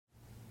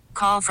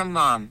Call from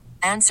mom.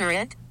 Answer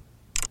it.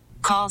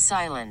 Call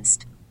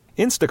silenced.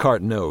 Instacart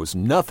knows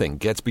nothing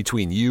gets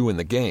between you and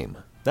the game.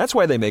 That's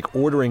why they make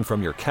ordering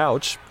from your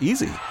couch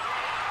easy.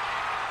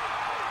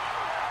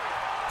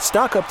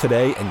 Stock up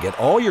today and get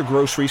all your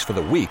groceries for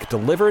the week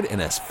delivered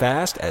in as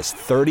fast as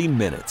 30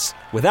 minutes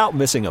without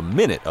missing a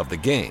minute of the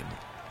game.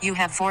 You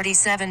have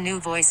 47 new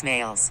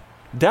voicemails.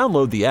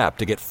 Download the app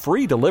to get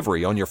free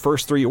delivery on your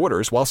first 3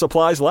 orders while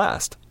supplies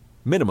last.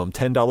 Minimum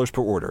 $10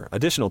 per order.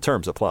 Additional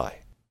terms apply.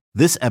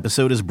 This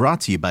episode is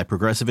brought to you by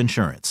Progressive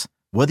Insurance.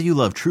 Whether you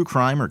love true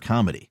crime or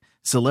comedy,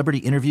 celebrity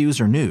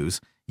interviews or news,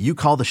 you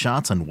call the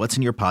shots on what's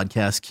in your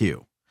podcast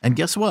queue. And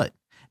guess what?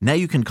 Now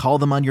you can call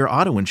them on your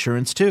auto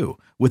insurance too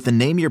with the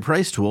Name Your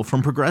Price tool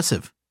from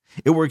Progressive.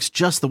 It works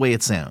just the way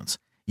it sounds.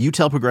 You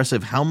tell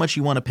Progressive how much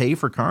you want to pay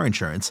for car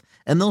insurance,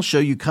 and they'll show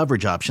you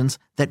coverage options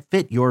that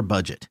fit your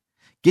budget.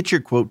 Get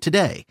your quote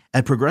today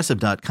at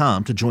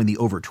Progressive.com to join the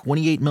over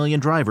 28 million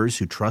drivers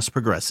who trust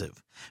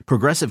Progressive.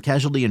 Progressive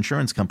Casualty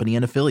Insurance Company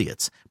and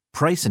Affiliates.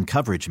 Price and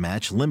coverage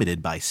match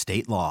limited by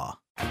state law.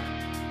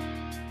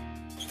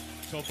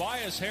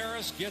 Tobias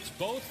Harris gets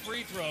both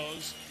free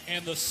throws,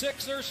 and the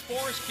Sixers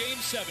force Game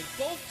 7.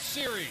 Both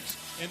series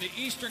in the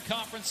Eastern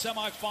Conference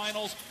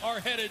semifinals are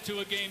headed to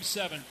a Game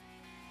 7.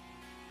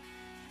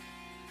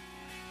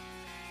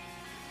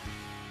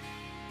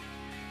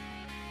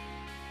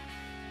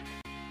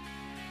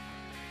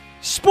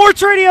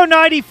 Sports Radio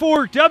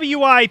 94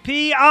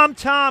 WIP. I'm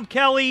Tom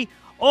Kelly.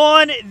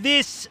 On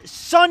this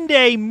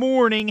Sunday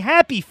morning,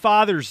 happy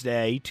Father's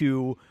Day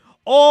to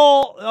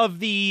all of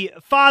the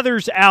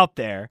fathers out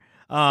there.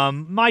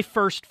 My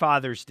first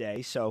Father's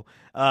Day, so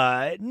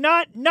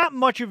not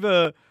much of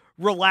a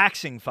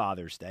relaxing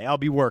Father's Day. I'll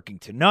be working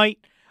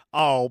tonight.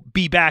 I'll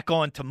be back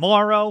on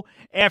tomorrow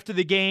after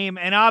the game,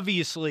 and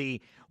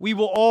obviously we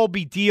will all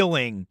be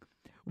dealing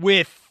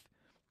with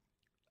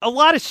a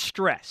lot of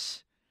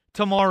stress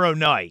tomorrow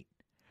night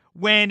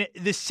when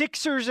the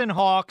Sixers and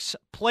Hawks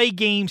play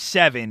Game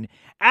 7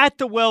 at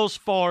the Wells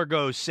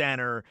Fargo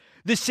Center.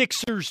 The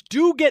Sixers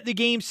do get the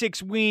Game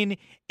 6 win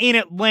in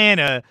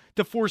Atlanta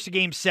to force a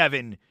Game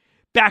 7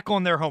 back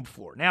on their home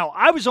floor. Now,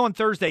 I was on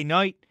Thursday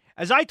night.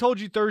 As I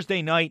told you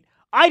Thursday night,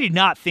 I did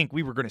not think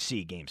we were going to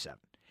see Game 7.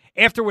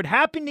 After what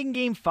happened in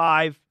Game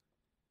 5,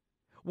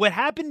 what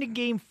happened in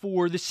Game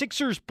 4, the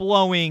Sixers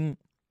blowing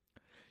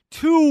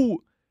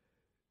 2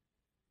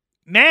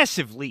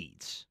 massive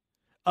leads,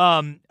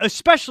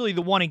 especially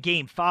the one in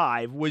Game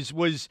 5,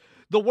 was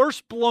the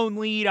worst blown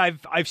lead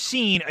I've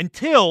seen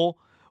until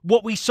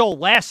what we saw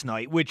last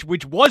night, which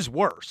was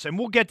worse, and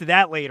we'll get to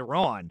that later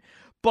on.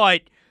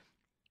 But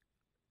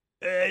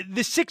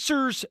the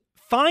Sixers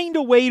find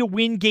a way to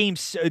win Game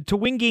 6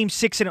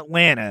 in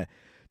Atlanta,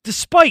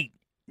 despite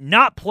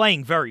not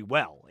playing very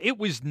well. It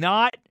was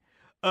not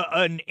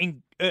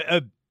an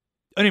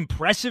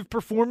impressive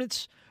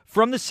performance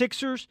from the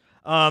Sixers.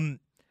 Ben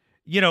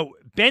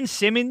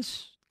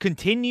Simmons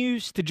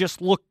continues to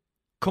just look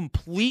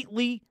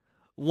completely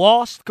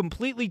lost,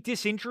 completely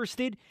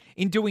disinterested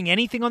in doing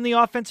anything on the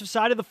offensive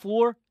side of the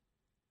floor.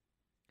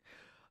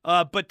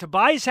 But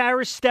Tobias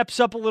Harris steps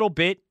up a little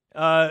bit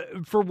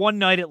for one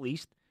night at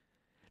least.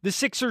 The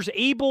Sixers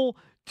able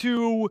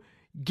to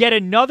get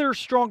another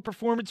strong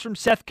performance from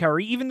Seth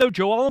Curry, even though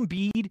Joel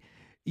Embiid,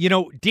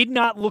 did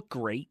not look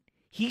great.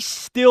 He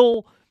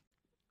still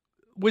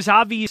was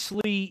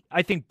obviously,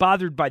 I think,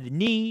 bothered by the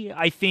knee.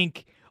 I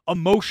think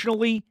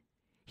emotionally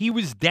he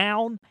was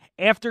down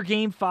after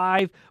Game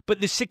 5,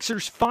 but the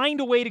Sixers find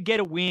a way to get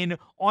a win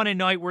on a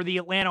night where the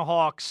Atlanta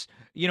Hawks,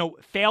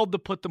 failed to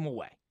put them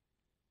away.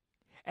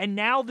 And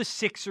now the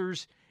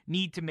Sixers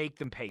need to make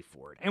them pay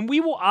for it. And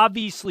we will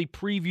obviously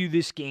preview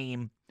this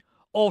game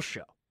all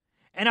show.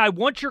 And I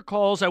want your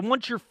calls, I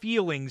want your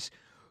feelings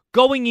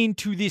going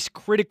into this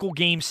critical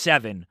Game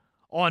 7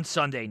 on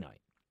Sunday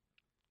night.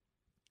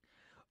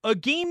 A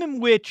game in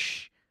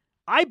which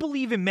I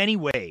believe in many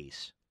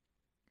ways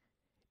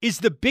is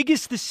the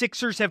biggest the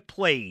Sixers have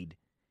played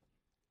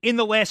in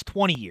the last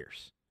 20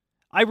 years.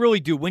 I really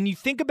do. When you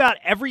think about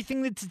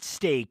everything that's at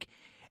stake,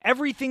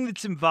 everything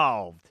that's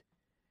involved,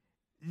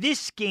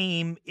 this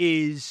game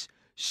is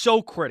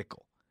so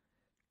critical.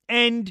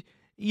 And,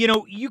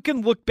 you can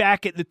look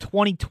back at the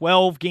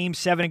 2012 Game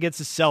 7 against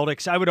the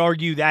Celtics. I would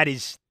argue that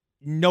is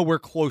nowhere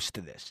close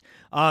to this.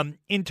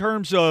 In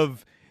terms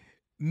of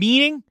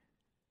meaning,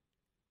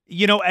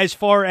 as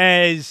far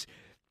as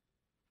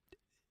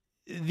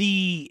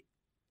the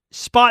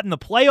spot in the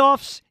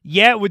playoffs,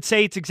 I would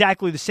say it's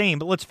exactly the same.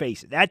 But let's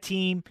face it, that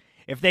team,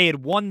 if they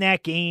had won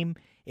that game,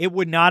 it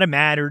would not have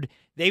mattered.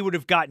 They would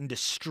have gotten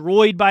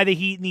destroyed by the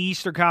Heat in the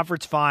Eastern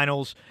Conference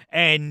Finals,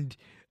 and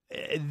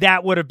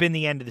that would have been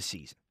the end of the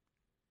season.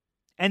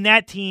 And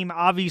that team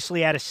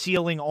obviously had a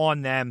ceiling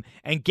on them,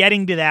 and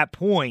getting to that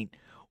point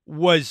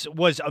was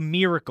a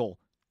miracle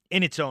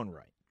in its own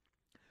right.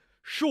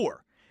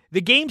 Sure,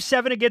 the Game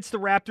 7 against the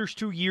Raptors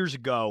 2 years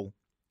ago,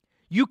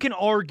 you can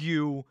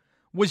argue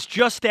was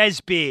just as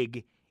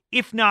big,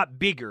 if not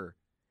bigger,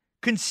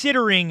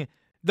 considering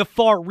the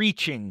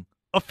far-reaching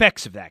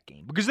effects of that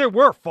game. Because there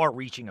were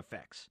far-reaching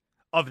effects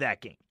of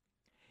that game.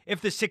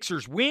 If the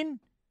Sixers win,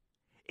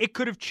 it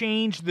could have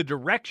changed the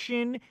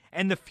direction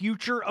and the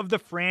future of the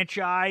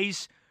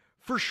franchise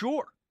for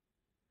sure.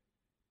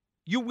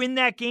 You win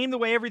that game the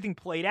way everything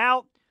played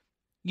out,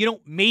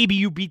 maybe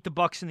you beat the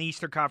Bucks in the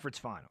Eastern Conference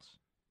Finals.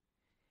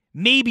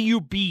 Maybe you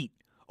beat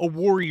a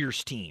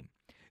Warriors team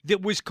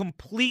that was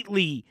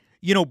completely,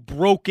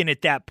 broken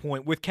at that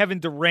point with Kevin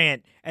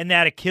Durant and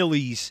that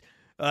Achilles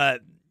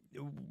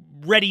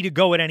ready to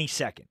go at any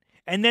second.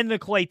 And then the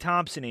Klay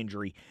Thompson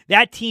injury.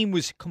 That team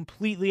was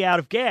completely out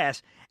of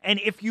gas. And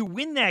if you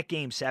win that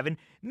Game 7,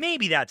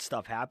 maybe that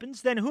stuff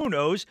happens. Then who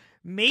knows?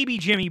 Maybe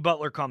Jimmy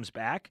Butler comes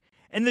back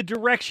and the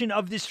direction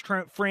of this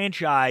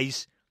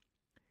franchise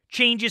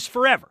changes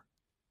forever.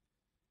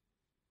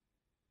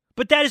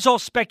 But that is all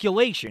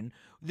speculation.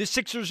 The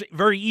Sixers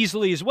very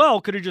easily as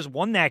well could have just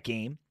won that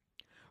game,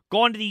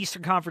 gone to the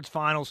Eastern Conference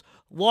Finals,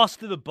 lost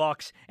to the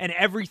Bucks, and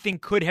everything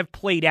could have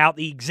played out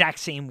the exact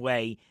same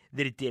way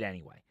that it did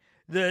anyway.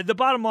 The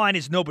bottom line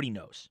is nobody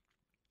knows.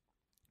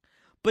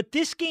 But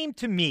this game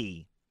to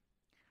me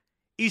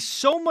is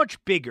so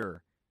much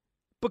bigger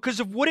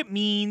because of what it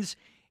means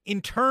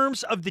in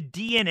terms of the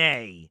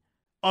DNA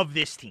of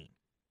this team.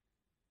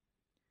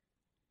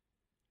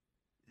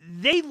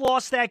 They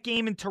lost that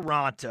game in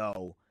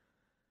Toronto,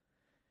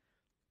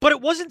 but it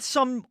wasn't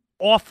some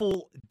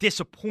awful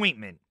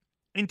disappointment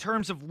in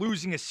terms of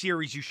losing a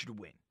series you should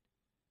win.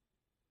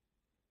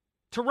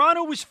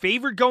 Toronto was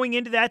favored going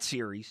into that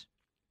series,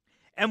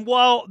 and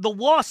while the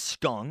loss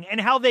stung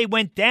and how they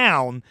went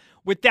down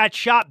with that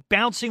shot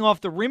bouncing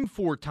off the rim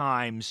 4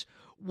 times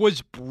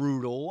was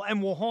brutal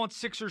and will haunt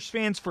Sixers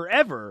fans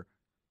forever,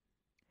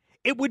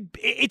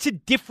 it's a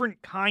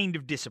different kind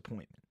of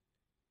disappointment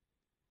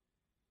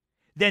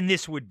than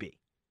this would be.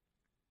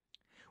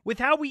 With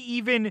how we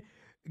even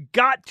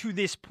got to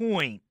this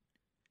point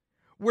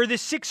where the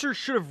Sixers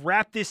should have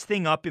wrapped this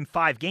thing up in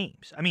 5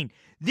 games. I mean,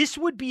 this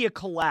would be a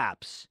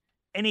collapse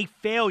and a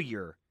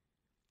failure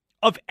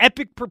of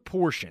epic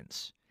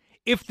proportions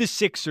if the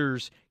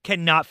Sixers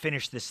cannot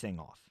finish this thing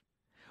off.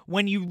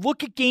 When you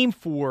look at Game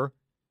 4,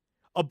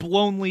 a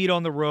blown lead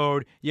on the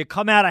road, you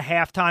come out of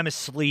halftime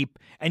asleep,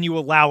 and you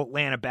allow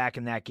Atlanta back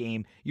in that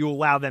game. You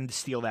allow them to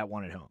steal that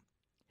one at home.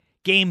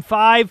 Game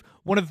 5,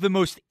 one of the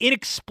most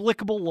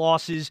inexplicable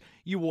losses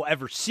you will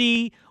ever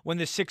see when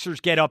the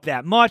Sixers get up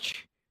that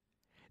much.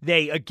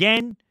 They,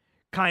 again,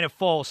 kind of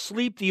fall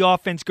asleep. The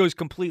offense goes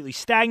completely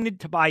stagnant.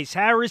 Tobias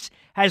Harris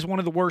has one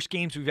of the worst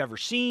games we've ever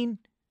seen.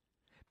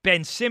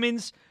 Ben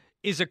Simmons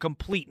is a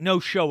complete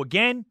no-show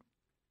again.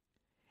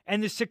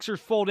 And the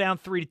Sixers fall down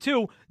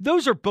 3-2.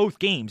 Those are both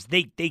games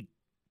they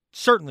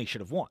certainly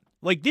should have won.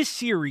 Like, this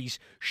series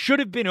should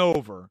have been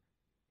over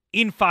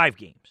in 5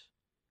 games.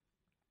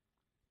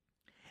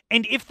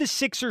 And if the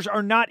Sixers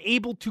are not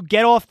able to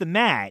get off the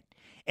mat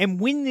and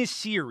win this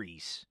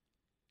series,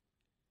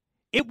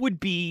 it would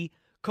be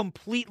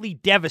completely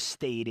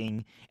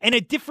devastating and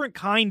a different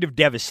kind of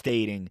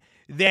devastating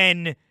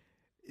than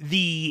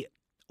the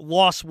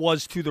loss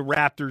was to the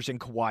Raptors and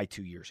Kawhi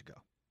 2 years ago.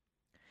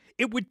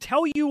 It would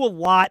tell you a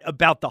lot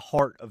about the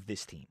heart of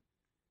this team,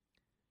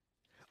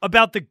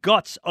 about the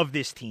guts of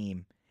this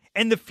team,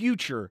 and the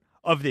future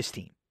of this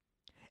team.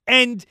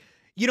 And,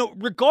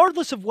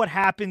 regardless of what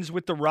happens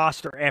with the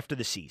roster after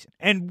the season,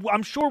 and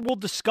I'm sure we'll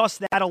discuss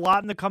that a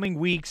lot in the coming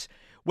weeks,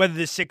 whether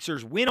the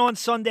Sixers win on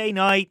Sunday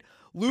night,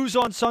 lose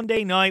on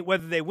Sunday night,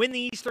 whether they win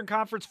the Eastern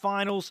Conference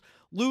Finals,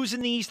 lose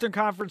in the Eastern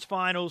Conference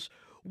Finals.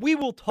 We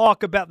will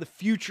talk about the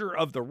future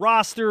of the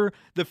roster,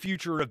 the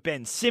future of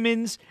Ben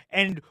Simmons,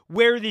 and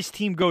where this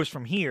team goes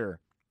from here.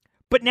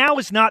 But now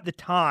is not the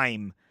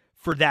time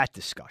for that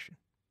discussion.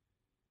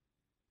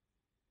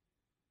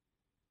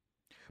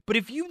 But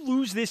if you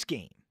lose this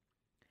game,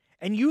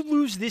 and you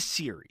lose this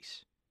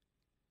series,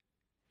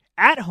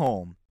 at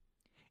home,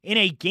 in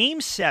a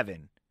Game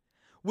 7,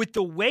 with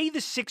the way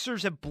the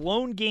Sixers have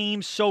blown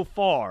games so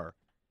far,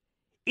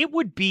 it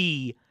would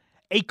be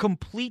a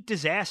complete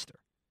disaster.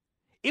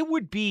 It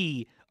would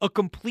be a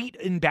complete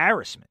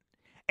embarrassment.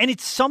 And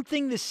it's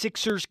something the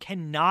Sixers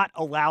cannot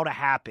allow to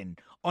happen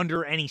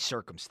under any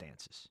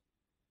circumstances.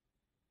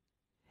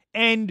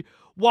 And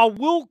while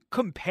we'll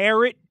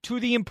compare it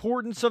to the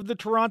importance of the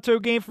Toronto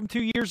game from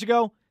 2 years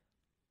ago,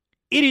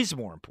 it is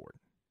more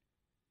important.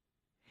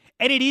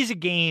 And it is a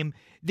game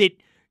that,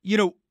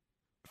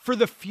 for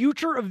the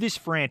future of this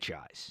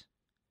franchise,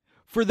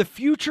 for the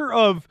future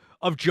of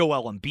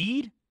Joel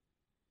Embiid,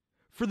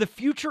 for the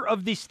future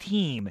of this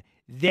team,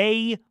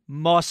 they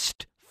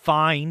must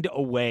find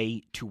a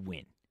way to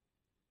win.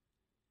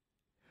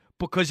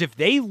 Because if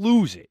they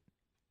lose it,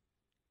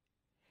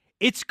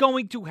 it's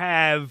going to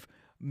have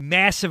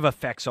massive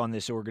effects on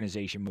this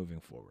organization moving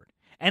forward.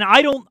 And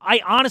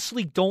I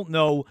honestly don't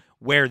know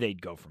where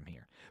they'd go from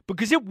here.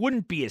 Because it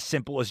wouldn't be as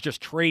simple as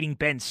just trading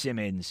Ben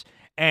Simmons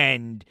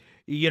and,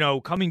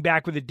 coming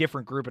back with a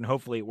different group and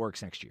hopefully it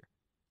works next year.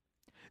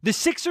 The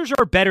Sixers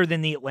are better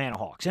than the Atlanta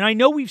Hawks. And I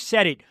know we've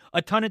said it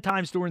a ton of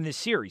times during this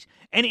series.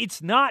 And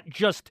it's not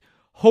just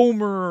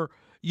Homer,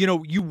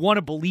 you want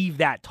to believe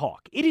that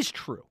talk. It is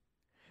true.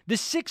 The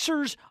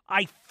Sixers,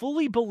 I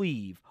fully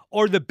believe,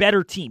 are the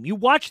better team. You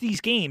watch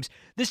these games,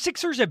 the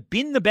Sixers have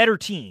been the better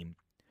team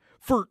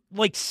for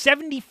like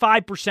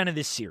 75% of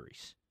this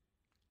series.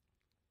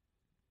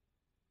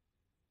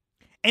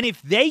 And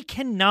if they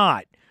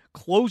cannot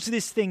close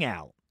this thing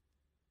out,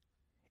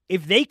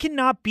 if they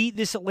cannot beat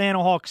this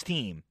Atlanta Hawks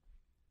team,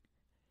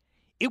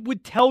 it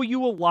would tell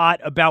you a lot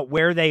about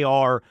where they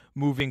are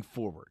moving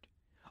forward,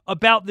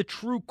 about the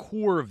true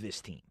core of this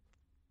team,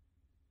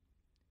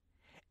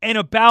 and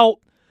about,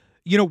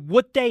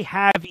 what they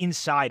have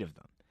inside of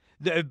them.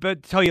 It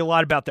would tell you a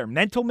lot about their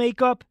mental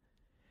makeup,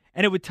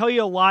 and it would tell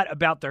you a lot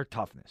about their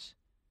toughness.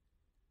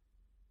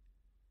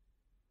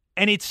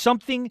 And it's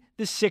something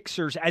the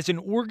Sixers, as an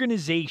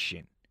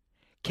organization,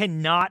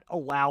 cannot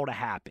allow to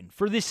happen.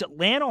 For this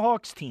Atlanta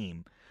Hawks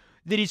team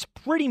that is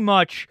pretty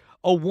much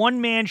a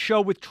one-man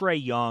show with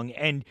Trae Young,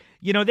 and,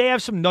 they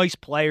have some nice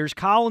players.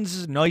 Collins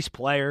is a nice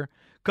player.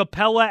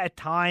 Capella at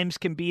times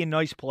can be a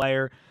nice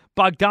player.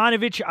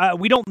 Bogdanovich,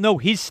 we don't know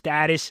his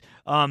status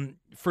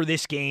for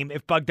this game.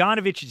 If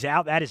Bogdanovich is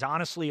out, that is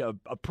honestly a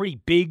pretty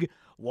big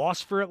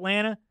loss for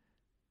Atlanta.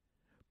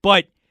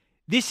 But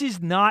this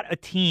is not a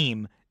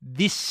team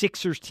this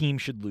Sixers team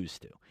should lose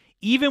to.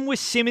 Even with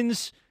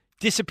Simmons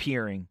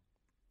disappearing,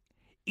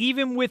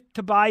 even with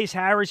Tobias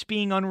Harris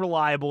being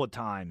unreliable at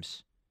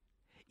times,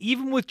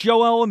 even with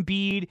Joel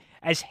Embiid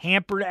as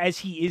hampered as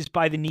he is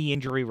by the knee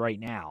injury right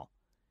now,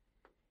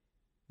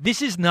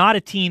 this is not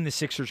a team the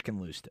Sixers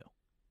can lose to.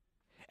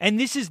 And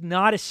this is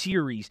not a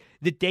series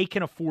that they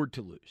can afford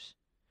to lose.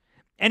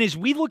 And as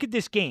we look at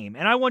this game,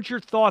 and I want your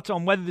thoughts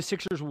on whether the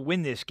Sixers will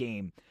win this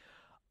game,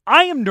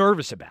 I am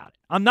nervous about it.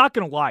 I'm not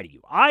going to lie to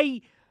you.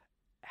 I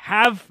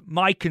have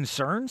my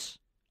concerns,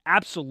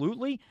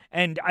 absolutely.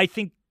 And I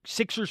think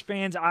Sixers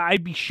fans,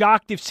 I'd be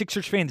shocked if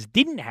Sixers fans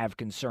didn't have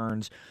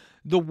concerns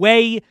the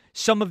way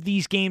some of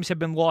these games have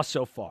been lost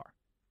so far.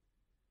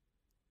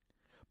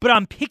 But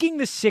I'm picking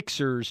the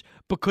Sixers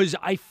because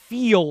I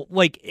feel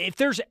like if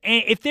there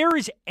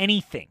is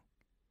anything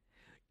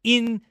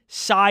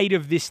inside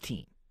of this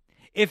team,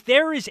 if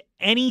there is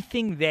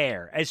anything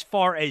there as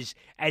far as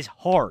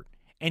heart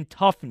and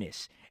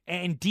toughness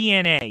and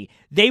DNA,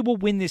 they will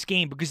win this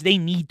game because they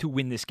need to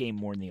win this game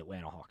more than the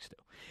Atlanta Hawks do.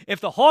 If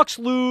the Hawks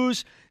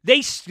lose,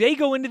 they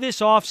go into this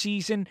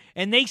offseason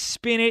and they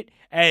spin it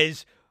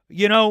as,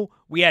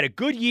 we had a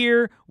good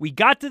year, we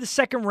got to the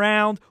second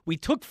round, we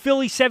took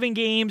Philly 7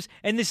 games,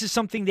 and this is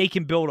something they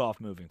can build off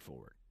moving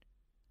forward.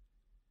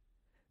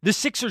 The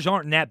Sixers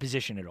aren't in that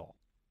position at all.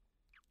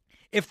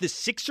 If the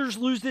Sixers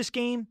lose this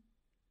game,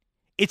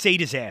 it's a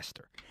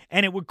disaster.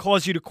 And it would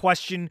cause you to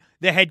question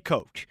the head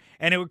coach.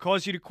 And it would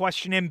cause you to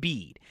question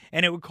Embiid.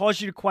 And it would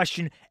cause you to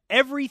question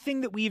everything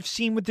that we have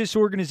seen with this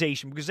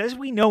organization. Because as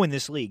we know in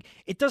this league,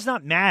 it does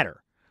not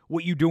matter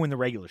what you do in the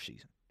regular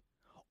season.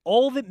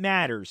 All that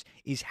matters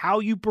is how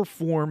you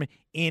perform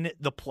in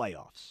the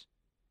playoffs.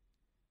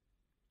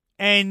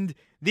 And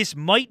this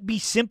might be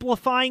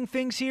simplifying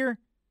things here,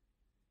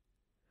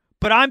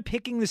 but I'm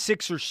picking the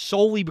Sixers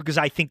solely because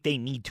I think they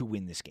need to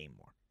win this game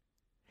more.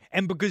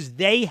 And because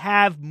they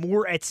have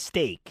more at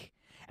stake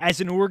as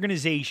an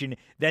organization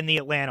than the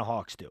Atlanta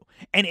Hawks do.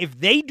 And if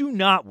they do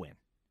not win,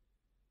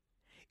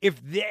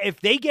 if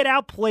they get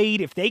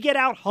outplayed, if they get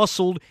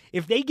out-hustled,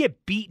 if they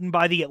get beaten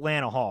by the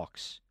Atlanta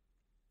Hawks,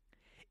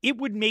 it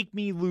would make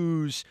me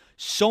lose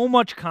so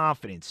much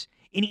confidence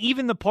in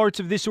even the parts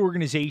of this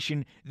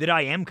organization that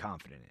I am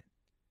confident in.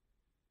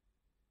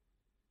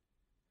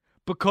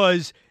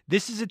 Because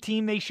this is a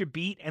team they should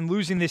beat, and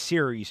losing this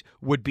series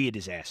would be a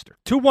disaster.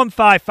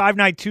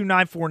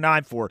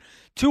 215-592-9494.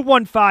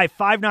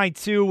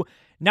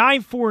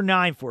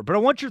 215-592-9494. But I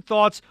want your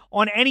thoughts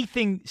on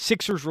anything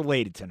Sixers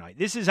related tonight.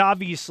 This is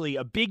obviously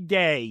a big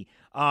day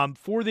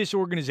for this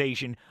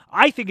organization.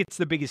 I think it's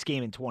the biggest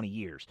game in 20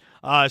 years.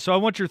 So I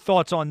want your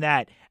thoughts on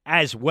that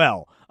as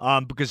well,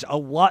 because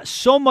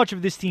so much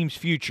of this team's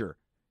future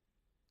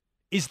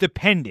is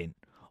dependent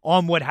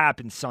on what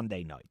happens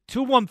Sunday night.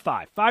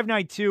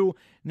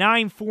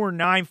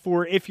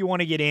 215-592-9494 if you want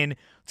to get in.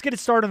 Let's get it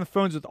started on the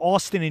phones with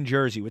Austin in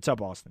Jersey. What's up,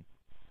 Austin?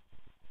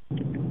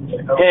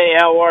 Hey,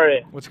 how are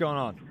you? What's going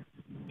on?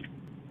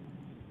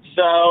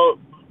 So,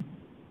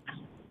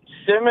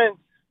 Simmons.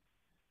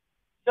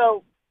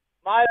 So,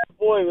 my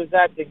boy was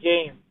at the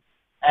game,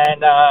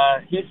 and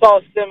he saw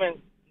Simmons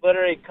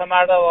literally come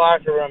out of the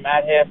locker room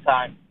at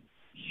halftime,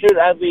 shoot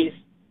at least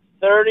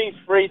 30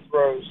 free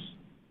throws,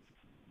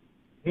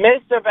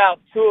 missed about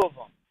 2 of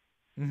them,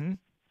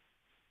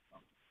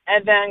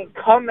 and then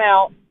come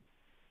out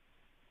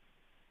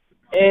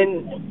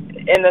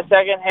in the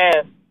second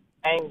half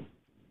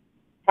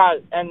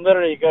and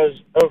literally goes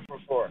 0 for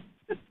 4.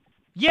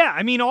 Yeah,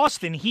 I mean,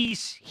 Austin,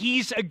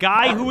 he's a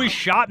guy who is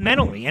shot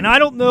mentally, and I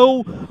don't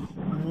know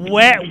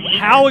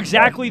how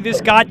exactly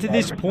this got to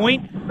this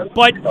point,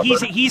 but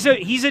he's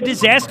a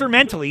disaster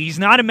mentally. He's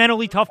not a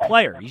mentally tough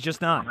player. He's just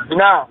not.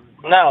 No,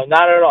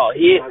 not at all.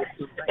 It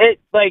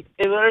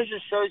literally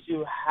just shows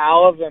you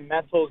how of a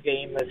mental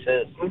game this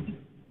is.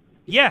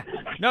 Yeah,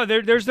 no,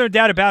 there's no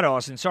doubt about it,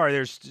 Austin. Sorry,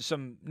 there's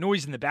some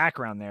noise in the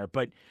background there,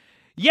 but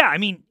yeah, I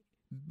mean,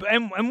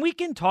 And we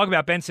can talk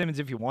about Ben Simmons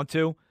if you want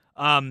to.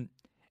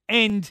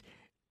 And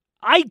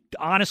I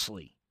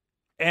honestly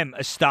am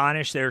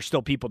astonished there are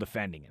still people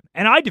defending him.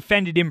 And I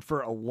defended him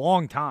for a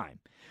long time.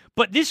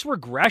 But this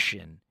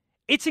regression,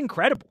 it's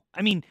incredible.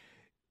 I mean,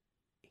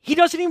 he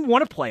doesn't even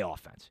want to play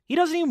offense. He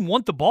doesn't even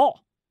want the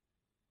ball.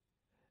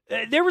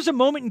 There was a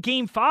moment in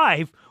Game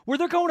 5 where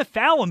they're going to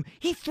foul him.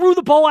 He threw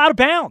the ball out of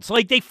bounds.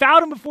 Like, they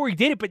fouled him before he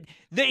did it, but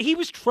he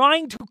was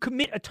trying to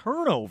commit a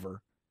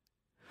turnover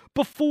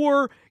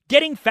before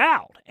getting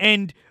fouled.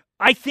 And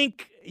I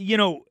think,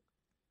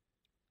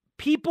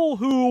 people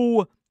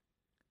who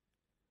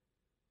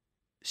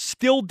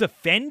still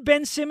defend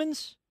Ben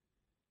Simmons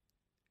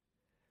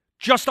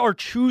just are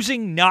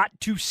choosing not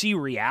to see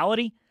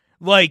reality.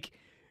 Like,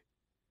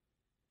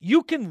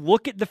 you can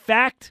look at the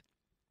fact,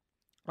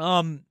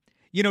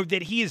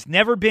 that he has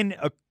never been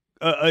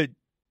a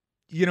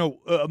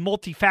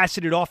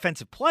multifaceted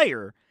offensive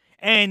player.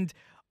 And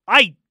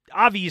I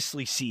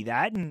obviously see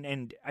that,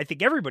 and I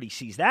think everybody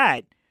sees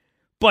that.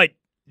 But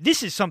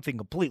this is something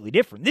completely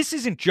different. This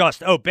isn't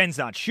just, Ben's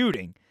not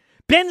shooting.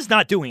 Ben's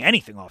not doing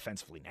anything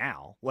offensively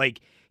now.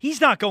 Like,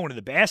 he's not going to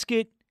the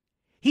basket.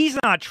 He's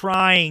not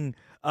trying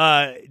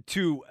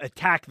to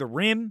attack the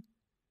rim.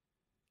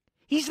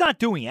 He's not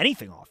doing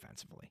anything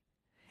offensively.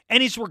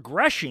 And his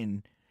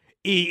regression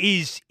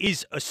is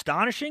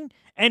astonishing.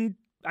 And,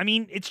 I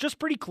mean, it's just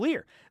pretty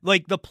clear.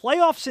 Like, the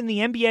playoffs in the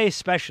NBA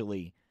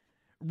especially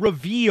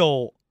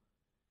reveal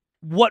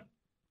what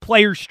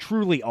players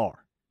truly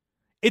are.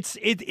 It's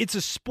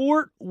a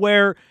sport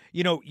where,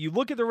 you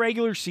look at the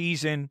regular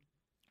season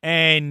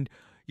and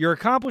your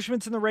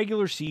accomplishments in the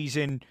regular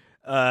season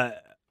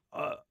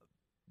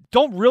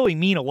don't really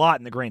mean a lot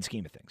in the grand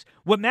scheme of things.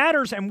 What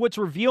matters and what's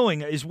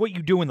revealing is what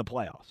you do in the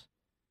playoffs.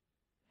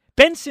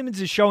 Ben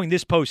Simmons is showing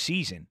this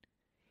postseason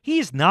he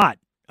is not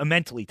a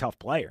mentally tough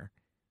player.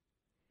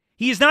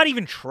 He is not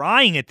even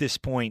trying at this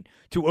point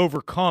to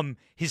overcome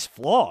his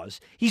flaws.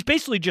 He's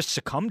basically just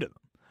succumbed to them.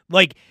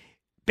 Like,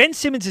 Ben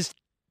Simmons is,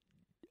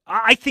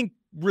 I think,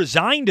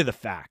 resigned to the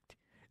fact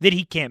that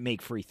he can't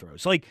make free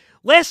throws. Like,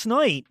 last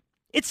night,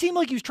 it seemed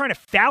like he was trying to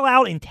foul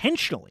out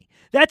intentionally.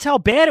 That's how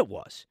bad it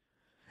was.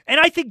 And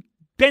I think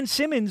Ben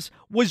Simmons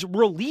was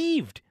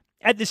relieved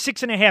at the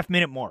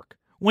 6.5-minute mark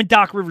when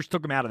Doc Rivers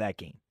took him out of that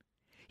game.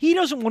 He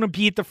doesn't want to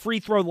be at the free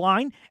throw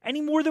line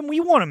any more than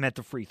we want him at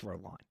the free throw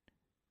line.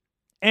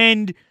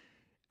 And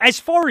as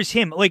far as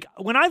him, like,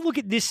 when I look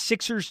at this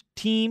Sixers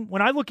team,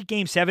 when I look at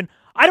Game 7,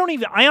 I don't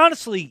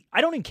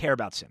even care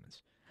about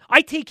Simmons.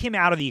 I take him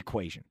out of the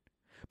equation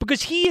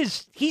because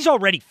he's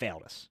already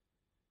failed us.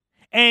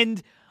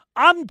 And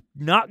I'm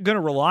not going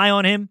to rely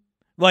on him.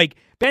 Like,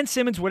 Ben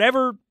Simmons,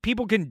 whatever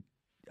people can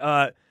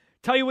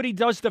tell you what he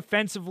does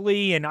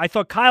defensively, and I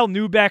thought Kyle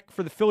Neubeck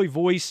for the Philly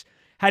Voice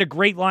had a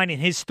great line in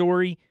his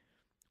story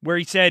where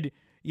he said,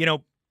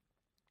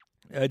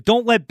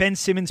 don't let Ben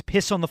Simmons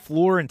piss on the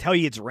floor and tell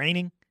you it's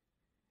raining.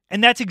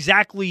 And that's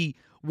exactly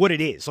what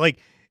it is. Like,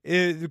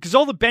 because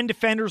all the Ben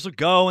defenders will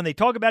go and they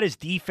talk about his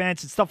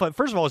defense and stuff like that.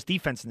 First of all, his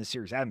defense in this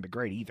series hasn't been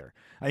great either.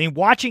 I mean,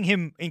 watching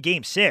him in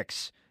Game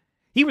 6,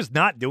 he was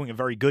not doing a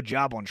very good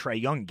job on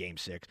Trae Young in Game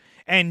 6.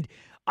 And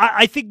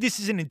I think this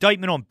is an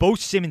indictment on both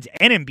Simmons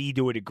and Embiid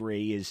to a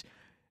degree, is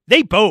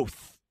they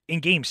both in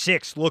Game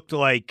 6 looked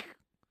like,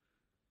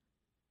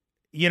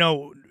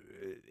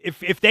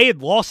 if they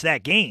had lost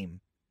that game,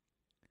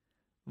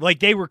 like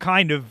they were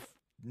kind of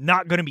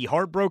not going to be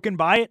heartbroken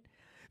by it,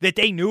 that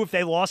they knew if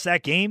they lost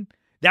that game,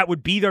 that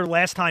would be their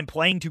last time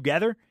playing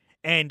together.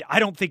 And I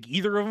don't think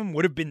either of them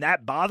would have been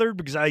that bothered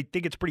because I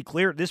think it's pretty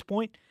clear at this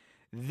point,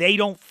 they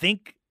don't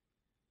think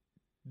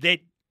that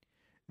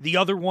the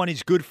other one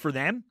is good for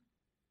them,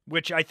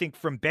 which I think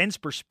from Ben's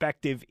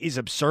perspective is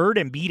absurd.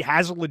 Embiid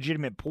has a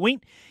legitimate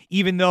point,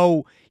 even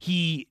though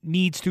he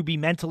needs to be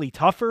mentally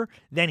tougher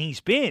than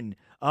he's been.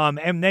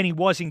 And then he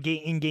was in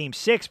Game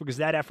 6 because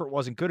that effort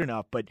wasn't good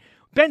enough. But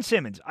Ben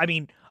Simmons, I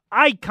mean,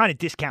 I kind of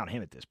discount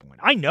him at this point.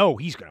 I know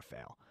he's going to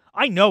fail.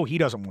 I know he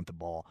doesn't want the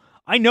ball.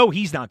 I know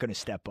he's not going to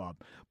step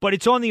up. But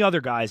it's on the other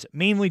guys,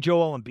 mainly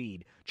Joel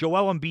Embiid.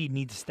 Joel Embiid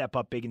needs to step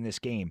up big in this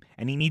game,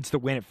 and he needs to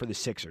win it for the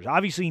Sixers.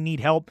 Obviously, you need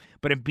help,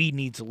 but Embiid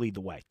needs to lead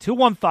the way.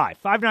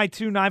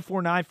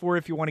 215-592-9494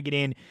 if you want to get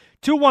in.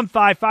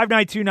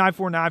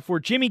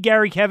 215-592-9494. Jimmy,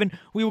 Gary, Kevin,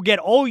 we will get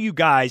all you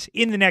guys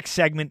in the next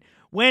segment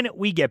when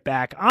we get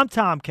back. I'm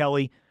Tom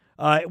Kelly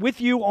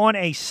with you on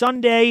a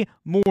Sunday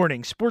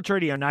morning. Sports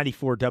Radio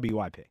 94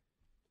 WIP.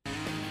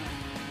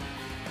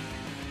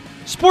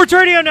 Sports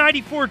Radio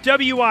 94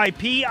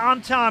 WIP.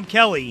 I'm Tom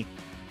Kelly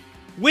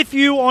with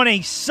you on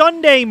a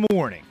Sunday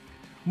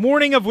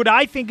morning of what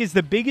I think is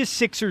the biggest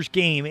Sixers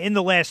game in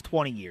the last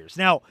 20 years.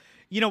 Now,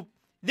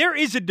 there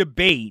is a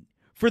debate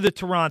for the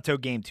Toronto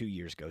game 2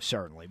 years ago,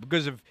 certainly,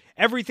 because of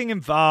everything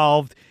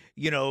involved,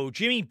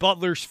 Jimmy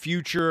Butler's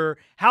future,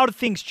 how do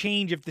things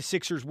change if the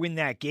Sixers win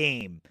that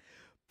game?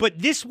 But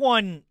this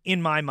one,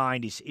 in my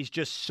mind, is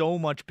just so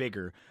much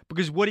bigger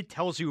because what it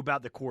tells you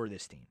about the core of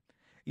this team.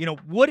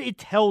 What it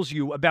tells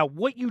you about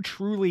what you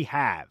truly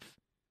have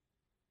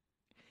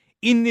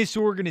in this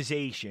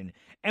organization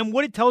and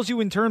what it tells you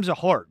in terms of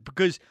heart.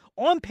 Because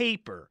on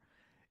paper,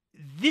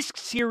 this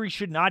series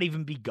should not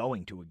even be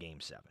going to a Game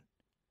 7.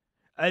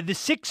 The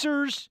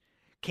Sixers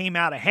came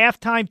out at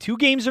halftime 2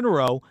 games in a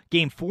row,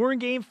 Game 4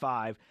 and Game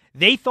 5.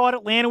 They thought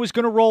Atlanta was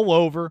going to roll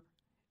over,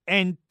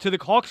 and to the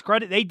Hawks'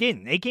 credit, they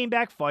didn't. They came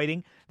back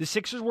fighting. The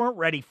Sixers weren't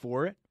ready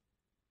for it,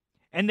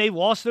 and they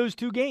lost those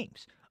 2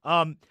 games.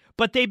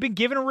 But they've been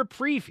given a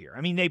reprieve here.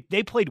 I mean,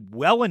 they played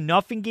well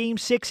enough in Game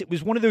 6. It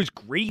was one of those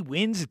gritty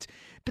wins. It's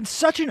been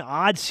such an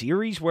odd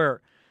series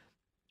where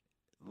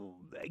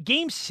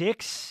Game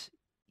 6,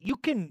 you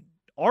can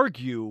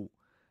argue,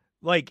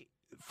 like,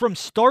 from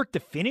start to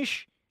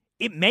finish,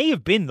 it may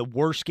have been the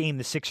worst game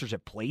the Sixers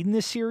have played in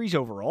this series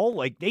overall.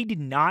 Like, they did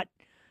not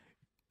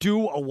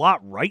do a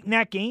lot right in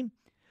that game.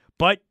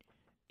 But,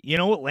 you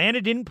know, Atlanta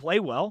didn't play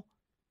well,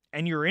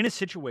 and you're in a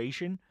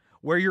situation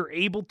where you're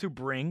able to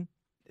bring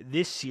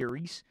this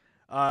series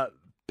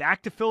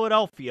back to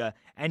Philadelphia,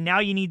 and now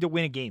you need to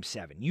win a Game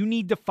 7. You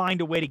need to find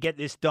a way to get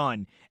this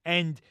done.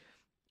 And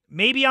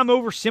maybe I'm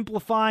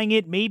oversimplifying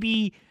it.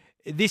 Maybe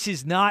this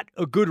is not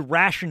a good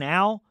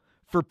rationale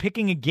for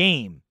picking a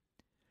game.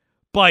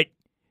 But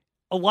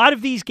a lot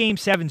of these Game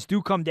 7s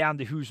do come down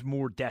to who's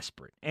more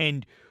desperate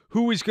and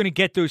who is going to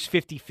get those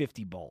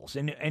 50-50 balls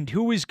and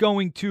who is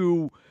going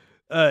to,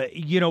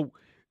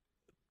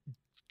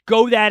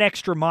 go that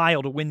extra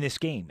mile to win this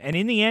game. And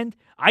in the end,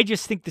 I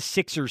just think the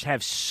Sixers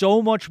have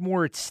so much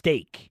more at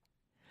stake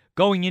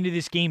going into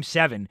this Game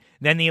 7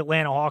 than the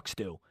Atlanta Hawks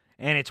do.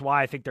 And it's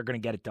why I think they're going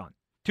to get it done.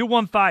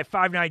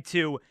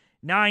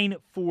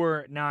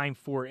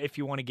 215-592-9494 if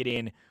you want to get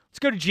in. Let's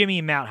go to Jimmy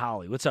and Mount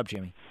Holly. What's up,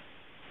 Jimmy?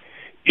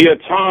 Yeah,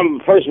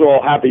 Tom, first of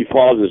all, happy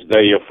Father's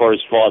Day, your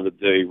first Father's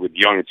Day with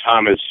young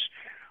Thomas.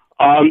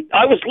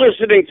 I was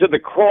listening to the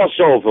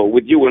crossover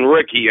with you and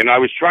Ricky, and I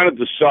was trying to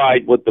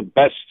decide what the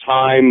best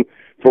time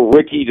for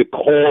Ricky to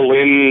call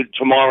in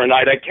tomorrow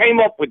night. I came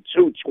up with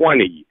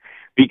 2:20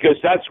 because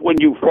that's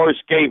when you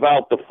first gave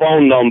out the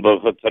phone number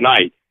for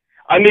tonight.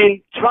 I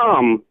mean,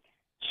 Tom,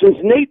 since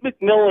Nate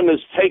McMillan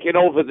has taken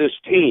over this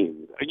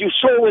team, you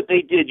saw what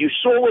they did. You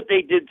saw what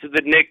they did to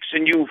the Knicks,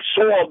 and you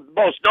saw,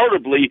 most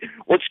notably,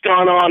 what's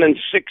gone on in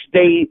 6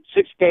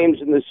 games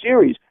in the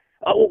series.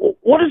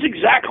 What is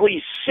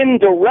exactly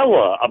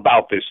Cinderella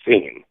about this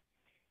team?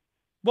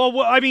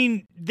 Well, I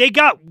mean, they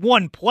got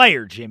one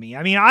player, Jimmy.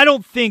 I mean, I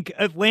don't think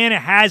Atlanta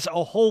has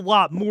a whole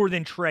lot more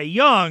than Trae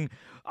Young.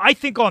 I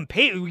think on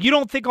paper, you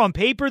don't think on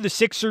paper the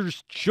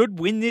Sixers should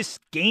win this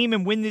game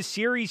and win this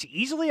series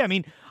easily? I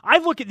mean, I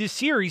look at this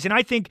series and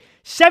I think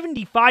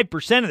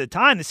 75% of the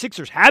time the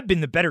Sixers have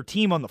been the better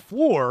team on the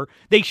floor.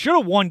 They should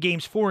have won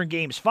Games 4 and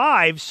Games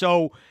 5.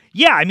 So,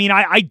 yeah, I mean,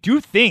 I do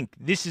think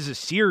this is a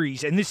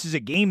series and this is a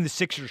game the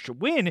Sixers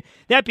should win.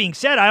 That being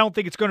said, I don't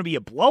think it's going to be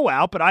a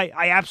blowout, but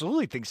I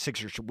absolutely think the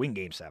Sixers should win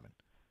Game 7.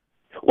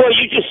 Well,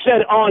 you just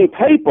said on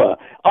paper.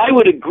 I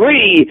would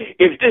agree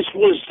if this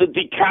was the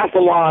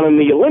decathlon in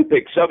the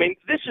Olympics. I mean,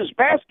 this is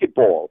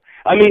basketball.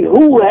 I mean,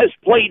 who has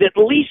played at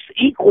least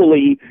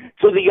equally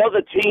to the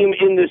other team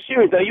in this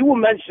series? Now, you were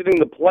mentioning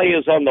the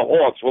players on the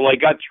Hawks. Well, they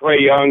got Trae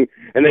Young,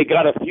 and they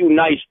got a few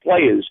nice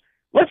players.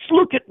 Let's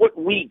look at what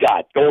we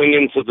got going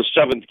into the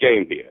 7th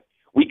game here.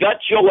 We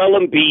got Joel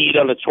Embiid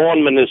on a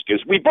torn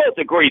meniscus. We both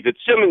agree that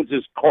Simmons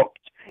is cooked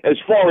as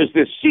far as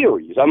this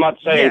series. I'm not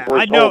saying for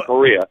his whole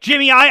career.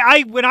 Jimmy,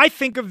 I when I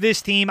think of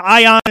this team,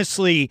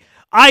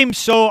 I'm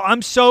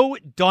so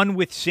done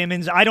with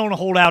Simmons. I don't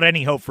hold out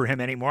any hope for him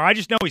anymore. I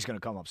just know he's going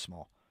to come up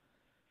small.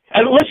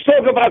 And let's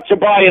talk about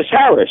Tobias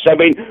Harris. I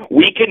mean,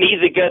 we can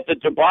either get the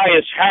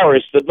Tobias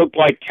Harris that looked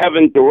like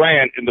Kevin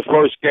Durant in the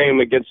first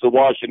game against the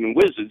Washington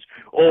Wizards,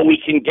 or we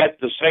can get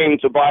the same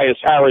Tobias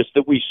Harris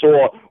that we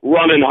saw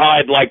run and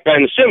hide like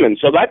Ben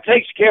Simmons. So that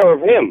takes care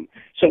of him.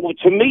 So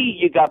to me,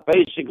 you got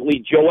basically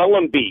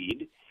Joel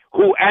Embiid,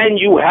 and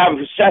you have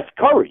Seth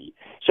Curry.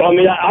 So, I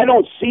mean, I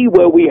don't see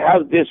where we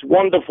have this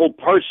wonderful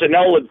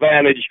personnel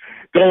advantage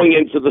going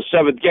into the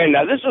 7th game.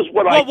 Now, this is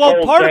what I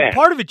told Dan.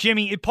 Part of it,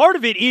 Jimmy, part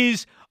of it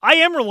is I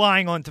am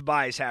relying on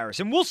Tobias Harris.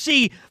 And we'll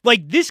see,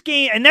 like, this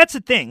game, and that's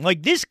the thing.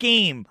 Like, this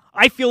game,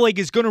 I feel like,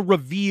 is going to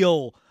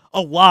reveal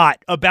a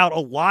lot about a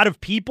lot of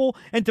people,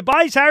 and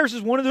Tobias Harris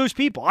is one of those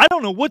people. I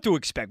don't know what to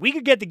expect. We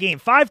could get the Game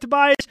 5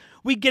 Tobias,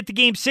 we could get the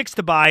Game 6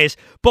 Tobias,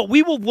 but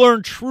we will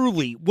learn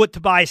truly what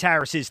Tobias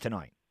Harris is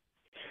tonight.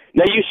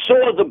 Now, you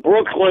saw the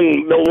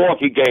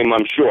Brooklyn-Milwaukee game,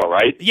 I'm sure,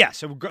 right?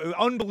 Yes, an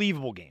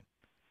unbelievable game.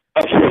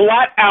 A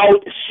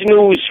flat-out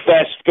snooze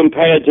fest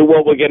compared to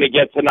what we're going to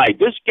get tonight.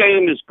 This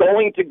game is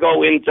going to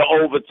go into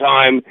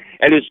overtime,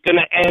 and it's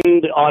going to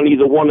end on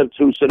either one of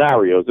two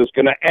scenarios. It's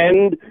going to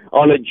end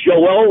on a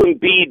Joel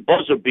Embiid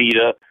buzzer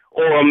beater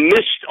or a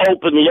missed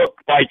open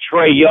look by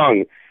Trae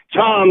Young.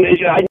 Tom,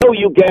 I know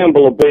you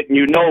gamble a bit, and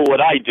you know what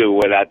I do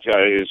where that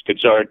is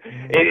concerned.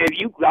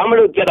 I'm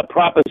going to get a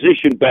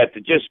proposition bet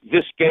that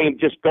this game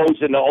just goes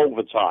into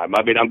overtime.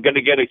 I mean, I'm going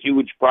to get a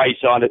huge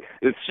price on it.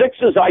 The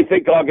Sixers, I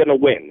think, are going to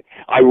win.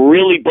 I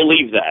really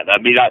believe that.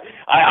 I mean,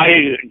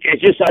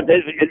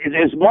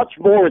 there's much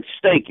more at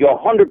stake. You're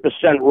 100%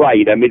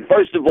 right. I mean,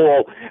 first of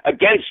all,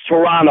 against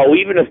Toronto,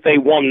 even if they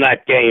won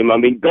that game, I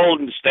mean,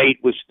 Golden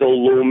State was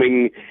still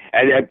looming,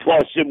 and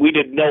plus we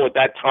didn't know at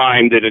that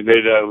time that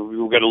we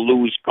were going to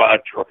lose.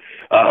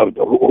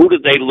 Who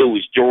did they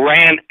lose?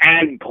 Durant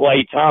and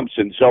Klay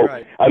Thompson. So,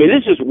 right. I mean,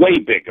 this is way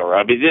bigger.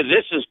 I mean,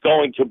 this is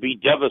going to be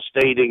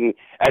devastating,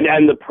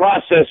 and the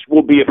process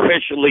will be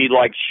officially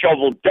like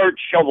dirt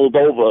shoveled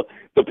over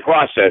the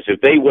process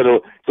if they were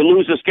to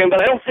lose this game.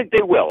 But I don't think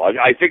they will.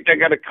 I think they're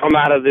going to come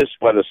out of this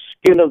by the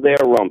skin of their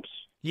rumps.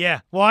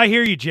 Yeah, well, I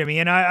hear you, Jimmy,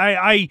 and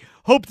I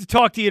hope to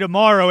talk to you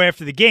tomorrow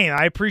after the game.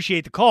 I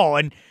appreciate the call,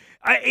 and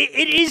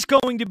it is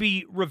going to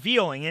be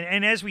revealing,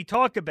 and as we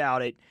talked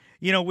about it,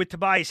 you know, with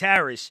Tobias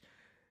Harris,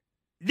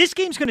 this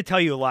game's going to tell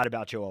you a lot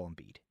about Joel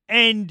Embiid.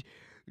 And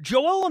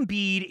Joel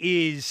Embiid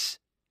is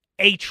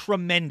a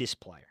tremendous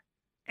player.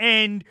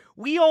 And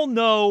we all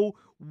know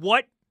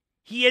what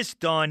he has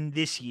done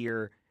this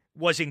year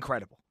was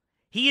incredible.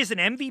 He is an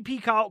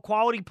MVP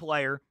quality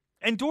player,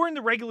 and during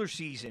the regular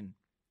season,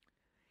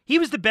 he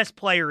was the best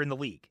player in the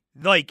league.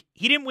 Like,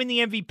 he didn't win the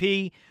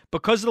MVP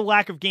because of the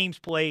lack of games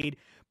played,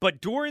 but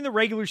during the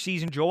regular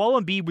season,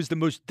 Joel Embiid was the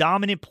most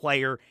dominant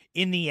player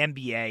in the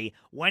NBA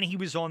when he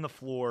was on the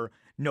floor,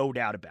 no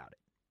doubt about it.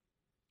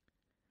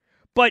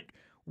 But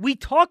we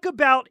talk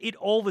about it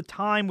all the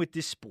time with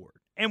this sport,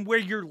 and where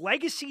your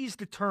legacy is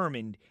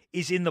determined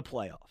is in the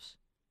playoffs.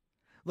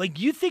 Like,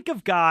 you think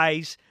of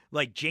guys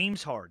like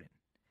James Harden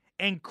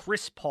and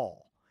Chris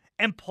Paul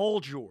and Paul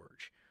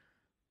George.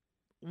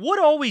 What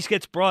always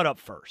gets brought up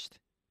first?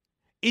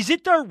 Is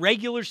it their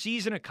regular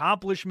season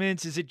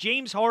accomplishments? Is it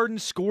James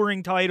Harden's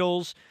scoring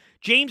titles?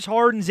 James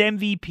Harden's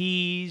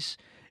MVPs?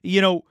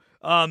 You know,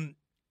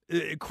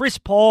 Chris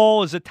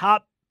Paul is a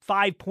top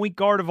 5 point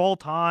guard of all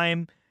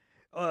time.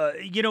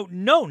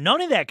 No,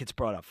 none of that gets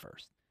brought up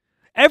first.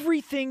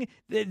 Everything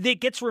that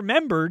gets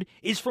remembered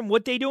is from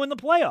what they do in the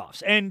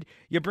playoffs. And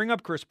you bring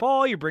up Chris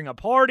Paul, you bring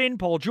up Harden,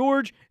 Paul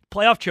George,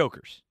 playoff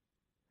chokers.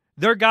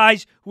 They're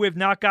guys who have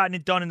not gotten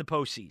it done in the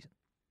postseason.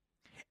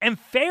 And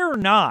fair or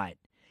not,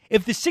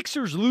 if the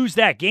Sixers lose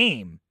that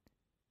game,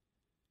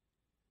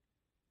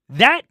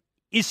 that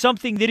is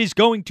something that is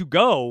going to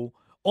go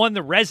on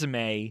the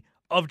resume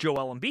of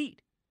Joel Embiid,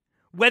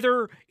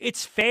 whether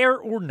it's fair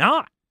or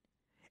not.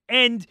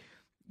 And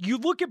you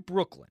look at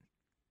Brooklyn.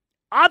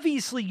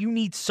 Obviously, you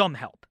need some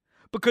help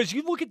because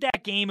you look at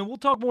that game, and we'll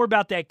talk more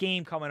about that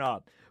game coming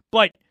up,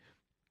 but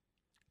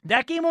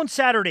that game on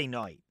Saturday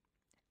night,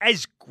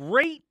 as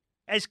great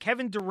as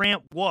Kevin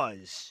Durant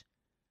was,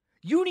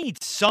 you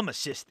need some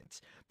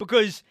assistance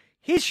because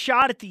his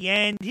shot at the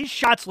end, his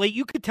shots late,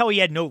 you could tell he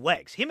had no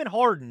legs. Him and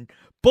Harden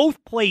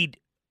both played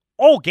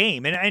all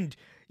game. And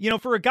you know,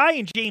 for a guy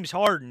in James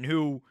Harden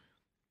who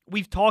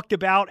we've talked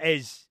about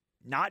as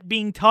not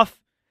being tough,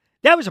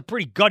 that was a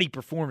pretty gutty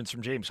performance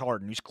from James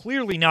Harden, who's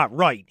clearly not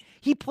right.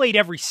 He played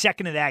every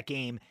second of that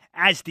game,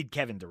 as did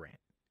Kevin Durant.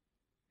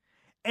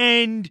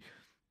 And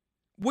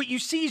what you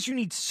see is you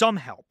need some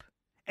help.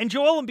 And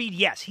Joel Embiid,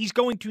 yes, he's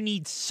going to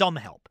need some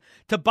help.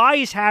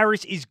 Tobias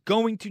Harris is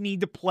going to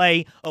need to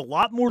play a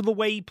lot more the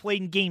way he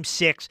played in Game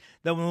 6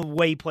 than the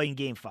way he played in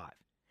Game 5.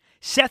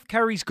 Seth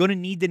Curry's going to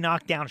need to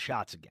knock down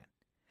shots again.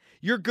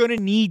 You're going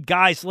to need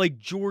guys like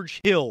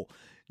George Hill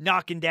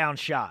knocking down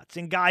shots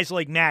and guys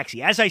like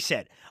Maxey. As I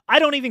said, I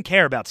don't even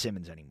care about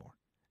Simmons anymore.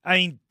 I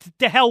mean,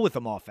 to hell with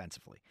him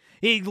offensively.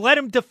 Let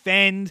him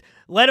defend.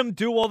 Let him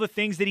do all the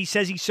things that he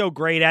says he's so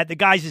great at. The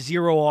guy's a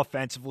zero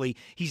offensively.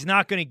 He's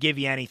not going to give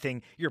you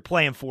anything. You're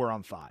playing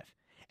 4-on-5.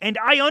 And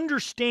I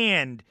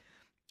understand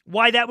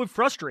why that would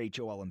frustrate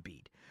Joel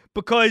Embiid.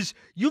 Because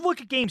you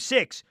look at Game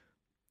 6,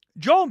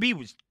 Joel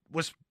Embiid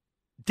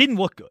didn't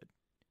look good.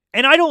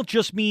 And I don't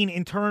just mean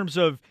in terms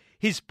of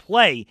his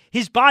play.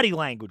 His body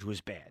language was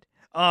bad.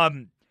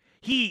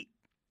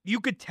 You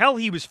could tell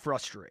he was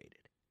frustrated.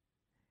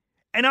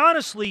 And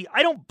honestly,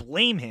 I don't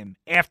blame him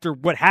after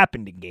what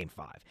happened in Game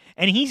 5.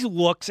 And he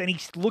looks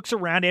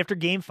around after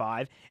Game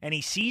 5, and he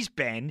sees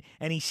Ben,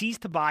 and he sees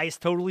Tobias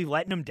totally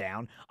letting him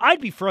down.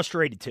 I'd be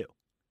frustrated too.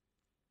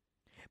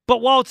 But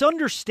while it's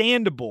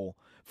understandable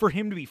for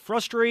him to be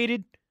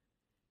frustrated,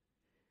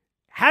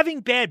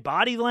 having bad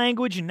body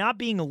language and not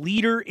being a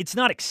leader, it's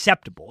not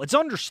acceptable. It's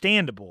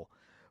understandable,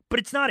 but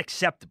it's not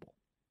acceptable.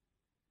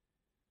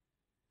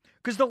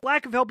 Because the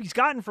lack of help he's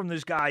gotten from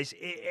those guys,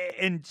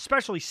 and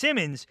especially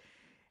Simmons,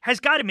 has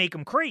got to make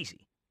him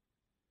crazy.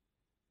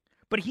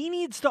 But he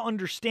needs to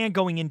understand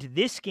going into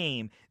this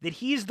game that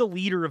he is the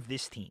leader of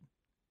this team.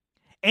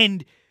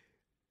 And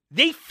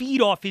they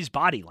feed off his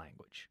body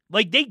language.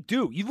 Like they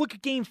do. You look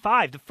at Game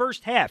 5, the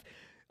first half.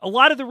 A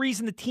lot of the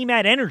reason the team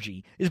had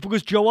energy is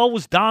because Joel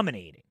was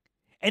dominating.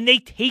 And they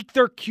take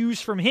their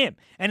cues from him.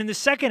 And in the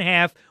second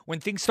half, when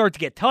things start to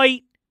get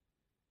tight,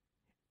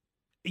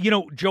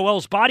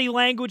 Joel's body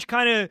language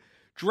kind of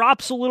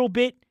drops a little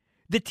bit.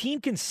 The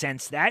team can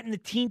sense that, and the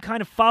team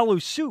kind of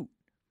follows suit.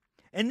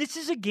 And this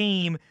is a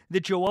game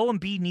that Joel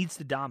Embiid needs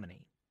to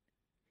dominate.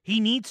 He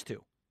needs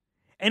to.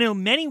 And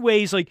in many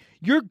ways,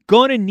 you're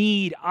going to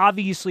need,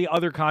 obviously,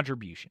 other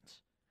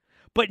contributions.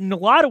 But in a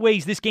lot of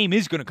ways, this game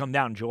is going to come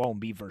down to Joel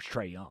Embiid versus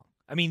Trae Young.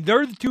 I mean,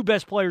 they're the two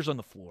best players on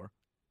the floor.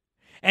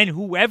 And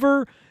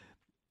whoever,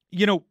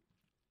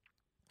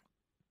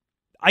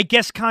 I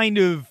guess kind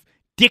of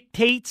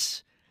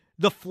dictates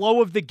the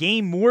flow of the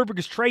game more,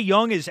 because Trae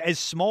Young is as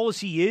small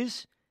as he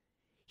is.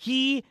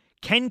 He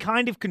can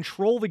kind of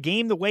control the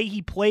game the way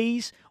he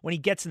plays when he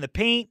gets in the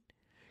paint,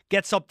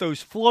 gets up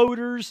those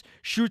floaters,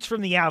 shoots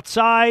from the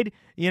outside,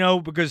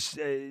 because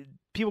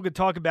people could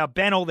talk about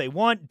Ben all they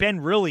want. Ben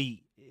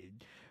really,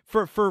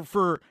 for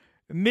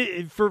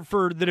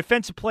the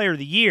defensive player of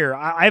the year,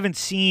 I haven't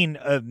seen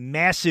a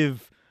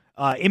massive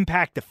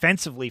impact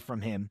defensively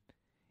from him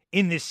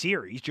in this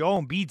series.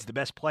 Joel Embiid's the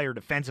best player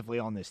defensively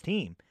on this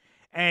team.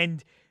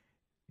 And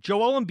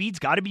Joel Embiid's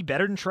got to be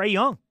better than Trae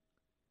Young.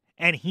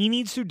 And he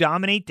needs to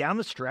dominate down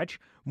the stretch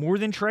more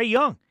than Trae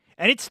Young.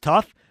 And it's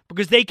tough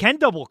because they can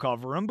double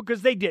cover him,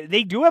 because they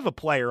do have a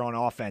player on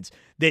offense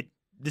that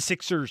the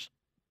Sixers,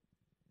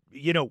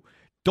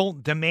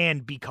 don't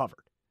demand be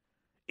covered.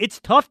 It's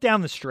tough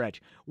down the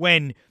stretch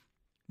when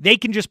they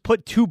can just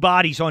put two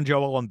bodies on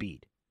Joel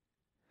Embiid,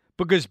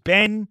 because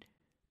Ben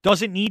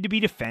doesn't need to be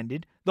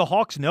defended. The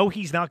Hawks know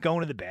he's not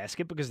going to the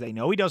basket because they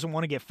know he doesn't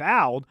want to get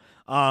fouled.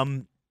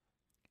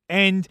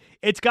 And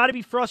it's got to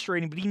be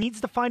frustrating, but he needs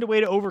to find a way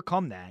to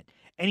overcome that.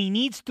 And he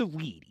needs to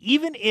lead,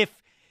 even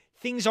if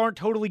things aren't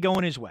totally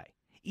going his way.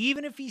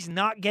 Even if he's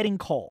not getting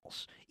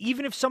calls,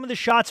 even if some of the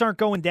shots aren't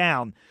going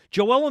down,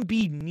 Joel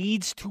Embiid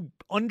needs to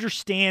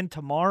understand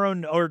tomorrow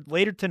or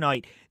later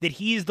tonight that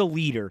he is the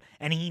leader,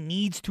 and he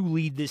needs to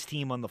lead this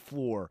team on the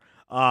floor.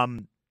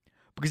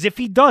 Because if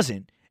he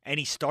doesn't, and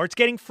he starts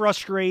getting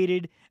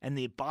frustrated, and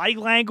the body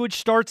language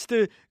starts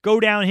to go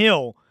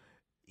downhill,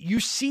 you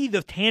see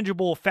the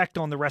tangible effect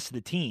on the rest of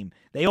the team.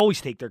 They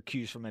always take their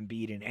cues from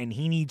Embiid, and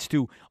he needs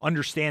to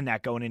understand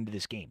that going into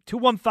this game.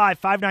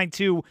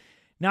 215-592-9494.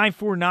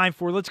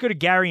 Let's go to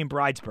Gary in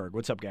Bridesburg.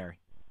 What's up, Gary?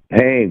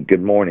 Hey,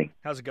 good morning.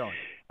 How's it going?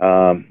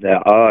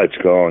 It's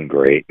going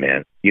great,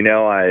 man.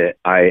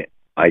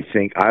 I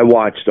think I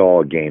watched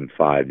all of Game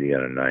 5 the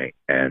other night,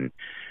 and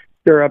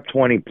they're up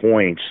 20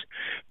 points.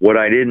 What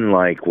I didn't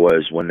like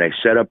was when they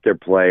set up their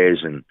plays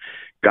and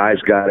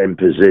guys got in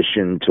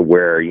position to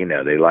where,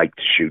 they like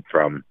to shoot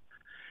from.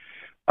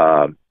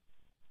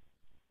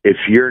 If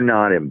you're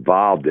not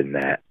involved in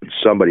that and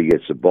somebody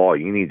gets the ball,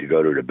 you need to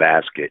go to the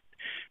basket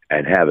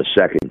and have a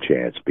second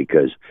chance,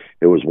 because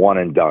it was one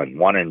and done.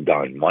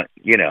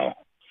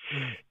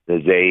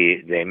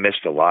 They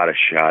missed a lot of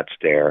shots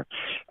there.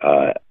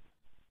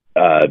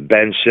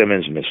 Ben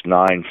Simmons missed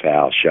 9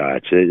 foul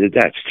shots.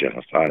 That's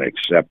just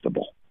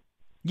unacceptable.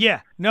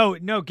 Yeah,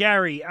 no,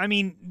 Gary. I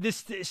mean,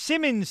 this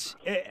Simmons.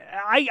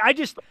 I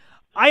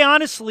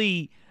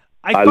honestly,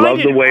 I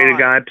love the way the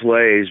guy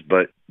plays,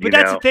 but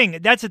that's the thing.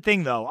 That's the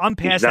thing, though. I'm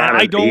past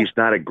that. He's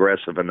not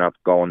aggressive enough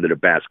going to the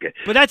basket.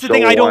 But that's the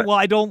thing. I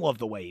don't love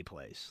the way he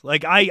plays.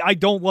 I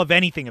don't love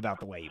anything about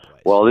the way he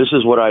plays. Well, this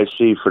is what I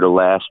see for the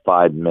last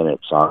 5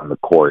 minutes on the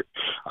court.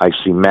 I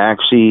see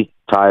Maxey,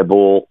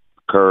 Thybulle,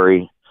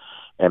 Curry,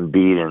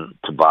 Embiid, and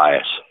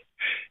Tobias.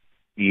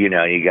 You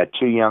got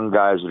two young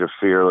guys that are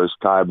fearless.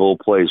 Thybulle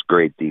plays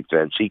great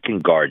defense. He can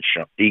guard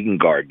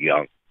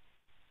Young.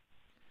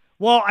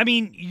 Well, I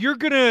mean, you're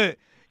gonna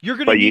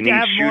need to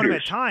have him on him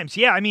at times.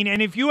 Yeah, I mean,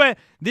 and if you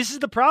this is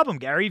the problem,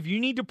 Gary. If you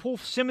need to pull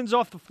Simmons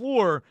off the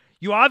floor,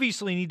 you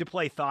obviously need to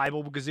play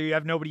Thybulle, because you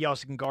have nobody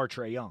else that can guard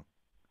Trae Young.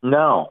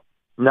 No.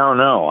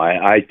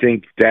 I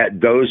think that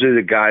those are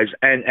the guys,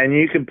 and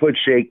you can put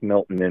Shake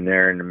Milton in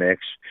there in the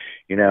mix.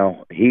 He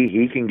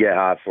can get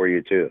hot for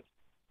you too.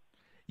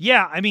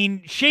 Yeah, I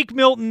mean, Shake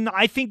Milton,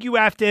 I think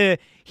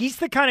he's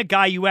the kind of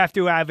guy you have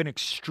to have an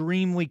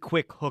extremely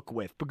quick hook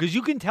with, because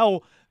you can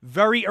tell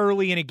very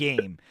early in a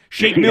game,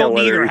 Shake Milton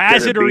either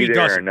has it or he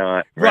doesn't. Or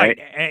not, right.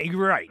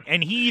 Right.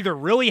 And he either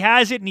really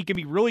has it and he can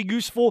be really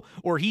useful,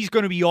 or he's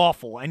going to be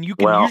awful, and you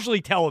can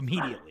usually tell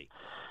immediately.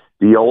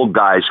 The old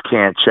guys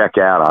can't check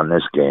out on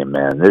this game,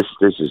 man. This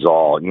is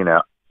all,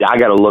 I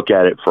got to look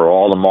at it for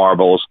all the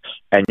marbles,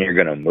 and you're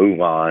going to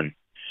move on.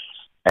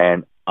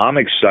 And I'm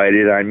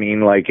excited. I mean,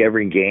 like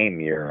every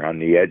game, you're on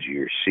the edge of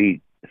your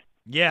seat.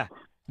 Yeah.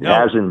 It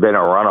hasn't been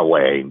a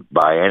runaway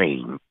by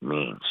any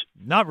means.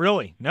 Not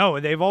really. No,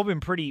 they've all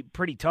been pretty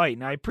tight.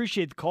 And I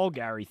appreciate the call,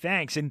 Gary.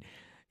 Thanks. And,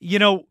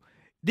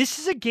 this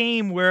is a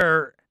game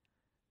where,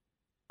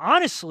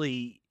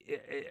 honestly,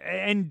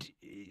 and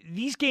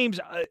these games,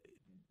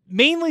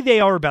 mainly they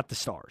are about the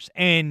stars.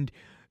 And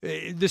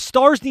the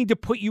stars need to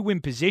put you in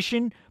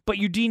position, but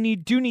you do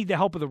need the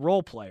help of the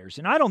role players.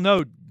 And I don't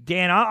know,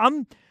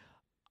 Dan,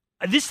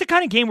 this is the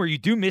kind of game where you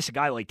do miss a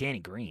guy like Danny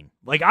Green.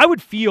 I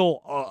would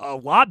feel a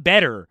lot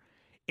better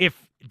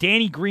if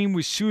Danny Green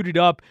was suited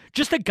up,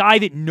 just a guy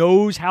that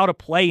knows how to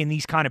play in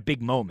these kind of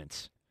big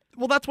moments.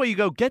 Well, that's why you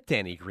go get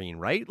Danny Green,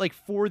 right? Like,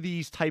 for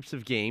these types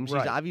of games.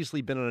 Right. He's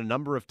obviously been on a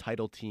number of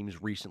title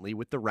teams recently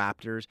with the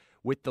Raptors,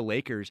 with the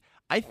Lakers.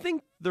 I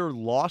think their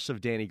loss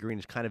of Danny Green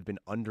has kind of been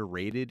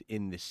underrated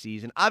in this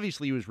season.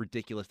 Obviously, it was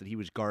ridiculous that he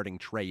was guarding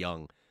Trae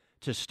Young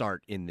to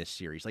start in this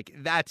series. Like,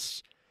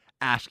 that's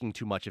asking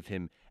too much of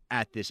him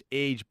at this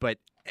age,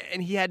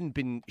 and he hadn't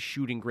been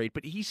shooting great,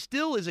 but he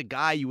still is a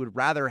guy you would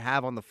rather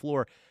have on the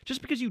floor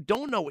just because you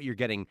don't know what you're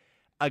getting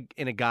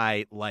in a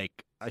guy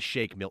like a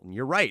Shake Milton.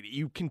 You're right.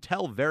 You can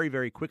tell very,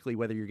 very quickly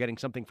whether you're getting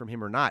something from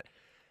him or not.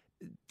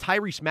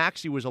 Tyrese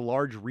Maxey was a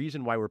large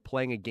reason why we're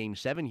playing a Game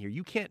 7 here.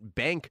 You can't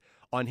bank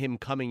on him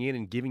coming in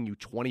and giving you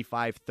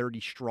 25,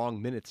 30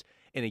 strong minutes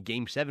in a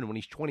Game 7 when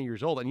he's 20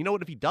 years old. And you know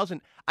what? If he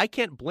doesn't, I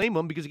can't blame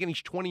him because, again,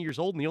 he's 20 years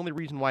old, and the only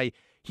reason why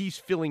he's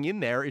filling in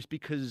there is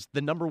because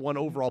the number 1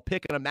 overall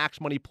pick and a max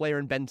money player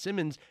in Ben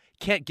Simmons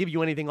can't give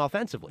you anything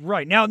offensively.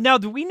 Right. Now,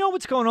 do we know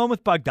what's going on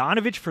with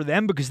Bogdanovich for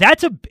them? Because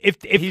that's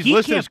if he's he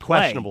listed can't as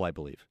questionable, I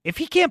believe. If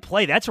he can't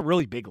play, that's a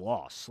really big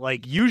loss.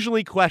 Like,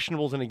 usually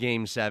questionables in a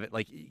Game 7,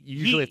 like, you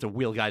usually have to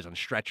wheel guys on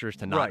stretchers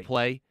to not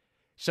play.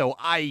 So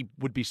I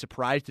would be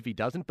surprised if he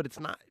doesn't, but it's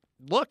not.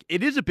 Look,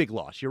 it is a big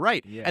loss. You're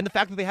right. Yeah. And the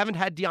fact that they haven't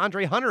had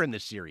DeAndre Hunter in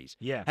this series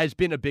has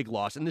been a big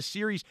loss. And the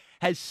series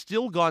has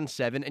still gone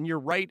 7. And you're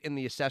right in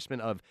the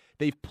assessment of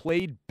they've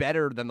played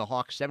better than the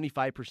Hawks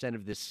 75%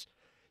 of this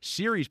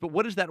series. But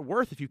what is that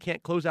worth if you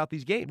can't close out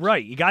these games?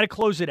 Right. You got to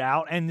close it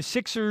out. And the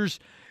Sixers,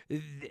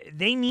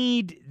 they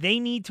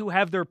need to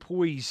have their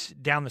poise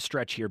down the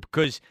stretch here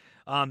because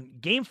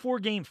Game 4,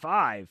 Game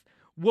 5,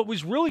 what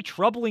was really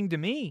troubling to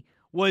me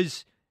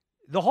was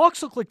the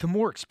Hawks look like the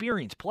more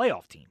experienced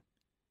playoff team.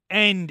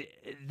 And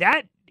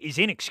that is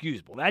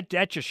inexcusable.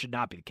 That just should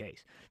not be the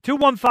case.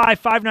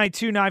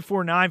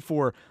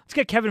 215-592-9494. Let's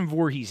get Kevin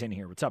Voorhees in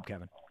here. What's up,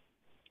 Kevin?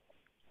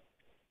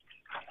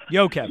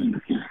 Yo,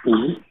 Kevin.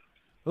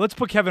 Let's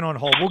put Kevin on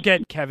hold. We'll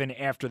get Kevin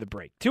after the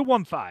break.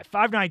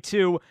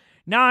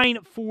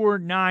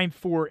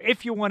 215-592-9494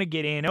 if you want to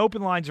get in.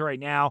 Open lines right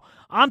now.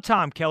 I'm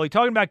Tom Kelly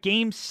talking about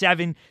Game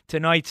 7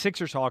 tonight,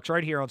 Sixers-Hawks,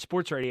 right here on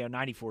Sports Radio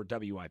 94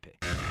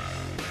 WIP.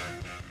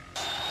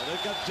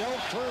 They've got Del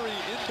Curry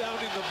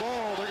inbounding the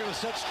ball. They're going to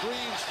set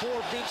screens for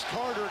Vince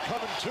Carter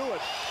coming to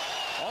it.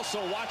 Also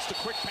watch the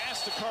quick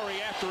pass to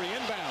Curry after he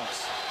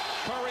inbounds.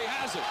 Curry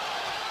has it.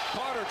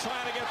 Carter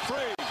trying to get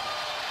free.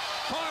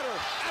 Carter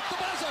at the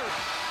buzzer.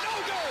 No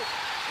good.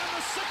 And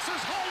the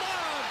Sixers hold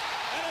on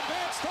and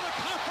advance to the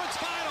conference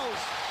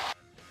finals.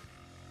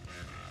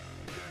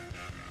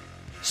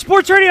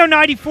 Sports Radio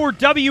 94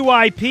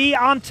 WIP.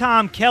 I'm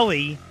Tom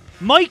Kelly.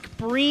 Mike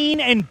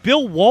Breen and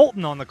Bill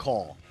Walton on the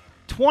call.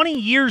 20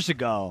 years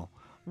ago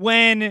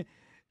when,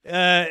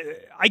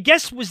 I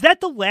guess, was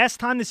that the last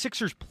time the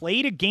Sixers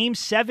played a Game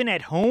 7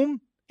 at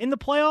home in the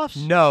playoffs?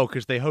 No,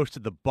 because they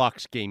hosted the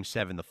Bucks Game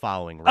 7 the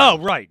following round. Oh,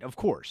 right, of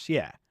course,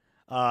 yeah.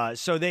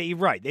 So they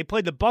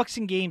played the Bucks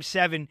in Game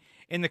 7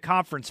 in the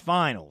conference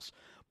finals.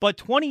 But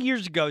 20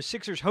 years ago,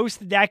 Sixers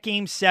hosted that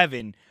Game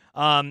 7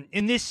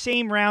 in this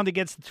same round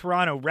against the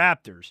Toronto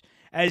Raptors.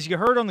 As you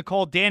heard on the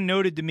call, Dan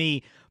noted to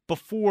me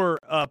before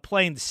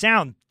playing the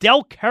sound,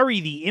 Del Curry,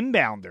 the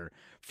inbounder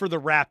for the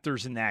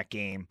Raptors in that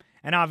game,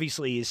 and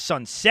obviously his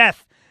son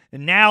Seth,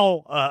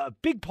 now a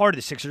big part of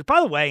the Sixers. By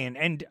the way,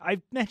 and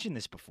I've mentioned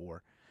this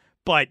before,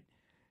 but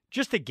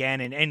just again,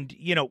 and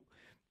you know,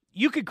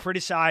 you could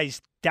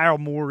criticize Daryl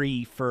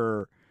Morey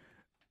for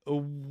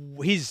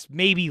his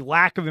maybe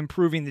lack of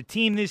improving the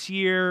team this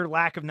year,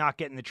 lack of not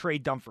getting the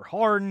trade done for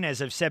Harden,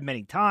 as I've said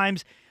many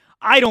times.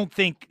 I don't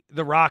think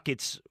the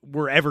Rockets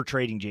were ever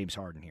trading James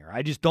Harden here.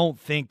 I just don't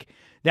think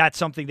that's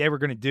something they were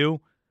going to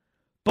do.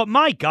 But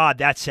my God,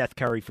 that Seth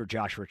Curry for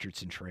Josh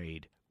Richardson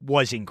trade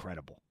was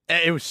incredible.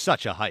 It was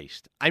such a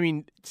heist. I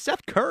mean,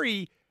 Seth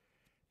Curry,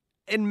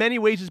 in many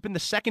ways, has been the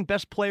second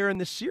best player in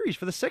this series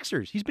for the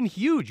Sixers. He's been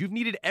huge. You've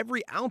needed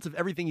every ounce of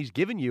everything he's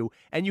given you,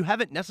 and you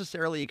haven't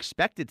necessarily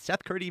expected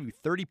Seth Curry to give you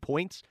 30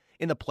 points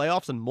in the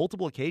playoffs on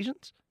multiple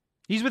occasions.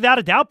 He's without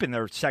a doubt been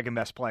their second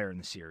best player in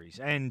the series.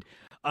 And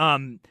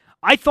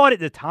I thought at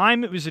the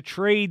time it was a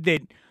trade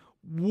that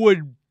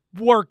would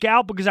work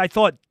out because I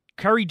thought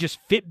Curry just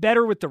fit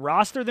better with the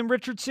roster than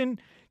Richardson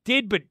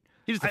did, but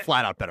he's just a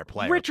flat-out better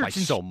player by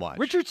so much.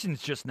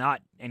 Richardson's just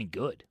not any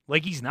good.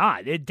 Like, he's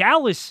not.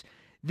 Dallas,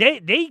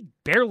 they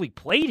barely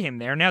played him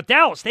there. Now,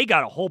 Dallas, they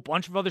got a whole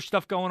bunch of other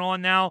stuff going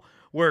on now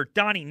where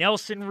Donnie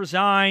Nelson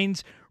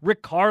resigns,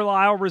 Rick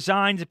Carlisle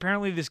resigns.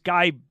 Apparently this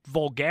guy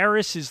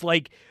Vulgaris is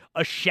like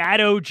a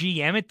shadow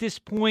GM at this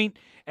point.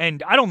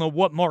 And I don't know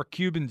what Mark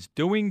Cuban's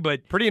doing,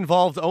 but pretty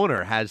involved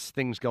owner has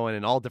things going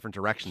in all different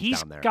directions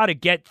down there. He's got to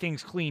get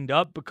things cleaned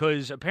up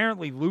because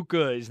apparently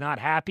Luka is not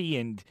happy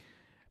and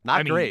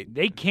not great.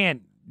 They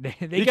can't.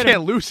 They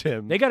can't lose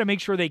him. They got to make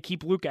sure they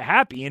keep Luka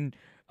happy, and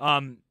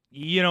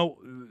you know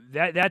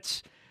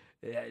that's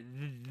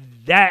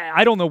that.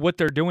 I don't know what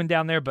they're doing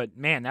down there, but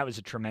man, that was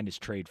a tremendous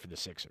trade for the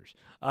Sixers.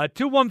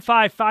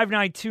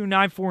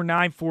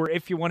 215-592-9494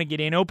 if you want to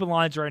get in. Open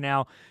lines right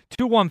now.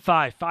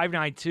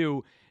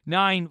 215-592-9494.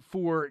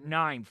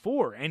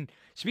 9494. And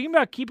speaking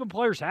about keeping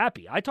players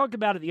happy, I talked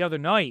about it the other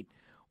night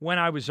when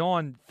I was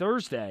on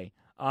Thursday.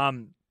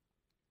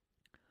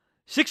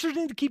 Sixers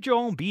need to keep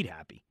Joel Embiid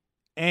happy.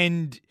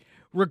 And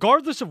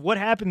regardless of what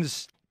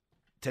happens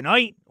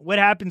tonight, what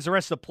happens the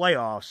rest of the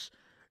playoffs,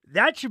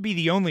 that should be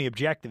the only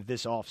objective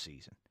this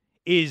offseason,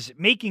 is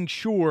making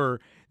sure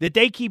that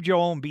they keep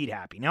Joel Embiid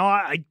happy.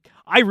 Now,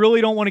 I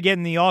really don't want to get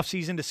in the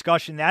offseason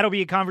discussion. That'll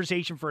be a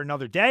conversation for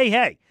another day.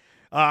 Hey,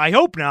 I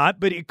hope not,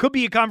 but it could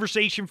be a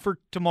conversation for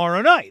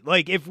tomorrow night.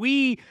 Like, if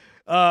we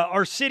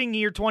are sitting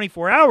here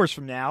 24 hours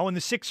from now and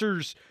the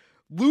Sixers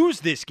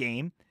lose this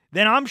game,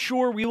 then I'm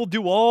sure we will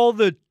do all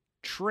the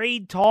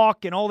trade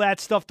talk and all that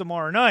stuff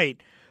tomorrow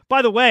night.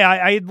 By the way,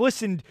 I had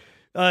listened.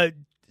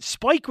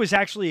 Spike was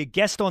actually a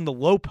guest on the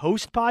Low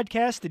Post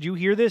podcast. Did you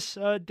hear this,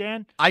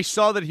 Dan? I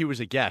saw that he was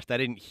a guest. I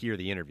didn't hear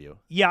the interview.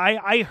 Yeah,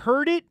 I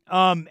heard it.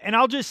 And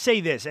I'll just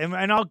say this,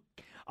 and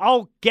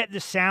I'll get the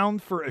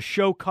sound for a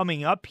show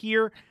coming up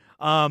here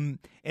in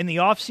the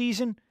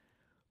offseason.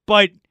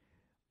 But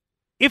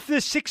if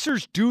the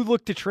Sixers do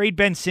look to trade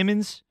Ben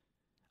Simmons,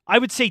 I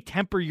would say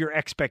temper your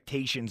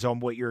expectations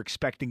on what you're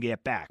expecting to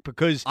get back,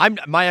 because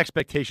my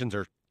expectations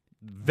are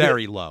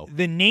very low.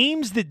 The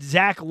names that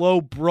Zach Lowe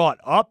brought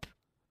up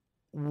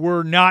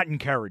were not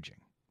encouraging.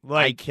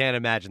 I can't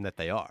imagine that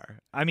they are.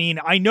 I mean,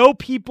 I know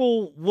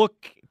people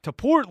look to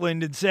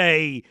Portland and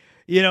say,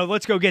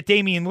 let's go get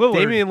Damian Lillard.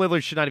 Damian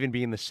Lillard should not even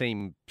be in the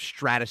same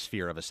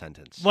stratosphere of a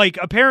sentence. Like,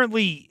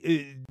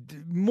 apparently,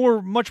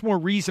 much more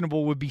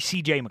reasonable would be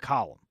C.J.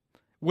 McCollum,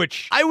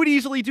 which I would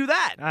easily do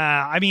that.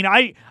 I mean,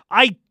 I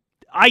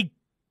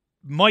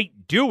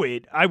might do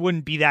it. I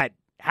wouldn't be that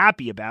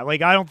happy about it.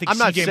 Like, I don't think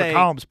C.J.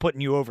 McCollum's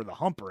putting you over the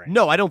hump or anything.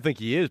 No, I don't think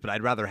he is, but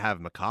I'd rather have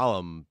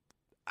McCollum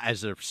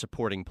as a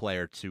supporting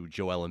player to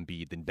Joel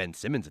Embiid than Ben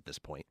Simmons at this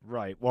point.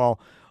 Right. Well,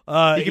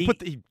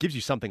 he gives you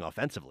something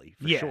offensively,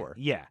 for sure.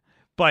 Yeah.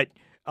 But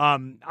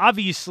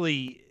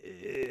obviously,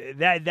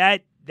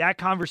 that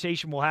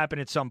conversation will happen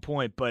at some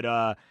point. But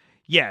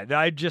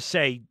I'd just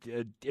say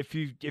if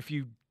you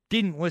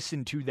didn't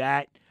listen to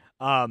that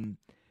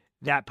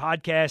that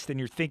podcast and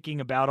you're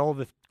thinking about all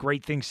the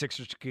great things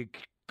Sixers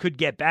could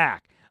get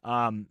back,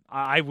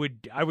 I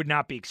would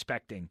not be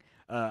expecting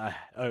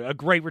a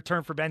great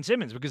return for Ben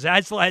Simmons, because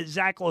as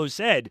Zach Lowe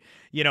said,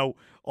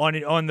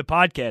 on the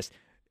podcast,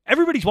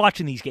 everybody's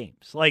watching these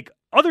games. Like,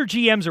 other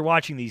GMs are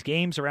watching these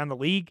games around the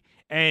league,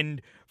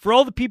 and for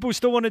all the people who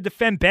still want to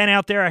defend Ben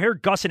out there, I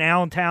heard Gus in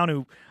Allentown,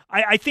 who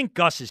I think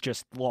Gus has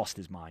just lost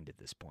his mind at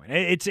this point.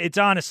 It's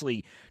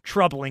honestly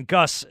troubling.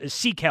 Gus,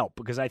 seek help,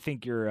 because I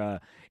think you're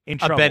in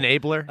trouble. A Ben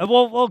Abler?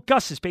 Well,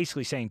 Gus is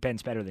basically saying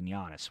Ben's better than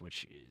Giannis,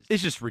 which is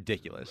it's just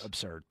ridiculous,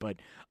 absurd. But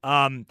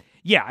I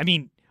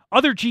mean,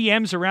 other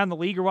GMs around the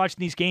league are watching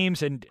these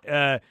games, and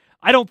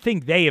I don't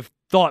think they have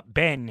thought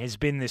Ben has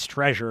been this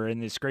treasure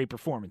and this great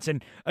performance.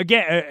 And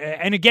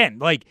again,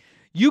 like,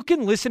 you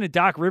can listen to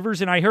Doc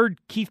Rivers, and I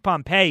heard Keith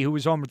Pompey, who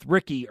was on with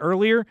Ricky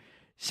earlier,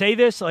 say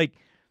this. Like,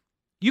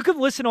 you can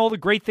listen to all the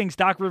great things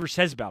Doc Rivers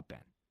says about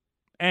Ben,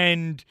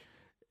 and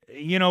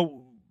you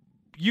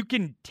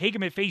can take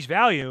him at face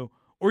value,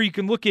 or you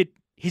can look at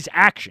his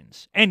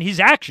actions, and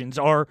his actions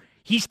are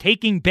he's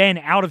taking Ben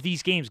out of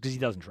these games because he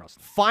doesn't trust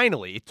him.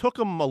 Finally, it took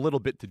him a little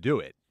bit to do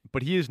it,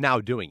 but he is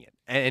now doing it.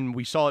 And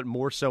we saw it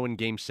more so in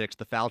Game 6.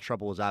 The foul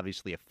trouble is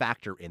obviously a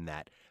factor in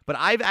that. But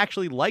I've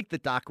actually liked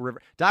that Doc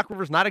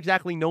Rivers not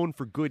exactly known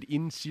for good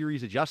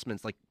in-series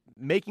adjustments, like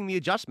making the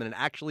adjustment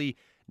and actually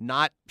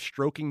not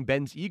stroking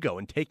Ben's ego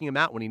and taking him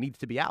out when he needs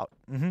to be out.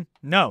 Mm-hmm.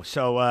 No,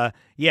 so I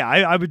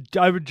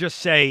would just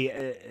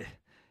say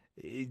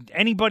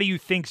anybody who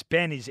thinks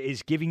Ben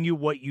is giving you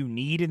what you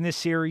need in this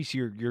series,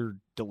 you're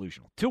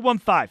delusional.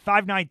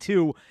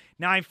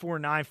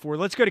 215-592-9494.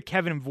 Let's go to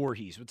Kevin in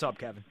Voorhees. What's up,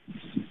 Kevin?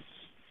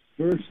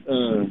 First,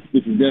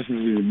 this is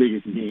definitely the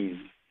biggest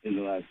game in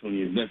the last 20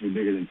 years. Definitely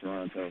bigger than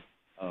Toronto.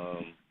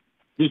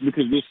 Just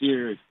because this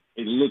year it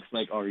looks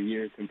like our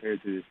year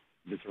compared to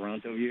the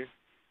Toronto year.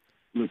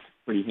 Looks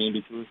pretty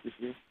handy to us this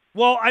year.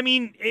 Well, I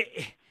mean,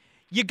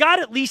 you got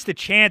at least a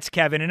chance,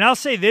 Kevin. And I'll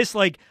say this,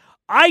 like,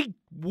 I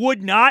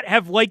would not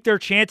have liked their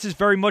chances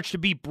very much to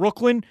beat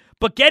Brooklyn,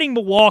 but getting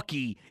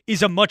Milwaukee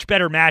is a much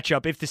better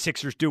matchup if the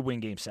Sixers do win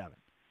Game 7.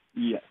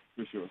 Yes,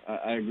 for sure.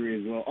 I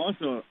agree as well.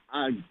 Also,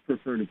 I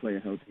prefer to play a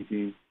healthy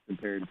team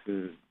compared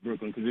to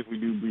Brooklyn, because if we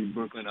do beat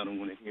Brooklyn, I don't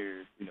want to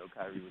hear,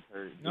 Kyrie was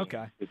hurt.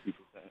 Okay. 50%.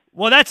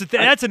 Well,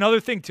 that's another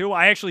thing, too.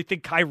 I actually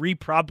think Kyrie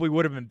probably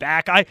would have been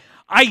back. I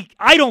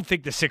don't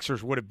think the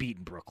Sixers would have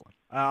beaten Brooklyn.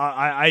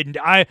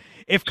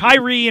 If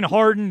Kyrie and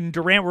Harden and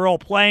Durant were all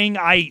playing,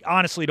 I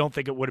honestly don't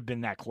think it would have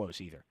been that close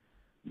either.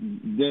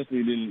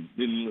 Definitely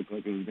didn't look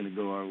like it was going to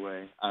go our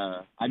way.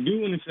 I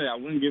do want to say I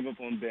wouldn't give up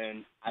on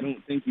Ben. I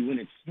don't think you win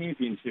a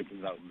championship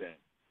without Ben.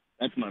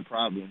 That's my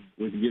problem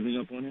with giving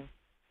up on him.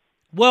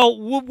 Well,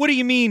 what do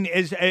you mean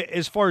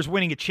as far as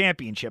winning a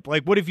championship?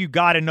 Like, what if you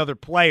got another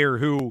player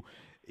who,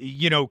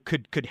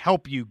 could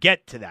help you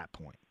get to that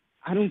point?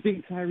 I don't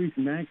think Tyrese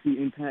Maxey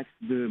impacts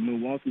the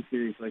Milwaukee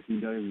series like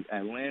he does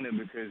Atlanta,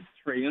 because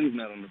Trae Young's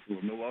not on the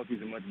floor.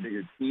 Milwaukee's a much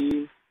bigger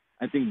team,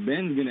 I think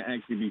Ben's going to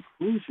actually be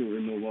crucial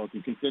in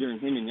Milwaukee, considering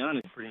him and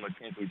Giannis pretty much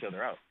cancel each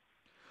other out.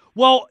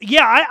 Well,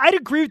 yeah, I'd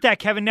agree with that,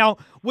 Kevin. Now,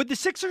 what the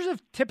Sixers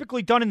have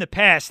typically done in the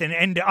past,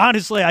 and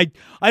honestly,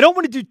 I don't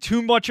want to do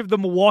too much of the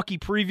Milwaukee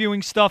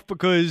previewing stuff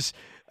because,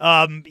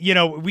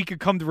 we could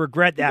come to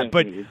regret that.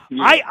 But Yeah.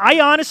 I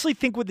honestly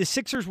think what the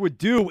Sixers would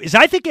do is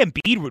I think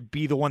Embiid would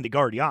be the one to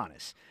guard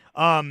Giannis.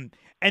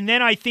 And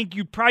then I think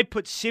you'd probably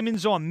put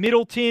Simmons on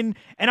Middleton.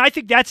 And I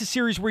think that's a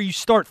series where you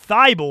start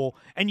Thibault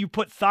and you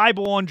put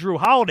Thibault on Drew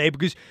Holiday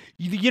because,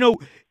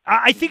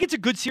 I think it's a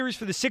good series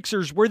for the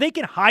Sixers where they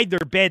can hide their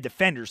bad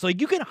defenders. Like,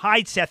 you can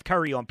hide Seth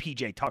Curry on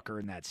PJ Tucker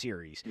in that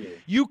series. Yeah.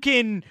 You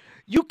can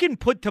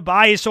put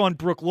Tobias on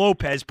Brook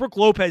Lopez. Brook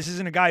Lopez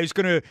isn't a guy who's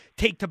going to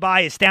take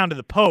Tobias down to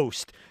the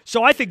post.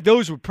 So I think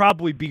those would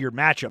probably be your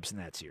matchups in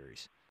that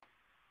series.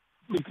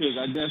 Because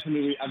I've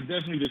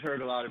definitely just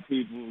heard a lot of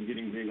people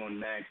getting big on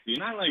Maxey,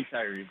 and I like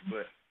Tyrese,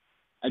 but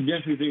I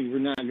definitely think we're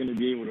not going to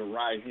be able to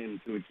ride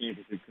him to a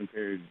championship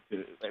compared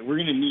to we're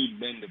going to need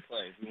Ben to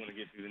play if we want to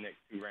get through the next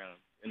 2 rounds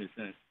in a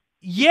sense.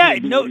 Yeah,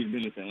 no,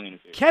 Atlanta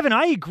Kevin,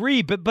 I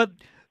agree, but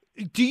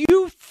do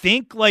you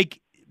think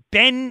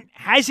Ben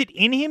has it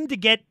in him to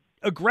get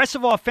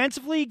aggressive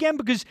offensively again?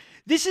 Because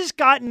this has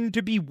gotten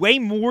to be way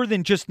more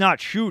than just not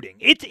shooting.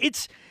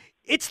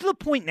 It's to the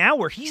point now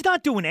where he's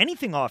not doing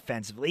anything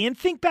offensively. And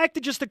think back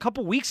to just a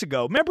couple weeks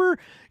ago. You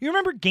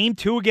remember Game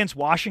 2 against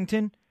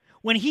Washington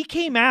when he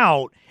came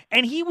out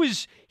and he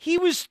was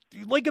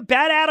like a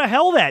bat out of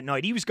hell that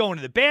night. He was going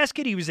to the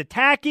basket. He was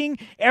attacking.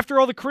 After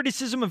all the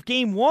criticism of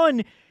Game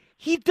 1,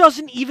 he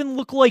doesn't even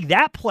look like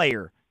that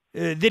player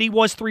that he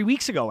was 3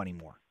 weeks ago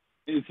anymore.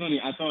 It's funny.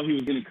 I thought he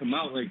was going to come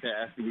out like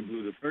that after we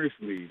blew the first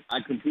lead. I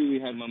completely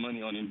had my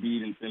money on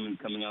Embiid and Simmons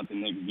coming out the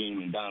next game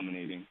and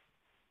dominating.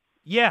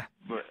 Yeah.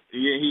 But,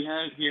 yeah, he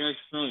has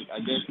shrunk. I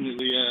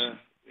definitely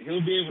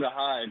he'll be able to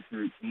hide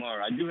for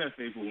tomorrow. I do have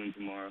faith we'll win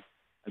tomorrow.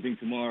 I think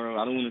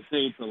tomorrow, I don't want to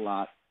say it's a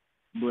lot,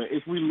 but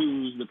if we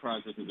lose, the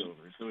process is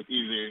over. So it's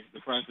either the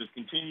process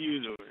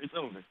continues or it's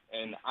over.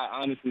 And I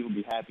honestly will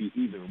be happy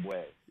either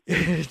way.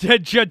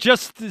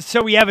 Just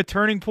so we have a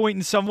turning point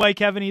in some way,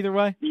 Kevin, either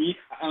way? Yeah,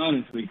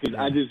 honestly, because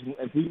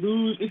if we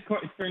lose, it's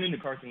turned into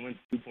Carson Wentz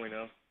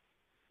 2.0.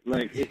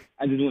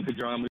 I just want the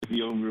drama to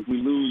be over. If we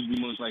lose,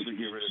 we most likely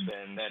get rid of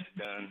Ben. That's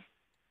done.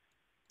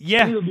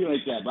 Yeah. It'll be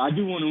like that, but I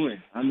do want to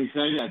win. I'm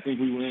excited. I think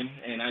we win.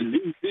 And I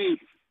do think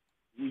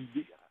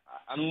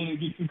I don't want to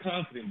get too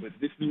confident, but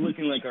this is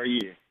looking like our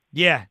year.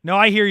 Yeah. No,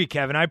 I hear you,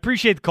 Kevin. I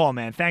appreciate the call,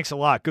 man. Thanks a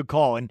lot. Good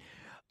call. And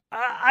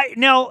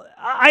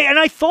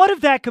I thought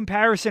of that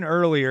comparison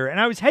earlier, and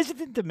I was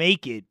hesitant to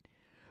make it,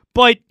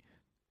 but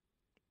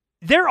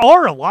there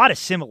are a lot of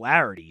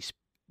similarities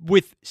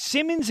with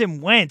Simmons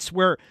and Wentz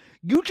where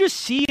you just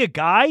see a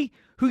guy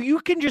who you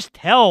can just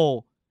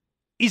tell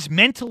is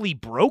mentally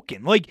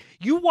broken. Like,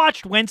 you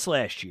watched Wentz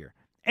last year,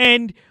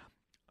 and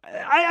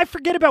I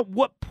forget about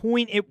what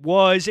point it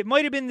was. It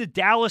might have been the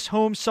Dallas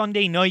home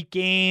Sunday night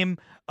game.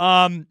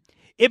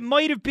 It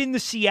might have been the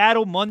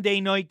Seattle Monday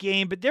night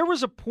game, but there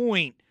was a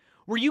point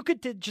where you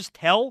could just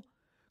tell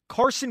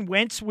Carson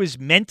Wentz was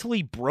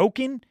mentally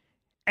broken,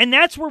 and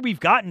that's where we've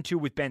gotten to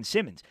with Ben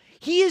Simmons.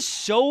 He is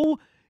so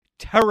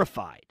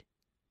terrified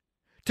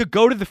to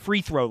go to the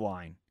free throw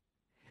line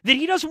that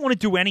he doesn't want to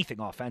do anything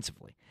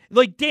offensively.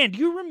 Like, Dan, do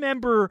you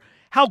remember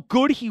how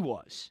good he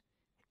was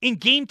in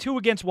Game 2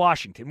 against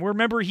Washington?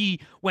 Remember, he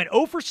went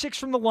 0 for 6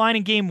 from the line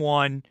in Game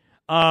 1,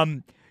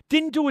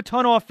 didn't do a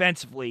ton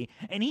offensively,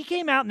 and he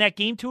came out in that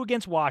Game 2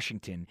 against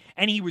Washington,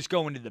 and he was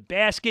going to the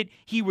basket,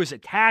 he was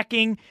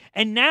attacking,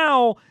 and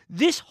now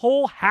this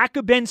whole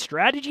hack-a-Ben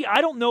strategy, I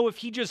don't know if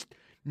he just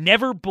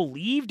never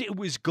believed it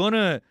was going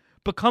to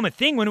become a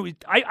thing when it was.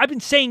 I've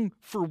been saying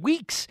for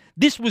weeks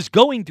this was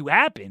going to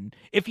happen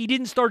if he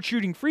didn't start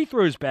shooting free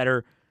throws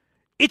better.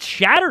 It's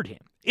shattered him.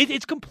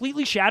 It's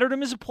completely shattered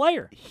him as a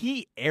player.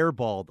 He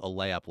airballed a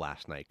layup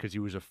last night because he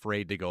was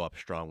afraid to go up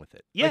strong with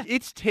it. Yeah.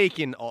 It's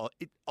taken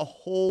a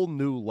whole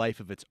new life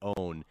of its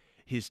own,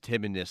 his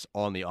timidness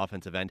on the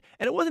offensive end.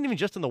 And it wasn't even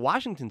just in the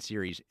Washington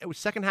series. It was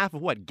second half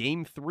of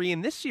Game 3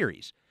 in this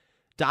series.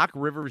 Doc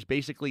Rivers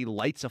basically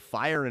lights a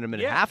fire in him at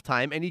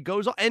halftime, and he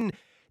goes on. And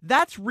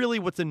that's really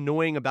what's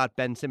annoying about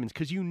Ben Simmons,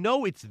 because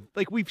it's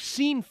like we've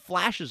seen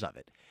flashes of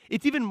it.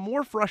 It's even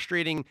more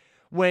frustrating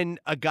when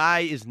a guy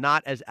is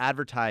not as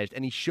advertised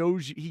and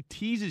he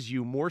teases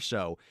you more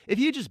so. If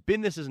he had just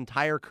been this his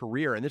entire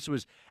career and this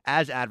was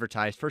as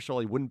advertised, first of all,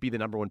 he wouldn't be the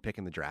number 1 pick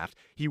in the draft.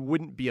 He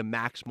wouldn't be a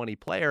max money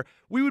player.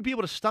 We would be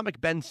able to stomach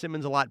Ben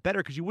Simmons a lot better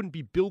because you wouldn't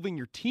be building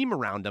your team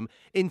around him.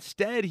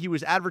 Instead, he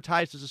was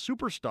advertised as a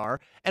superstar,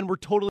 and we're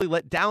totally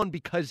let down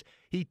because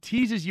he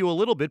teases you a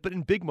little bit, but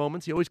in big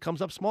moments, he always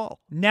comes up small.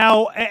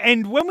 Now,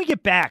 and when we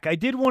get back, I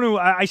did want to,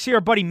 I see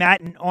our buddy Matt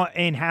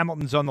in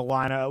Hamilton's on the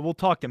line. We'll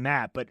talk to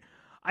Matt, but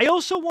I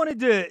also wanted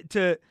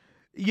to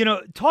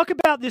talk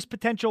about this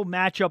potential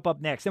matchup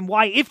up next and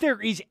why, if there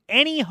is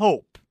any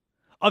hope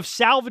of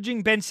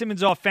salvaging Ben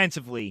Simmons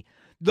offensively,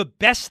 the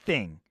best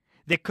thing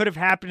that could have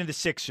happened to the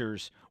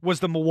Sixers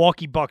was the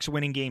Milwaukee Bucks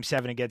winning Game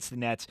 7 against the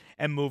Nets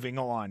and moving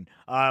on.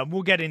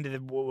 We'll get into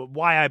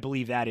why I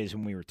believe that is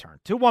when we return.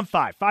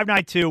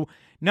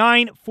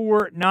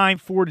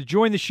 215-592-9494 to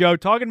join the show.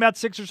 Talking about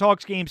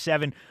Sixers-Hawks Game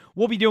 7.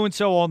 We'll be doing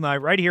so all night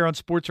right here on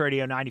Sports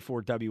Radio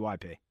 94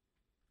 WIP.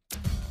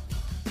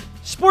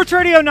 Sports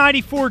Radio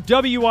 94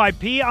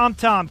 WIP. I'm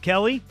Tom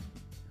Kelly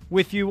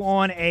with you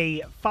on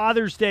a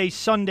Father's Day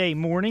Sunday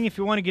morning. If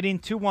you want to get in,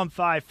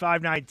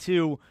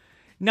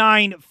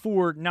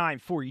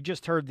 215-592-9494. You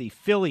just heard the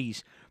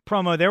Phillies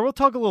promo there. We'll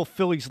talk a little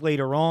Phillies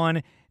later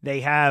on.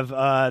 They have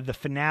the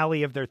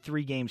finale of their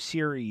 3-game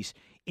series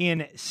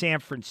in San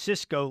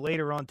Francisco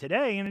later on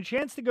today, and a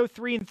chance to go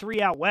 3-3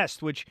 out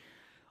west, which,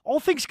 all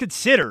things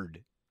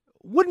considered,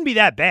 wouldn't be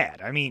that bad.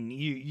 I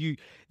mean,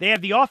 they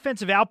have the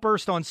offensive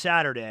outburst on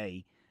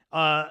Saturday.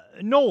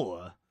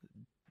 Nola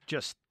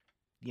just,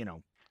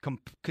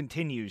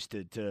 continues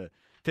to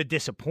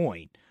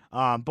disappoint.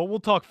 But we'll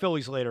talk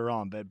Phillies later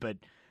on. But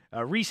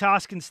Rhys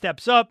Hoskins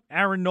steps up.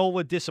 Aaron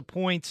Nola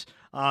disappoints.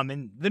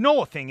 And the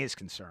Nola thing is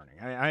concerning.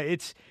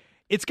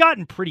 It's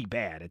gotten pretty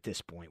bad at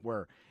this point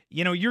where,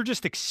 you're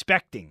just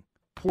expecting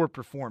poor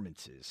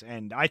performances.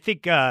 And I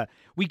think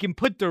we can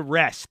put to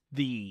rest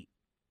the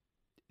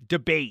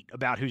debate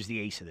about who's the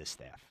ace of this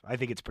staff. I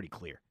think it's pretty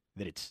clear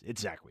that it's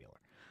Zach Wheeler.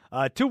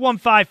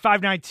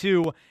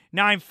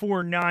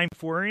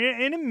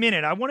 215-592-9494. In a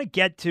minute, I want to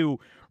get to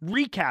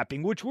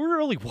recapping, which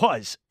really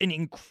was an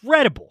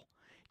incredible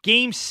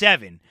Game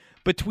 7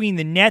 between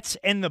the Nets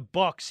and the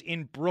Bucks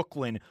in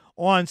Brooklyn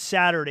on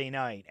Saturday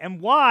night. And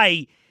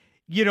why,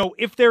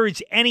 if there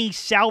is any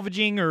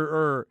salvaging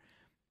or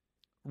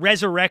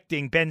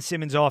resurrecting Ben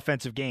Simmons'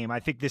 offensive game, I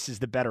think this is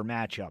the better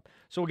matchup.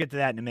 So we'll get to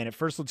that in a minute.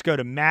 First, let's go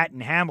to Matt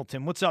in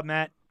Hamilton. What's up,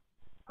 Matt?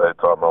 Hey,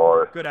 Tom, how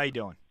are you? Good, how you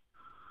doing?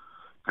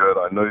 Good.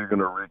 I know you're going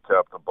to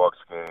recap the Bucks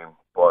game,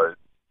 but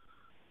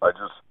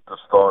to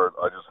start,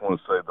 I just want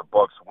to say the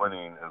Bucks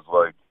winning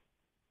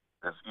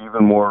is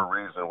even more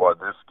reason why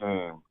this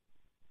game,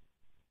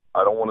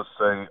 I didn't want to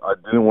say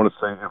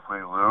if we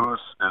lose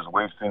is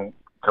wasting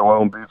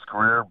Joel Embiid's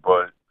career,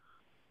 but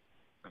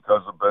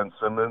because of Ben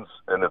Simmons,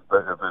 and if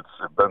Ben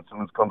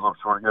Simmons comes up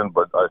short again,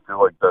 but I feel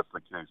like that's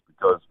the case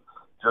because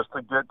just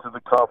to get to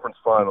the conference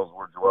finals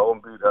where Joel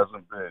Embiid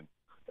hasn't been,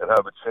 and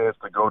have a chance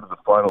to go to the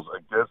finals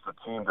against a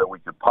team that we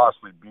could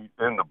possibly beat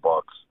in the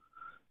Bucks.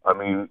 I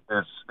mean,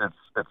 it's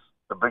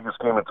the biggest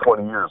game in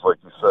 20 years, like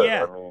you said.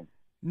 Yeah. I mean,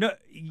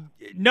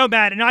 no,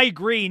 Matt, and I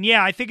agree. And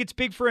yeah, I think it's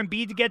big for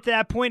Embiid to get to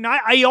that point. And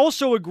I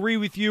also agree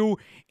with you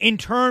in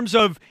terms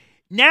of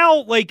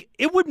now,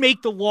 it would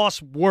make the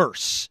loss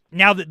worse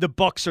now that the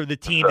Bucks are the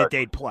team that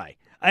they'd play.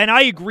 And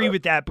I agree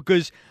with that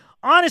because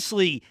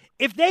honestly,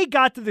 if they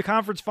got to the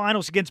conference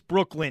finals against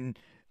Brooklyn,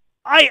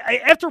 I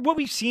after what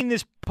we've seen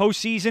this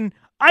postseason,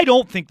 I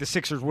don't think the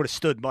Sixers would have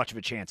stood much of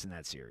a chance in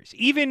that series.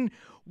 Even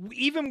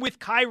with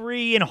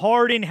Kyrie and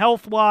Harden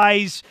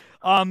health-wise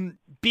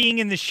being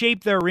in the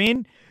shape they're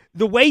in,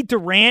 the way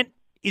Durant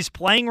is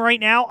playing right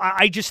now,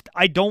 I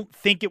don't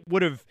think it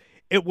would have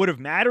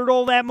mattered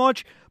all that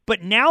much.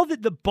 But now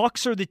that the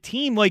Bucks are the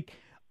team,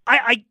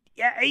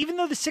 even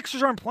though the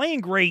Sixers aren't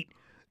playing great,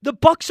 the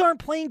Bucks aren't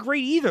playing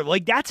great either.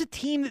 That's a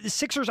team that the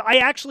Sixers, I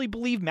actually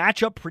believe,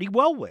 match up pretty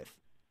well with.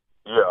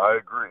 Yeah, I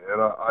agree, and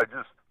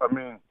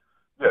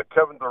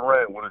Kevin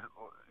Durant it would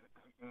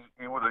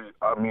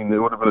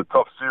have been a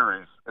tough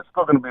series. It's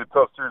still going to be a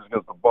tough series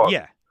against the Bucks.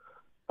 Yeah,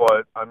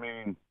 but I'm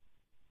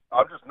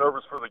just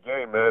nervous for the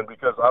game, man,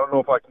 because I don't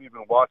know if I can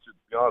even watch it. To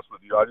be honest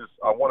with you,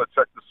 I want to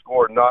check the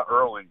score not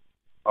early.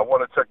 I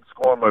want to check the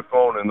score on my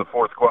phone in the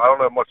fourth quarter. I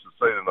don't have much to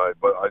say tonight,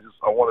 but I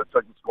want to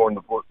check the score in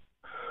the fourth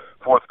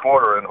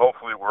quarter, and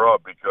hopefully we're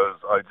up because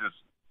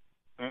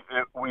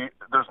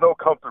there's no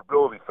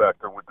comfortability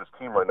factor with this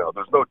team right now.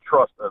 There's no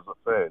trust as a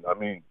fan. I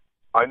mean,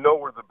 I know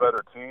we're the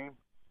better team,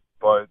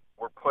 but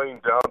we're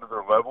playing down to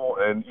their level,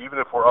 and even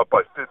if we're up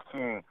by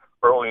 15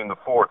 early in the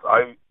fourth,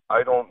 I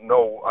don't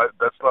know.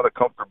 That's not a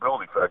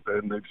comfortability factor,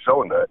 and they've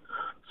shown that.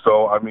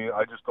 So, I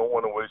just don't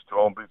want to waste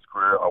Joel Embiid's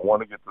career. I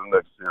want to get to the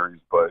next series,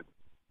 but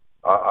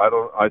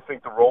I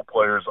think the role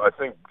players, I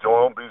think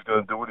Joel Embiid's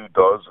going to do what he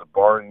does,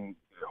 barring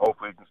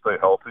hopefully he can stay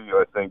healthy.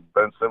 I think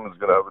Ben Simmons is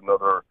going to have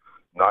another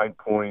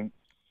 9.6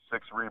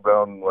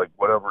 rebound,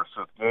 whatever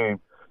assist game.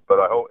 But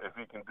I hope if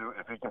he can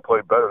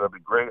play better, that'd be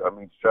great.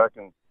 Shaq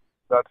and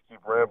not to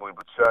keep rambling,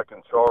 but Shaq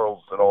and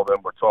Charles and all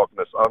them were talking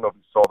this. I don't know if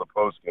you saw the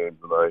post game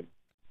tonight,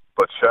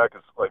 but Shaq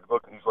is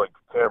looking, he's like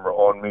camera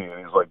on me, and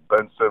he's like,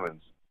 Ben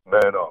Simmons,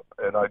 man up.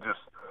 And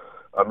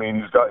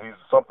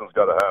something's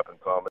got to happen,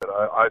 Tom. And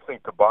I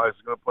think Tobias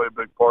is going to play a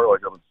big part,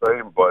 like I've been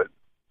saying. But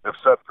if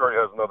Seth Curry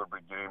has another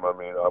big game, I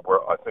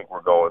think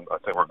we're going.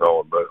 But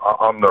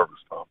I'm nervous,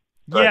 Tom.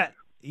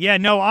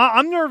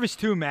 I'm nervous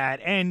too, Matt.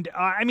 And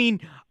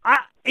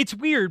it's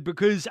weird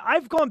because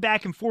I've gone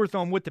back and forth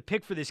on what to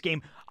pick for this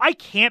game. I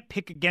can't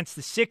pick against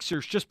the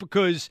Sixers just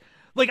because,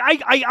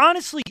 I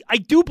honestly, I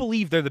do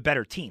believe they're the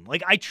better team.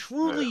 I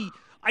truly,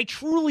 I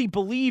truly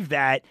believe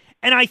that,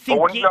 and I think.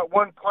 But when you got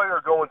one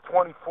player going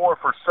 24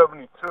 for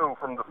 72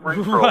 from the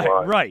free throw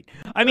line, right.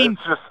 I mean,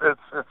 it's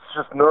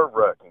just nerve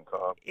wracking,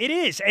 Tom. It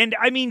is, and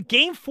I mean,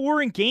 Game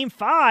 4 and Game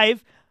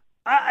 5,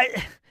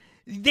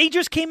 they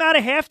just came out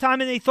of halftime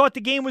and they thought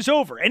the game was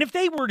over. And if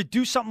they were to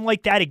do something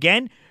like that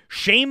again,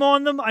 shame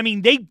on them. I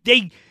mean,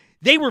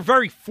 they were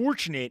very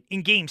fortunate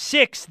in Game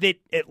 6 that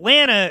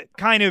Atlanta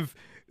kind of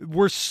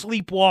were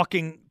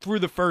sleepwalking through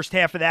the first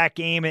half of that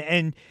game,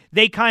 and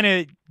they kind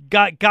of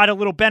got a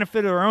little benefit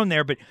of their own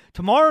there. But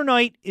tomorrow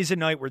night is a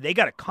night where they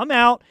got to come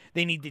out.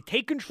 They need to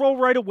take control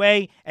right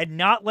away and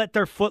not let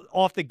their foot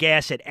off the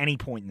gas at any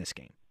point in this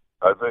game.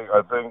 I think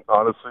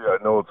honestly, I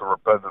know it's a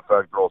repetitive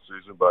factor all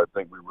season, but I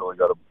think we really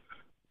got to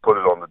put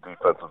it on the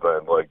defensive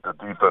end. Like, the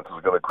defense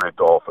is going to create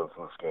the offense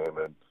in this game,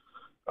 and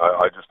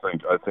I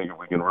think if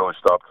we can really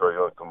stop Trae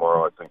Young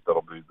tomorrow, I think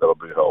that'll be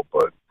help.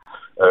 But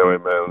anyway,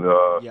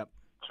 man,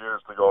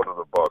 cheers to going to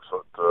the Bucks,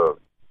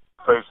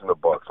 facing the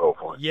Bucks,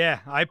 hopefully. Yeah,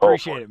 I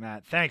appreciate it,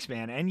 Matt. Thanks,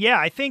 man. And yeah,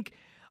 I think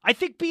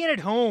being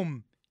at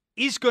home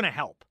is going to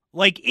help.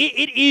 Like,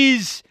 it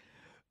is.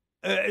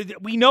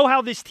 We know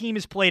how this team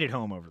has played at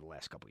home over the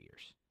last couple of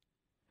years,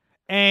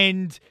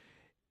 and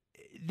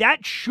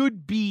that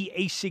should be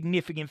a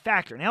significant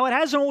factor. Now, it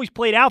hasn't always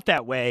played out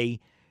that way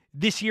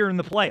this year in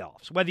the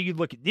playoffs. Whether you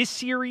look at this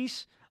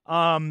series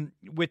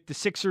with the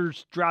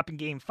Sixers dropping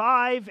Game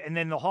 5 and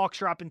then the Hawks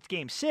dropping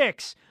Game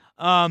 6,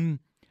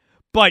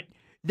 but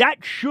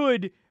that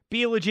should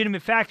be a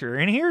legitimate factor.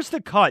 And here's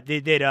the cut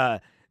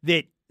that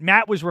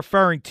Matt was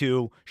referring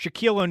to,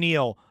 Shaquille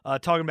O'Neal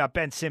talking about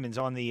Ben Simmons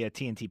on the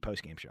TNT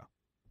postgame show.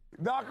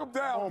 Knock him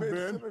down,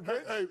 Ben.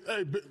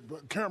 Hey,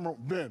 Cameron,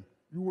 Ben,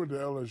 you went to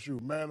LSU.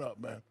 Man up,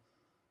 man.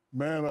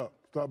 Man up.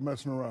 Stop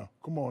messing around.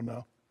 Come on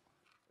now.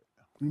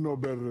 You know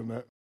better than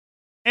that.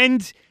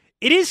 And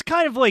it is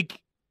kind of like,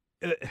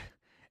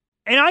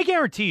 and I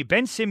guarantee you,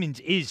 Ben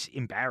Simmons is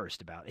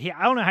embarrassed about it.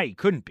 I don't know how he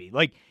couldn't be.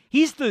 Like,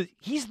 he's the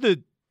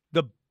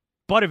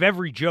butt of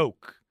every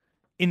joke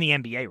in the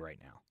NBA right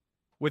now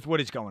with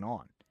what is going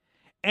on.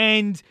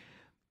 And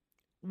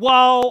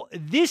while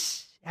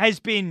this has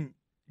been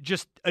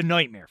just a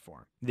nightmare for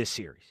him, this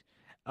series,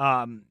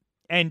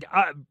 and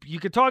you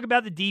could talk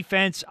about the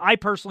defense. I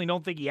personally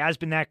don't think he has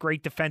been that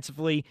great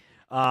defensively,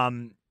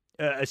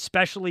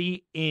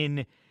 especially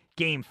in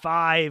Game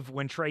 5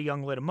 when Trae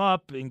Young lit him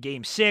up, in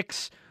Game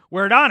 6,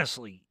 where it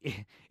honestly,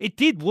 it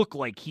did look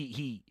like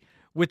he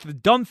with the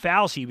dumb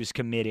fouls he was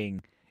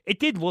committing, it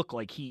did look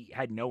like he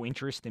had no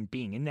interest in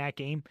being in that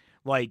game.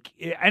 Like,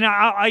 and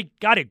I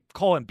got to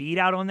call Embiid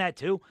out on that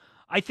too.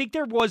 I think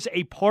there was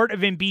a part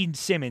of Embiid and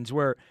Simmons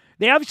where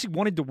they obviously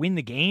wanted to win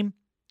the game,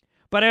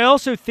 but I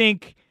also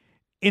think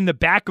in the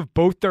back of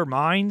both their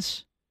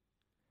minds,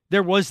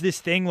 there was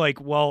this thing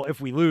like, well, if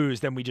we lose,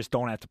 then we just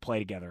don't have to play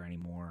together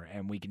anymore,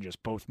 and we can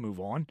just both move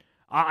on.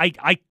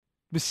 I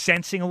was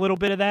sensing a little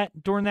bit of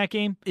that during that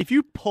game. If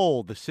you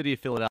poll the city of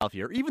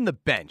Philadelphia, or even the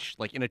bench,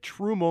 like in a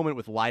true moment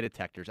with lie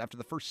detectors, after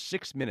the first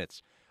 6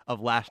 minutes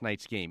of last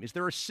night's game, is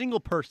there a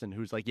single person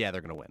who's like, yeah,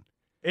 they're going to win?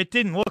 It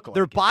didn't look like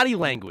their body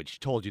language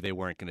told you they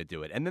weren't going to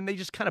do it, and then they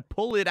just kind of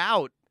pull it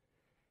out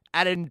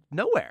out of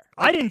nowhere.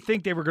 I didn't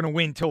think they were going to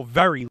win till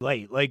very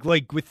late, like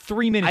with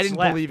 3 minutes left.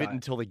 I didn't believe it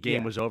until the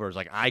game was over. I was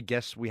like, I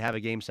guess we have a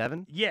Game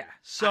 7? Yeah.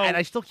 So, and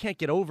I still can't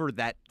get over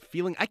that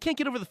feeling. I can't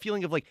get over the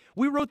feeling of, like,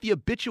 we wrote the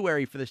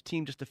obituary for this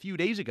team just a few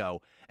days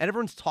ago, and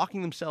everyone's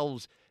talking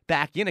themselves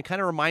back in. It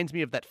kind of reminds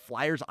me of that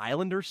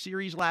Flyers-Islanders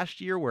series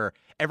last year where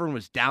everyone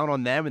was down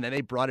on them, and then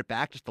they brought it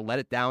back just to let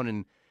it down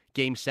in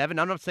Game 7.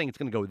 I'm not saying it's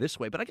going to go this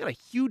way, but I got a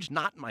huge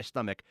knot in my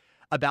stomach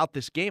about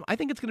this game. I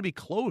think it's going to be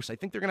close. I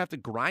think they're going to have to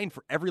grind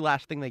for every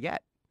last thing they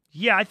get.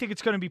 Yeah, I think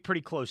it's going to be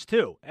pretty close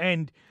too.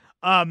 And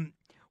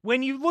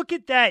when you look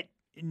at that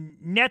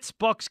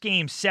Nets-Bucks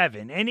Game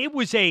 7, and it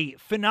was a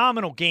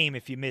phenomenal game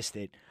if you missed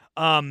it,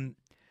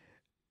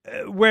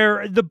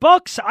 where the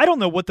Bucks, I don't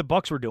know what the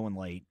Bucks were doing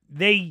late.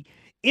 They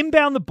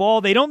inbound the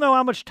ball. They don't know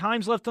how much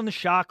time's left on the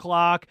shot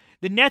clock.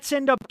 The Nets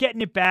end up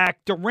getting it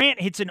back.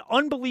 Durant hits an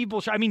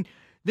unbelievable shot. I mean,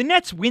 the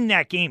Nets win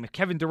that game if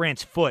Kevin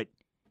Durant's foot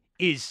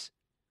is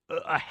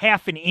a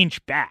half an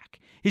inch back.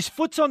 His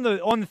foot's on the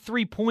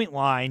 3-point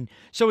line,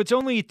 so it's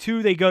only a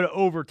 2. They go to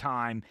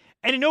overtime,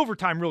 and in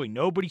overtime, really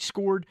nobody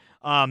scored.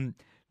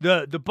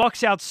 The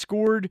Bucks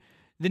outscored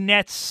the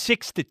Nets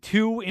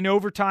 6-2 in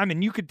overtime,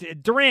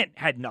 and Durant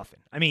had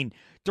nothing. I mean,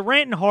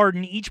 Durant and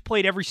Harden each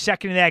played every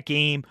second of that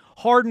game.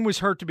 Harden was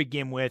hurt to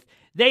begin with.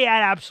 They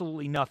had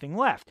absolutely nothing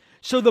left.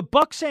 So the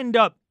Bucks end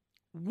up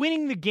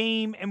winning the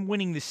game and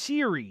winning the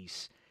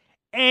series,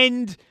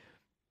 and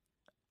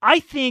I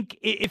think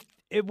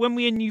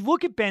when you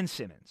look at Ben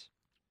Simmons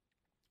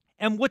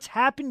and what's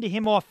happened to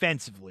him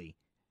offensively,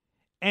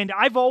 and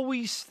I'm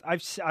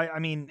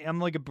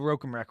like a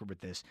broken record with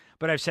this,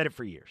 but I've said it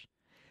for years.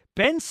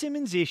 Ben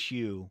Simmons'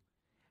 issue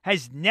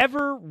has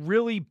never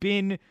really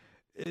been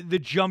the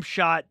jump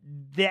shot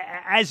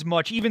as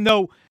much, even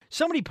though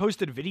somebody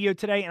posted a video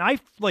today, and I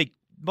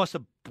must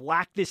have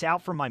blacked this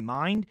out from my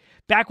mind.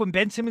 Back when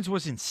Ben Simmons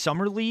was in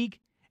Summer League,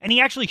 And he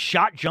actually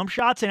shot jump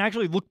shots and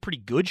actually looked pretty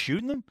good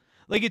shooting them.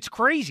 Like, it's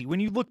crazy. When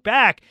you look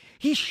back,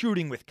 he's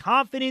shooting with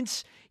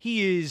confidence.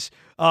 He is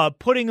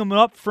putting them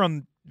up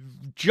from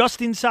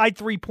just inside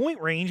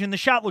three-point range, and the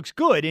shot looks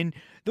good. And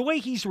the way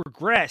he's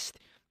regressed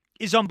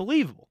is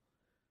unbelievable.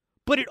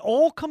 But it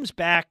all comes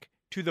back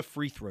to the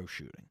free throw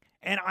shooting.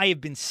 And I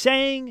have been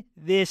saying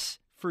this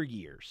for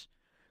years.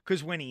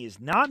 Because when he is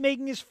not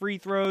making his free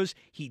throws,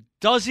 he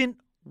doesn't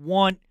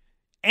want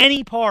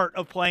any part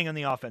of playing on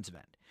the offensive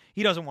end.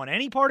 He doesn't want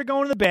any part of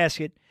going to the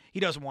basket. He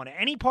doesn't want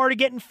any part of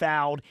getting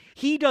fouled.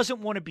 He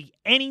doesn't want to be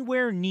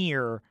anywhere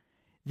near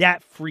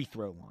that free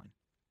throw line.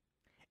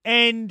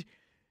 And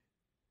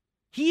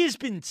he has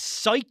been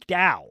psyched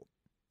out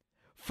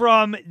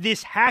from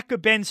this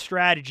hack-a-Ben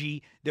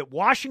strategy that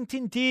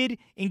Washington did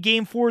in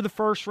Game 4 of the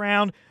first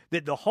round,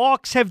 that the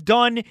Hawks have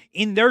done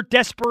in their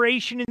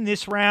desperation in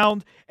this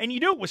round, and you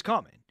knew it was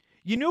coming.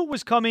 You knew it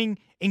was coming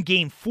in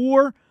Game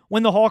 4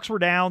 when the Hawks were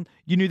down.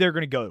 You knew they were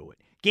going to go to it.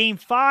 Game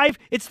 5,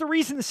 it's the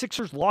reason the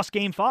Sixers lost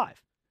Game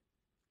 5.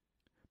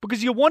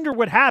 Because you wonder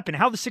what happened,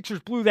 how the Sixers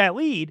blew that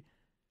lead.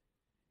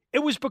 It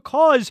was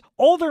because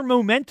all their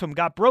momentum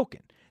got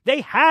broken.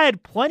 They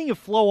had plenty of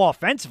flow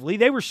offensively.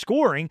 They were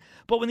scoring.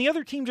 But when the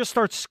other team just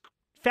starts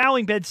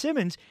fouling Ben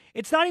Simmons,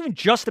 it's not even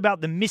just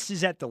about the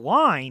misses at the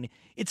line.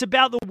 It's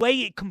about the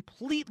way it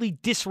completely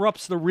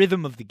disrupts the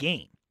rhythm of the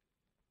game.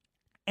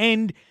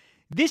 And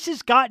this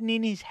has gotten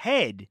in his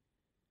head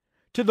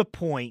to the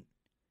point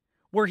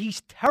where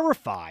he's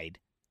terrified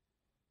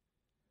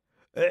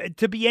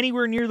to be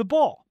anywhere near the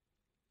ball.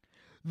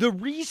 The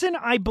reason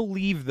I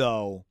believe,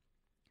 though,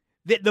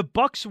 that the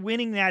Bucks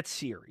winning that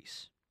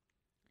series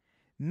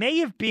may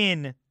have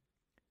been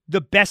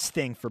the best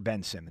thing for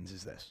Ben Simmons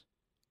is this.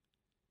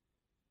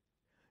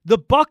 The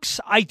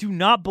Bucks, I do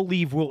not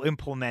believe, will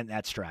implement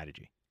that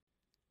strategy.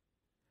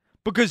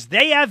 Because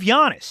they have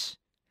Giannis.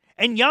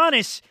 And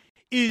Giannis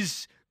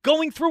is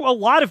going through a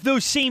lot of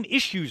those same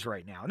issues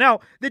right now. Now,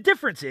 the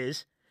difference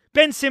is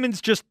Ben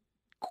Simmons just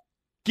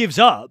gives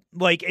up,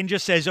 and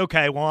just says,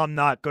 okay, well, I'm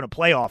not going to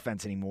play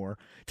offense anymore.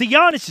 To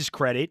Giannis's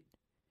credit,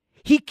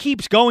 he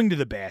keeps going to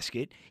the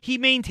basket. He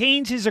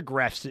maintains his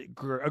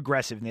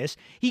aggressiveness.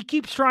 He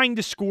keeps trying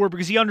to score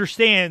because he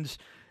understands,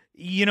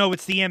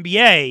 it's the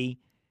NBA.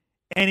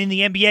 And in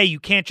the NBA,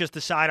 you can't just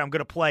decide I'm going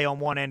to play on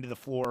one end of the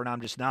floor and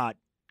I'm just going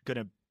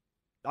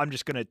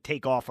to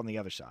take off on the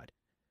other side.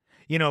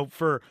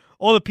 For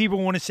all the people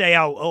who want to say,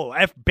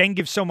 Ben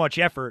gives so much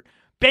effort,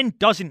 Ben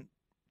doesn't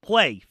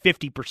play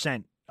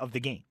 50% of the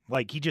game.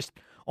 He just,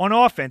 on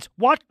offense,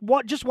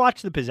 just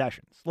watch the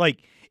possessions.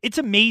 It's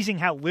amazing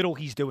how little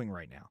he's doing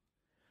right now.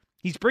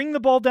 He's bringing the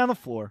ball down the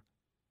floor.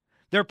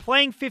 They're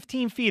playing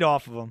 15 feet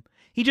off of him.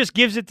 He just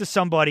gives it to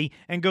somebody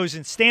and goes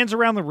and stands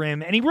around the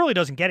rim, and he really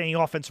doesn't get any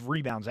offensive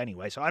rebounds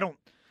anyway, so I don't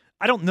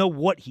know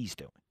what he's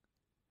doing.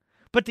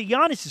 But to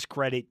Giannis's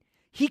credit,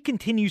 he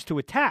continues to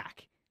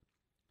attack.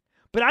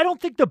 But I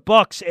don't think the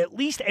Bucks, at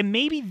least, and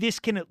maybe this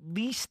can at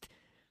least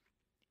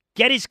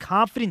get his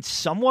confidence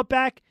somewhat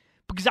back,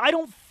 because I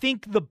don't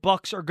think the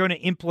Bucks are going to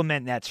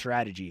implement that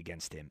strategy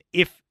against him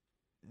if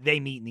they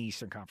meet in the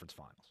Eastern Conference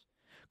Finals.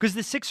 Because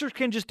the Sixers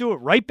can just do it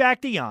right back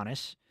to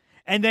Giannis,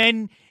 and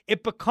then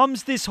it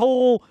becomes this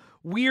whole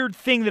weird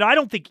thing that I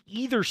don't think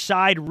either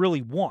side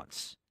really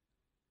wants.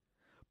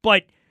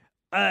 But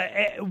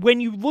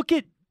when you look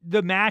at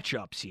the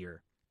matchups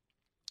here,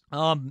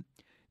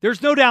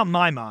 there's no doubt in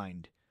my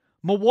mind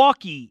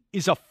Milwaukee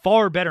is a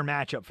far better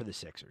matchup for the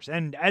Sixers.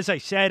 And as I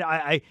said,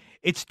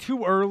 it's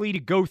too early to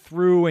go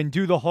through and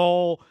do the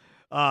whole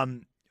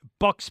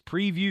Bucks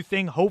preview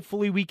thing.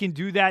 Hopefully we can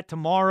do that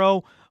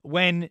tomorrow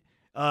when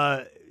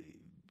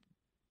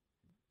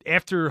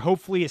after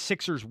hopefully a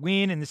Sixers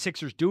win and the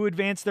Sixers do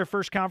advance their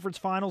first conference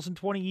finals in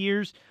 20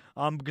 years,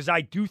 because I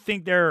do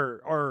think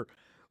there are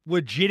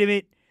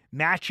legitimate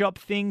matchup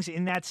things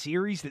in that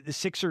series that the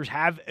Sixers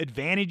have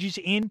advantages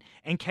in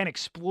and can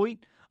exploit.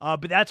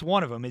 But that's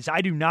one of them, is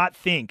I do not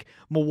think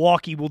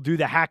Milwaukee will do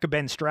the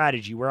hack-a-Ben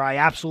strategy where I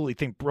absolutely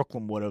think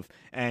Brooklyn would have.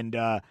 And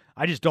I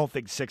just don't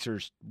think the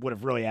Sixers would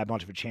have really had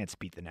much of a chance to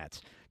beat the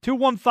Nets.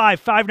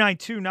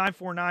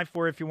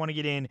 215-592-9494 if you want to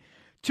get in.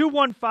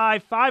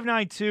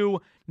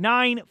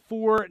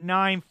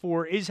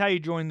 215-592-9494 is how you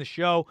join the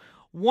show.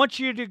 Want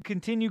you to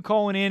continue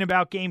calling in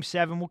about Game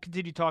 7. We'll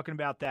continue talking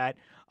about that.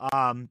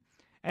 And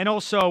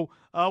also,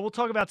 we'll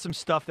talk about some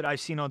stuff that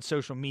I've seen on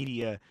social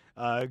media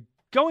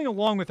going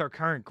along with our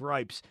current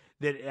gripes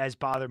that has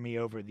bothered me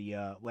over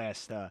the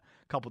last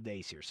couple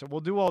days here. So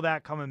we'll do all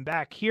that coming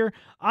back here.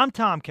 I'm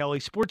Tom Kelly,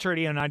 Sports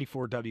Radio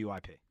 94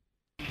 WIP.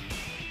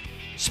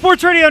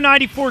 Sports Radio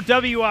 94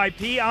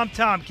 WIP. I'm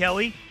Tom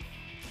Kelly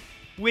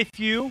with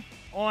you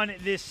on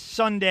this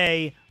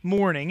Sunday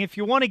morning. If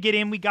you want to get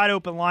in, we got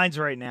open lines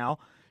right now.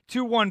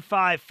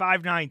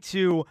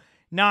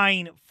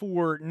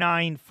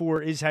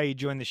 215-592-9494 is how you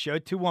join the show.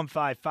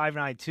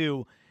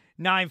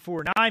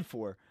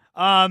 215-592-9494.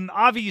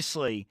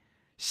 Obviously,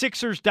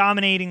 Sixers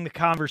dominating the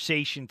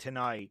conversation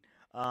tonight,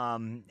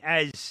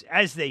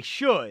 as they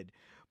should.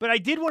 But I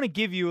did want to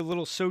give you a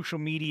little social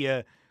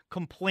media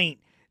complaint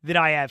that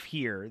I have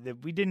here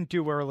that we didn't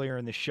do earlier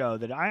in the show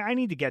that I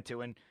need to get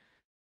to. And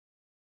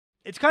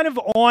it's kind of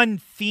on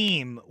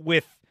theme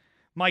with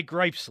my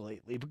gripes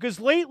lately, because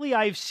lately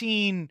I've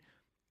seen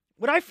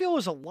what I feel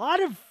is a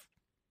lot of,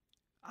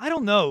 I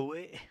don't know,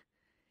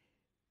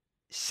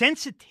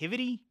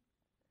 sensitivity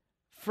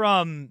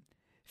from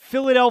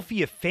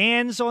Philadelphia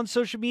fans on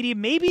social media.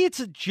 Maybe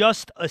it's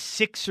just a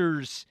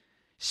Sixers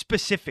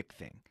specific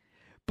thing,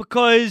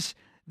 because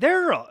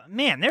there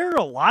are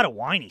a lot of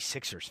whiny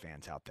Sixers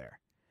fans out there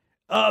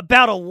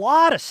about a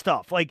lot of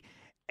stuff. Like,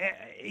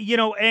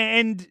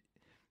 and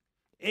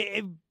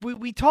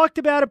we talked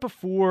about it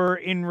before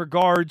in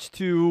regards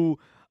to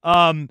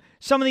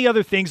some of the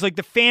other things, like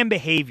the fan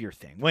behavior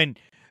thing. When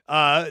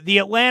the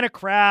Atlanta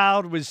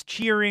crowd was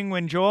cheering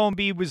when Joel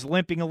Embiid was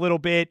limping a little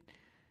bit,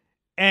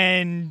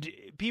 and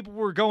people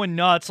were going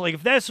nuts. Like,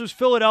 if this was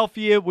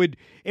Philadelphia,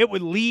 it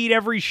would lead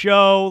every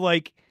show.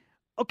 Like,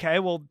 okay,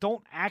 well,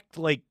 don't act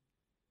like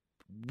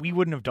we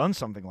wouldn't have done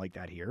something like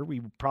that here.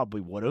 We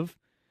probably would have,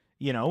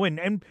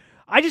 and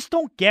I just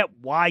don't get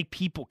why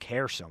people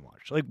care so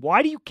much. Like,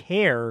 why do you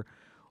care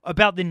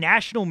about the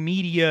national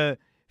media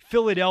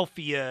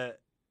Philadelphia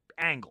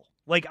angle?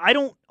 Like, I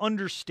don't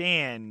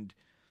understand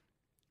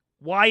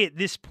why at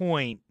this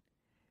point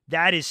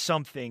that is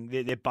something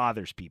that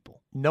bothers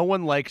people. No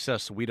one likes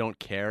us, we don't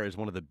care is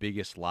one of the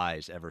biggest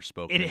lies ever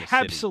spoken in the city. It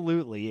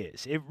absolutely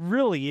is. It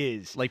really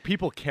is. Like,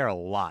 people care a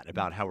lot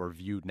about how we're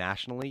viewed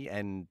nationally,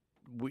 and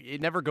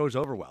it never goes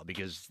over well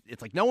because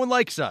it's like no one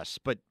likes us,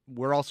 but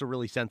we're also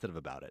really sensitive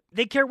about it.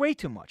 They care way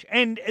too much.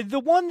 And the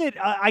one that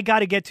I got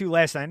to get to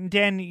last night, and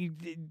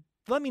Dan,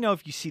 let me know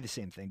if you see the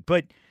same thing.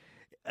 But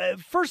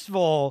first of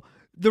all,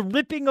 the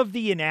ripping of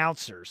the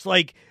announcers.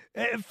 Like,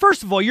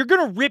 first of all, you're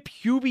going to rip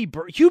Hubie.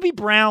 Hubie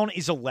Brown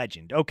is a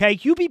legend, okay?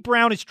 Hubie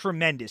Brown is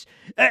tremendous.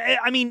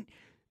 I mean,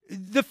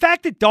 the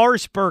fact that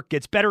Doris Burke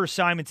gets better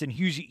assignments than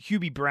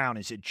Hubie Brown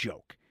is a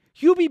joke.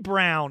 Hubie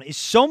Brown is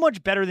so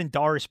much better than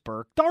Doris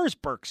Burke. Doris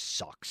Burke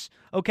sucks,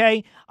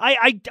 okay?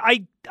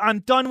 I'm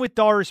done with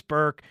Doris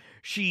Burke.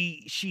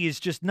 She is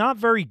just not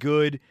very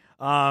good.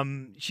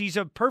 She's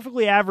a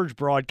perfectly average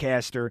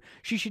broadcaster.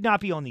 She should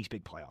not be on these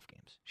big playoff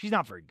games. She's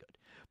not very good.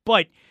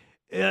 But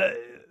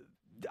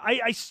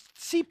I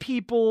see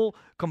people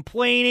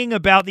complaining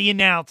about the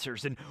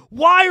announcers and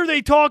why are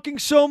they talking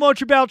so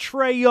much about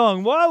Trae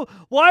Young?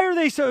 Why are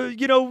they so,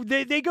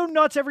 they go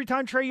nuts every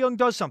time Trae Young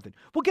does something.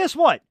 Well, guess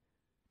what?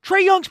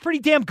 Trae Young's pretty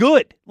damn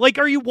good. Like,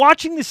 are you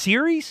watching the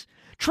series?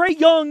 Trae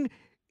Young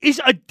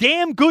is a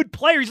damn good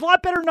player. He's a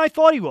lot better than I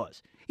thought he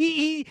was.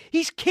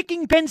 He's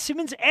kicking Ben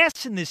Simmons'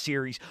 ass in this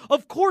series.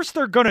 Of course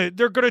they're gonna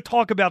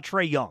talk about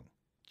Trae Young.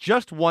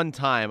 Just one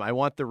time, I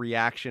want the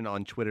reaction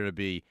on Twitter to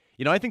be,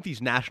 I think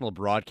these national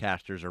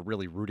broadcasters are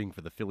really rooting for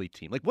the Philly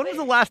team. Like, when was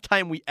the last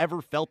time we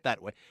ever felt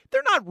that way?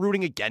 They're not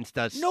rooting against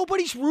us.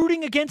 Nobody's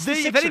rooting against the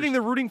Sixers. If anything,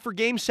 they're rooting for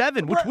Game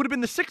 7, which would have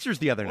been the Sixers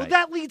the other night. Well,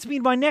 that leads me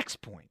to my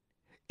next point.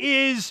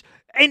 And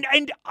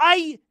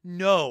I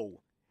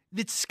know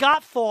that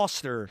Scott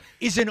Foster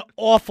is an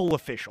awful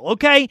official,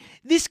 okay?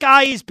 This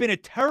guy has been a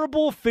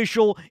terrible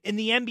official in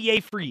the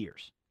NBA for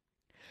years.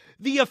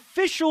 The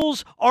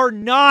officials are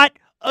not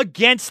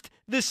against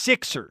the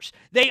Sixers.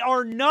 They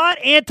are not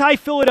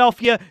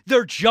anti-Philadelphia.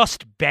 They're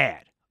just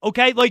bad,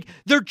 okay? Like,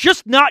 they're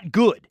just not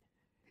good.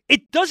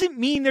 It doesn't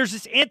mean there's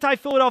this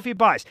anti-Philadelphia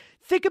bias.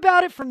 Think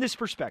about it from this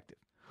perspective.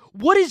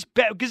 What is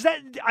better? Because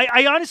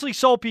I honestly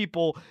saw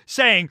people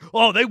saying,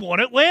 "Oh, they want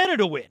Atlanta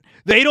to win.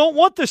 They don't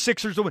want the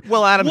Sixers to win."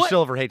 Well, Adam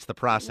Silver hates the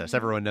process.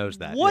 Everyone knows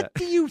that. What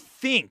do you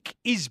think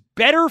is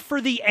better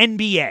for the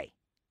NBA?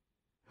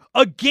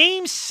 A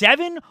Game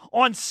 7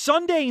 on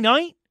Sunday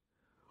night,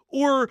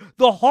 or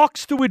the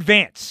Hawks to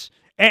advance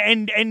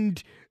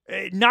and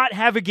not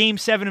have a Game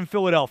 7 in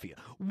Philadelphia?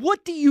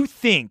 What do you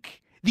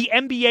think the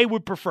NBA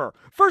would prefer?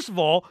 First of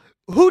all,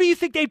 who do you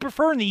think they'd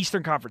prefer in the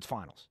Eastern Conference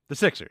Finals? The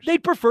Sixers.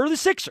 They'd prefer the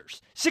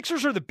Sixers.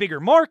 Sixers are the bigger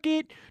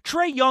market.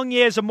 Trae Young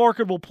is a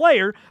marketable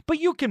player, but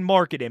you can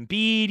market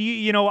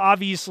Embiid.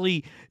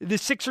 Obviously, the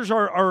Sixers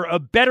are a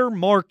better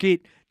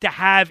market to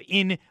have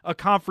in a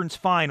conference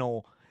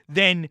final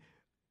than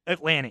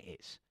Atlanta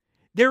is.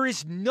 There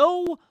is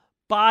no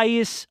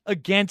bias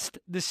against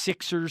the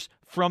Sixers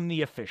from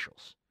the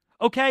officials.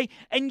 Okay?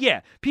 And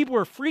yeah, people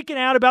were freaking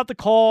out about the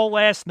call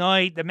last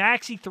night, the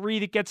Maxey 3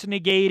 that gets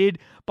negated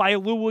by a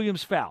Lou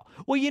Williams foul.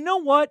 Well, you know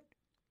what?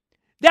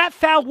 That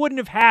foul wouldn't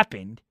have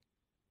happened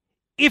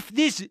if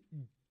this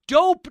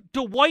dope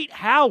Dwight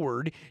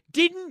Howard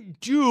didn't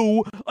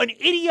do an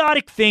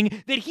idiotic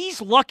thing that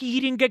he's lucky he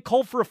didn't get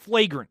called for a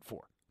flagrant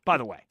for, by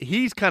the way.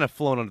 He's kind of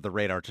flown under the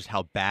radar just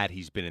how bad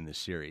he's been in this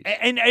series.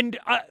 And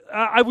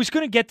I was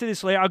going to get to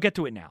this later. I'll get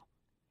to it now.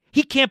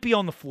 He can't be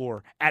on the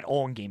floor at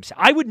all in Game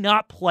 7. I would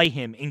not play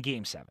him in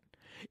Game 7.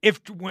 If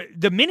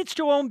the minutes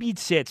Joel Embiid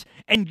sits,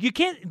 and you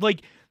can't,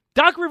 like,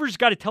 Doc Rivers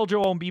got to tell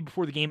Joel Embiid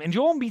before the game, and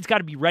Joel Embiid's got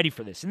to be ready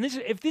for this. And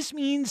if this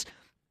means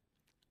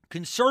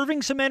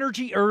conserving some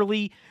energy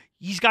early,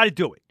 he's got to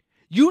do it.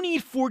 You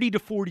need 40 to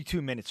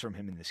 42 minutes from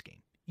him in this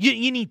game.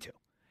 You need to.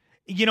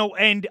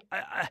 And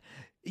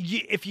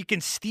if you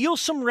can steal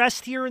some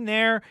rest here and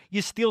there,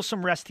 you steal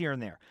some rest here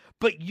and there.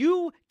 But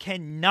you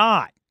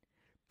cannot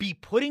be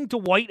putting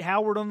Dwight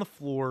Howard on the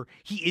floor.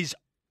 He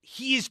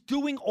is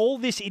doing all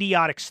this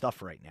idiotic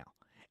stuff right now.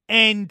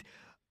 And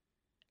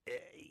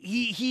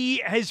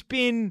he has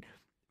been,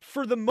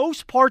 for the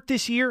most part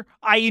this year,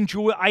 I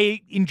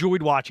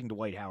enjoyed watching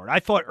Dwight Howard. I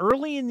thought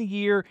early in the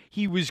year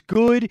he was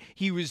good.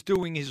 He was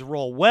doing his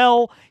role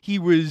well. He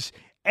was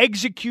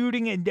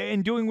executing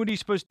and doing what he's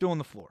supposed to do on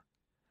the floor.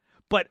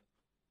 But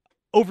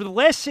over the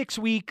last 6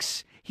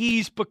 weeks,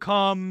 he's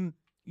become,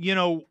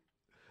 the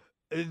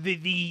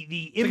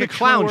immature, like a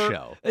clown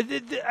show.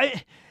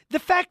 The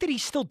fact that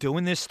he's still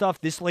doing this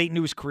stuff this late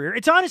into his career,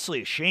 it's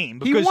honestly a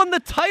shame. He won the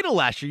title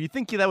last year. You'd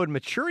think that would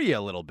mature you a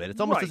little bit. It's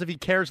almost Right. as if he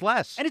cares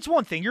less. And it's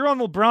one thing. You're on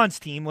LeBron's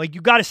team. Like,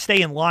 you got to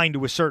stay in line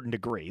to a certain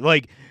degree.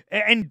 Like,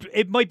 and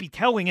it might be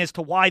telling as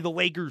to why the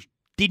Lakers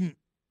didn't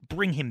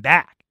bring him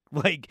back.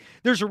 Like,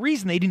 there's a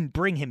reason they didn't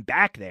bring him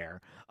back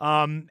there.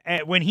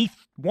 When he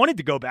wanted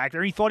to go back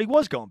there, he thought he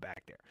was going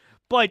back there.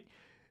 But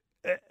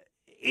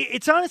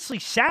it's honestly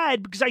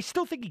sad because I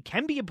still think he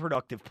can be a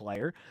productive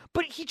player.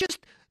 But he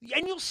just,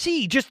 and you'll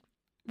see, just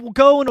will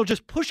go and he'll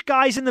just push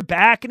guys in the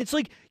back. And it's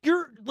like,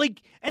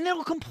 and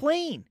they'll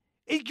complain.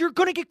 You're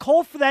going to get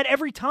called for that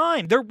every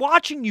time. They're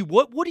watching you.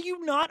 What do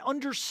you not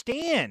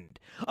understand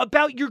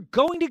about you're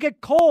going to get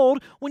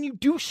called when you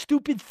do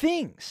stupid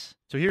things?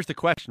 So here's the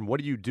question. What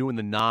do you do in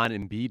the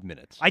non-Embiid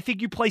minutes? I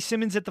think you play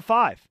Simmons at the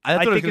 5.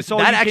 I think it's all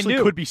that you can actually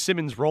do. could be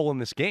Simmons' role in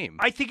this game.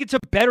 I think it's a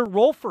better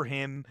role for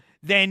him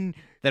than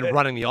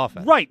running the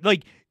offense. Right.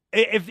 Like,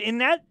 if in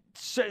that,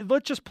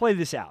 let's just play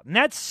this out. In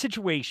that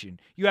situation,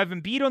 you have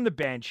Embiid on the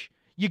bench.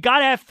 You got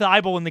to have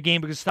Thibault in the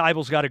game because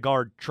Thibault's got to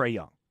guard Trae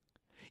Young.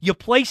 You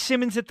play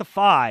Simmons at the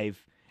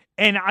 5,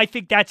 and I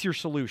think that's your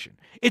solution.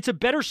 It's a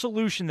better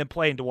solution than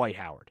playing Dwight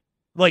Howard.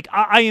 Like,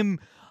 I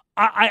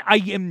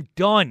am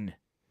done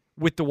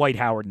with Dwight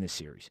Howard in this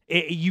series.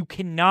 You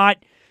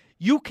cannot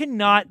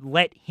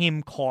let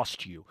him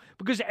cost you,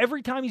 because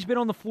every time he's been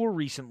on the floor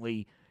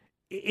recently,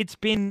 it's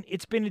been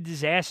a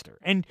disaster.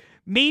 And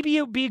maybe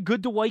it would be a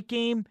good Dwight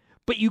game,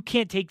 but you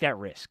can't take that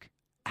risk.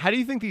 How do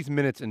you think these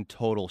minutes in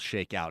total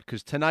shake out?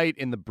 Because tonight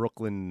in the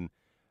Brooklyn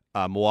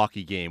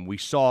Milwaukee game, we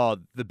saw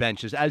the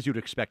benches, as you'd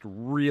expect,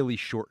 really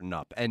shorten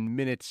up, and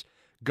minutes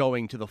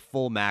going to the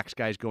full max,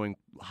 guys going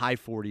high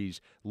 40s,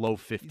 low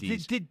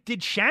 50s.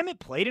 Did Shamet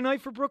play tonight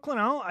for Brooklyn?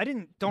 Don't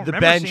The remember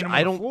bench, seeing him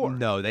I on the floor. don't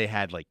know. They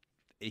had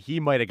he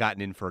might have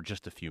gotten in for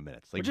just a few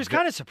minutes, Which is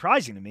kind of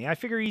surprising to me. I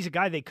figure he's a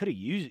guy they could have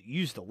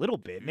used a little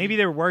bit. Maybe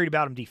they were worried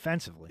about him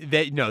defensively.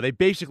 They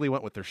basically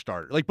went with their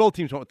starter. Like, both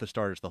teams went with the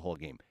starters the whole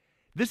game.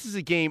 This is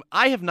a game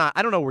I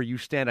don't know where you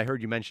stand. I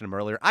heard you mention him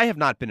earlier. I have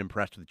not been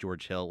impressed with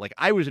George Hill. Like,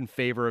 I was in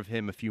favor of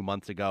him a few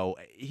months ago.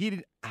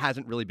 He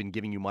hasn't really been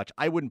giving you much.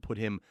 I wouldn't put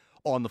him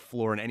on the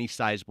floor in any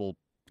sizable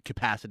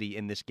capacity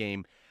in this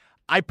game.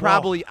 I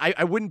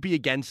wouldn't be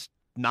against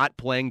not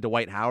playing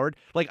Dwight Howard.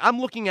 Like, I'm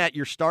looking at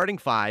your starting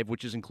 5,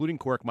 which is including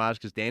Korkmaz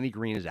because Danny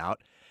Green is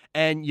out,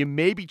 and you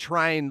maybe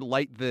try and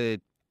light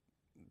the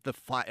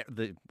fire.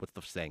 What's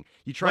the saying?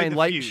 You try and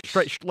light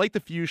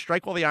the fuse,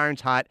 strike while the iron's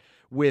hot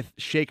with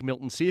Shake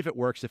Milton. See if it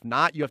works. If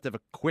not, you have to have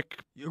a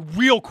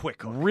real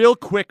quick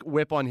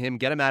whip on him.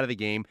 Get him out of the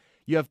game.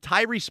 You have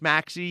Tyrese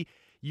Maxey.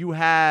 You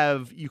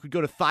could go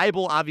to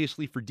Thibault,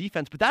 obviously, for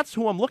defense, but that's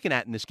who I'm looking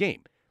at in this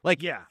game.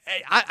 Like, yeah,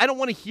 I don't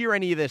want to hear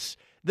any of this.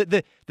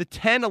 The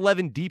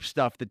 10-11 deep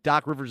stuff that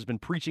Doc Rivers has been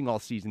preaching all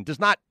season does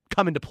not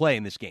come into play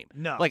in this game.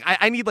 No. Like,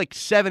 I need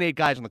 7-8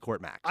 guys on the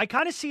court max. I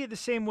kind of see it the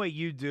same way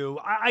you do.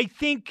 I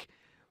think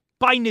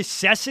by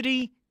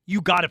necessity,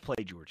 you got to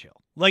play George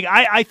Hill. Like,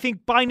 I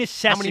think by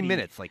necessity. How many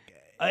minutes? Like,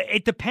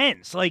 it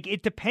depends. Like,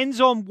 it depends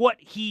on what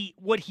he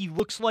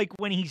looks like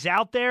when he's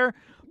out there.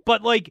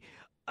 But, like,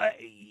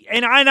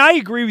 and I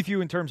agree with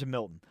you in terms of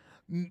Milton.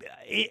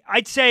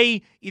 I'd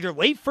say either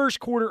late first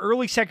quarter,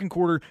 early second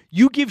quarter,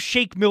 you give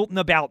Shake Milton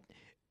about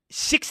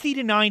 60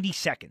 to 90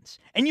 seconds.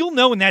 And you'll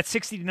know in that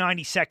 60 to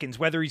 90 seconds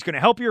whether he's going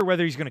to help you or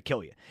whether he's going to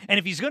kill you. And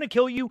if he's going to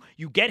kill you,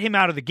 you get him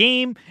out of the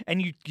game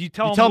and you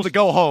tell him to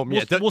go home.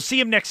 We'll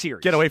see him next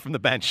series. Get away from the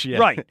bench. Yeah.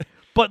 Right.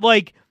 But,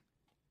 like,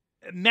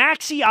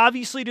 Maxey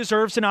obviously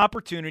deserves an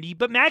opportunity,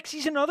 but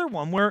Maxey's another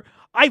one where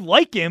I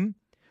like him,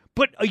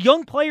 but a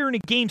young player in a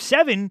Game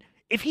 7,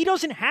 if he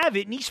doesn't have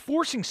it and he's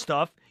forcing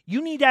stuff,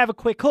 you need to have a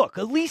quick hook.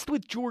 At least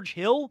with George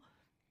Hill,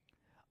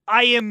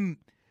 I am.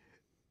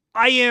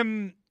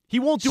 He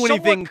won't do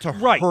anything to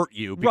hurt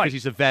you because right.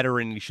 he's a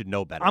veteran and he should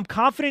know better. I'm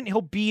confident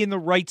he'll be in the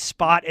right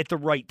spot at the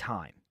right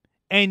time.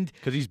 And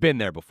because he's been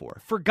there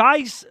before. For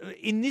guys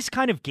in this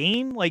kind of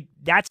game, like,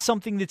 that's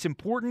something that's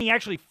important. He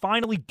actually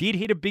finally did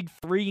hit a big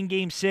 3 in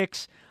Game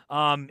 6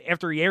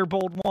 after he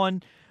airballed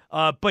one.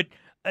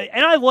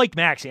 And I like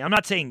Maxey. I'm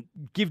not saying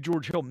give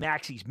George Hill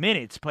Maxey's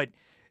minutes, but,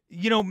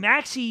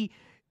 Maxey,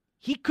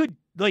 he could,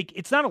 like,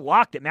 it's not a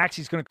lock that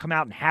Maxey's going to come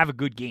out and have a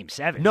good Game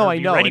 7. No, I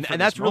know, and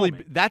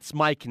that's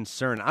my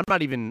concern. I'm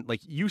not even,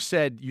 like, you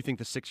said you think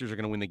the Sixers are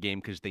going to win the game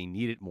because they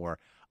need it more.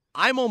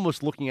 I'm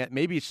almost looking at,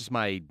 maybe it's just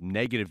my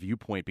negative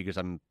viewpoint because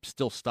I'm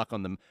still stuck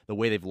on the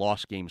way they've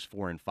lost games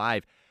 4 and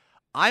 5.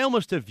 I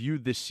almost have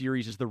viewed this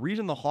series as the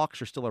reason the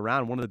Hawks are still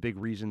around. One of the big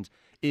reasons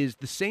is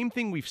the same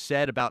thing we've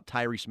said about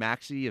Tyrese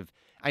Maxey.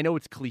 I know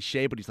it's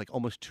cliche, but he's like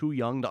almost too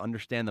young to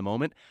understand the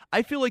moment.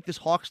 I feel like this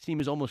Hawks team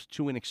is almost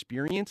too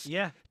inexperienced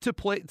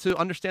to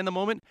understand the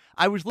moment.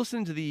 I was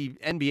listening to the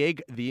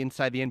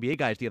Inside the NBA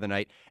guys the other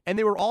night, and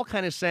they were all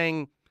kind of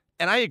saying,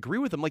 and I agree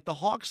with them, like the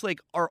Hawks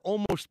are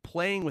almost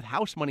playing with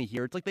house money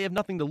here. It's like they have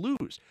nothing to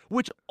lose,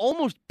 which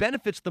almost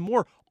benefits them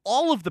more.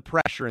 All of the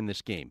pressure in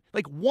this game,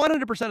 like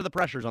 100% of the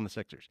pressure is on the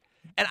Sixers.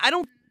 And I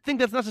don't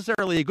think that's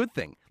necessarily a good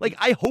thing. Like,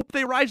 I hope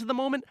they rise to the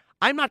moment.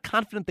 I'm not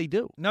confident they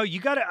do. No,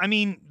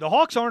 the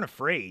Hawks aren't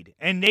afraid.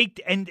 And they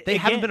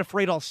haven't been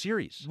afraid all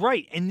series.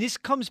 Right. And this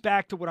comes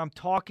back to what I'm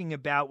talking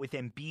about with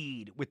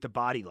Embiid, with the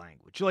body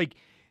language. Like,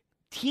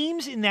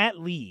 teams in that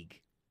league,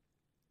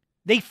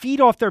 they feed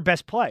off their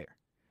best player.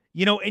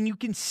 And you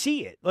can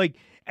see it. Like,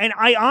 and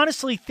I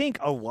honestly think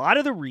a lot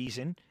of the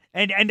reason,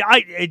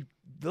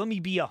 let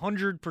me be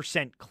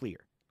 100% clear.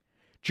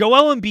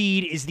 Joel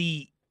Embiid is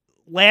the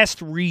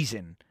last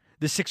reason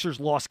the Sixers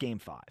lost Game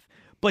 5.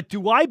 But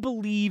do I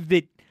believe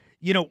that,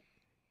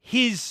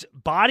 his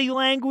body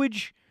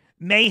language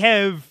may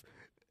have...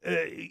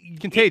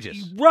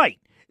 contagious. Right.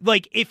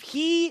 Like, if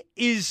he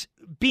is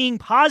being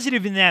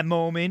positive in that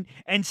moment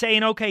and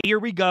saying, okay, here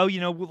we go,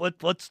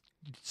 let's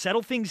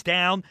settle things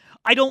down.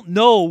 I don't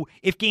know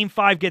if Game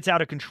 5 gets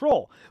out of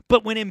control.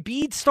 But when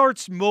Embiid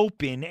starts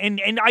moping,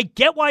 and I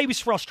get why he was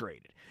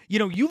frustrated.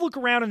 You look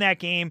around in that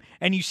game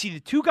and you see the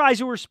two guys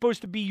who are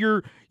supposed to be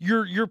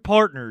your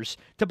partners,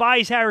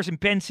 Tobias Harris and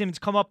Ben Simmons,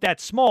 come up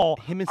that small.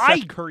 Him and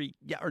Seth Curry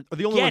are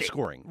the only ones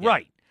scoring. Yeah.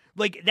 Right.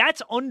 Like,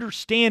 that's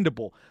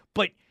understandable.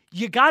 But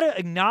you got to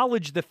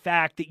acknowledge the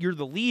fact that you're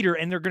the leader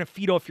and they're going to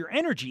feed off your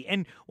energy.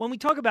 And when we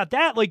talk about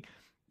that, like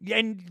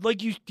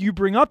you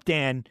bring up,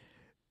 Dan,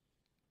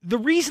 the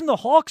reason the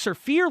Hawks are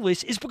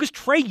fearless is because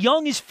Trae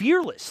Young is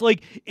fearless.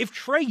 Like, if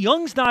Trae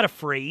Young's not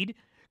afraid,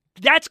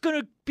 that's going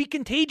to be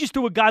contagious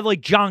to a guy like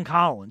John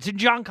Collins. And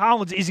John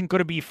Collins isn't going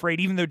to be afraid,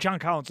 even though John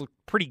Collins looked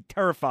pretty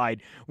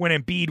terrified when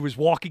Embiid was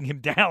walking him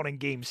down in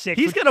Game 6.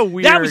 He's got a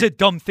weird... That was a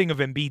dumb thing of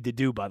Embiid to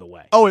do, by the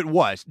way. Oh, it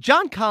was.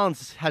 John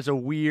Collins has a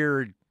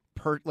weird,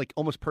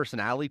 almost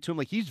personality to him.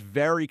 Like, he's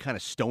very kind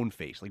of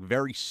stone-faced, like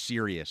very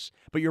serious.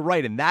 But you're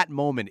right, in that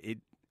moment,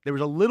 there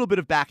was a little bit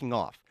of backing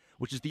off,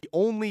 which is the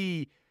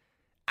only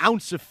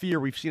ounce of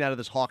fear we've seen out of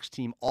this Hawks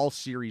team all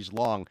series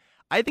long.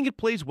 I think it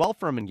plays well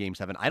for him in Game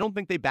 7. I don't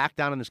think they back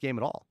down in this game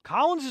at all.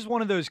 Collins is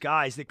one of those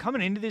guys that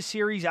coming into this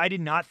series, I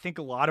did not think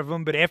a lot of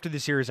him, but after the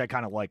series, I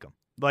kind of like him.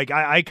 Like,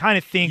 I kind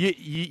of think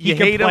he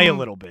can play a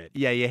little bit.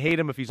 Yeah, you hate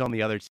him if he's on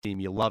the other team.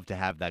 You love to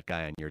have that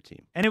guy on your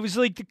team. And it was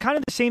like kind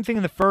of the same thing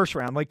in the first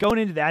round. Like, going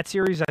into that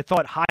series, I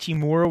thought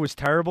Hachimura was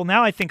terrible.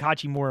 Now I think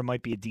Hachimura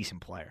might be a decent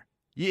player.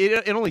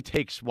 It only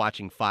takes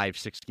watching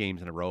 5-6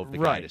 games in a row of the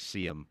guy to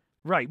see him.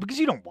 Right, because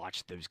you don't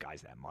watch those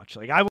guys that much.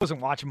 Like, I wasn't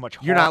watching much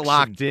Hawks. You're not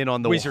locked in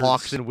on the Wizards.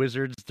 Hawks and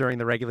Wizards during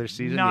the regular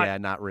season?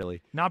 Not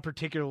really. Not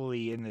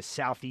particularly in the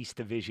Southeast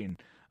Division.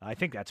 I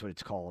think that's what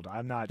it's called.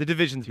 I'm not. The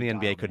divisions in the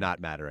NBA could not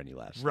matter any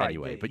less. Right.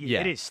 Anyway, but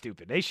it is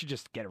stupid. They should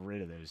just get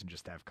rid of those and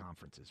just have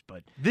conferences.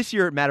 But this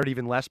year it mattered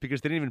even less because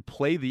they didn't even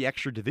play the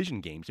extra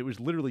division games. It was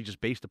literally just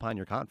based upon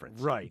your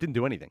conference. Right. It didn't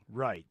do anything.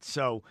 Right.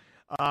 So,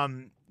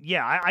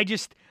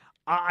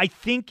 I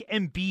think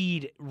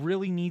Embiid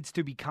really needs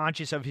to be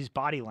conscious of his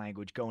body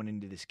language going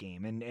into this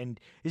game. And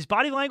his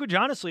body language,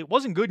 honestly, it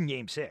wasn't good in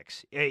Game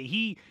 6.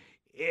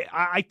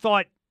 I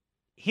thought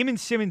him and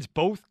Simmons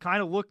both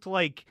kind of looked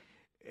like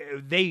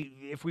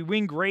if we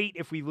win, great.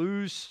 If we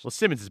lose... Well,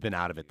 Simmons has been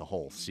out of it the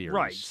whole series.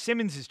 Right.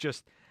 Simmons is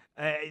just...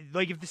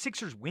 if the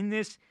Sixers win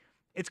this,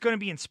 it's going to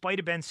be in spite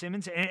of Ben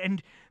Simmons.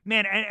 And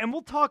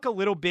we'll talk a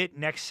little bit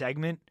next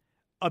segment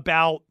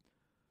about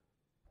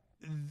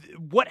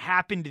what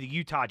happened to the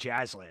Utah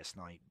Jazz last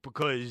night,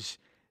 because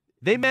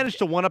they managed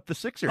to one-up the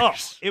Sixers. Oh,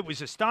 it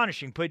was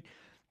astonishing, but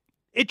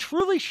it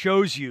truly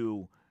shows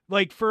you,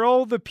 like, for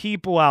all the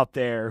people out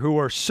there who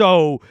are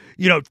so,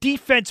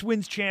 defense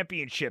wins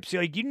championships.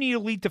 Like, you need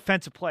elite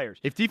defensive players.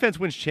 If defense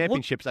wins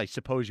championships, I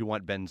suppose you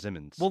want Ben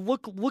Simmons. Well,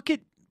 look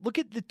at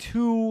the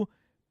two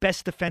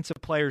best defensive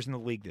players in the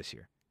league this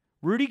year,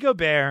 Rudy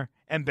Gobert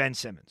and Ben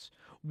Simmons.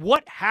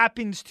 What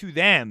happens to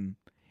them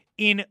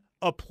in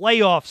a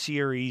playoff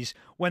series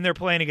when they're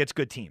playing against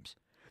good teams?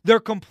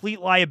 They're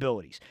complete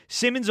liabilities.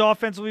 Simmons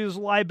offensively was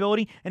a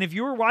liability, and if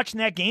you were watching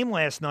that game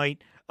last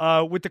night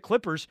with the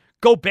Clippers,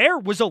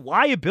 Gobert was a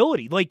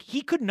liability. Like,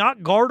 he could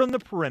not guard on the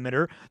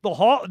perimeter.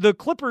 The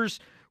Clippers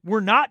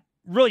were not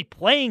really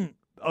playing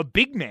a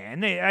big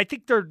man. I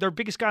think their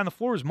biggest guy on the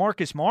floor was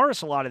Marcus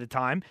Morris a lot of the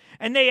time,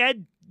 and they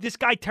had this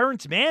guy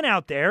Terrence Mann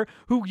out there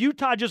who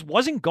Utah just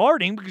wasn't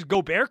guarding because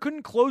Gobert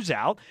couldn't close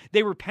out.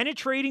 They were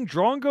penetrating,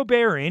 drawing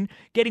Gobert in,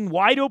 getting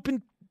wide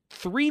open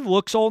 3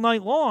 looks all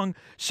night long.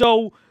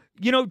 So,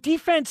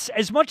 defense,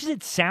 as much as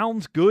it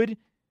sounds good,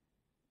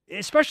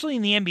 especially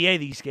in the NBA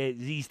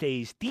these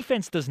days,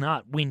 defense does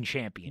not win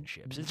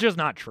championships. It's just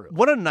not true.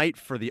 What a night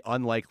for the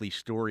unlikely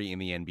story in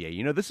the NBA.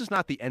 You know, this is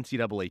not the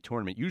NCAA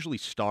tournament. Usually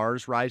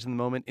stars rise in the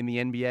moment in the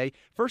NBA.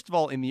 First of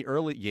all, in the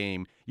early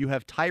game, you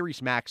have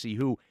Tyrese Maxey,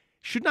 who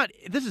should not,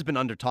 this has been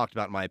under-talked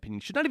about in my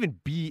opinion, should not even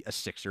be a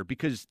Sixer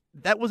because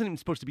that wasn't even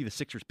supposed to be the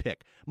Sixers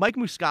pick. Mike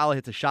Muscala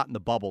hits a shot in the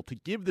bubble to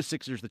give the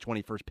Sixers the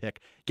 21st pick,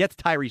 gets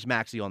Tyrese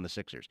Maxey on the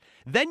Sixers.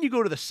 Then you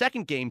go to the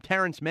second game,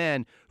 Terrence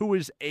Mann, who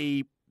was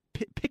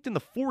picked in the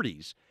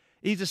 40s.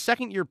 He's a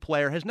second-year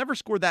player, has never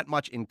scored that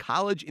much in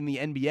college, in the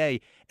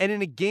NBA, and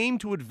in a game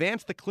to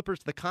advance the Clippers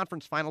to the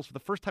conference finals for the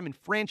first time in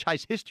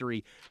franchise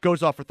history,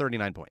 goes off for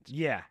 39 points.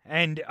 Yeah,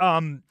 and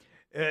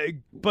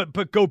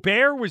but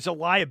Gobert was a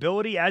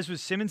liability, as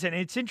was Simmons, and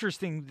it's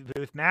interesting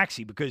with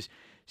Maxey because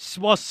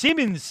while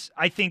Simmons,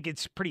 I think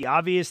it's pretty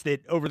obvious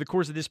that over the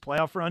course of this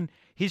playoff run,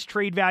 his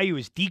trade value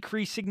has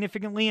decreased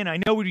significantly, and I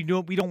know we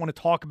don't want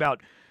to talk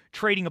about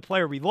trading a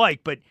player we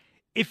like, but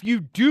if you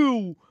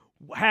do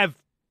have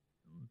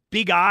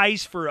big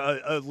eyes for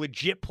a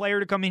legit player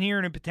to come in here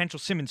in a potential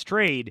Simmons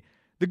trade,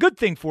 the good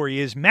thing for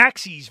you is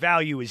Maxey's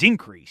value is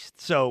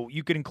increased, so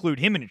you could include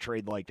him in a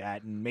trade like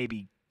that and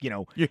maybe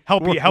help you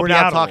out. We're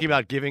not talking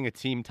about giving a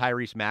team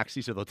Tyrese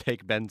Maxey so they'll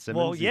take Ben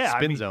Simmons in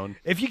spin zone.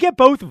 If you get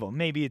both of them,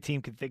 maybe a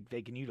team could think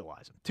they can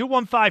utilize them.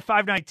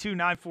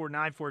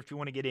 215-592-9494 if you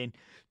want to get in.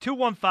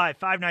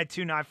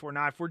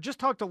 215-592-9494. Just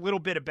talked a little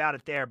bit about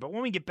it there, but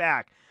when we get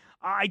back,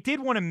 I did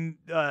want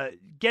to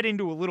get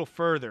into a little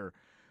further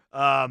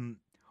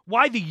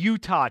why the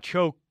Utah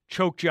choke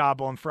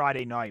job on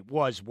Friday night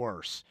was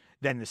worse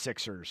than the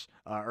Sixers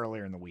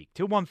earlier in the week.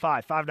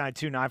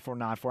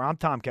 215-592-9494. I'm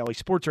Tom Kelly,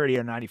 Sports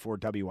Radio 94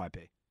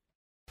 WIP.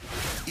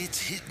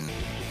 It's hitting.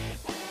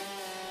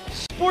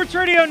 Sports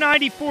Radio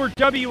 94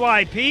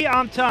 WIP.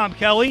 I'm Tom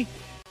Kelly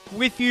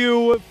with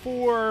you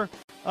for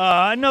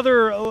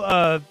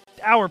another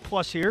hour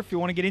plus here. If you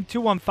want to get in,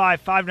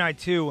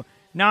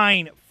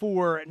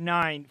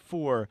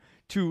 215-592-9494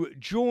 to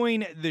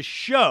join the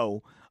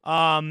show.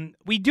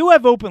 We do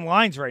have open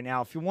lines right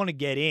now if you want to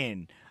get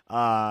in.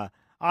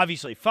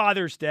 Obviously,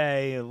 Father's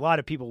Day, a lot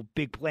of people,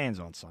 big plans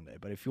on Sunday.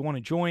 But if you want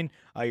to join,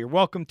 you're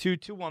welcome to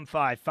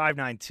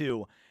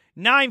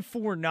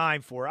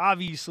 215-592-9494.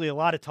 Obviously, a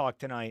lot of talk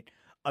tonight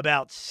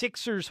about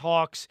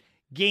Sixers-Hawks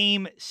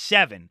Game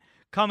 7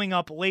 coming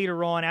up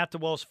later on at the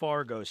Wells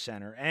Fargo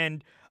Center.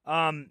 And,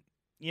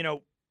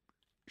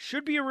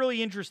 should be a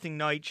really interesting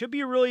night. Should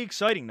be a really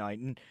exciting night.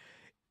 And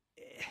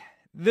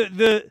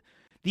the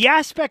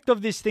aspect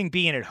of this thing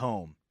being at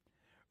home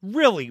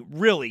really,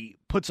 really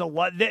puts a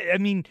lot. I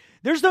mean,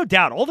 there's no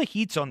doubt all the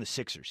heat's on the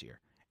Sixers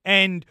here.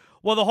 And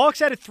while the Hawks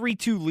had a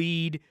 3-2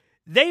 lead,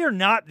 they are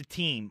not the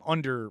team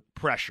under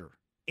pressure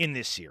in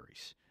this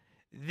series.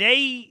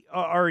 They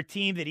are a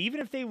team that even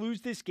if they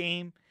lose this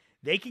game,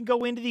 they can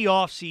go into the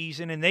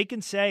offseason and they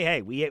can say,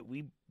 hey,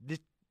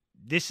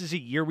 this is a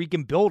year we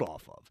can build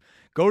off of.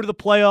 Go to the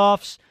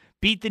playoffs,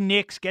 beat the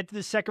Knicks, get to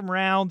the second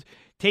round,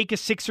 take a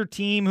Sixer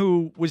team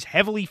who was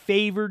heavily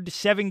favored to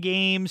 7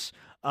 games,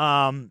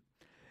 and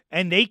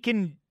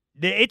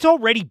it's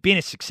already been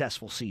a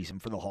successful season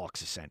for the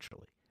Hawks,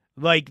 essentially.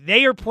 Like,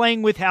 they are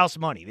playing with house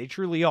money. They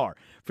truly are.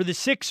 For the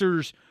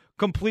Sixers,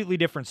 completely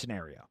different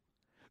scenario.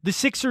 The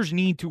Sixers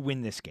need to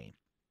win this game.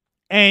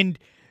 And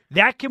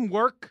that can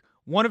work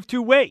one of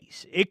two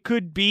ways. It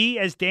could be,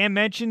 as Dan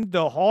mentioned,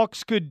 the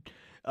Hawks could,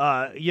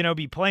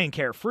 be playing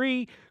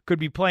carefree, could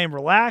be playing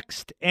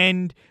relaxed,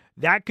 and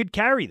that could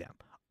carry them.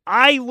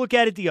 I look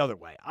at it the other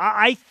way.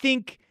 I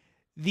think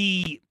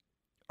the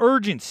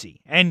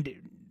urgency, and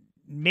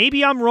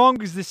maybe I'm wrong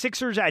because the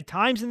Sixers at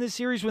times in this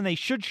series when they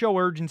should show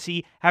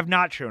urgency have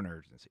not shown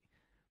urgency.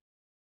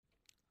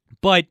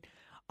 But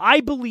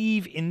I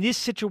believe in this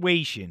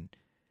situation,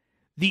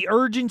 the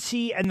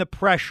urgency and the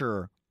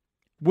pressure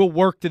will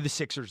work to the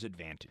Sixers'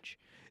 advantage.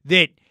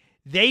 That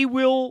they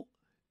will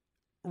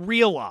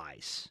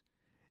realize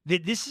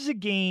that this is a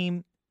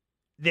game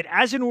that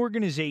as an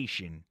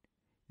organization,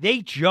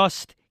 they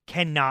just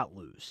cannot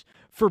lose.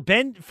 For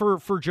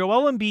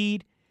Joel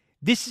Embiid,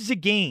 this is a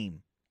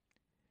game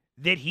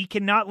that he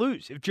cannot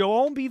lose. If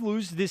Joel Embiid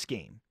loses this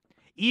game,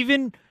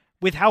 even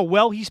with how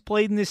well he's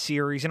played in this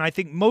series, and I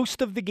think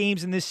most of the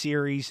games in this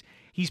series,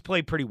 he's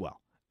played pretty well.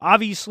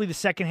 Obviously, the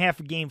second half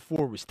of Game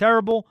 4 was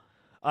terrible.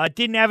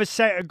 Didn't have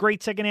a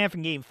great second half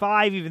in Game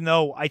 5, even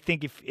though I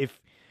think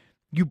if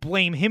you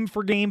blame him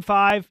for Game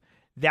 5,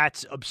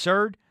 that's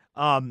absurd.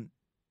 Joel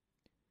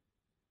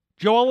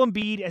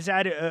Embiid has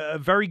had a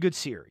very good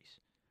series.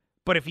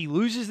 But if he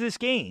loses this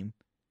game,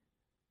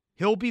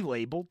 he'll be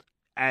labeled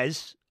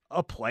as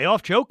a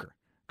playoff joker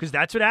because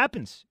that's what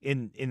happens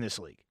in this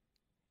league.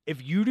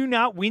 If you do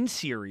not win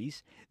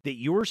series that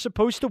you're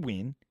supposed to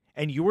win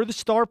and you're the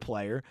star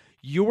player,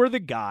 you're the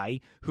guy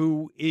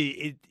who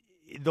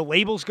the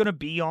label's going to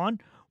be on,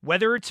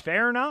 whether it's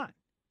fair or not.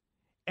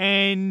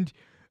 And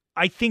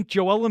I think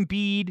Joel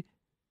Embiid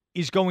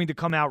is going to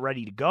come out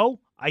ready to go.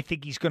 I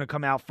think he's going to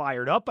come out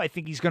fired up. I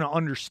think he's going to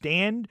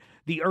understand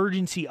the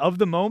urgency of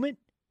the moment.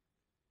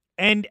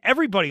 And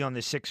everybody on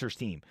this Sixers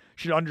team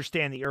should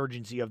understand the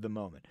urgency of the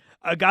moment.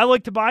 A guy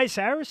like Tobias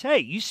Harris, hey,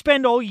 you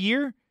spend all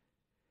year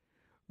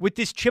with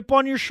this chip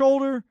on your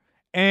shoulder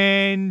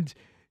and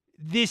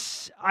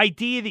this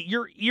idea that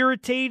you're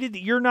irritated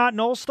that you're not an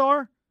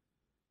all-star,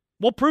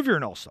 well, prove you're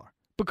an all-star.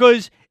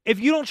 Because if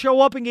you don't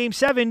show up in Game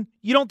 7,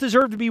 you don't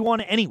deserve to be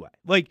one anyway.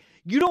 Like,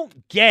 you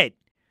don't get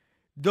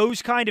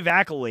those kind of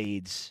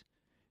accolades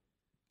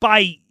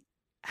by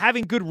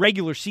having good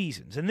regular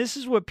seasons. And this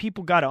is what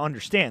people got to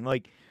understand.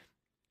 Like,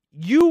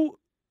 you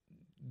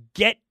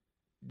get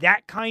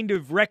that kind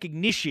of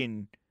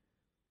recognition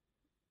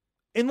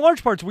in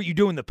large parts what you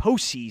do in the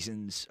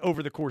postseasons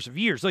over the course of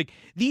years. Like,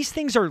 these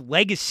things are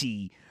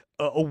legacy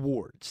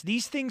awards.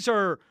 These things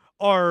are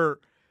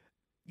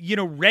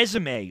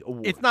resume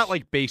awards. It's not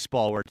like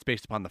baseball where it's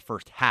based upon the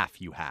first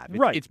half you have.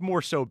 Right. It's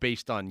more so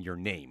based on your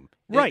name.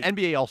 Right.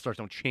 NBA All-Stars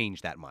don't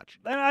change that much.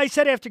 And I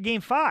said after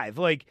Game 5,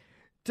 like,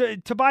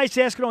 Tobias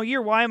asking all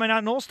year, why am I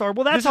not an all-star?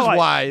 Well, that's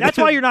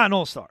why you're not an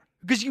all-star.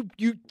 Because you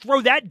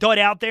throw that dud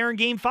out there in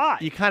Game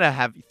 5. You kind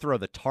of throw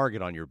the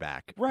target on your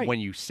back right. when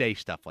you say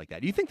stuff like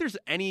that. Do you think there's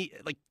any,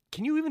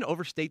 can you even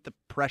overstate the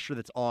pressure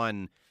that's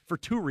on, for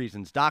two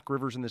reasons, Doc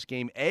Rivers in this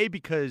game? A,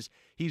 because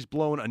he's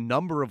blown a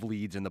number of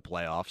leads in the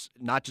playoffs,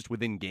 not just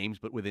within games,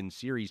 but within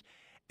series.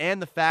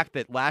 And the fact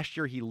that last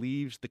year he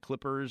leaves the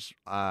Clippers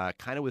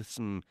kind of with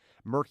some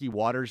murky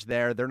waters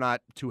there. They're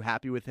not too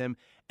happy with him.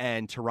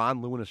 And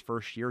Tyronn Lue in his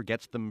first year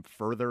gets them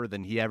further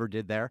than he ever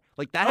did there.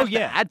 Like, that has to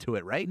add to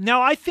it, right?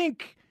 Now, I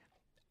think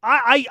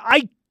I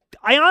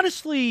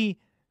honestly,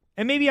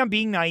 and maybe I'm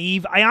being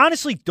naive, I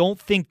honestly don't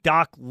think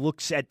Doc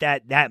looks at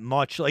that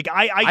much. Like,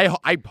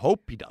 I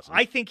hope he doesn't.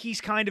 I think he's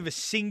kind of a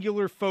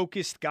singular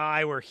focused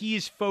guy where he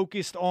is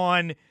focused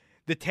on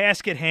the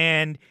task at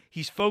hand.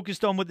 He's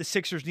focused on what the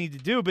Sixers need to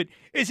do, but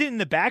is it in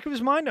the back of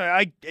his mind?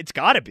 It's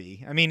got to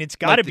be. I mean, it's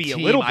got to be a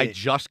little bit. I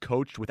just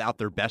coached without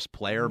their best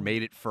player,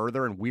 made it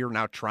further, and we're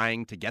now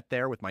trying to get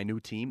there with my new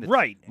team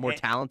that's more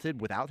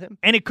talented without him.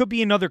 And it could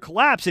be another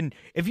collapse. And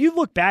if you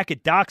look back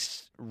at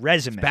Doc's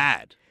resume, it's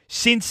bad.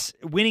 Since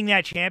winning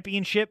that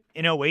championship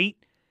in 2008,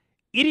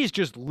 it is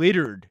just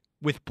littered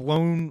with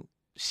blown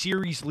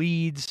series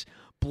leads,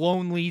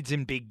 blown leads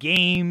in big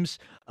games.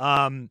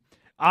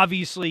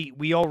 Obviously,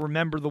 we all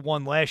remember the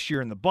one last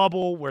year in the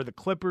bubble where the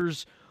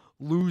Clippers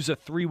lose a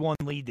 3-1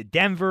 lead to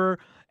Denver,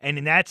 and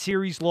in that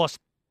series lost,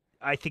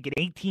 I think, an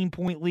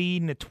 18-point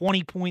lead and a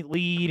 20-point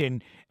lead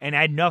and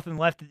had nothing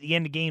left at the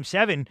end of Game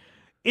 7.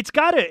 It's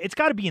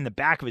gotta be in the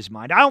back of his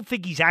mind. I don't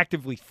think he's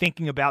actively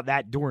thinking about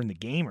that during the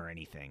game or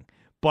anything,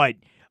 but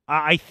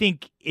I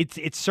think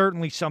it's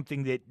certainly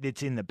something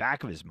that's in the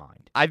back of his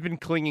mind. I've been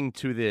clinging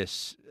to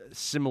this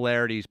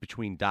similarities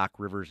between Doc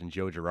Rivers and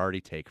Joe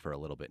Girardi take for a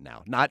little bit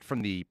now. Not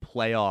from the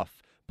playoff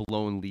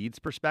blown leads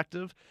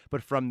perspective,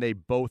 but from they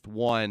both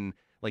won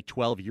like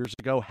 12 years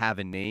ago, have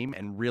a name,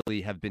 and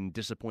really have been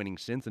disappointing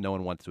since, and no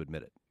one wants to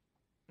admit it.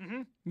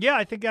 Mm-hmm. Yeah,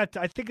 I think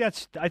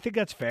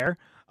that's fair.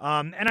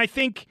 And I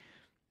think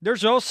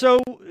there's also,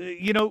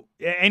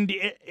 and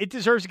it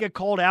deserves to get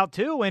called out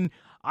too. And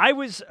I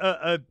was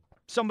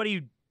somebody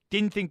who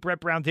didn't think Brett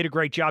Brown did a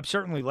great job,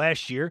 certainly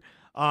last year,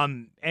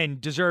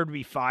 and deserved to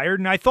be fired.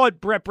 And I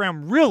thought Brett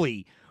Brown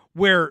really,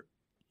 where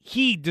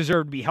he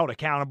deserved to be held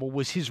accountable,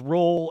 was his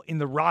role in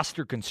the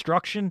roster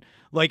construction.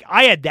 Like,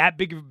 I had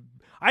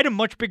a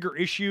much bigger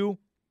issue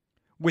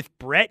with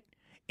Brett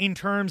in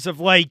terms of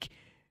like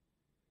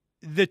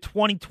the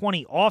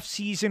 2020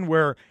 offseason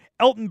where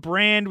Elton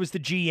Brand was the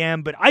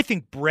GM, but I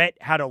think Brett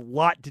had a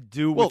lot to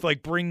do with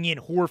like bringing in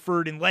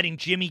Horford and letting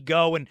Jimmy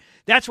go. And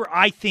that's where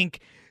I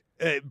think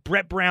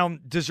Brett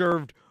Brown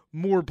deserved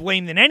more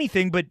blame than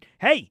anything. But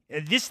hey,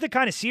 this is the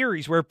kind of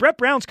series where if Brett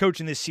Brown's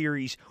coaching this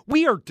series,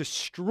 we are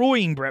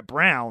destroying Brett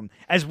Brown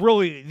as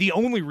really the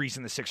only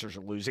reason the Sixers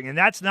are losing. And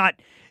that's not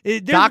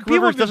Doc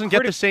Rivers doesn't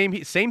get the same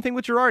thing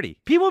with Girardi.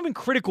 People have been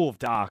critical of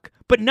Doc,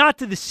 but not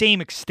to the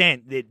same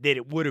extent that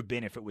it would have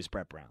been if it was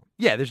Brett Brown.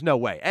 Yeah, there's no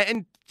way.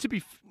 And to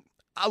be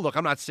look,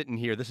 I'm not sitting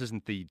here. This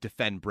isn't the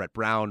defend Brett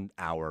Brown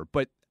hour,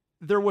 but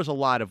there was a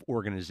lot of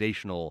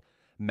organizational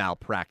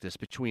malpractice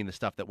between the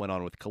stuff that went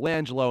on with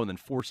Colangelo and then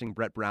forcing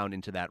Brett Brown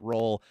into that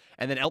role,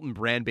 and then Elton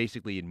Brand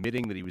basically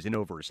admitting that he was in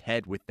over his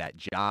head with that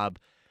job.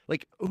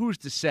 Like, who's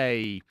to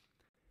say?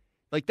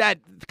 Like, that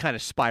kind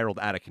of spiraled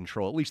out of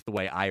control, at least the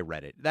way I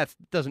read it. That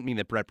doesn't mean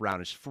that Brett Brown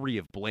is free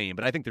of blame,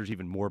 but I think there's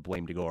even more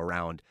blame to go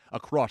around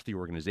across the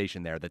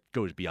organization there that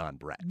goes beyond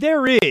Brett.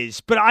 There is,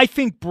 but I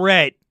think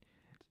Brett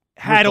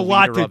had a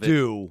lot to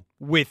do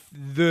with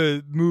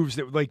the moves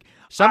that, like,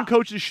 some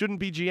coaches shouldn't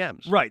be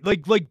GMs, right?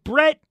 Like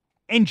Brett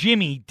and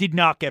Jimmy did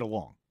not get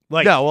along.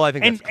 Like, no, well, I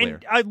think that's clear.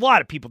 And a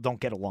lot of people don't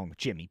get along with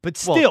Jimmy, but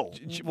still,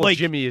 well,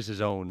 Jimmy is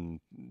his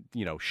own,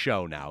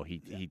 show now.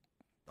 He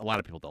a lot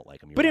of people don't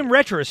like him. But in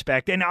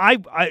retrospect, and I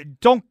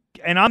don't,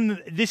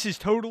 and this is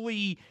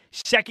totally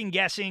second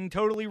guessing,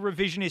 totally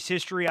revisionist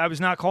history. I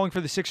was not calling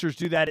for the Sixers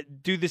do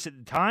this at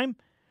the time,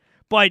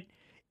 but.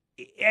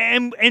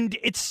 And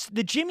it's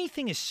the Jimmy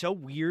thing is so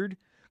weird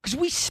because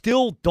we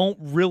still don't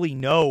really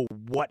know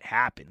what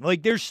happened.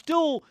 Like, there's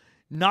still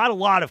not a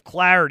lot of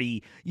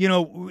clarity,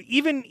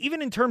 even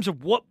in terms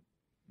of what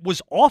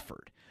was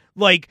offered.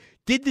 Like,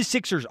 did the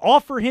Sixers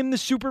offer him the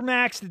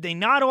Supermax? Did they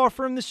not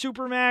offer him the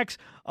Supermax?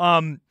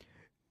 A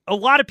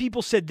lot of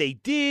people said they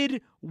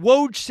did.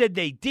 Woj said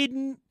they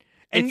didn't.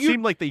 And it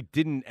seemed like they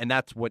didn't, and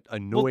that's what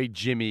annoyed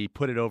Jimmy,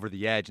 put it over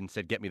the edge and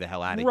said, get me the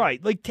hell out of here.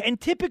 Right. And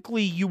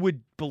typically you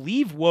would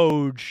believe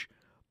Woj,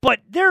 but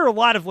there are a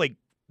lot of,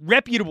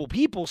 reputable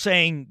people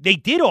saying they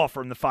did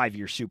offer him the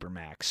 5-year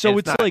Supermax. So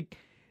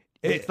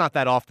it's not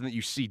that often that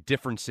you see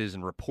differences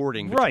in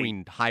reporting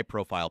between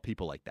high-profile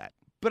people like that.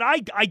 But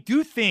I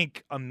do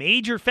think a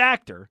major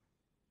factor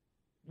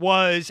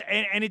was,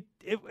 and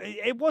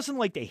it wasn't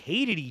like they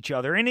hated each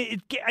other, and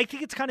I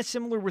think it's kind of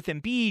similar with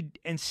Embiid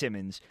and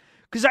Simmons.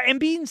 Because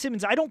Embiid and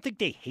Simmons, I don't think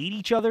they hate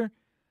each other.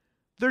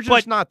 They're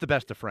just not the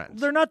best of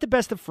friends. They're not the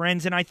best of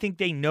friends, and I think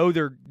they know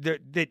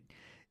they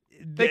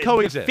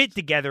coexist. The fit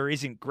together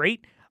isn't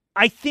great.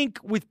 I think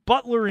with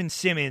Butler and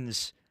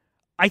Simmons,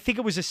 I think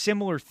it was a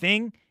similar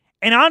thing.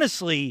 And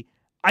honestly,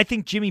 I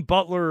think Jimmy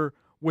Butler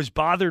was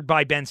bothered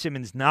by Ben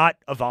Simmons not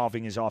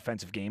evolving his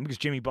offensive game, because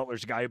Jimmy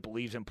Butler's a guy who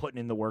believes in putting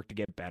in the work to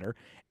get better.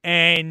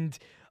 And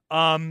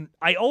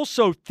I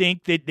also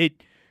think that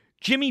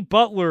Jimmy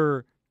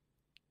Butler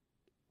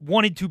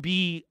wanted to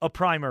be a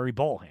primary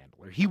ball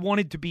handler. He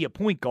wanted to be a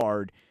point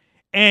guard.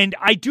 And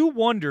I do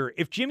wonder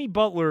if Jimmy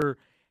Butler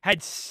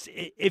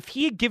if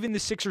he had given the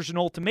Sixers an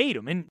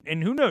ultimatum,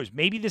 and who knows,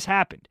 maybe this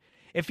happened.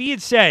 If he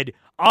had said,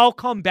 I'll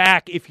come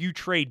back if you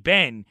trade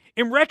Ben,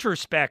 in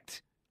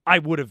retrospect, I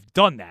would have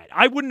done that.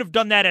 I wouldn't have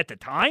done that at the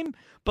time,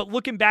 but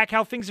looking back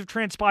how things have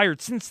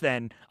transpired since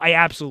then, I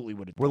absolutely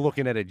would have done. We're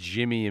looking at a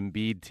Jimmy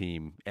Embiid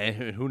team, and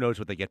who knows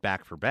what they get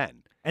back for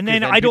Ben. And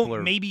then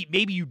maybe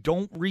you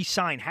don't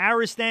re-sign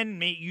Harris then,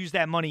 maybe use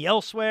that money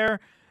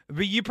elsewhere,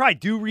 but you probably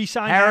do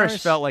re-sign Harris.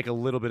 Harris felt like a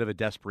little bit of a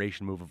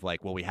desperation move of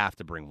we have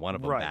to bring one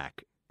of them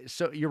back.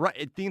 So you're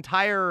right. The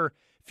entire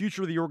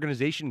future of the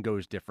organization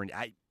goes different.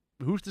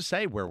 Who's to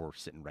say where we're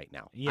sitting right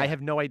now? Yeah. I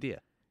have no idea.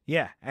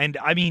 Yeah, and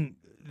I mean,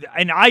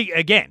 I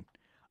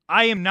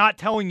am not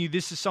telling you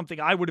this is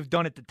something I would have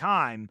done at the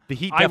time. The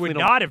Heat I would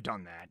not have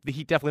done that. The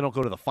Heat definitely don't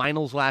go to the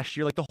finals last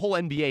year. The whole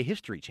NBA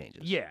history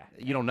changes. Yeah.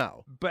 You don't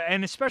know.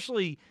 And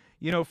especially,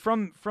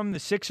 from the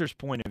Sixers'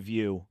 point of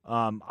view,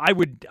 I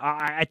would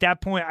at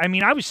that point,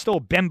 I was still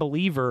a Ben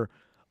believer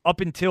up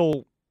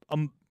until,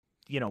 a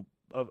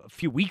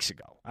few weeks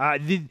ago.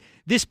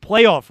 This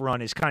playoff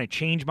run has kind of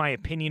changed my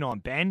opinion on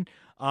Ben.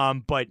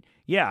 But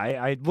yeah,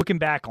 I looking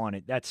back on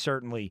it, that's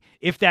certainly,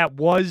 if that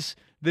was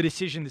the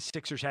decision the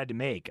Sixers had to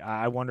make,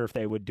 I wonder if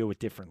they would do it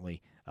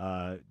differently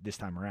this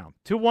time around.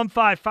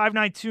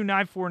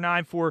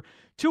 215-592-9494,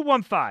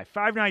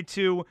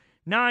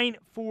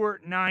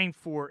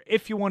 215-592-9494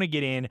 if you want to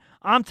get in.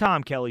 I'm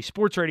Tom Kelly,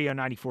 Sports Radio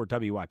 94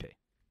 WIP.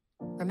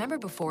 Remember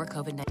before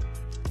COVID-19?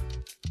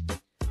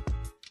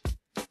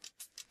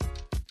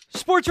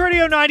 Sports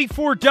Radio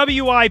 94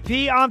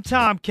 WIP, I'm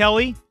Tom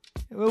Kelly.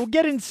 We'll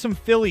get into some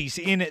Phillies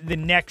in the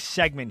next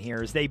segment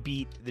here as they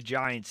beat the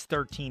Giants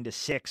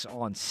 13-6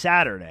 on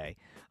Saturday.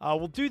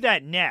 We'll do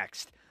that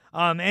next.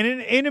 And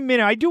in a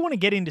minute, I do want to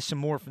get into some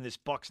more from this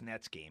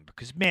Bucks-Nets game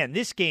because, man,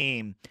 this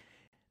game,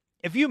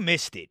 if you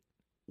missed it,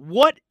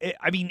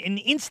 an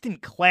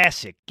instant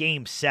classic,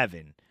 Game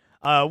 7.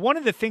 One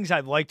of the things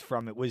I liked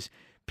from it was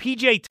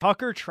P.J.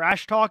 Tucker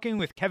trash-talking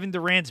with Kevin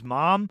Durant's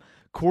mom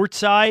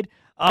courtside.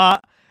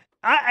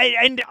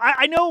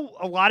 I know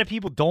a lot of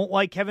people don't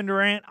like Kevin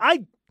Durant.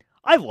 I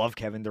love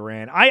Kevin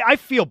Durant. I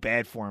feel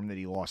bad for him that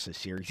he lost this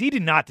series. He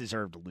did not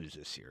deserve to lose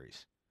this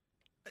series.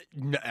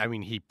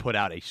 He put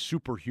out a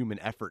superhuman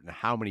effort in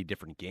how many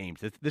different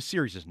games. This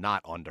series is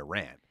not on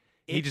Durant.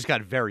 He just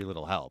got very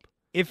little help.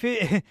 Which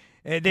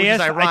is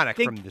ironic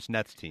from this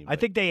Nets team. I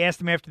think they asked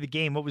him after the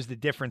game what was the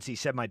difference. He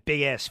said, my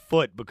big-ass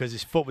foot, because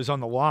his foot was on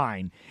the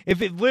line. If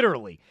it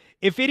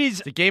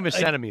is the game of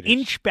centimeters,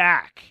 inch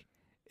back,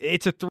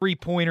 it's a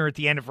three-pointer at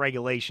the end of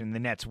regulation. The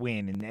Nets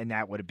win, and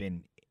that would have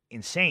been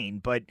insane.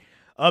 But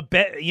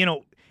but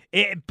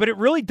it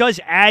really does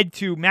add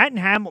to. Matt and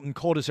Hamilton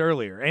called us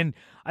earlier, and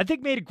I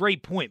think made a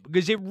great point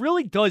because it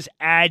really does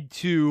add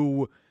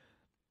to,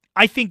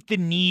 I think, the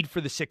need for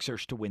the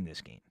Sixers to win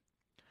this game.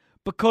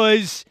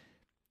 Because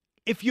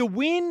if you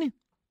win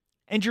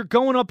and you're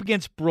going up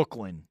against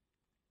Brooklyn,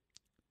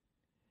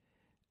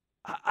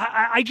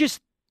 I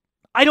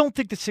don't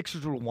think the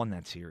Sixers would have won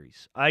that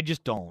series. I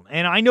just don't.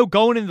 And I know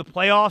going into the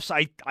playoffs,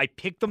 I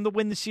picked them to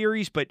win the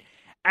series, but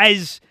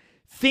as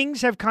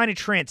things have kind of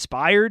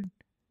transpired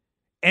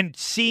and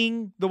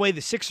seeing the way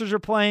the Sixers are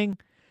playing,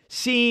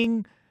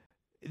 seeing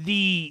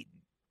the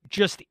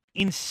just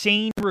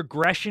insane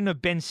regression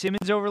of Ben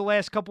Simmons over the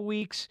last couple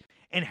weeks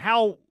and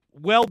how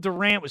well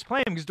Durant was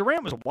playing, because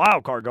Durant was a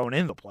wild card going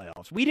into the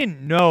playoffs. We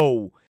didn't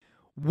know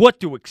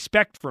what to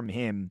expect from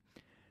him.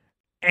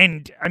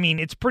 And,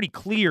 it's pretty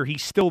clear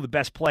he's still the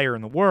best player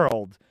in the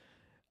world.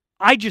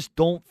 I just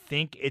don't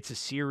think it's a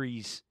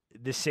series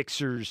the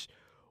Sixers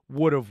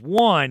would have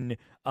won,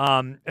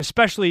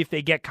 especially if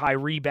they get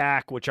Kyrie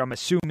back, which I'm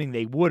assuming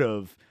they would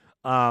have.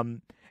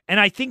 And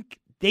I think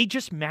they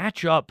just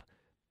match up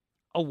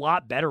a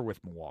lot better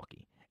with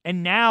Milwaukee.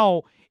 And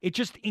now it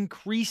just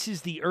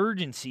increases the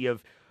urgency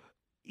of,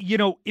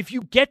 if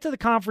you get to the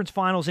conference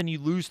finals and you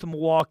lose to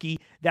Milwaukee,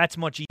 that's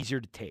much easier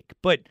to take.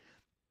 But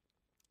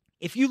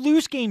if you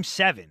lose Game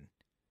 7,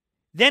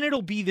 then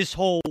it'll be this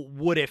whole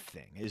what-if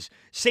thing.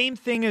 Same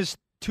thing as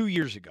 2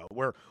 years ago,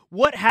 where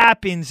what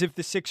happens if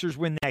the Sixers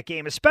win that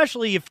game,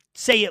 especially if,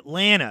 say,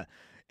 Atlanta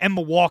and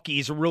Milwaukee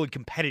is a really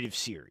competitive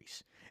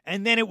series.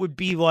 And then it would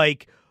be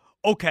like,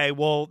 okay,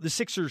 well, the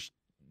Sixers,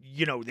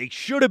 they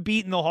should have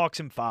beaten the Hawks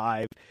in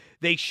 5.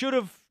 They should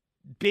have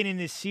been in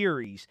this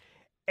series.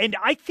 And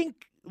I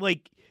think,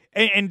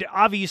 and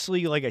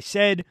obviously, like I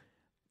said,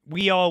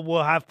 we all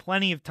will have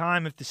plenty of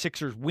time if the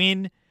Sixers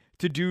win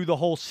to do the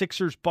whole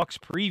Sixers-Bucks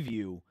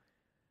preview.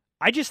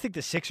 I just think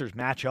the Sixers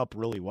match up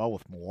really well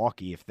with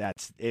Milwaukee if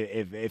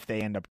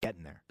they end up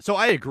getting there. So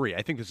I agree.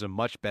 I think this is a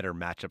much better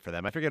matchup for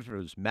them. I forget if it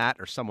was Matt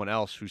or someone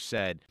else who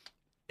said,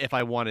 if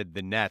I wanted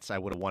the Nets, I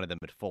would have wanted them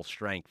at full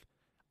strength.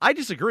 I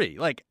disagree.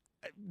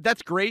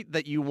 That's great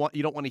that you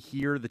don't want to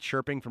hear the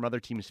chirping from other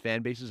teams'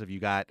 fan bases if you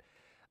got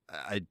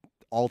a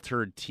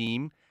altered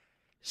team.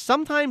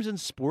 Sometimes in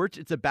sports,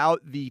 it's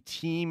about the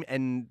team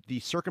and the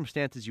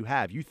circumstances you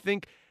have. You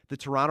think the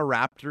Toronto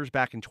Raptors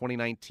back in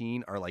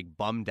 2019 are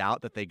bummed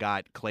out that they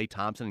got Klay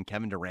Thompson and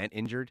Kevin Durant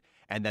injured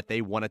and that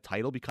they won a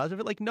title because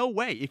of it? No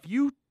way. If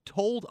you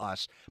told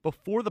us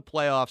before the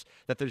playoffs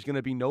that there's going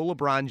to be no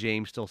LeBron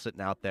James still sitting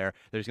out there,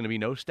 there's going to be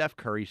no Steph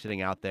Curry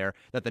sitting out there,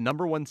 that the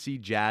number 1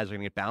 seed Jazz are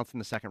going to get bounced in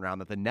the second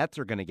round, that the Nets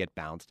are going to get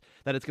bounced,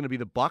 that it's going to be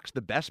the Bucks,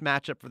 the best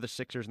matchup for the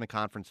Sixers in the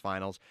conference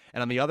finals,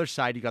 and on the other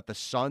side you got the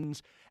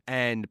Suns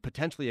and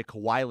potentially a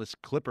Kawhi-less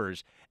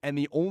Clippers, and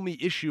the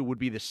only issue would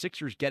be the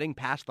Sixers getting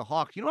past the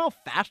Hawks. You know how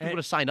fast we would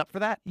have signed up for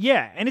that?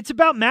 Yeah, and it's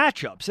about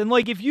matchups. And,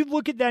 if you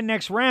look at that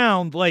next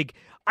round,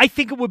 I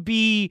think it would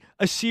be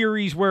a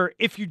series where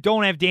if you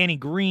don't have Danny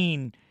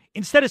Green,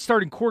 instead of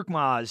starting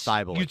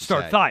Korkmaz, you'd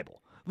start Thibault.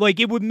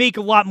 It would make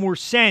a lot more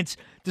sense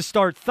to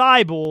start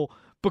Thibault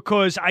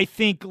because I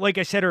think, like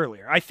I said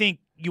earlier, I think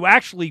you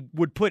actually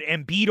would put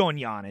Embiid on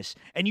Giannis,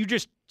 and you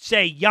just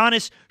say,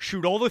 Giannis,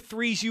 shoot all the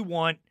threes you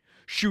want,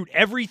 shoot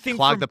everything.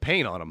 Clog the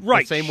paint on him.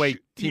 Right. The same way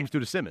teams do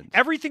to Simmons.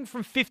 Everything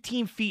from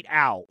 15 feet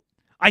out,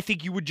 I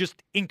think you would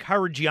just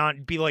encourage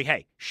Giannis, be like,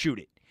 hey, shoot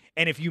it.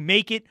 And if you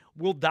make it,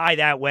 we'll die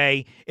that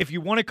way. If you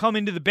want to come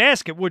into the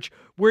basket,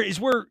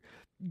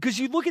 because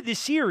you look at this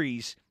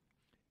series,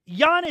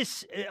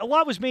 Giannis, a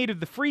lot was made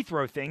of the free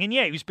throw thing. And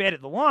yeah, he was bad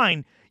at the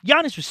line.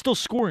 Giannis was still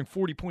scoring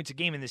 40 points a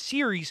game in this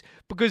series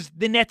because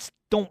the Nets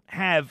don't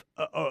have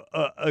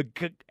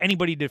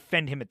anybody to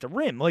defend him at the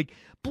rim.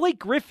 Blake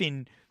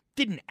Griffin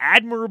did an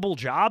admirable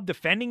job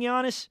defending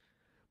Giannis,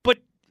 but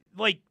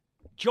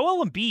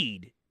Joel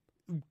Embiid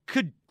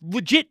could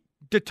legit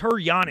deter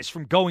Giannis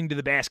from going to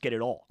the basket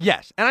at all.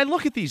 Yes, and I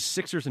look at these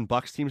Sixers and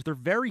Bucks teams, they're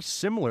very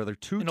similar. They're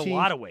two teams. In a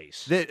lot of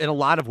ways. In a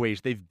lot of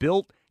ways. They've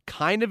built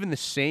kind of in the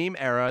same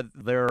era.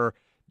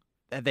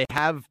 They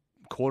have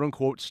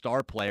quote-unquote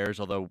star players,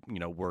 although,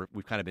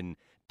 we've kind of been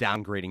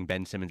downgrading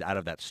Ben Simmons out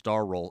of that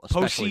star role,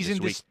 especially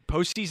this week.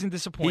 Postseason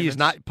disappointments. He is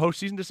not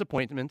postseason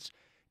disappointments.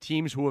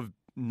 Teams who have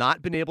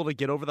not been able to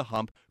get over the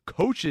hump.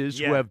 Coaches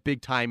who have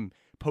big-time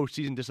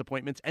postseason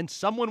disappointments, and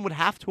someone would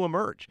have to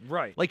emerge.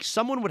 Right.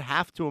 Someone would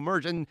have to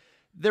emerge, and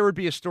there would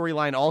be a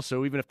storyline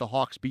also, even if the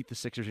Hawks beat the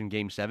Sixers in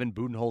Game 7,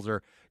 Budenholzer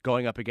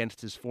going up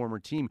against his former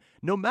team.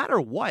 No matter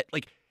what,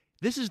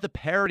 this is the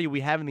parity we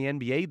have in the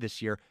NBA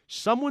this year.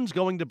 Someone's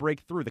going to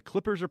break through. The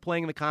Clippers are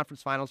playing in the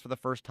conference finals for the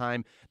first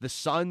time. The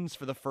Suns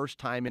for the first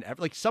time in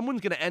ever.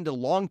 Someone's going to end a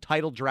long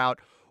title drought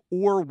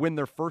or win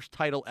their first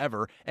title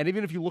ever. And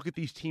even if you look at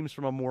these teams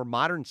from a more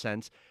modern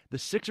sense, the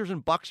Sixers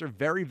and Bucks are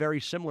very, very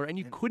similar, and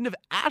you couldn't have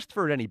asked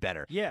for it any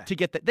better to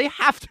get that. They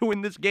have to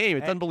win this game.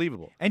 It's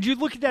unbelievable. And you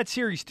look at that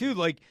series, too.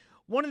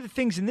 One of the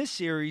things in this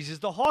series is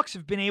the Hawks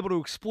have been able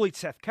to exploit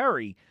Seth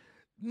Curry.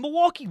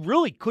 Milwaukee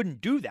really couldn't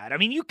do that. I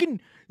mean,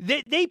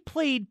 they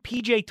played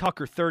P.J.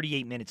 Tucker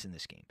 38 minutes in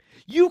this game.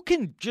 You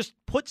can just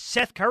put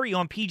Seth Curry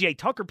on P.J.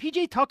 Tucker.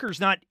 P.J. Tucker's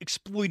not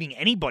exploiting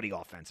anybody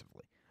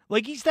offensively.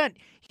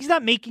 He's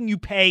not making you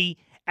pay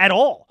at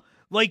all.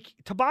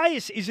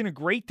 Tobias isn't a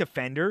great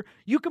defender.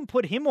 You can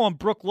put him on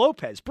Brook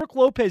Lopez. Brook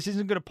Lopez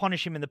isn't going to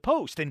punish him in the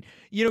post. And,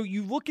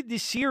 you look at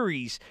this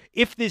series,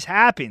 if this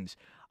happens,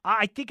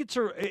 I think it's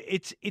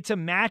a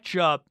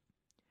matchup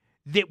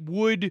that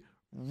would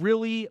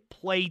really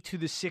play to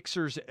the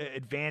Sixers'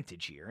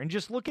 advantage here. And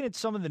just looking at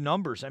some of the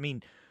numbers, I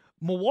mean,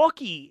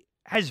 Milwaukee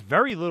has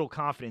very little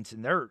confidence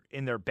in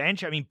their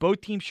bench. I mean,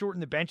 both teams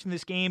shortened the bench in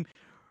this game.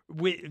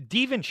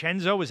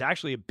 DiVincenzo was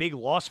actually a big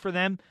loss for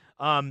them.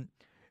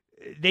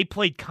 They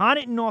played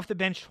Connaughton off the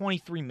bench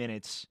 23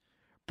 minutes.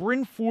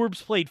 Bryn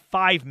Forbes played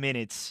 5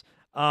 minutes.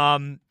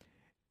 And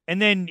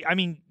then,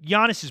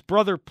 Giannis's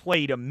brother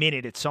played a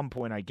minute at some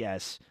point, I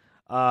guess.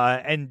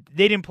 And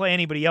they didn't play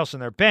anybody else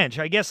on their bench.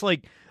 I guess,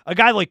 a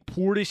guy like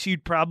Portis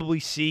you'd probably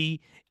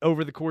see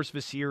over the course of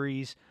a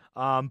series.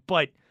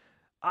 But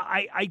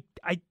I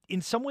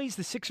in some ways,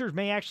 the Sixers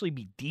may actually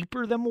be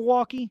deeper than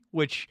Milwaukee,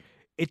 which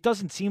it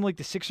doesn't seem like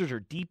the Sixers are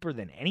deeper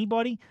than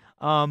anybody.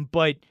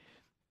 But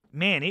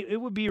man, it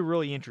would be a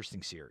really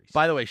interesting series.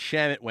 By the way,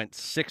 Shamet went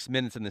 6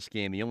 minutes in this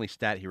game. The only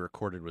stat he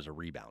recorded was a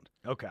rebound.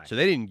 Okay. So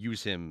they didn't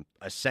use him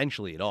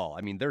essentially at all.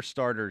 I mean, their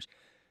starters,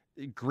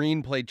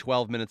 Green played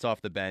 12 minutes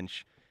off the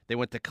bench. They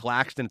went to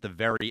Claxton at the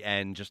very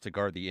end just to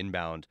guard the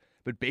inbound.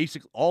 But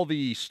basically, all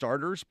the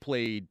starters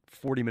played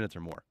 40 minutes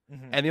or more.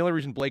 Mm-hmm. And the only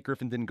reason Blake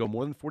Griffin didn't go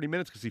more than 40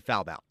 minutes because he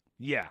fouled out.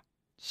 Yeah.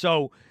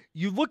 So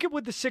you look at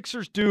what the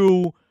Sixers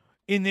do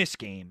in this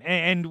game,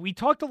 and we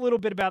talked a little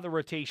bit about the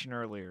rotation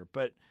earlier,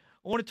 but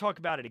I want to talk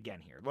about it again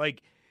here.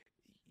 Like,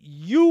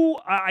 you,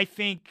 I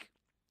think,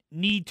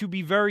 need to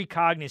be very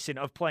cognizant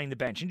of playing the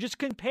bench. And just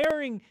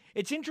comparing,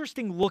 it's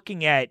interesting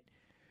looking at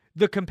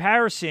the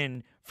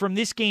comparison from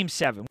this Game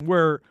 7,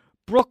 where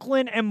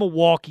Brooklyn and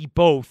Milwaukee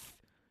both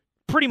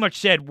pretty much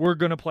said, we're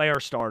going to play our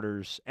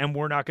starters, and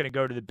we're not going to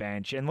go to the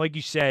bench. And like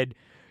you said,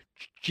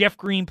 Jeff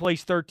Green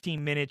plays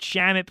 13 minutes,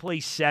 Shamet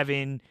plays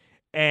 7,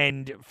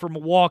 and for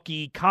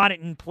Milwaukee,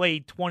 Connaughton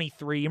played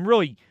 23, and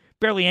really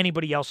barely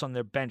anybody else on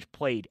their bench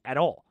played at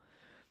all.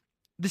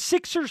 The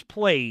Sixers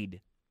played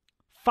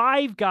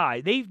 5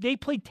 guys. They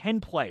played 10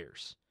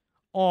 players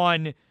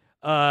on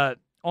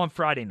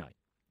Friday night.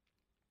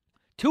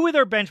 2 of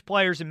their bench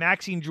players, and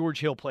Maxey and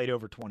George Hill, played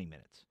over 20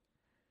 minutes.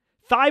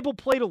 Thibault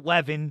played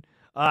 11.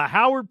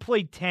 Howard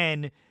played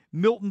 10.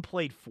 Milton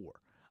played 4.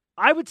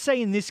 I would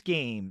say in this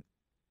game,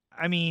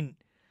 I mean,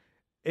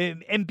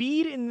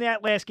 Embiid in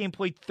that last game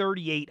played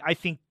 38. I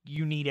think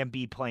you need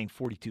Embiid playing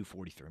 42,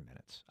 43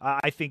 minutes.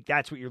 I think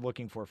that's what you're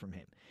looking for from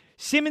him.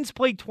 Simmons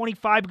played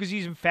 25 because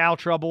he's in foul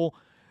trouble.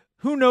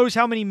 Who knows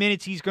how many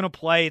minutes he's going to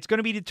play? It's going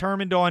to be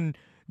determined on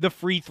the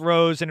free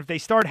throws, and if they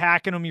start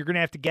hacking him, you're going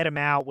to have to get him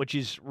out, which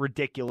is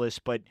ridiculous,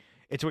 but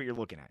it's what you're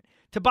looking at.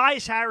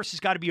 Tobias Harris has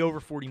got to be over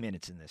 40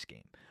 minutes in this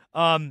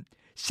game.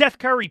 Seth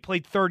Curry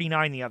played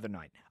 39 the other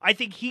night. I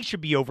think he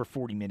should be over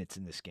 40 minutes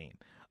in this game.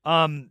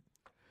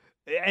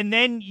 And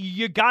then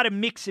you got to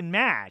mix and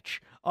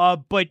match,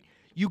 but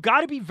you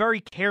got to be very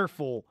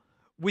careful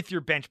with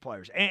your bench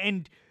players.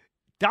 And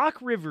Doc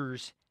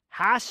Rivers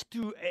has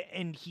to,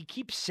 and he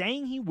keeps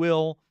saying he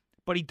will,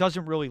 but he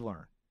doesn't really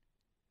learn.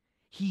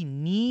 He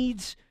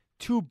needs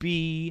to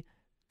be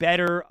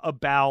better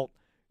about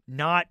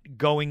not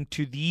going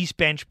to these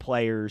bench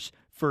players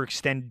for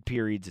extended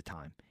periods of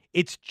time.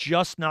 It's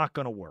just not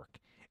going to work.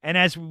 And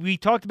as we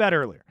talked about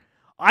earlier,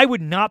 I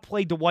would not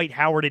play Dwight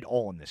Howard at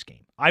all in this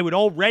game. I would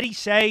already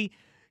say,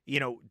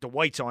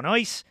 Dwight's on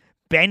ice.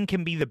 Ben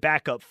can be the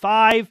backup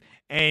 5,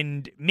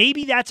 and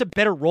maybe that's a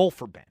better role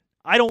for Ben.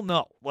 I don't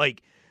know.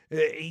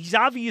 He's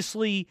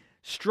obviously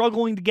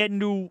struggling to get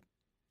into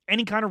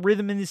any kind of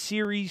rhythm in this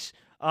series.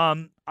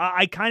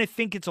 I kind of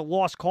think it's a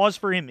lost cause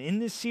for him in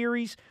this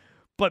series,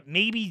 but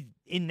maybe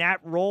in that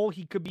role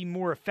he could be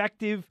more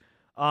effective.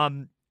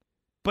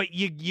 But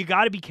you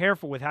got to be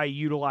careful with how you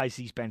utilize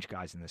these bench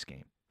guys in this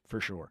game, for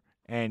sure.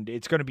 And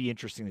it's going to be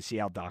interesting to see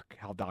how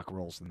Doc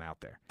rolls them out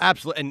there.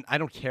 Absolutely. And I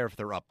don't care if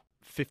they're up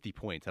 50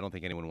 points. I don't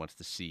think anyone wants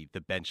to see the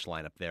bench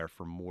lineup there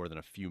for more than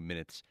a few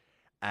minutes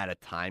at a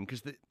time,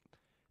 because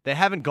they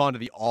haven't gone to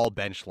the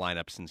all-bench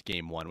lineup since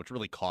Game 1, which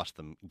really cost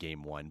them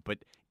Game 1. But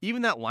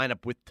even that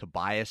lineup with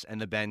Tobias and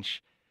the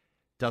bench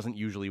doesn't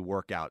usually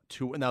work out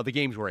too. Now, the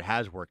games where it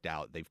has worked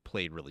out, they've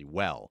played really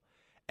well.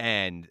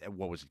 And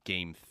what was it,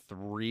 Game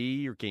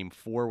 3 or Game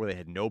 4, where they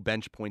had no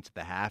bench points at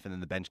the half, and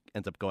then the bench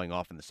ends up going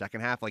off in the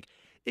second half?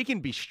 It can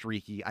be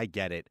streaky. I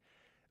get it.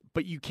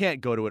 But you can't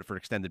go to it for an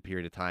extended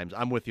period of times.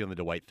 I'm with you on the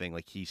Dwight thing.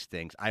 He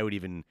stinks. I would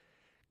even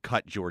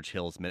cut George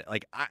Hill's minute.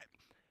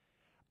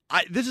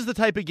 This is the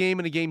type of game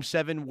in a Game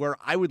 7 where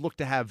I would look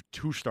to have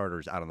 2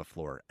 starters out on the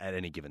floor at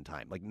any given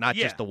time. Not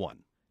just the one.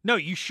 No,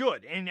 you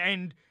should.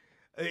 And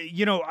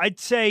I'd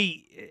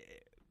say,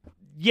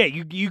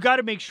 you got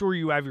to make sure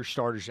you have your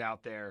starters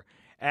out there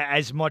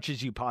as much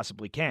as you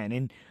possibly can.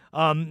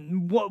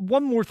 And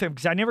one more thing,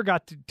 because I never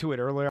got to it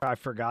earlier. I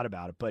forgot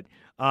about it. But,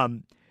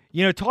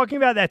 talking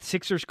about that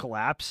Sixers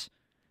collapse,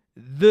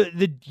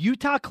 the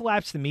Utah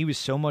collapse to me was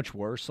so much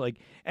worse.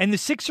 And the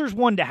Sixers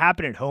one to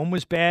happen at home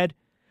was bad.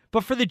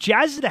 But for the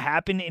Jazz to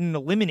happen in an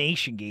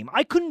elimination game,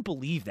 I couldn't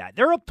believe that.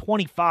 They're up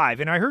 25,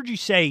 and I heard you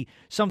say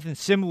something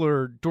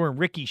similar during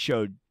Ricky's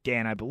show,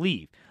 Dan, I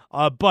believe.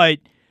 But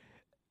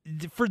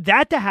for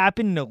that to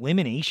happen in an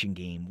elimination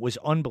game was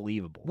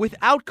unbelievable.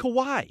 Without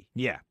Kawhi.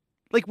 Yeah.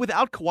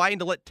 Without Kawhi, and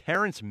to let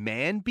Terrence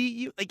Mann beat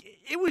you,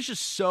 it was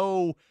just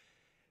so...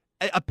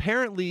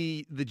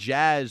 Apparently, the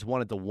Jazz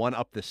wanted to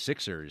one-up the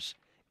Sixers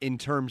in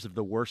terms of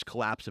the worst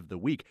collapse of the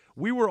week.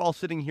 We were all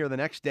sitting here the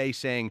next day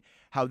saying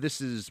how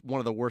this is one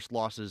of the worst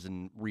losses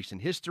in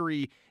recent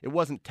history. It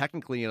wasn't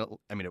technically,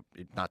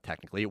 not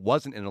technically, it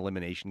wasn't an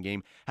elimination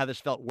game. How this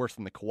felt worse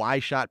than the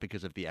Kawhi shot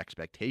because of the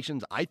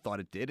expectations. I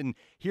thought it did, and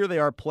here they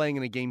are playing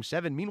in a Game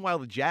 7. Meanwhile,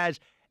 the Jazz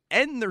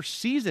end their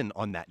season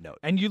on that note.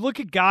 And you look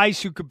at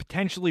guys who could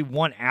potentially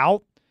want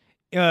out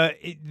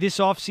this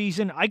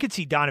offseason, I could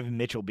see Donovan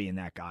Mitchell being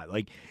that guy.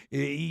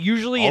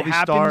 Usually all it these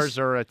happens. Stars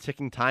are a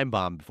ticking time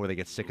bomb before they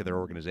get sick of their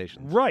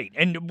organizations. Right.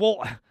 And,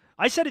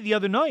 I said it the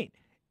other night.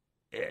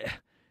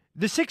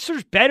 The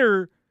Sixers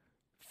better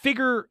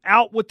figure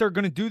out what they're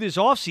going to do this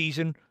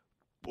offseason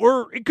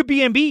or it could be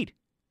Embiid.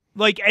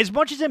 Like, as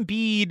much as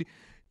Embiid,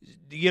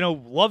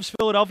 loves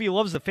Philadelphia,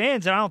 loves the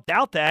fans, and I don't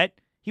doubt that,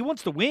 he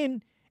wants to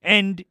win.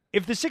 And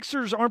if the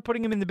Sixers aren't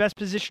putting him in the best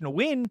position to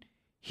win,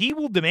 he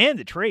will demand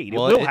a trade.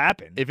 Well, it will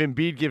happen. If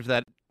Embiid gives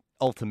that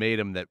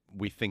ultimatum that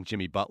we think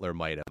Jimmy Butler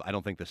might have, I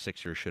don't think the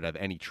Sixers should have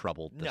any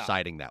trouble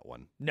deciding that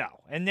one. No,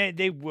 and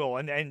they will.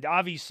 And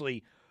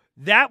obviously,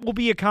 that will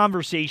be a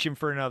conversation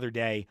for another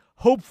day.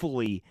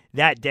 Hopefully,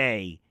 that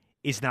day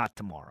is not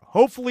tomorrow.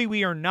 Hopefully,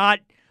 we are not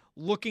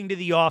looking to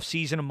the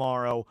offseason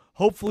tomorrow.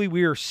 Hopefully,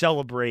 we are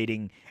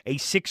celebrating a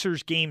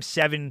Sixers Game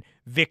 7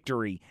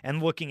 victory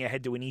and looking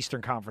ahead to an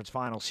Eastern Conference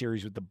Final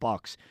Series with the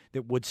Bucks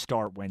that would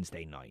start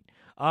Wednesday night.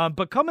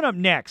 But coming up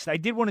next, I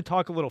did want to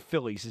talk a little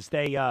Phillies as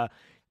they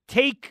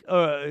take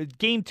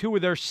Game 2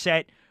 of their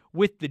set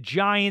with the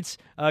Giants.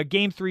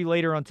 Game 3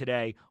 later on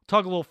today.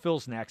 Talk a little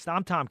Phils next.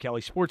 I'm Tom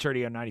Kelly, Sports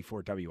Radio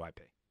 94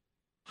 WIP.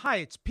 Hi,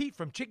 it's Pete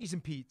from Chickies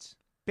and Pete's.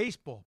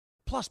 Baseball,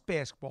 plus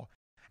basketball,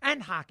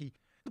 and hockey.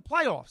 The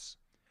playoffs.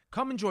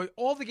 Come enjoy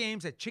all the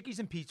games at Chickies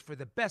and Pete's for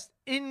the best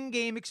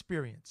in-game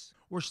experience.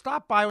 Or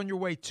stop by on your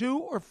way to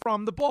or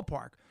from the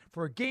ballpark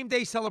for a game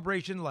day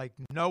celebration like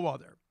no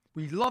other.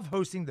 We love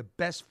hosting the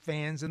best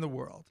fans in the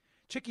world.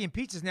 Chickie and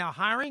Pete's is now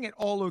hiring at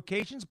all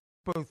locations,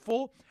 both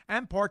full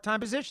and part-time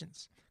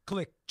positions.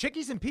 Click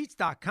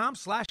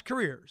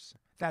chickiesandpete's.com/careers.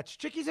 That's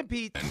Chickies and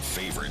Pete's. And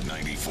favorite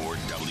 94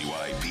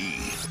 WIP.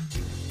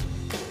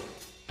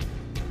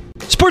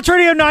 Sports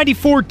Radio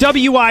 94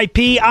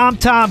 WIP. I'm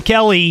Tom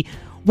Kelly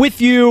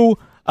with you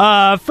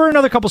for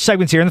another couple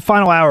segments here. In the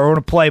final hour, I want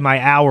to play my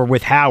hour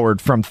with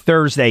Howard from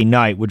Thursday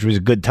night, which was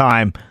a good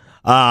time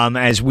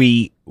as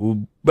I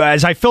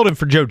filled in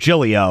for Joe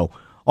Giglio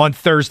on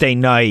Thursday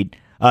night,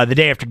 the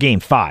day after Game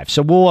 5.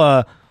 So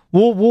we'll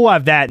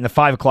have that in the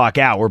 5 o'clock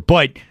hour.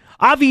 But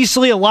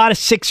obviously, a lot of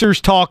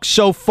Sixers talk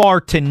so far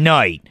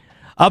tonight.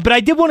 But I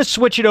did want to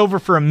switch it over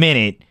for a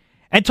minute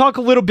and talk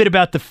a little bit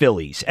about the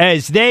Phillies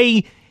as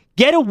they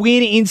get a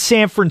win in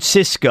San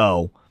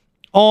Francisco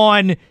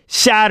on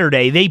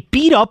Saturday. They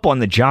beat up on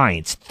the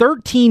Giants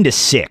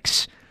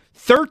 13-6.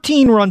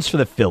 13 runs for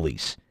the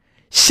Phillies,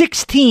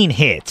 16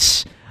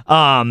 hits.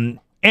 And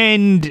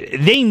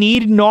they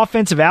needed an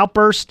offensive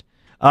outburst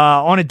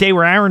on a day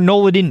where Aaron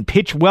Nola didn't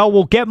pitch well.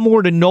 We'll get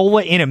more to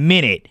Nola in a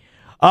minute.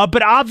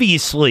 But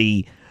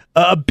obviously,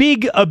 a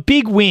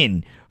big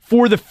win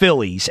for the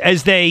Phillies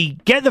as they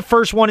get the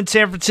first one in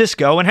San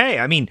Francisco. And hey,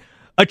 I mean,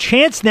 a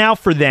chance now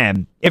for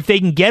them, if they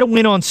can get a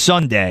win on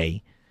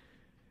Sunday,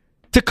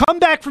 to come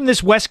back from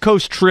this West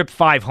Coast trip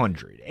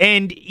 500.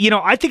 And,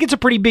 I think it's a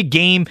pretty big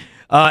game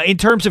in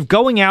terms of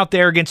going out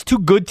there against two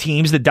good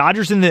teams, the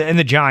Dodgers and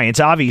the Giants,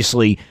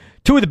 obviously,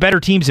 two of the better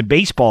teams in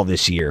baseball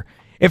this year.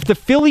 If the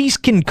Phillies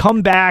can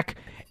come back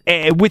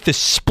with a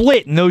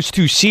split in those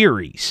two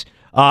series,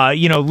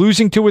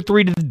 losing 2 or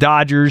 3 to the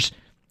Dodgers,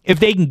 if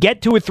they can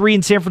get 2 or 3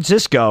 in San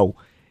Francisco,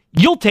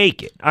 you'll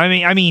take it.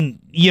 I mean,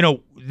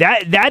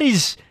 that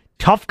is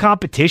tough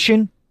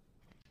competition,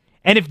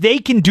 and if they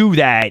can do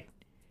that,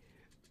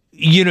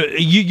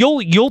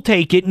 you'll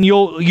take it and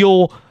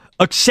you'll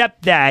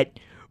accept that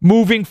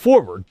moving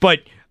forward. But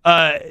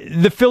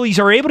the Phillies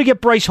are able to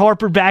get Bryce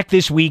Harper back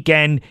this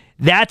weekend.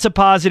 That's a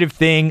positive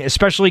thing,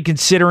 especially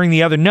considering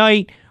the other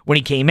night when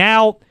he came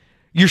out,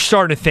 you're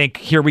starting to think,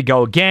 here we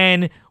go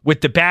again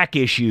with the back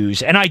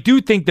issues. And I do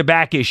think the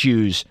back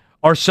issues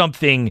are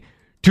something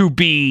to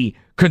be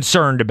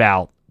concerned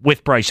about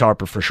with Bryce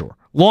Harper for sure.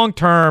 Long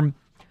term,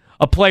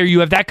 a player you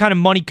have that kind of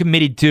money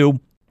committed to,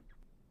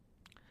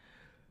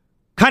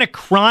 kind of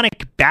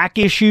chronic back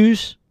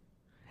issues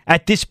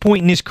at this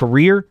point in his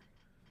career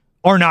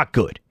are not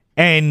good.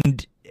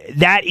 And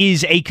that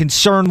is a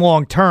concern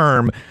long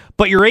term.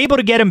 But you're able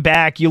to get him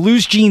back. You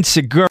lose Gene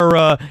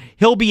Segura.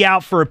 He'll be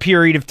out for a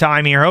period of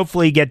time here.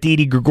 Hopefully you get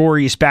Didi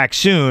Gregorius back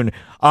soon.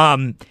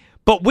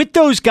 But with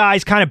those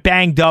guys kind of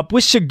banged up,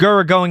 with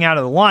Segura going out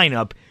of the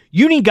lineup,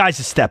 you need guys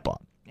to step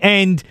up.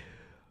 And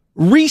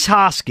Rhys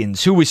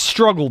Hoskins, who has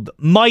struggled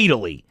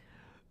mightily,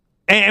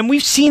 and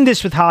we've seen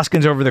this with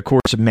Hoskins over the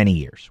course of many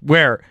years,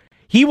 where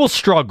he will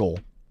struggle,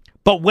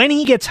 but when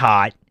he gets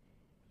hot,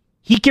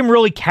 he can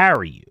really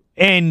carry you.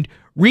 And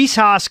Rhys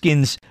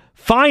Hoskins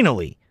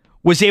finally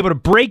was able to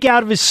break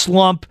out of his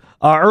slump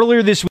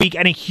earlier this week,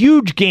 and a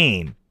huge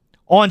game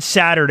on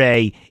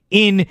Saturday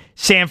in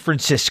San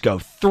Francisco.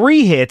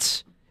 3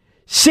 hits,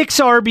 6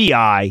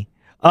 RBI,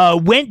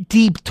 went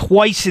deep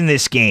twice in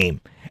this game.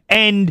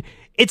 And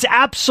it's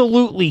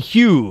absolutely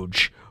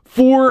huge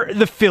for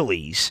the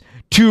Phillies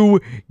to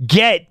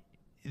get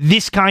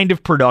this kind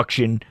of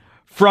production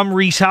from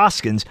Rhys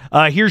Hoskins.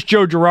 Here's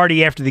Joe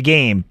Girardi after the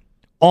game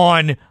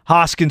on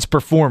Hoskins'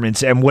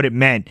 performance and what it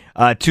meant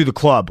to the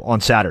club on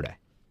Saturday.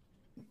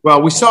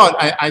 Well, we saw it,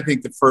 I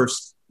think, the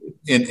first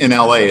in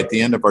L.A. at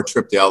the end of our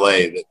trip to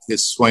L.A. that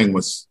his swing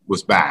was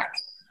back.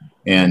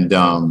 And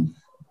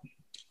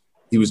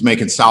he was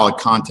making solid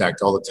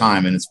contact all the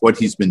time, and it's what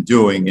he's been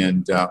doing.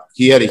 And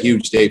he had a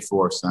huge day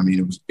for us. I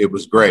mean, it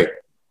was great.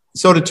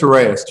 So did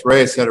Torreyes.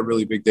 Torreyes had a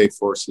really big day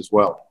for us as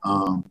well,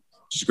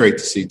 which is great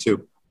to see,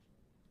 too.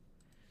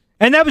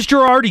 And that was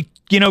Girardi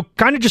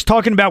kind of just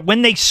talking about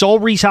when they saw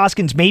Rhys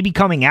Hoskins maybe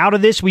coming out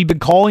of this. We've been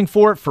calling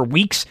for it for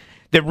weeks,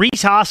 that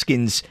Rhys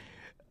Hoskins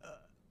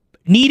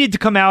needed to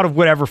come out of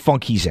whatever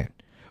funk he's in.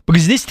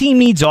 Because this team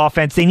needs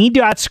offense. They need to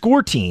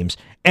outscore teams.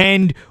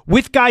 And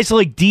with guys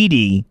like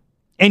Didi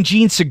and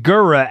Jean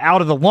Segura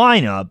out of the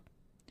lineup,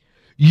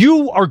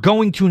 you are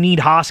going to need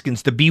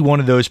Hoskins to be one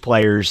of those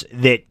players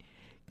that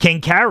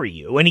can carry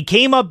you. And he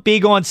came up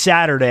big on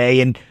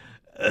Saturday. And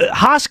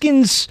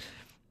Hoskins,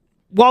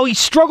 while he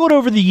struggled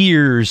over the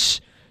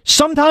years,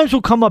 sometimes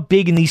will come up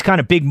big in these kind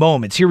of big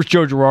moments. Here was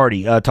Joe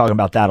Girardi talking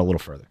about that a little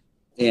further.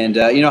 And,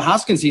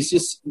 Hoskins, he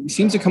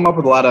seems to come up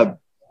with a lot of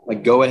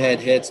go-ahead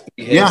hits,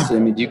 big hits. Yeah. I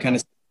mean, do you kind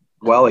of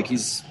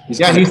he's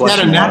had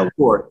a knack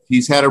for it.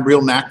 He's had a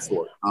real knack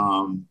for it.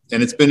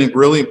 And it's been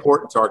really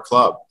important to our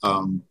club.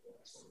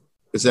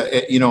 Because,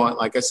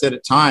 like I said,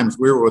 at times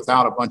we were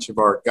without a bunch of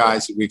our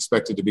guys that we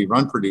expected to be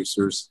run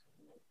producers,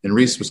 and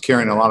Rhys was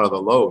carrying a lot of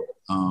the load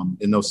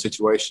in those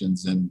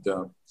situations. And,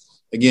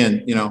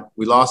 again,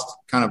 we lost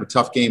kind of a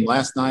tough game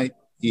last night.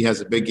 He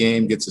has a big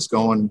game, gets us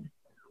going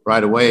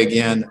right away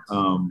again.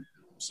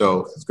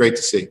 So it's great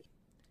to see.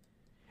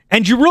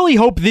 And you really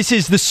hope this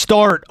is the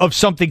start of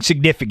something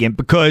significant,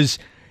 because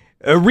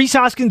Rhys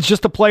Hoskins is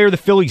just a player the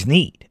Phillies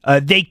need.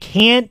 They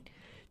can't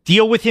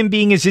deal with him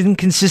being as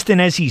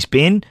inconsistent as he's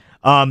been.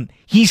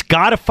 He's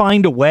got to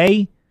find a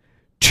way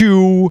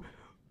to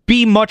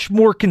be much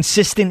more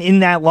consistent in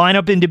that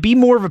lineup and to be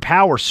more of a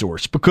power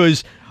source,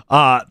 because,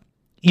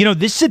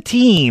 this is a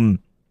team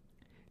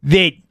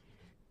that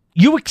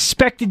you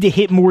expected to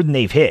hit more than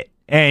they've hit.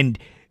 And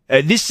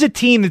this is a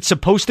team that's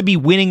supposed to be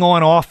winning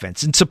on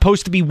offense and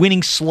supposed to be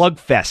winning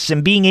slugfests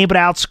and being able to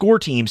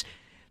outscore teams.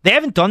 They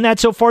haven't done that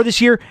so far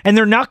this year, and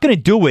they're not going to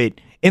do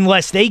it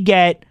unless they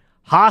get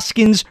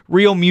Hoskins,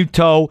 Real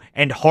Muto,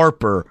 and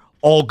Harper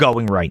all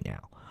going right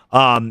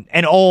now.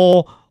 And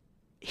all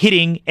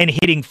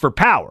hitting for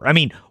power. I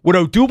mean, what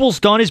Odubel's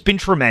done has been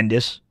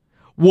tremendous.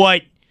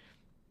 What,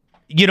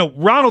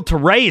 Ronald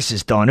Torreyes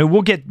has done, and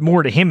we'll get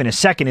more to him in a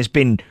second, has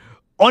been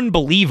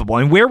unbelievable.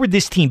 And where would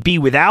this team be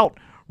without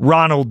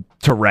Ronald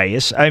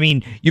Torreyes? I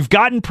mean, you've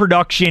gotten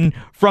production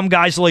from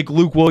guys like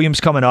Luke Williams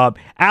coming up.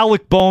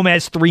 Alec Bohm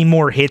has 3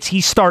 more hits.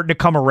 He's starting to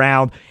come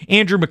around.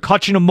 Andrew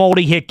McCutchen, a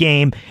multi-hit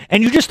game.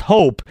 And you just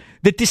hope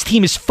that this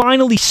team is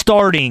finally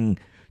starting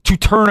to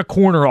turn a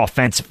corner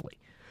offensively.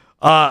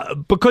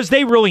 Because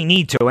they really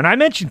need to. And I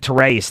mentioned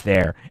Torreyes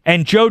there.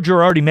 And Joe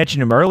Girardi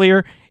mentioned him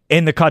earlier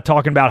in the cut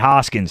talking about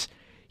Hoskins.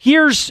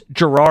 Here's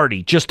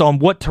Girardi just on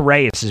what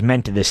Torreyes has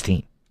meant to this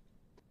team.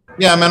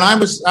 Yeah, man, I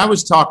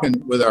was talking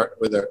with our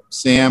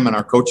Sam and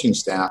our coaching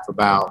staff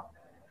about,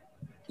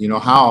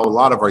 how a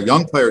lot of our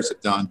young players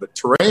have done, but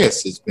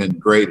Torreyes has been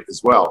great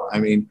as well. I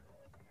mean,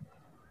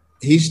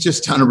 he's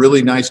just done a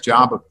really nice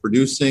job of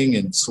producing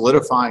and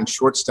solidifying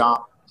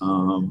shortstop.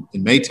 And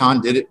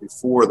Maton did it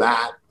before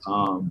that.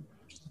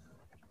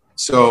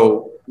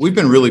 So we've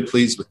been really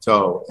pleased with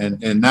Toe,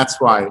 and that's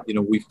why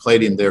we've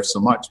played him there so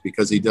much,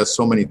 because he does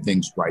so many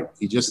things right.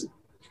 He just,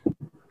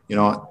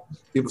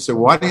 people say,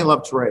 why do you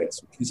love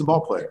Torreyes? He's a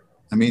ball player.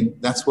 I mean,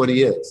 that's what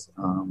he is.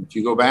 If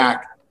you go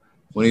back,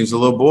 when he was a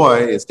little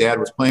boy, his dad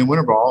was playing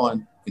winter ball,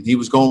 and he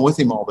was going with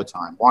him all the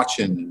time,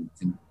 watching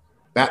and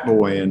bat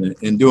boy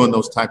and doing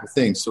those type of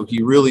things. So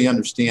he really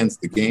understands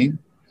the game,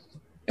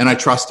 and I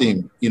trust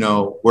him,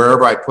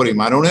 wherever I put him.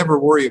 I don't ever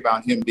worry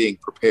about him being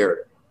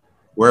prepared.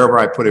 Wherever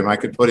I put him, I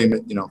could put him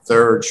at,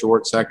 third,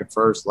 short, second,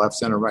 first, left,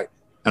 center, right.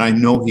 And I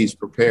know he's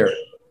prepared.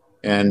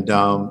 And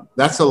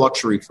that's a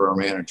luxury for our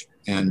manager.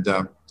 And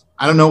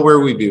I don't know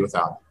where we'd be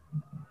without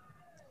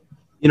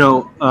him.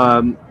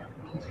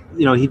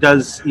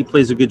 He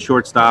plays a good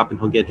shortstop, and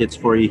he'll get hits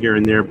for you here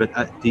and there. But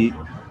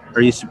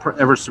are you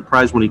ever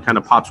surprised when he kind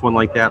of pops one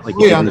like that, like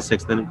he did in the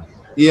 6th inning?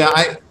 Yeah,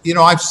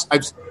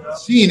 I've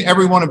seen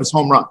every one of his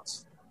home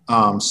runs.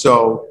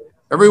 So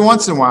every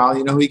once in a while,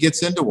 he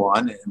gets into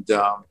one, and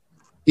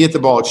he hit the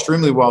ball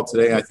extremely well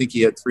today. I think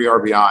he had 3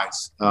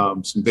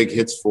 RBIs, some big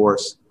hits for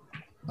us.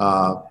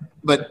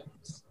 But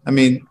I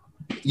mean,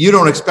 you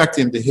don't expect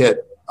him to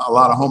hit a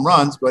lot of home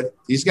runs, but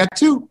he's got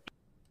 2.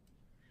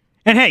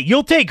 And hey,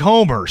 you'll take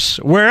homers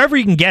wherever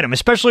you can get them,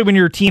 especially when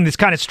you're a team that's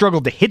kind of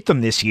struggled to hit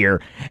them this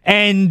year.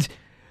 And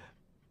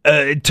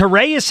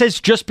Torreyes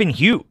has just been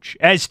huge.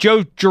 As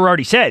Joe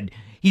Girardi said,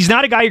 he's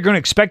not a guy you're going to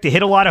expect to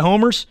hit a lot of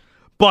homers,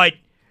 but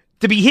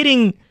to be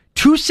hitting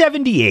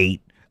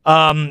 278,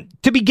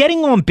 to be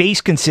getting on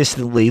base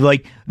consistently,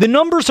 like, the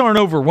numbers aren't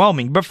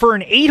overwhelming, but for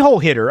an 8-hole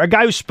hitter, a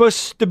guy who's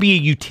supposed to be a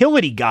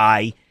utility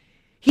guy,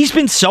 he's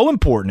been so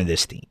important to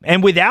this team.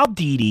 And without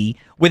Didi,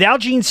 without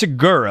Jean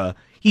Segura,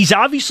 he's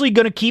obviously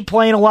going to keep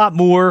playing a lot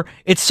more.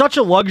 It's such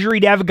a luxury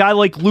to have a guy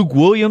like Luke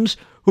Williams,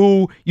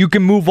 who you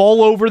can move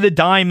all over the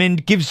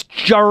diamond, gives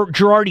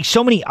Girardi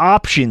so many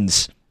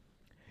options,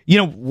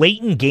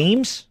 late in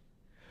games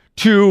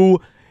to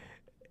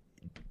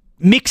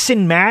mix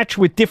and match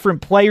with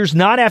different players,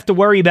 not have to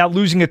worry about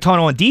losing a ton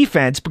on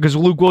defense, because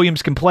Luke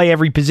Williams can play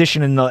every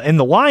position in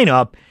the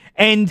lineup.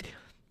 And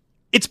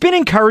it's been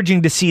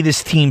encouraging to see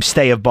this team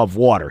stay above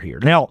water here.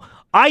 Now,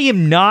 I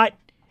am not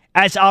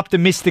as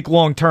optimistic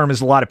long-term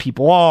as a lot of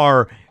people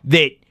are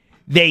that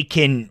they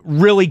can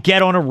really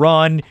get on a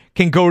run,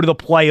 can go to the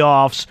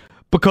playoffs,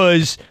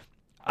 because,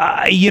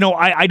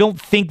 I don't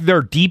think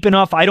they're deep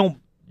enough. I don't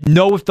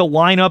know if the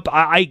lineup,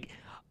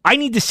 I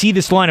need to see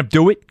this lineup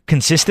do it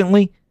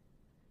consistently.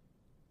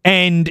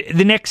 And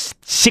the next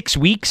 6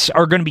 weeks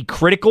are going to be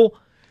critical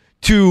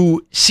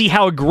to see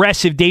how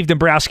aggressive Dave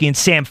Dombrowski and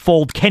Sam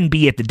Fuld can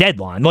be at the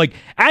deadline. Like,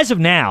 as of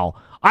now,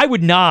 I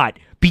would not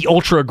be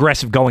ultra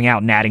aggressive going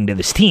out and adding to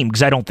this team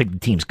because I don't think the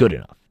team's good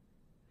enough.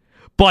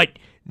 But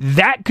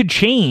that could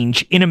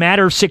change in a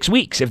matter of 6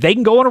 weeks. If they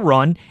can go on a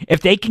run,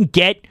 if they can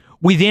get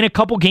within a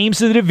couple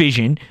games of the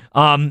division,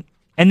 and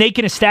they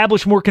can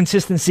establish more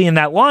consistency in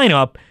that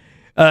lineup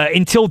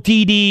until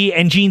Didi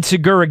and Gene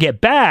Segura get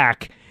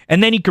back,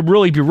 and then he could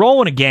really be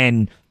rolling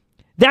again,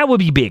 that would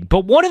be big.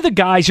 But one of the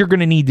guys you're going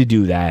to need to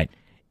do that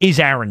is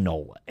Aaron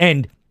Nola.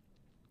 And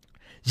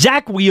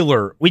Zach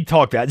Wheeler, we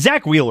talked about,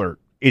 Zach Wheeler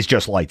is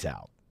just lights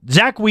out.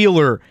 Zach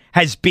Wheeler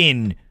has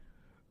been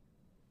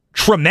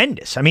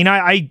tremendous. I mean,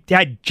 I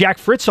had Jack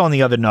Fritz on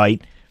the other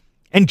night,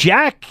 and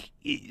Jack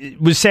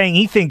was saying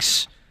he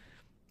thinks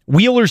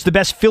Wheeler's the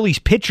best Phillies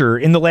pitcher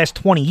in the last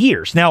 20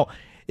 years. Now,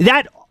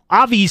 that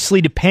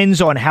obviously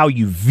depends on how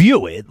you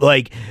view it.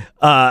 Like,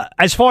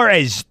 as far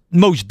as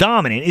most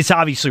dominant, it's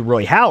obviously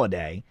Roy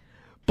Halladay.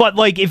 But,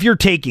 like, if you're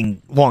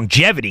taking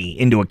longevity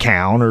into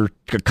account or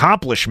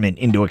accomplishment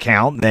into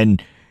account, then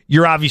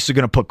you're obviously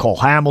going to put Cole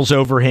Hamels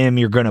over him.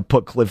 You're going to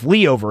put Cliff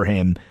Lee over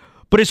him.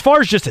 But as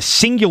far as just a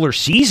singular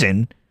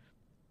season,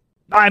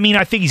 I mean,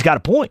 I think he's got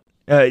a point.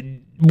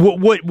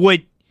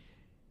 What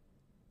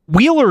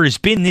Wheeler has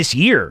been this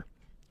year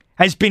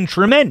has been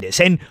tremendous.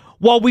 And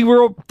while we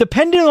were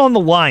dependent on the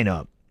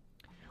lineup,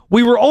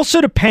 we were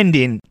also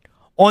dependent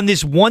on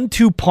this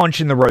 1-2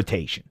 punch in the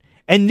rotation.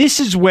 And this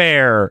is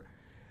where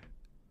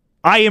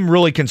I am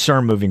really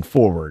concerned moving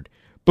forward,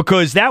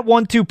 because that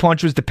 1-2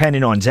 punch was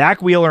dependent on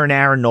Zach Wheeler and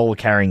Aaron Nola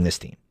carrying this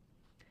team.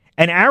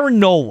 And Aaron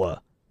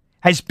Nola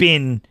has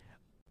been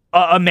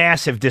a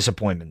massive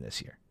disappointment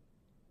this year.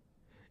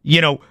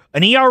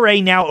 An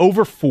ERA now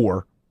over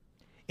 4.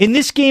 In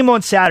this game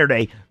on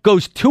Saturday,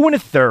 goes 2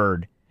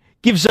 1/3,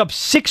 gives up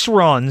 6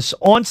 runs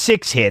on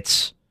 6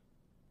 hits,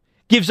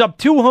 gives up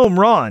 2 home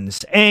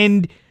runs.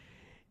 And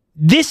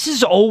this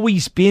has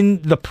always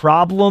been the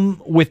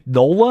problem with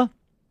Nola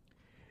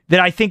that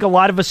I think a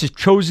lot of us have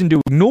chosen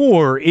to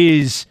ignore,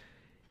 is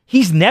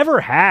he's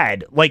never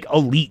had like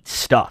elite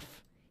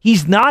stuff.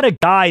 He's not a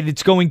guy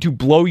that's going to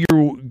blow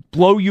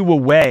you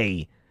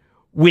away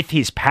with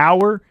his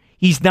power.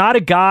 He's not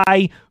a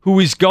guy who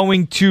is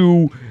going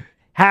to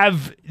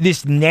have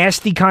this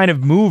nasty kind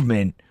of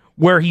movement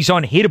where he's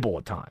unhittable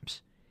at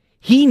times.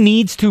 He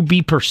needs to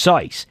be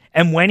precise.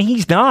 And when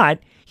he's not,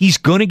 he's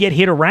going to get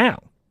hit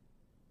around.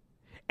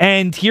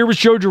 And here was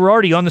Joe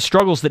Girardi on the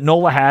struggles that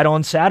Nola had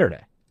on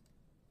Saturday.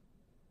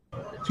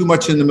 Too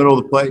much in the middle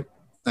of the plate.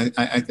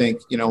 I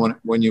think,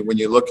 when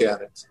you look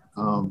at it,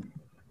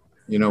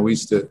 we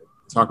used to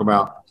talk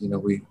about,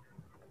 we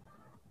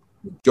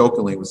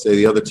jokingly would say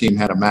the other team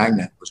had a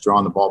magnet, was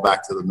drawing the ball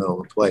back to the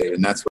middle of the plate.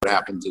 And that's what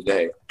happened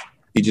today.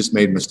 He just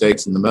made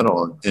mistakes in the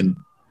middle. And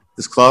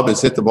this club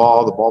has hit the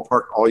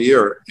ballpark all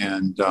year,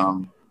 and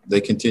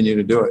they continue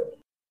to do it.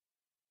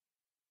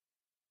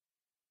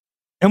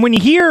 And when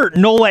you hear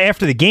Nola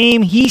after the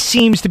game, he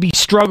seems to be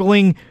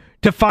struggling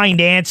to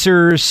find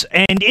answers,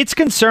 and it's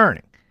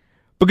concerning.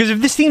 Because if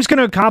this team's going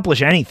to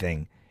accomplish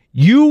anything,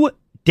 you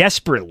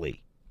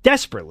desperately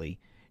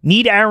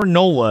need Aaron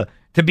Nola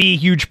to be a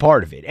huge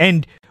part of it.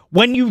 And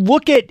when you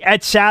look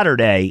at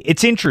Saturday,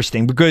 it's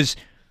interesting because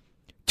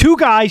two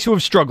guys who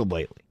have struggled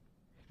lately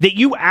that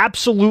you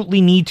absolutely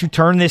need to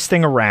turn this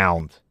thing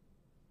around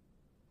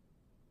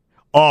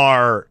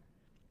are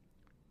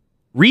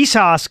Rhys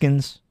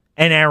Hoskins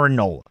and Aaron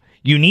Nola.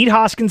 You need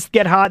Hoskins to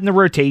get hot in the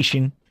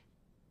rotation.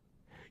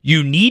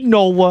 You need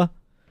Nola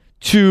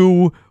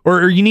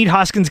or you need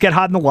Hoskins to get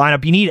hot in the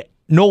lineup. You need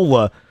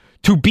Nola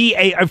to be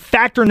a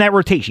factor in that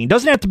rotation. He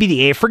doesn't have to be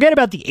the ace. Forget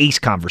about the ace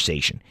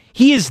conversation.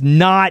 He is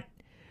not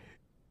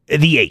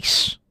the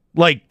ace.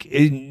 Like,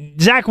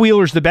 Zach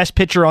Wheeler's the best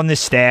pitcher on this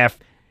staff.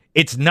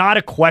 It's not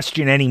a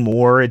question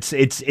anymore.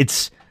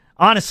 It's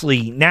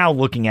honestly, now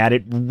looking at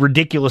it,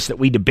 ridiculous that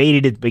we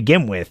debated it to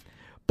begin with.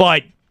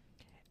 But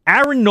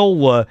Aaron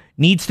Nola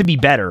needs to be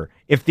better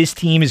if this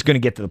team is going to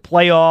get to the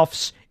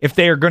playoffs, if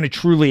they are going to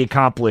truly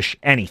accomplish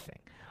anything.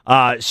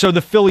 So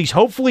the Phillies,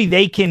 hopefully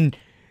they can,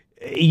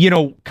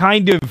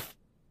 kind of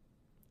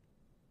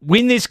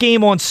win this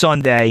game on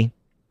Sunday,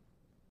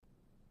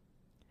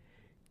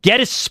 get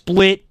a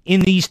split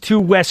in these two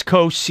West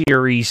Coast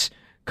series,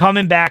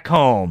 coming back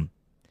home,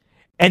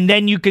 and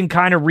then you can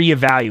kind of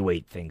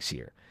reevaluate things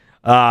here.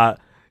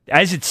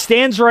 As it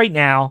stands right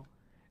now,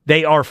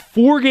 they are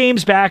 4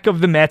 games back of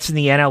the Mets in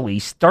the NL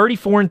East,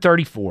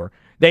 34-34.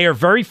 They are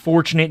very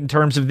fortunate in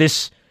terms of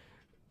this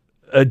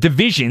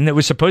division that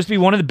was supposed to be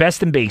one of the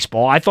best in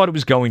baseball. I thought it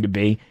was going to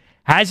be.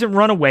 Hasn't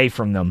run away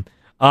from them.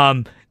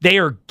 They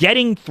are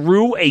getting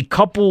through a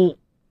couple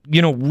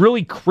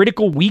really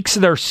critical weeks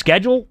of their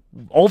schedule,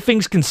 all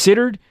things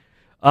considered,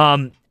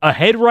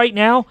 ahead right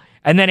now.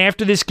 And then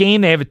after this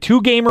game, they have a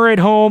 2-gamer at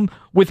home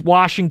with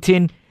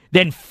Washington,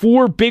 then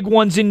 4 big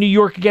ones in New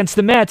York against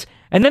the Mets,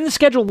 and then the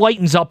schedule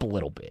lightens up a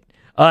little bit,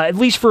 at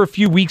least for a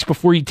few weeks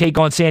before you take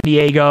on San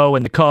Diego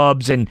and the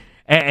Cubs and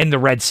the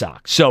Red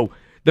Sox. So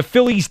the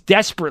Phillies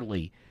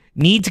desperately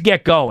need to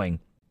get going,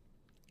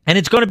 and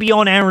it's going to be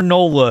on Aaron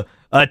Nola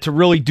to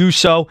really do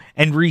so,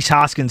 and Rhys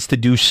Hoskins to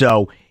do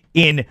so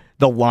in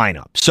the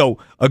lineup. So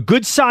a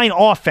good sign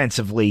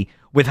offensively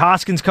with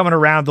Hoskins coming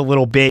around a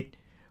little bit.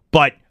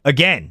 But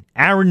again,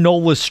 Aaron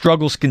Nola's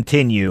struggles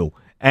continue,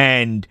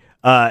 and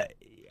I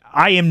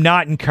am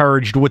not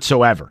encouraged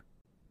whatsoever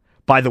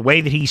by the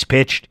way that he's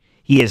pitched.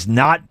 He has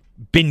not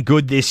been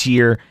good this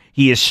year.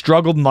 He has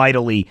struggled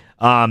mightily,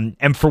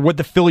 and for what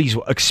the Phillies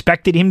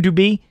expected him to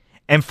be,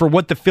 and for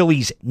what the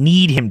Phillies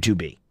need him to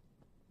be.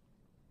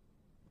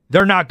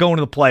 They're not going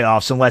to the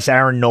playoffs unless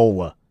Aaron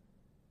Nola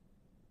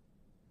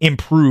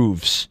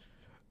improves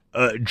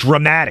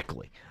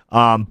dramatically.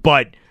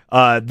 But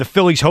the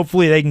Phillies,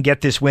 hopefully they can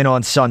get this win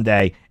on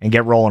Sunday and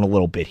get rolling a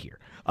little bit here.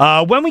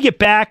 When we get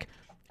back,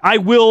 I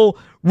will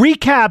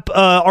recap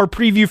our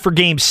preview for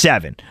Game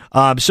 7.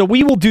 So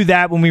we will do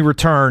that when we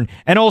return.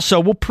 And also,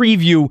 we'll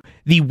preview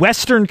the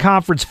Western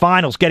Conference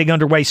Finals getting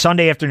underway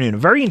Sunday afternoon. A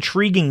very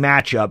intriguing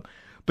matchup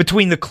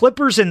between the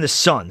Clippers and the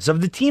Suns.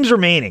 Of the teams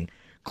remaining,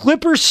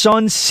 Clippers,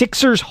 Suns,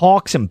 Sixers,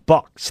 Hawks, and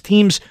Bucks.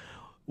 Teams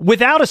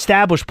without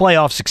established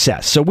playoff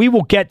success. So we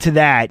will get to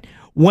that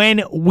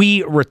when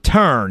we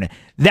return.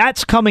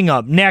 That's coming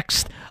up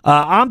next.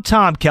 I'm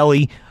Tom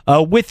Kelly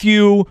with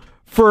you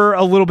for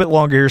a little bit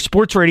longer here.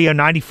 Sports Radio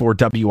 94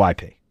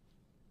 WIP.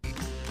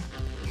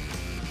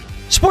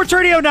 Sports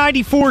Radio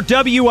 94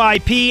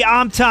 WIP.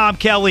 I'm Tom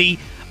Kelly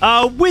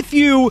with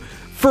you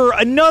for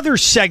another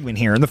segment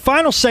here. In the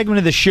final segment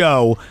of the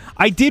show,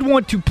 I did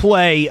want to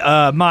play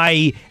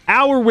my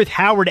Hour with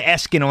Howard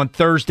Eskin on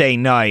Thursday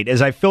night as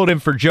I filled in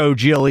for Joe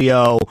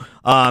Giglio,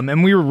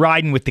 and we were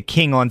riding with the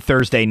King on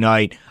Thursday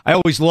night. I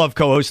always love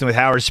co-hosting with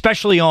Howard,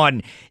 especially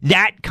on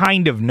that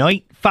kind of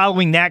night,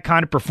 following that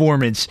kind of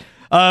performance.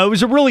 It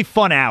was a really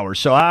fun hour,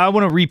 so I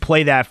want to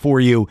replay that for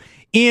you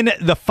in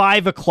the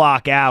 5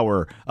 o'clock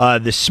hour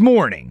this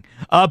morning.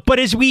 But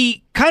as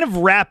we kind of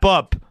wrap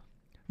up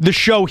the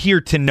show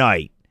here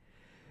tonight,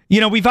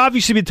 we've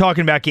obviously been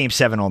talking about Game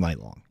 7 all night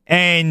long.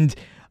 And,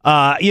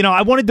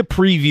 I wanted to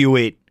preview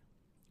it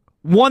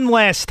one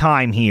last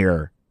time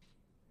here,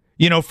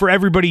 for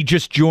everybody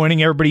just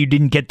joining, everybody who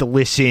didn't get to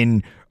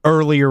listen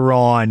earlier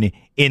on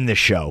in the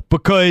show,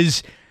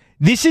 because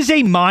this is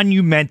a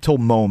monumental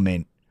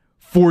moment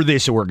for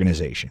this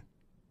organization.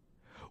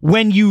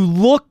 When you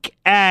look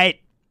at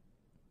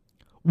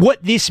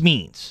what this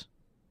means,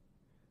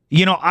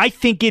 I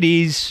think it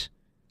is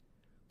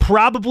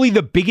probably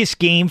the biggest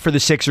game for the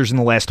Sixers in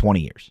the last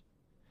 20 years.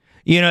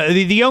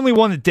 The only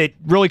one that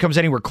really comes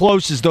anywhere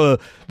close is the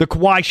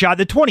Kawhi shot,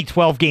 the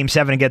 2012 Game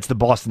 7 against the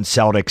Boston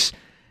Celtics.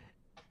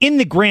 In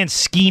the grand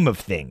scheme of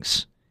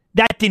things,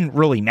 that didn't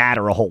really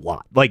matter a whole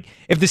lot. Like,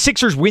 if the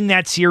Sixers win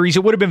that series,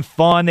 it would have been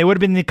fun. They would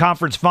have been in the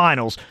conference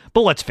finals.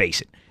 But let's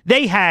face it,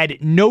 they had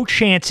no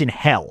chance in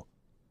hell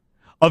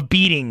of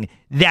beating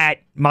that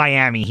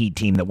Miami Heat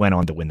team that went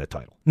on to win the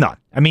title. None.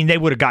 I mean, they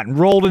would have gotten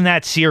rolled in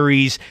that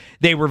series.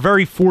 They were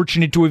very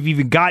fortunate to have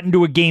even gotten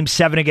to a Game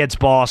 7 against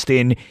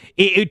Boston.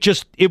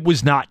 It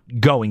was not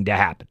going to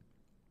happen.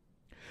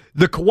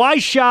 The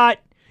Kawhi shot,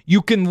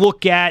 you can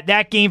look at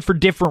that game for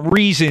different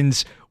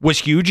reasons, was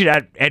huge.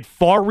 It had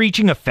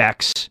far-reaching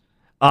effects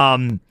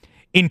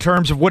in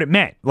terms of what it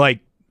meant. Like,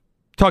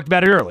 talked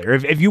about it earlier.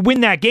 If you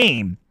win that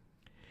game,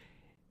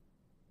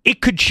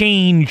 it could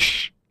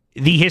change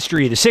the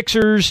history of the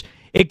Sixers,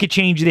 it could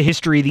change the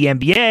history of the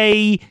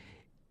NBA,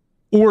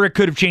 or it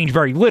could have changed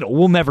very little.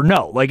 We'll never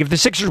know. Like, if the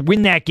Sixers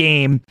win that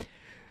game,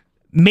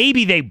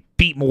 maybe they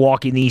beat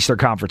Milwaukee in the Eastern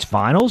Conference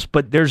Finals,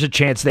 but there's a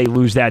chance they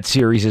lose that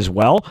series as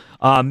well.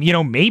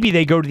 Maybe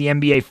they go to the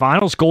NBA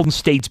Finals, Golden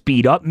State's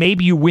beat up,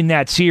 maybe you win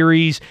that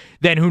series,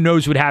 then who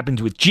knows what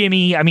happens with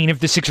Jimmy. I mean, if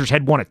the Sixers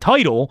had won a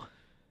title,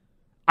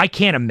 I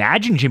can't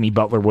imagine Jimmy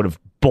Butler would have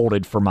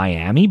bolted for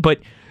Miami,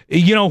 but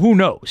who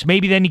knows?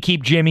 Maybe then you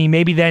keep Jimmy.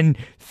 Maybe then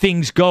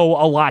things go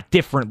a lot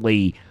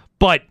differently.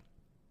 But,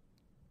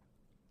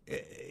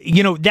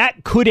 that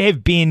could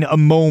have been a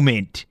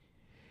moment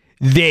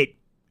that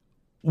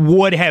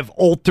would have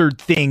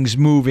altered things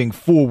moving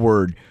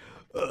forward.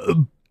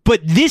 But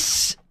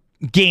this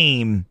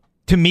game,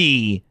 to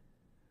me,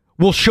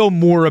 will show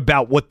more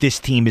about what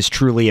this team is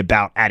truly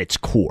about at its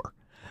core.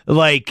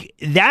 Like,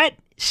 that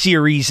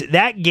series,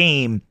 that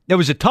game, that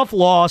was a tough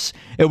loss.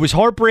 It was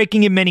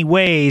heartbreaking in many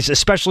ways,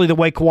 especially the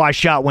way Kawhi's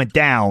shot went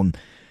down.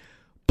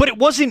 But it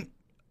wasn't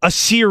a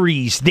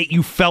series that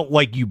you felt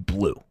like you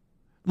blew.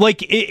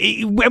 Like,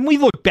 when we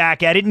look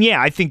back at it, and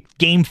I think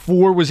Game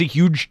 4 was a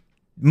huge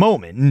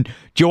moment. And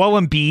Joel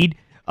Embiid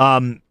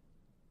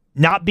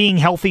not being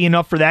healthy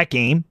enough for that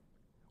game,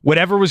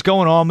 whatever was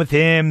going on with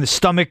him, the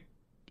stomach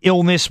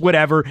illness,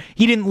 whatever.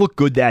 He didn't look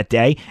good that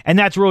day, and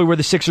that's really where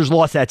the Sixers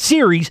lost that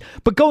series.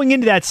 But going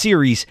into that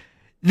series,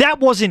 that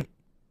wasn't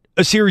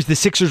a series the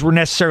Sixers were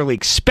necessarily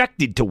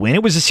expected to win.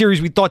 It was a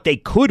series we thought they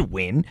could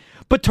win,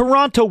 but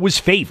Toronto was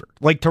favored.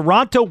 Like,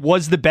 Toronto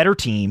was the better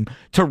team.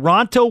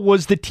 Toronto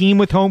was the team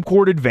with home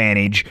court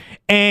advantage,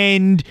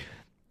 and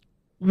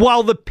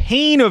while the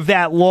pain of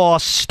that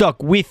loss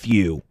stuck with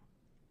you,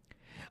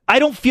 I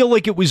don't feel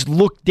like it was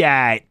looked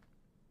at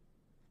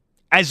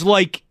as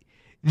like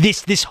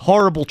this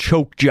horrible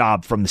choke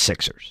job from the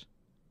Sixers.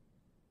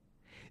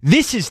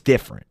 This is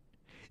different.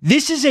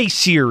 This is a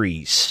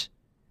series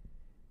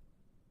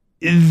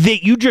that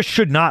you just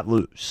should not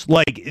lose.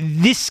 Like,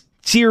 this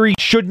series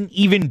shouldn't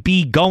even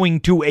be going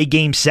to a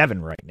Game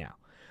 7 right now.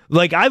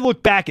 Like, I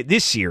look back at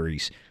this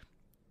series,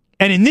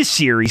 and in this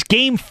series,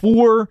 Game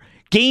 4,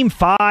 Game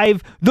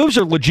 5, those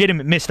are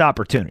legitimate missed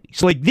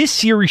opportunities. Like, this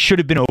series should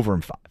have been over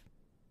in 5.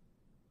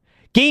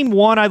 Game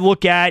 1, I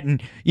look at,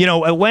 and,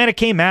 Atlanta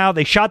came out.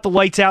 They shot the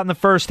lights out in the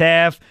first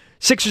half.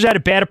 Sixers had a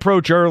bad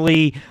approach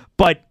early,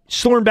 but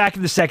stormed back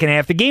in the second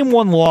half. The Game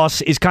 1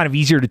 loss is kind of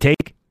easier to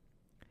take.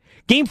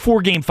 Game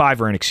 4, Game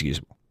 5 are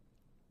inexcusable.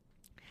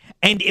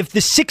 And if the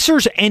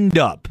Sixers end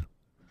up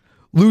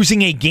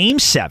losing a Game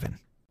 7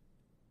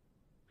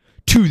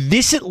 to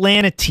this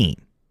Atlanta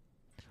team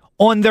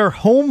on their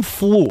home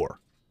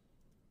floor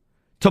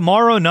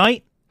tomorrow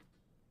night,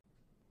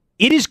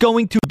 it is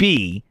going to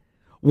be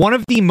one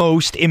of the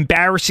most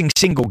embarrassing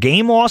single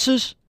game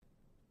losses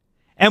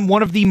and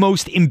one of the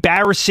most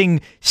embarrassing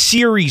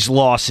series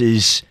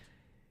losses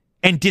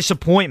and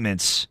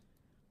disappointments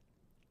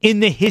in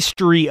the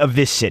history of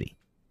this city.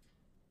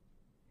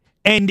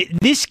 And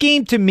this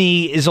game, to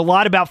me, is a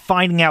lot about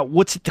finding out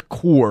what's at the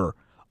core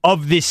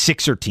of this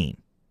Sixer team.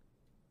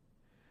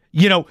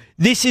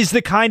 This is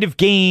the kind of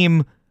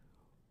game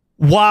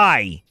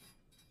why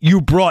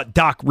you brought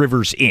Doc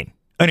Rivers in,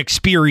 an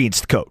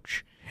experienced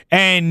coach.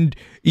 And,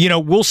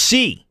 we'll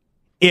see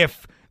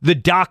if the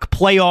Doc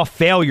playoff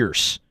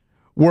failures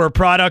were a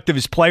product of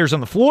his players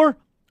on the floor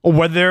or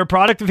whether they're a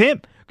product of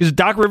him. Because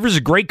Doc Rivers is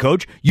a great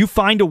coach. You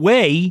find a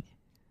way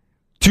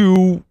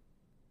to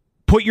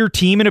put your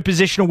team in a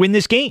position to win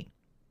this game.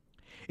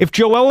 If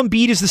Joel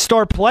Embiid is the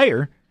star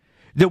player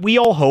that we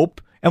all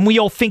hope and we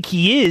all think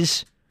he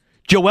is,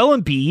 Joel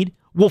Embiid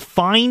will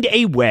find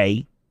a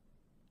way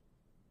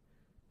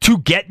to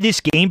get this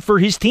game for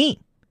his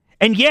team.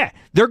 And yeah,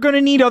 they're going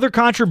to need other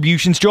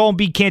contributions. Joel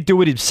Embiid can't do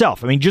it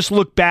himself. I mean, just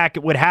look back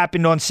at what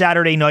happened on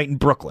Saturday night in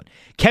Brooklyn.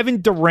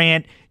 Kevin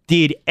Durant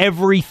did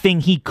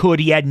everything he could.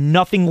 He had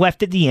nothing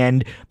left at the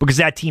end because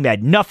that team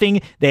had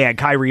nothing. They had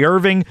Kyrie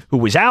Irving, who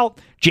was out.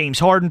 James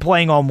Harden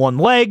playing on one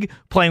leg,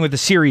 playing with a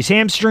serious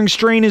hamstring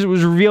strain as it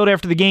was revealed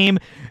after the game.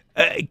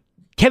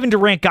 Kevin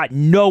Durant got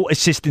no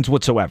assistance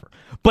whatsoever.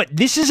 But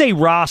this is a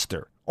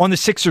roster on the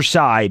Sixers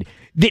side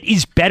that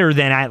is better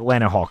than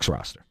Atlanta Hawks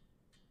roster.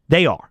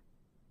 They are.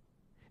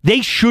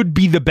 They should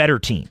be the better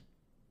team.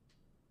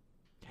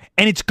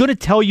 And it's going to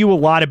tell you a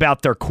lot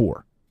about their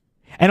core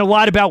and a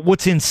lot about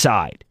what's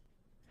inside.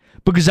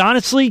 Because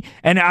honestly,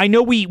 and I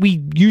know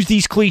we use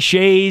these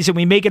cliches and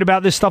we make it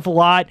about this stuff a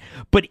lot,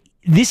 but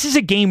this is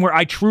a game where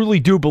I truly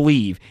do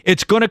believe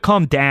it's going to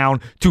come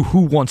down to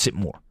who wants it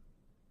more.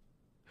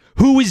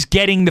 Who is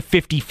getting the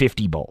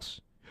 50-50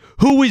 balls?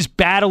 Who is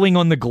battling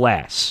on the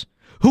glass?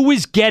 Who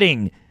is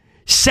getting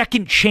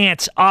second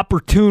chance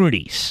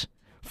opportunities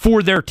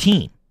for their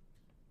team?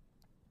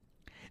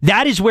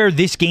 That is where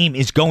this game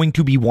is going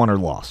to be won or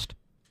lost.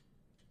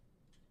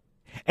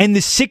 And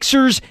the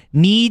Sixers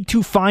need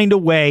to find a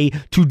way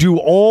to do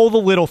all the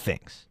little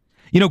things.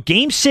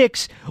 Game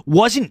 6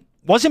 wasn't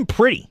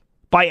pretty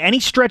by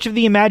any stretch of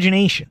the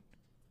imagination.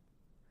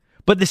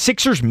 But the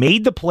Sixers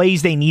made the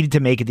plays they needed to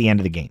make at the end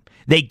of the game.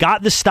 They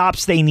got the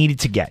stops they needed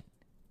to get.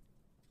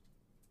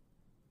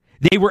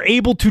 They were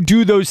able to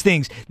do those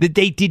things that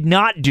they did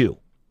not do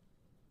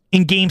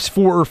in games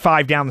 4 or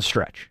 5 down the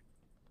stretch.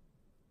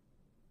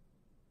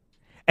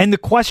 And the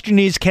question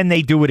is, can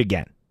they do it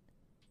again?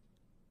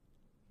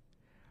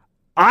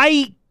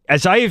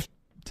 As I have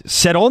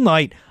said all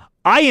night,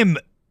 I am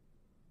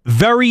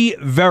very,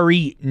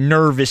 very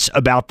nervous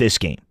about this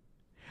game.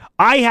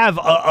 I have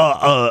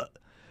a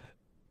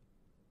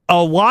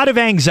lot of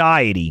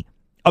anxiety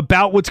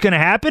about what's going to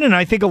happen, and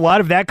I think a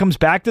lot of that comes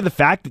back to the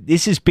fact that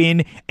this has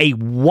been a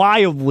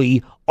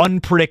wildly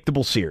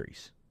unpredictable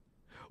series,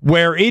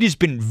 where it has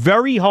been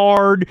very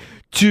hard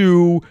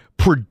to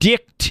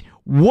predict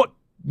what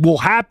will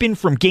happen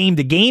from game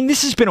to game.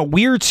 This has been a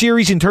weird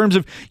series in terms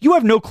of you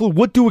have no clue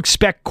what to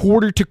expect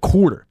quarter to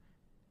quarter.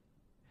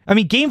 I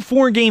mean, Game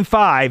 4 and Game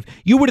 5,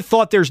 you would have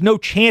thought there's no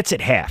chance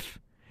at half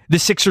the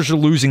Sixers are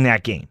losing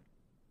that game.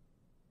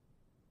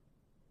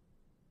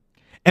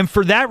 And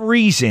for that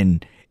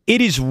reason, it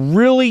is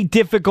really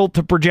difficult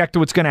to project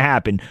what's going to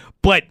happen.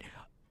 But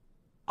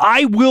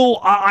I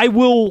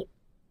will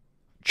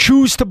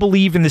choose to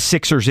believe in the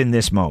Sixers in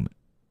this moment.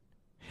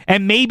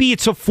 And maybe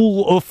it's a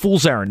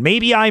fool's errand.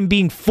 Maybe I'm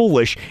being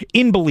foolish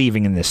in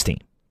believing in this team.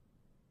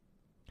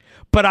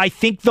 but I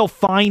think they'll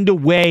find a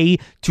way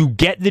to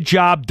get the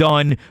job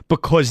done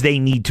because they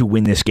need to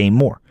win this game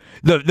more.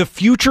 The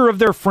future of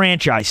their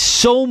franchise,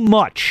 so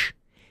much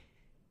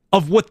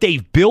of what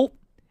they've built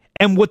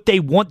and what they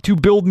want to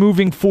build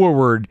moving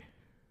forward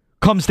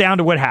comes down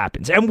to what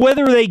happens. And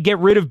whether they get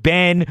rid of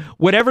Ben,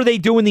 whatever they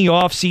do in the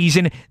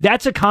offseason,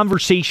 that's a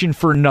conversation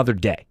for another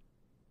day.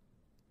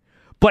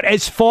 But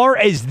as far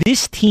as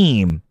this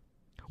team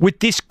with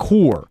this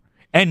core,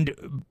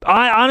 and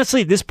I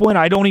honestly, at this point,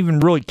 I don't even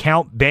really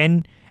count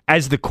Ben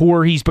as the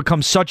core. He's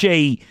become such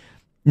a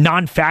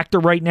non-factor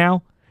right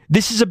now.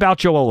 This is about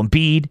Joel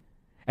Embiid,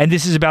 and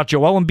this is about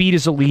Joel Embiid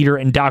as a leader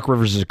and Doc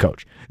Rivers as a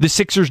coach. The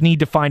Sixers need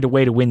to find a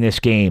way to win this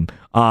game,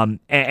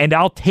 and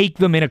I'll take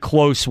them in a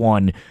close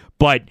one,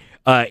 but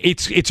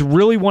it's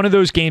really one of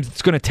those games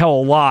that's going to tell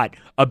a lot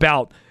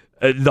about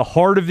the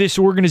heart of this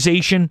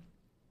organization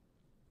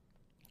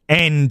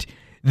and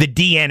the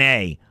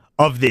DNA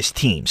of this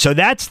team. So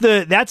that's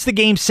the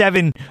Game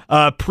 7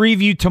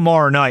 preview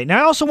tomorrow night. And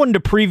I also wanted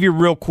to preview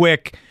real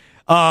quick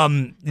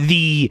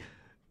the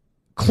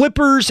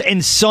Clippers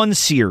and Suns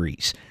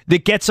series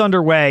that gets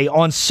underway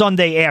on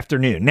Sunday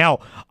afternoon. Now,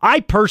 I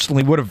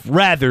personally would have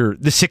rather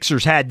the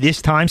Sixers had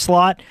this time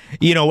slot.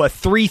 You know, a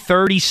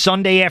 3:30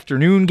 Sunday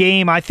afternoon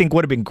game I think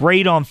would have been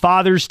great on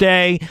Father's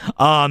Day.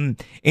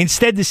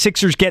 Instead, the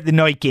Sixers get the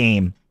night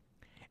game,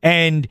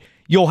 and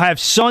you'll have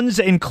Suns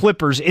and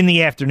Clippers in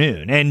the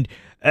afternoon. And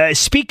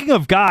speaking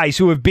of guys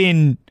who have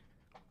been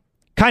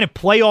kind of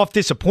playoff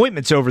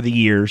disappointments over the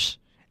years,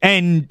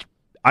 and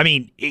I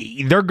mean,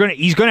 he's going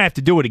to have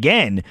to do it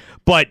again,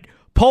 but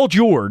Paul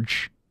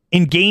George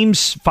in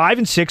games 5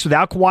 and 6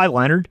 without Kawhi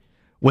Leonard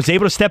was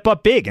able to step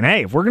up big. And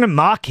hey, if we're going to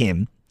mock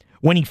him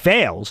when he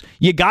fails,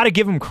 you got to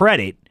give him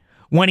credit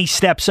when he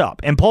steps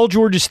up. And Paul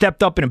George has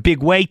stepped up in a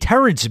big way.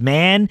 Terrence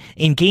Mann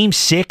in game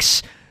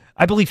 6,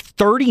 I believe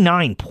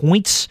 39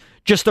 points.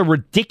 Just a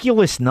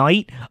ridiculous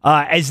night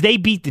as they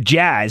beat the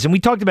Jazz. And we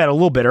talked about it a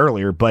little bit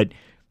earlier, but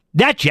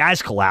that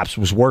Jazz collapse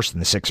was worse than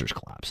the Sixers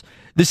collapse.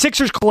 The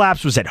Sixers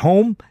collapse was at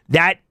home.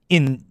 That,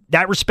 in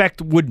that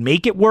respect, would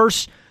make it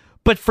worse.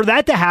 But for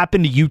that to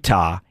happen to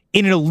Utah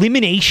in an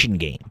elimination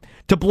game,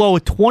 to blow a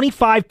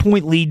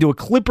 25-point lead to a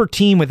Clipper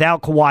team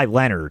without Kawhi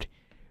Leonard,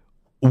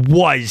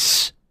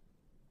 was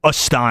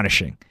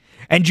astonishing.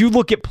 And you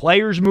look at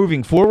players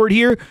moving forward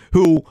here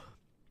who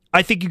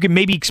I think you can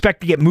maybe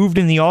expect to get moved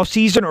in the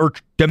offseason or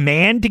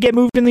demand to get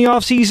moved in the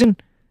offseason.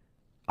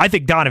 I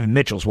think Donovan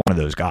Mitchell's one of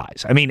those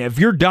guys. I mean, if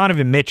you're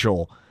Donovan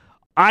Mitchell,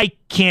 I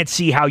can't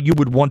see how you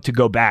would want to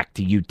go back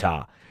to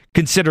Utah,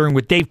 considering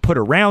what they've put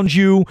around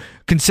you,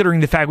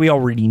 considering the fact we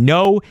already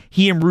know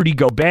he and Rudy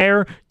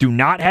Gobert do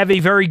not have a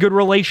very good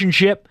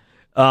relationship.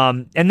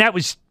 And that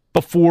was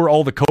before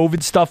all the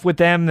COVID stuff with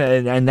them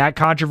and that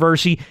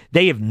controversy.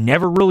 They have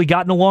never really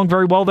gotten along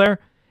very well there.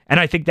 And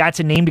I think that's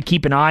a name to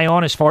keep an eye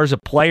on as far as a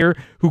player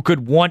who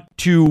could want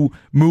to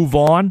move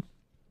on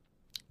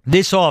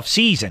this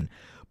offseason.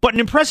 But an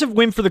impressive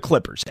win for the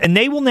Clippers. And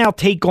they will now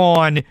take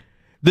on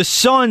the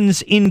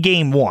Suns in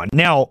Game 1.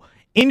 Now,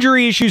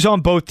 injury issues on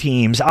both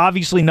teams.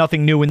 Obviously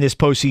nothing new in this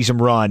postseason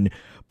run.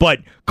 But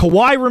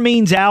Kawhi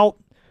remains out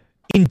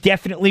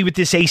indefinitely with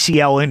this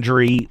ACL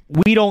injury.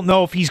 We don't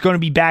know if he's going to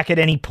be back at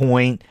any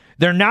point.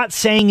 They're not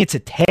saying it's a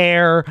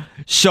tear,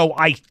 so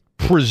I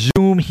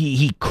presume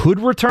he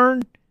could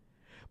return.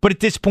 But at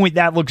this point,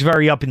 that looks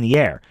very up in the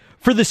air.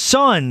 For the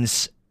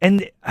Suns,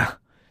 and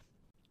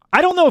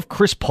I don't know if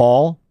Chris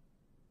Paul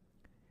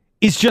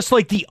is just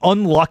like the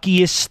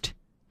unluckiest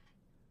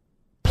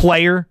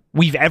player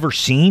we've ever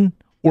seen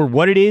or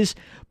what it is,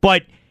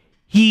 but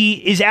he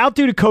is out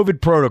due to COVID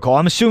protocol.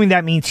 I'm assuming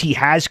that means he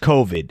has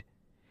COVID.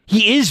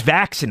 He is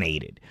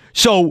vaccinated.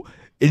 So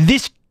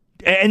these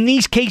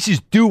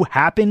cases do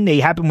happen. They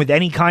happen with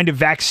any kind of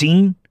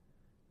vaccine,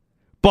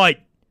 but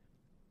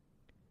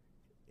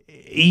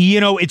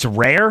it's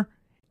rare.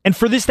 And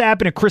for this to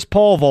happen to Chris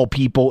Paul, of all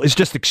people, is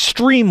just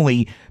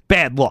extremely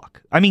bad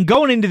luck. I mean,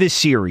 going into this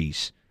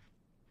series,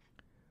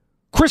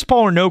 Chris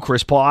Paul or no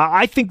Chris Paul,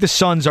 I think the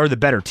Suns are the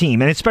better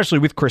team. And especially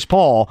with Chris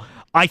Paul,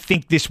 I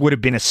think this would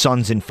have been a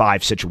Suns in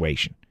 5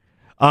 situation.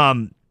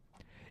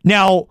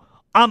 Now,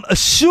 I'm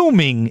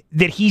assuming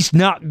that he's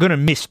not going to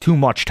miss too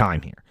much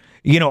time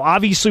here.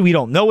 Obviously, we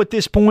don't know at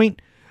this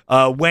point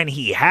when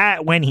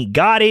he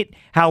got it,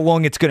 how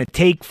long it's going to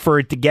take for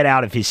it to get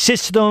out of his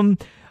system.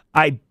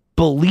 I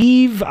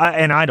believe,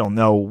 and I don't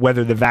know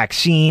whether the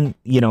vaccine,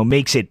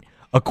 makes it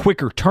a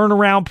quicker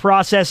turnaround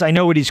process. I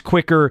know it is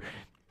quicker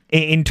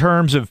in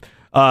terms of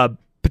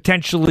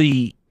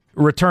potentially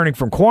returning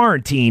from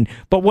quarantine,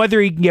 but whether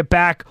he can get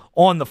back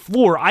on the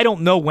floor, I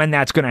don't know when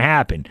that's going to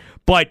happen.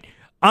 But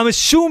I'm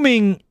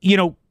assuming,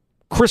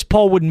 Chris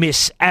Paul would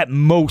miss at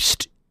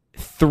most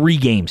 3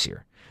 games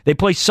here. They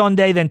play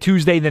Sunday, then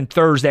Tuesday, then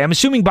Thursday. I'm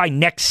assuming by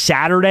next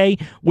Saturday,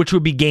 which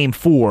would be Game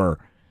 4,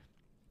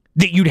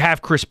 that you'd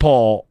have Chris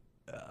Paul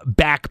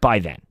back by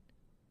then.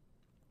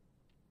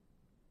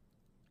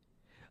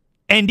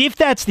 And if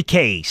that's the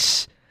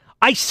case,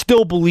 I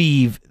still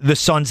believe the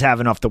Suns have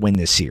enough to win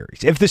this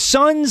series. If the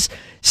Suns,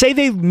 say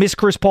they miss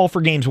Chris Paul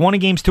for games 1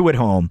 and games 2 at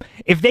home,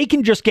 if they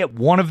can just get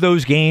one of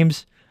those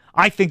games,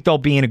 I think they'll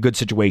be in a good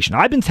situation.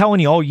 I've been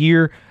telling you all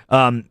year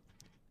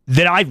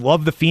that I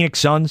love the Phoenix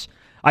Suns.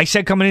 I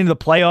said coming into the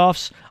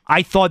playoffs,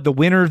 I thought the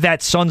winner of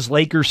that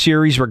Suns-Lakers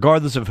series,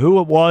 regardless of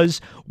who it was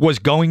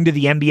going to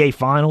the NBA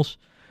Finals.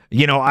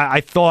 You know,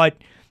 I thought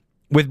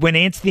when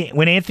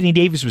Anthony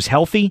Davis was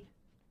healthy,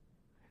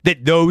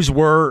 that those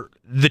were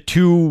the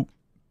 2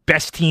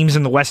 best teams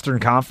in the Western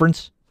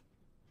Conference.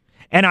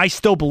 And I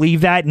still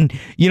believe that. And,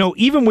 you know,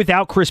 even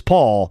without Chris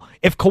Paul,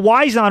 if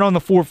Kawhi's not on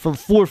the floor for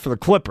the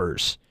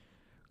Clippers,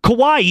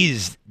 Kawhi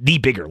is the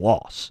bigger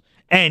loss.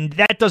 And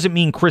that doesn't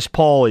mean Chris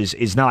Paul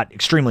is not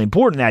extremely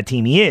important to that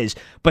team. He is.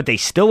 But they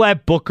still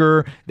have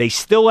Booker. They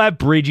still have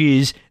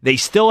Bridges. They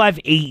still have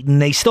Ayton.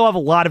 They still have a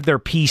lot of their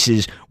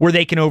pieces where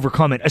they can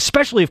overcome it,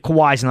 especially if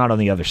Kawhi's not on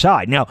the other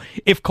side. Now,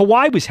 if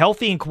Kawhi was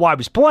healthy and Kawhi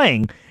was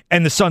playing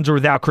and the Suns are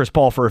without Chris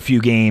Paul for a few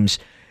games,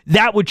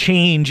 that would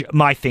change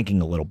my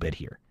thinking a little bit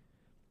here.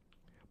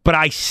 But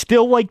I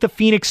still like the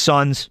Phoenix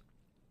Suns.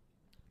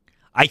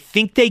 I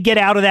think they get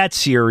out of that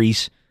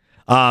series.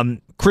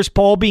 Chris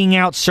Paul being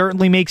out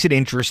certainly makes it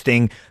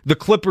interesting. The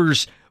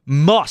Clippers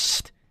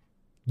must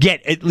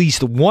get at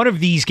least one of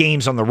these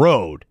games on the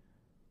road.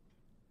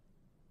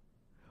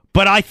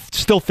 But I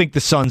still think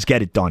the Suns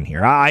get it done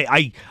here.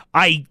 I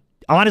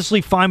honestly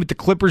find what the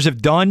Clippers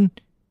have done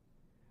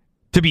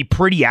to be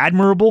pretty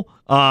admirable.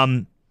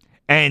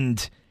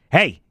 And,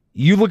 hey,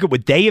 you look at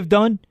what they have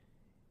done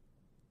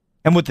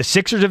and what the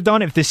Sixers have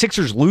done. If the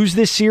Sixers lose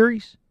this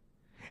series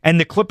and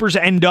the Clippers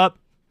end up,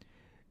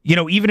 you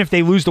know, even if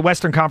they lose the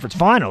Western Conference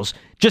Finals,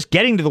 just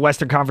getting to the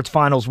Western Conference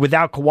Finals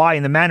without Kawhi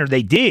in the manner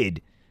they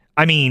did,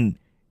 I mean,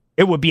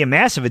 it would be a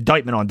massive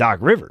indictment on Doc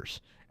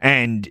Rivers.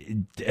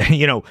 And,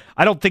 you know,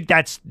 I don't think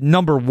that's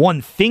number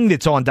one thing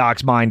that's on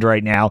Doc's mind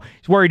right now.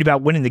 He's worried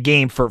about winning the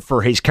game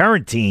for his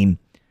current team.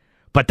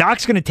 But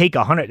Doc's going to take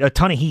a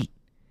ton of heat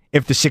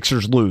if the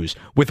Sixers lose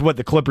with what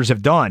the Clippers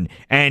have done.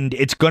 And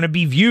it's going to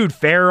be viewed,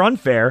 fair or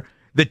unfair,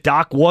 that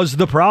Doc was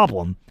the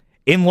problem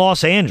in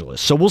Los Angeles.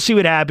 So we'll see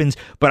what happens.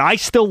 But I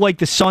still like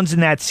the Suns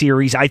in that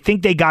series. I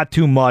think they got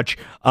too much.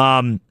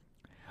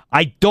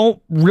 I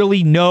don't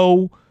really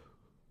know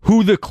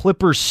who the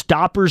Clippers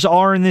stoppers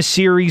are in this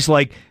series.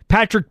 Like,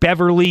 Patrick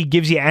Beverley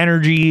gives you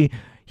energy.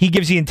 He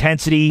gives you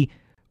intensity.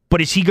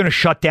 But is he going to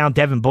shut down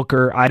Devin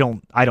Booker? I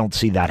don't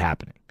see that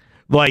happening.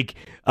 Like,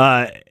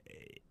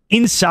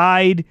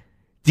 inside,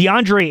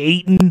 DeAndre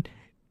Ayton,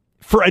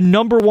 for a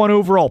number 1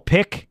 overall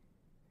pick,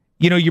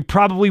 you know, you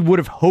probably would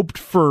have hoped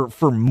for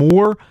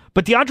more,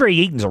 but DeAndre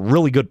Ayton's a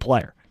really good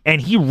player, and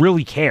he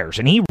really cares,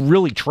 and he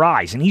really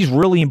tries, and he's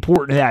really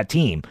important to that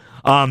team.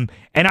 And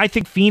I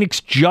think Phoenix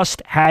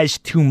just has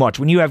too much.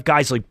 When you have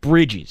guys like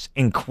Bridges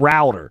and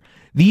Crowder,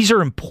 these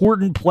are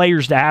important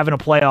players to have in a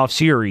playoff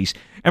series.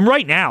 And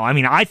right now, I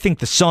mean, I think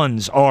the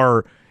Suns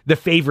are the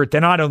favorite to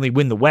not only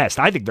win the West,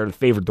 I think they're the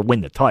favorite to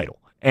win the title.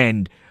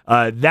 And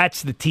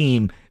that's the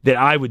team that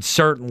I would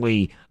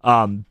certainly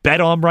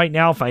bet on right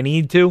now if I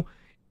need to,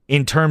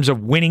 in terms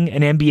of winning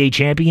an NBA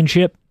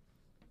championship.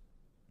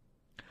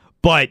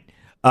 But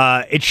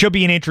it should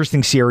be an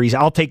interesting series.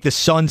 I'll take the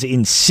Suns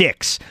in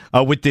 6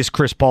 with this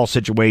Chris Paul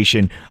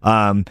situation.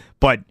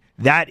 But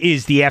that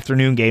is the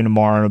afternoon game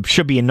tomorrow. It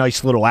should be a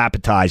nice little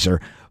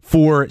appetizer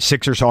for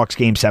Sixers-Hawks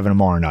Game 7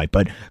 tomorrow night.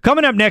 But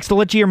coming up next, I'll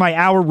let you hear my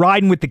hour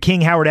riding with the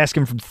King, Howard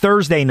Eskin, from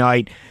Thursday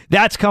night.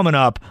 That's coming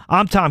up.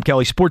 I'm Tom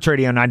Kelly, Sports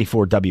Radio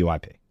 94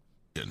 WIP.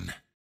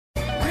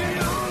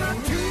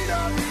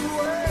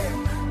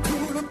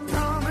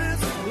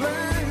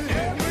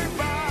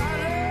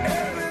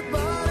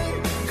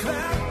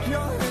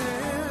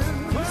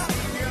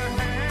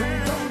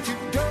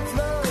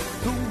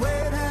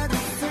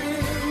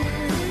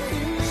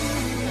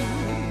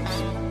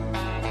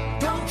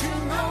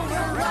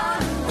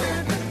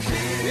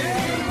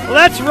 Well,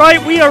 that's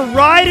right. We are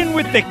riding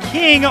with the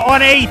King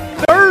on a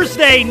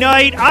Thursday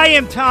night. I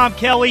am Tom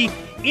Kelly,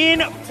 in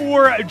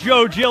for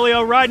Joe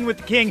Giglio, riding with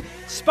the King,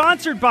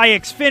 sponsored by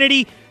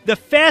Xfinity, the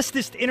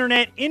fastest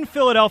internet in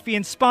Philadelphia,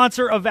 and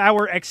sponsor of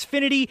our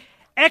Xfinity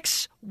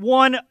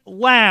X1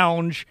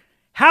 Lounge.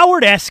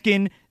 Howard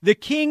Eskin, the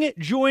King,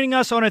 joining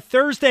us on a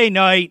Thursday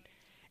night.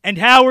 And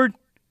Howard,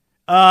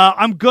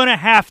 I'm gonna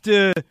have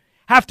to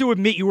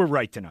admit you were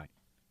right tonight.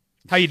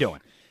 How you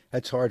doing?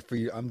 That's hard for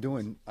you. I'm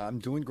doing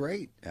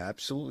great.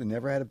 Absolutely.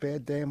 Never had a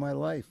bad day in my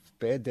life.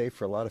 Bad day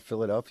for a lot of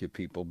Philadelphia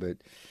people. But,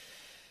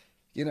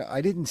 you know, I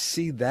didn't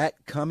see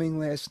that coming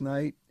last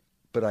night,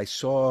 but I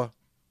saw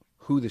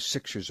who the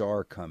Sixers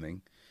are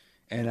coming,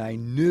 and I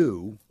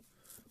knew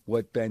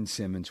what Ben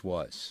Simmons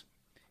was.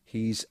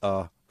 He's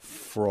a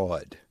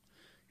fraud.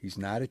 He's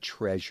not a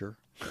treasure.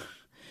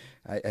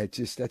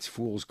 That's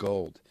fool's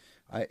gold.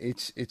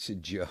 It's a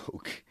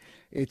joke.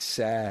 It's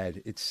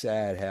sad. It's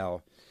sad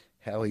how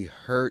he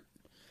hurt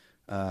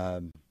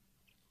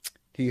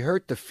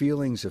the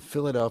feelings of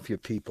Philadelphia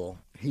people.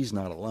 He's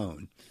not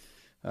alone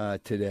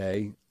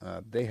today.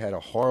 They had a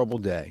horrible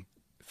day.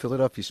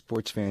 Philadelphia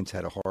sports fans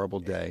had a horrible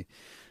day.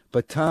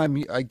 But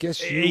Tom, I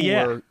guess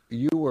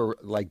you were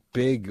like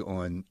big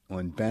on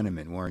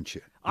Benjamin, weren't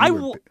you? I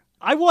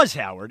was,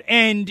 Howard.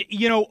 And,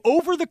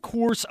 over the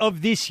course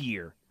of this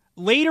year,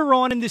 later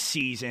on in the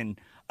season,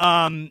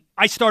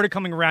 I started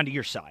coming around to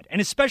your side. And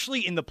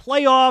especially in the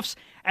playoffs,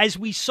 as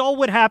we saw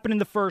what happened in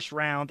the first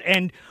round.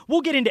 And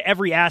we'll get into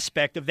every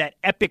aspect of that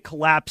epic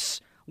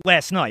collapse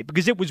last night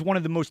because it was one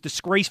of the most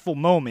disgraceful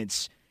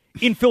moments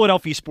in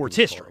Philadelphia sports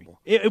history.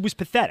 It was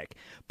pathetic.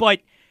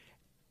 But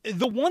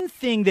the one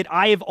thing that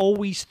I have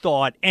always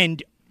thought,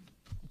 and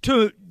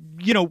to,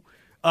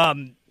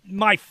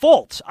 my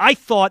fault, I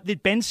thought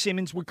that Ben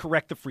Simmons would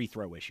correct the free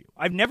throw issue.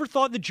 I've never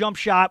thought the jump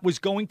shot was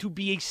going to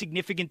be a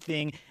significant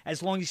thing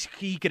as long as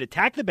he could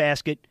attack the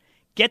basket,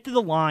 get to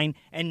the line,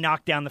 and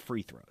knock down the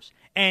free throws.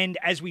 And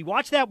as we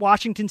watched that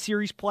Washington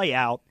series play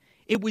out,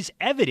 it was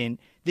evident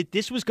that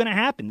this was going to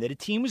happen, that a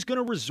team was going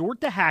to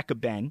resort to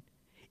Hack-a-Ben.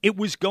 It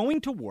was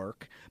going to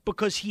work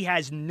because he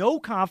has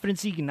no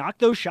confidence he can knock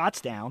those shots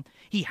down.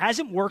 He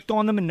hasn't worked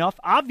on them enough,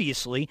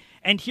 obviously,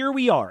 and here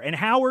we are. And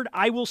Howard,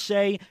 I will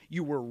say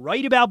you were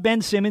right about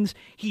Ben Simmons.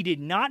 He did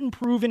not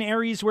improve in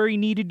areas where he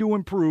needed to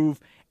improve,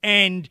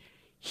 and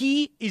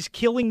he is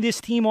killing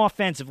this team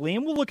offensively.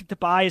 And we'll look at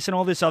Tobias and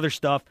all this other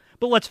stuff,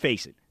 but let's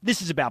face it,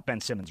 this is about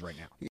Ben Simmons right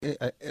now.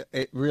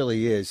 It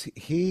really is.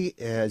 He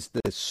has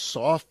the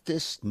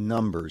softest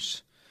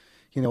numbers.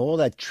 All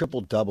that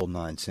triple-double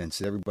nonsense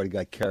that everybody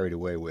got carried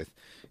away with.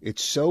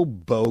 It's so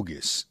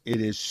bogus. It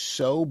is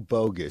so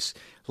bogus.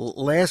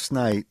 Last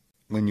night,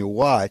 when you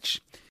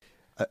watch,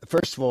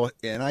 first of all,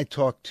 and I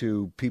talked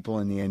to people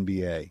in the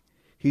NBA,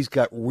 he's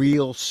got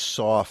real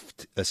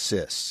soft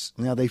assists.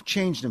 Now, they've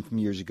changed them from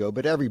years ago,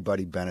 but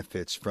everybody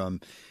benefits from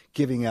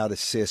giving out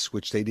assists,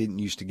 which they didn't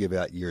used to give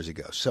out years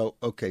ago. So,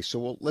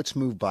 let's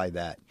move by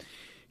that.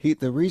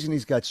 The reason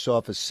he's got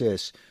soft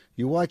assists,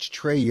 you watch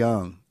Trae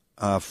Young,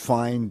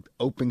 find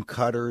open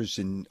cutters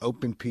and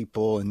open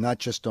people, and not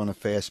just on a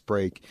fast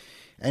break.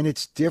 And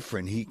it's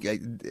different.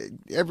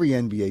 Every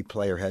NBA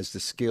player has the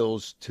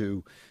skills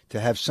to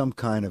have some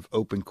kind of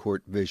open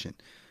court vision.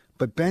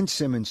 But Ben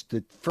Simmons,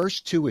 the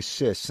first two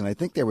assists, and I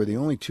think they were the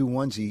only two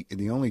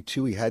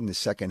he had in the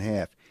second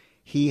half,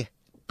 he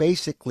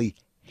basically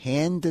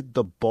handed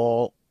the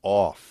ball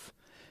off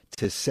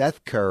to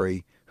Seth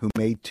Curry, who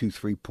made 2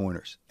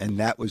 3-pointers, and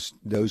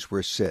those were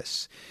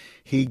assists.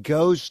 He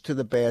goes to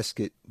the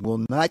basket,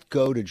 will not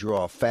go to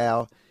draw a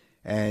foul,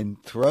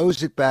 and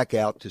throws it back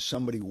out to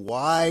somebody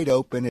wide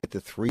open at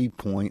the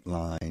 3-point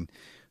line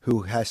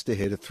who has to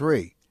hit a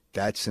 3.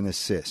 That's an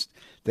assist.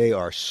 They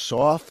are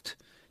soft.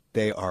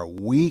 They are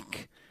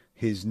weak.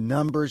 His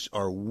numbers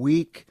are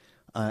weak.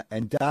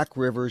 And Doc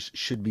Rivers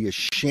should be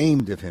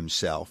ashamed of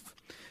himself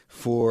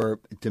for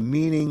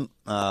demeaning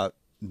the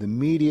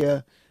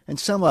media. And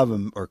some of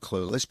them are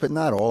clueless, but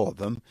not all of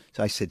them.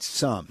 So I said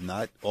some,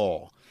 not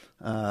all.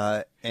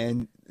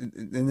 And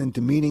then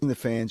demeaning the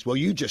fans. Well,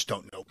 you just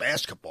don't know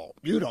basketball.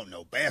 You don't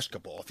know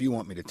basketball if you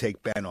want me to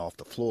take Ben off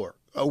the floor.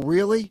 Oh,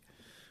 really?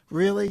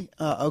 Really?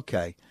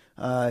 Okay.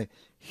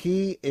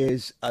 He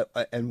is,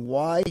 and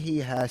why he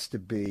has to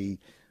be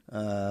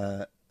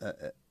the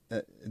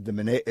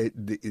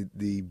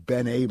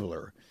Ben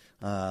Abler.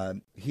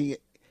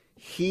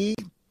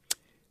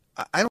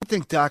 I don't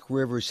think Doc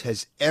Rivers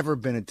has ever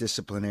been a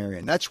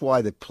disciplinarian. That's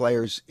why the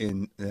players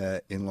in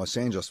Los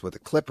Angeles with the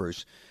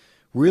Clippers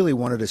really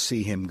wanted to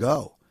see him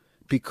go,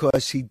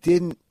 because he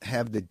didn't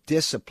have the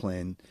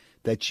discipline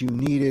that you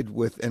needed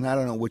with, and I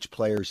don't know which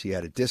players he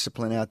had a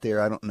discipline out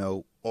there. I don't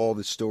know all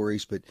the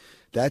stories, but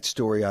that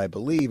story I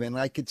believe, and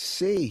I could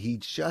see he's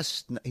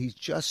just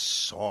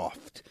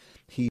soft.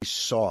 He's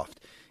soft.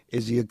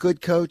 Is he a good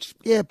coach?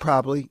 Yeah,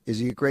 probably. Is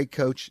he a great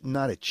coach?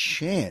 Not a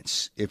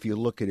chance. If you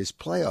look at his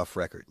playoff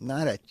record,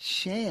 not a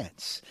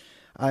chance.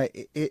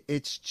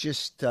 It's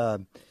just,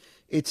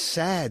 it's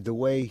sad the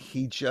way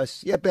he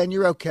just. Yeah, Ben,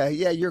 you're okay.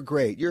 Yeah, you're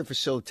great. You're a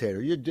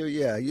facilitator.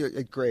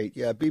 You're great.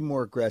 Yeah, be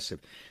more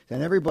aggressive.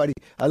 And everybody,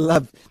 I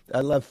love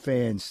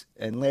fans.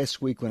 And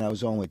last week when I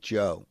was on with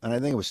Joe, and I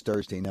think it was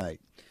Thursday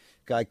night,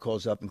 guy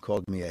calls up and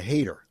called me a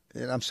hater,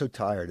 and I'm so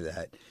tired of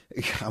that.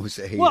 I was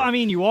a hater. Well, I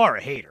mean, you are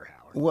a hater.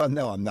 Well,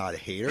 no, I'm not a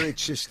hater.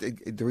 It's just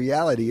the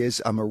reality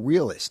is I'm a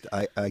realist.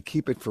 I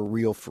keep it for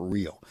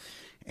real.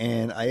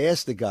 And I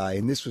asked the guy,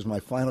 and this was my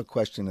final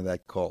question to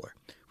that caller,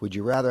 would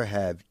you rather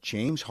have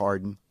James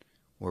Harden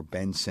or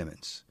Ben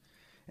Simmons?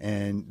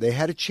 And they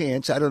had a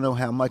chance. I don't know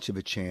how much of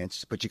a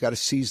chance, but you got to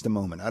seize the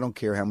moment. I don't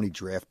care how many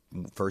draft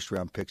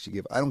first-round picks you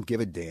give. I don't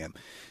give a damn.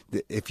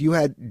 If you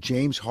had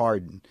James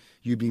Harden,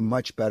 you'd be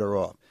much better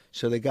off.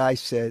 So the guy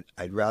said,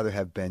 I'd rather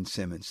have Ben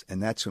Simmons.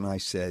 And that's when I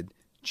said,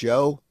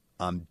 Joe,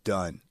 I'm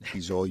done.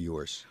 He's all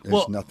yours.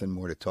 There's nothing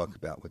more to talk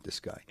about with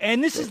this guy.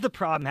 And this is the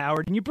problem,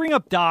 Howard. And you bring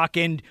up Doc,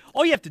 and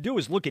all you have to do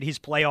is look at his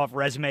playoff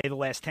resume the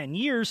last 10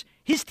 years.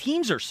 His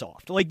teams are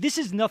soft. Like, this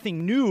is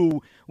nothing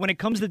new when it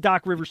comes to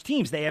Doc Rivers'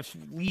 teams. They have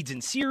leads in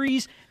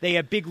series. They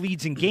have big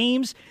leads in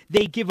games.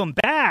 They give them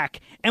back.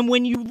 And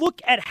when you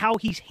look at how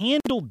he's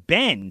handled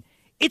Ben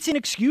it's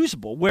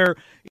inexcusable where,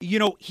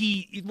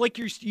 he, like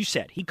you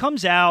said, he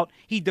comes out,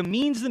 he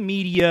demeans the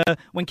media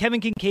when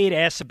Kevin Kincaid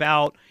asks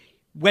about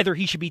whether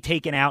he should be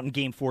taken out in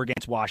Game 4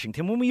 against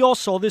Washington. When we all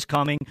saw this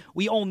coming,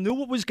 we all knew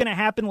what was going to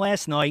happen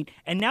last night,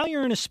 and now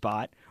you're in a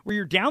spot where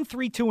you're down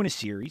 3-2 in a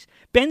series.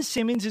 Ben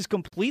Simmons is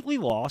completely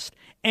lost,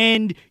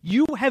 and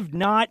you have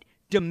not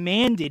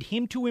demanded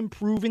him to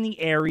improve in the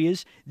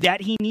areas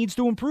that he needs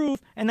to improve,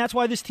 and that's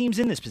why this team's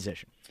in this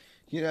position.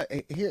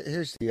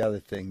 Here's the other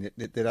thing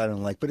that I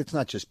don't like, but it's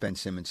not just Ben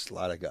Simmons, it's a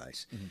lot of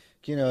guys. Mm-hmm.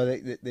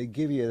 They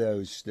give you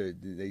those,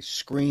 they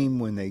scream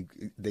when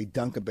they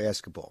dunk a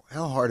basketball.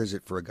 How hard is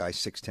it for a guy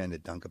 6'10" to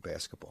dunk a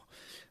basketball?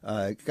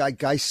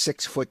 Guy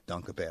 6 foot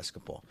dunk a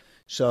basketball.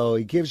 So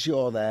he gives you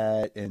all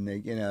that, and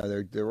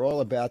they're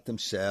all about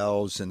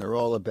themselves, and they're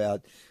all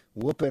about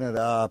whooping it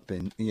up,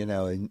 and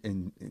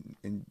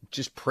and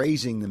just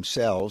praising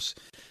themselves.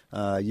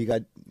 You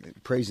got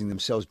praising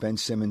themselves. Ben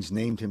Simmons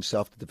named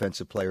himself the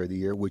Defensive Player of the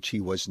Year, which he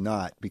was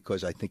not,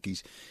 because I think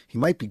he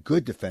might be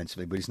good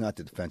defensively, but he's not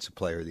the Defensive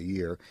Player of the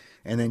Year.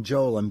 And then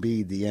Joel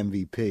Embiid, the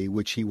MVP,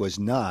 which he was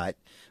not,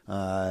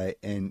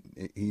 and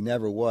he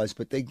never was.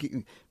 But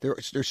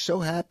they're so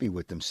happy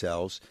with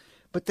themselves,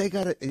 but they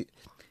got to.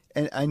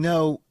 And I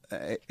know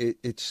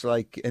it's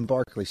like, and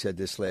Barkley said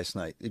this last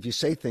night, if you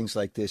say things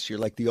like this, you're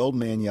like the old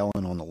man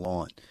yelling on the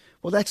lawn.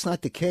 Well, that's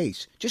not the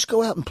case. Just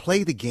go out and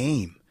play the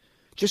game.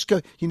 Just go.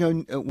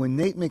 When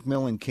Nate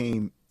McMillan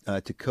came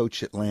to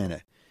coach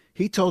Atlanta,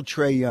 he told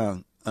Trae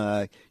Young,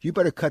 you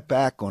better cut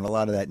back on a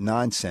lot of that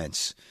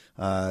nonsense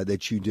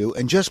that you do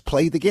and just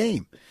play the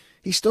game.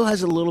 He still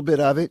has a little bit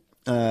of it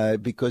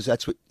because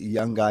that's what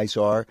young guys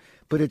are,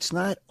 but it's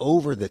not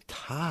over the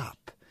top.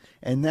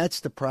 And that's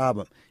the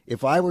problem.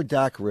 If I were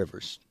Doc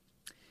Rivers,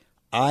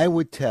 I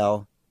would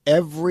tell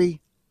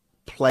every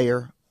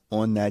player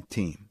on that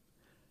team,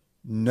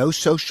 no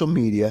social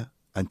media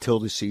until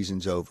the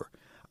season's over.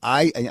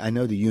 I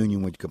know the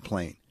union would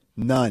complain.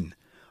 None.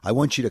 I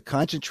want you to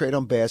concentrate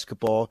on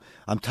basketball.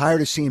 I'm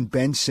tired of seeing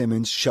Ben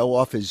Simmons show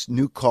off his a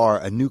new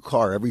car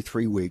every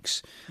 3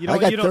 weeks. I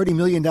got $30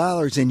 million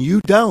and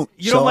you don't.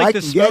 I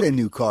can get a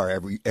new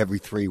car every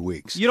 3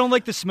 weeks. You don't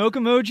like the smoke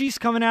emojis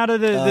coming out of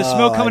the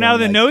smoke coming out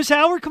of the nose,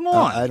 Howard? Come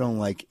on. I don't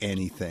like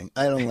anything.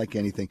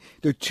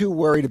 They're too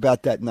worried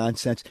about that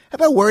nonsense. How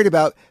about worried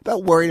about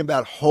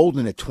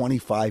holding a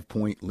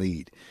 25-point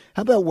lead?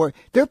 How about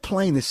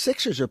the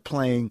Sixers are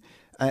playing,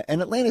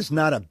 and Atlanta's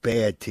not a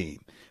bad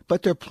team,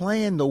 but they're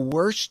playing the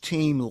worst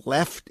team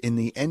left in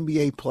the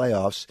NBA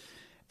playoffs,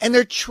 and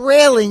they're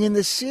trailing in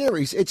the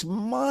series. It's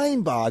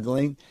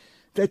mind-boggling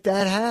that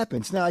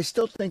happens. Now, I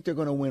still think they're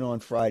going to win on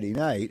Friday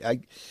night. I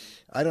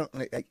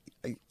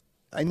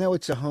know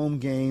it's a home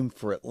game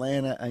for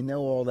Atlanta. I know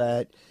all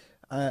that.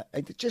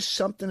 Just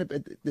something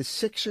about the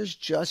Sixers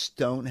just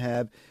don't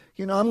have.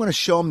 I'm going to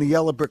show them the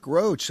yellow brick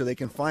road so they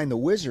can find the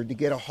wizard to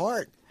get a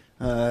heart.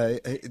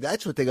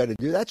 That's what they got to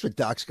do. That's what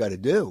Doc's got to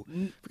do.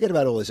 Forget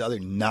about all this other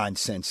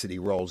nonsense that he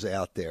rolls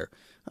out there.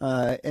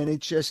 And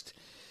it's just,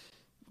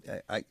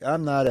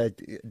 I'm not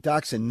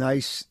Doc's a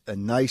nice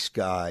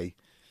guy,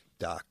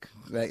 Doc.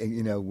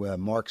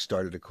 Mark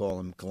started to call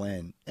him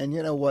Glenn. And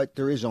you know what?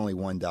 There is only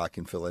one Doc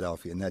in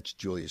Philadelphia, and that's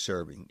Julius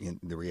Erving,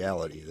 in the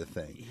reality of the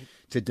thing.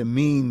 To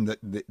demean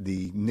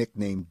the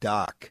nickname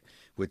Doc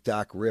with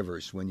Doc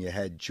Rivers when you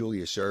had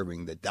Julius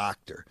Erving, the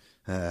doctor,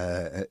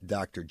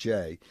 Dr.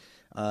 J,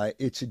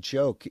 it's a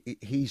joke.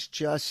 He's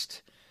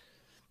just,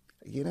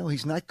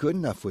 he's not good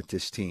enough with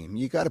this team.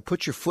 You got to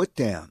put your foot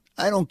down.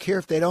 I don't care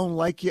if they don't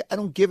like you. I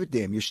don't give a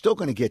damn. You're still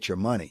going to get your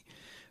money.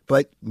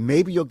 But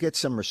maybe you'll get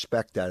some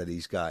respect out of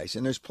these guys.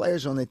 And there's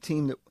players on the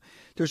team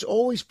there's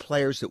always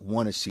players that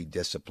want to see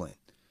discipline.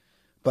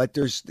 But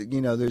there's the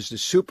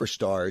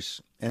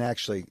superstars. And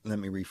actually, let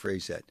me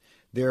rephrase that.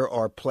 There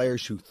are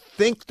players who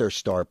think they're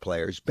star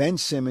players. Ben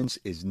Simmons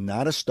is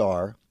not a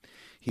star.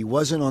 He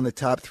wasn't on the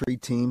top 3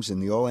 teams in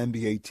the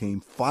All-NBA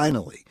team.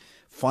 Finally,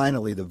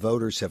 the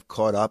voters have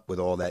caught up with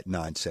all that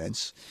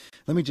nonsense.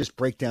 Let me just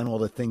break down all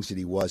the things that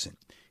he wasn't.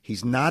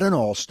 He's not an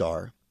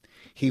all-star.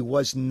 He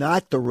was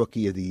not the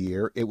Rookie of the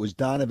Year. It was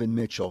Donovan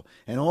Mitchell.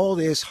 And all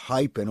this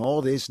hype and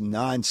all this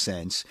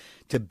nonsense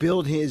to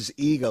build his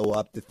ego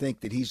up to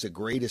think that he's the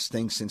greatest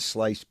thing since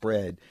sliced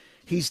bread.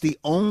 He's the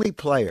only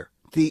player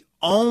in the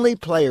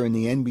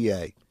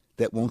NBA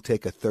that won't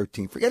take a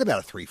 13. Forget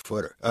about a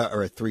 3-footer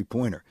or a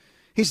 3-pointer.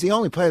 He's the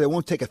only player that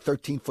won't take a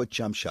 13-foot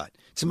jump shot.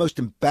 It's the most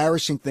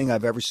embarrassing thing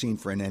I've ever seen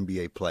for an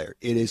NBA player.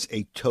 It is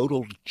a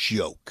total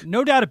joke.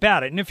 No doubt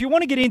about it. And if you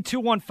want to get in,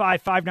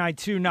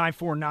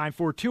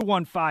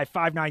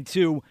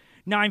 215-592-9494,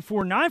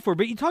 215-592-9494.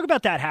 But you talk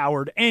about that,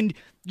 Howard, and,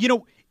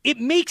 it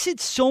makes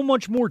it so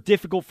much more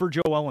difficult for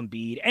Joel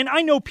Embiid. And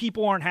I know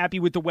people aren't happy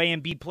with the way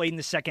Embiid played in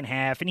the second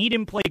half, and he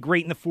didn't play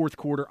great in the fourth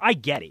quarter. I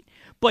get it.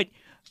 But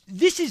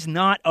this is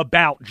not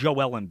about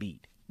Joel Embiid.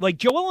 Like,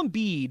 Joel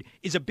Embiid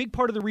is a big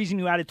part of the reason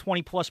you had a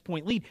 20-plus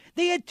point lead.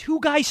 They had 2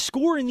 guys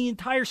score in the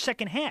entire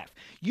second half.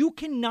 You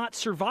cannot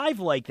survive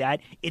like that.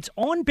 It's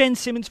on Ben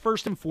Simmons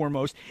first and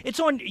foremost.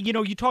 It's on,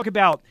 you talk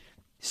about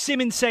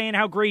Simmons saying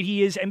how great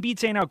he is, Embiid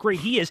saying how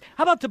great he is.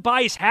 How about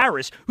Tobias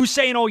Harris, who's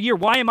saying all year,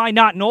 why am I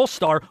not an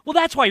all-star? Well,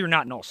 that's why you're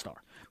not an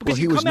all-star. Because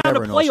he you was come out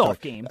never of a an all-star.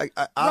 playoff game.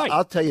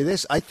 I'll tell you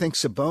this. I think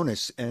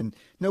Sabonis, and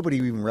nobody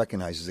even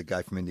recognizes a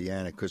guy from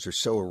Indiana because they're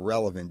so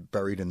irrelevant,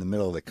 buried in the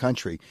middle of the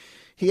country.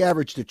 He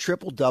averaged a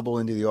triple-double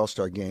into the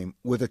All-Star game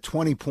with a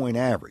 20-point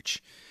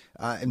average.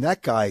 And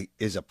that guy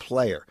is a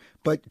player.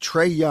 But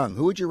Trae Young,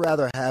 who would you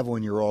rather have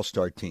on your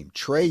All-Star team?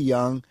 Trae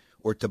Young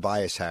or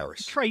Tobias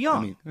Harris? Trae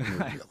Young.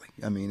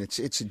 I mean,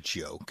 it's a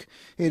joke.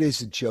 It is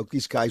a joke.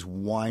 These guys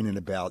whining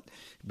about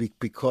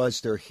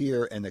because they're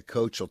here and the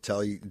coach will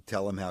tell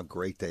them how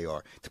great they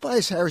are.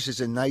 Tobias Harris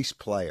is a nice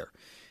player.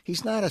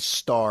 He's not a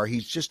star.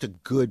 He's just a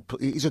good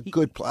player.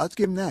 I'll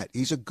give him that.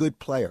 He's a good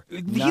player.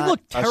 He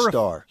looked a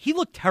star. He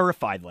looked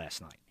terrified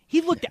last night. He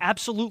looked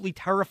absolutely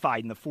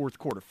terrified in the fourth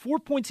quarter. 4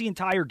 points the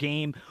entire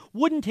game,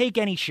 wouldn't take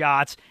any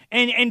shots,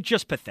 and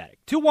just pathetic.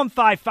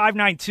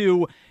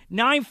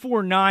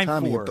 215-592-9494.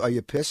 Tommy, are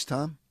you pissed,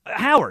 Tom?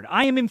 Howard,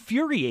 I am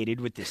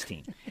infuriated with this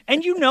team.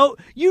 And you know,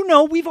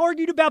 we've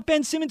argued about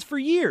Ben Simmons for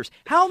years.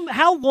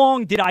 How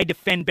long did I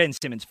defend Ben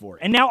Simmons for?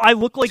 And now I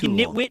look like a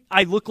nitwit.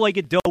 I look like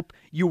a dope.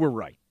 You were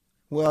right.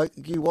 Well,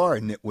 you are a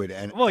nitwit,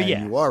 and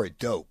you are a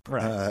dope.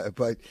 Right.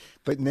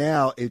 But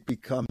now it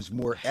becomes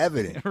more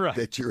evident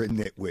that you're a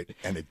nitwit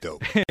and a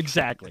dope.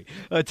 Exactly.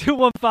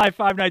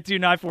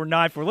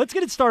 215-592-9494. Let's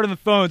get it started on the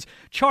phones.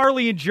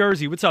 Charlie in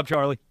Jersey. What's up,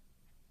 Charlie?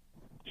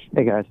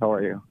 Hey, guys. How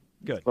are you?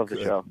 Good. Love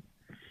the show.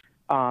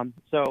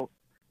 So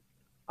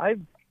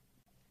I'm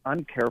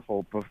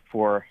careful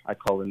before I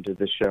call into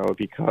the show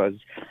because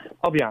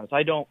I'll be honest,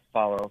 I don't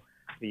follow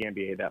the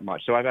NBA that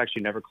much. So I've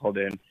actually never called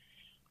in to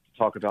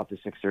talk about the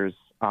Sixers.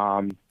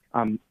 I'm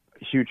a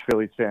huge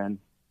Phillies fan,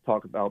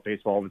 talk about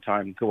baseball all the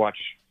time. Could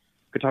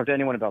talk to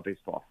anyone about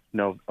baseball,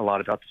 know a lot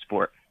about the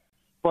sport.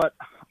 But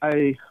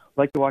I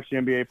like to watch the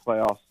NBA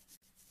playoffs.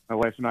 My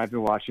wife and I have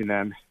been watching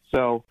them.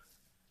 So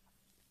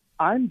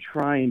I'm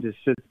trying to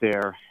sit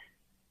there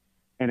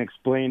and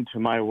explain to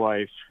my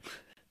wife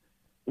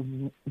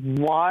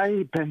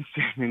why Ben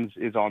Simmons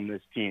is on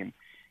this team.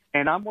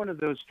 And I'm one of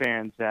those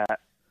fans that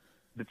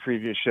the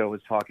previous show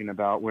was talking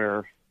about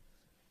where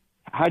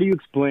how do you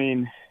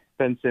explain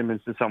Ben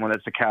Simmons to someone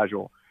that's a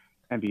casual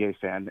NBA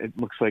fan? It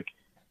looks like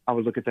I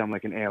would look at them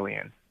like an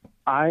alien.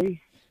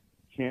 I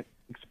can't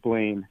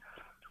explain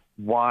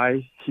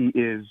why he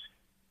is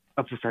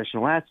a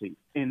professional athlete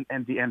in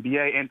the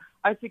NBA. And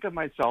I think of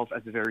myself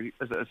as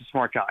a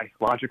smart guy,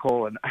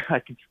 logical, and I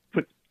can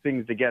put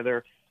things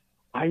together.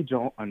 I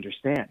don't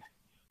understand.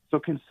 So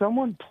can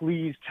someone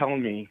please tell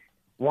me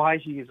why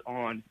he is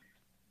on,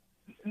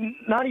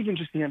 not even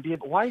just the NBA,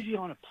 but why is he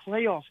on a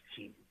playoff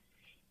team?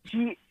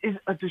 He is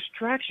a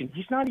distraction.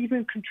 He's not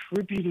even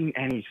contributing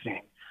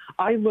anything.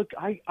 I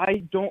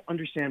don't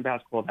understand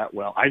basketball that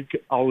well.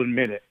 I'll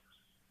admit it.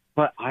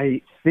 But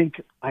I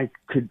think I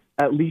could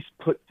at least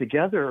put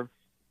together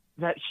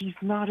that he's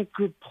not a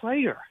good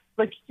player.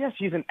 Like, yes,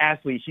 he's an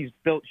athlete. He's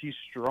built. He's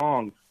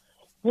strong.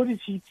 What is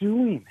he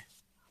doing?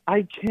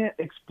 I can't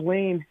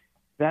explain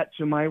that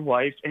to my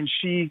wife, and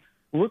she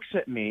looks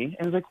at me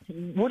and is like,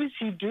 what is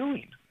he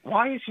doing?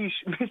 Why is he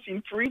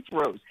missing free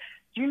throws?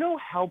 Do you know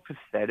how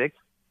pathetic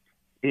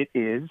it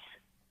is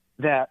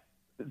that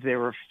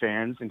there are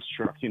fans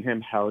instructing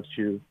him how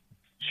to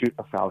shoot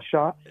a foul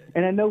shot?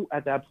 And I know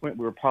at that point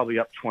we were probably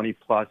up 20+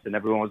 and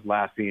everyone was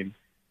laughing.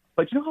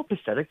 But do you know how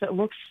pathetic that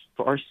looks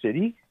for our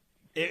city?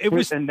 It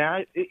was. And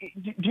now, do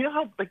you know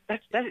how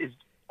that is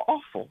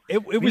awful?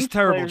 It was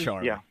terrible, players,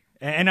 Charlie. Yeah.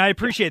 And I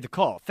appreciate the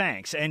call.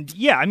 Thanks. And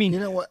yeah, I mean, you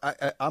know what?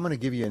 I'm going to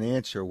give you an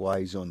answer why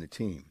he's on the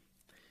team.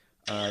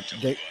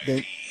 They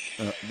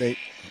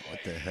what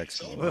the heck's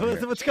going on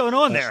here? What's going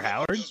on there,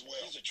 Howard?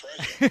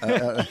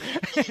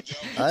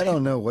 I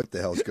don't know what the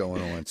hell's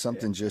going on.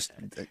 Something just,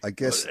 I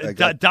guess.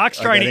 Doc's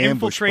trying to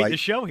infiltrate the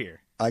show here.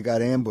 I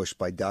got ambushed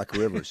by Doc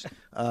Rivers.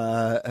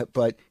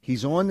 But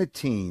he's on the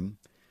team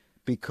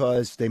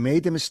because they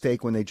made the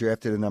mistake when they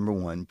drafted a number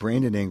one.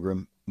 Brandon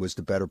Ingram was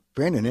the better.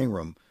 Brandon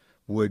Ingram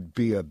would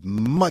be a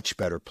much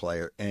better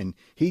player, and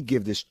he'd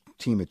give this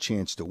team a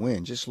chance to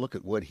win. Just look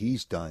at what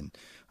he's done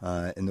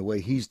and the way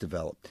he's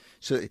developed.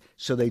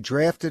 So they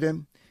drafted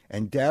him,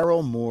 and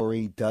Daryl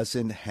Morey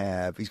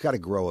he's got to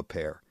grow a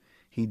pair.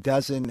 He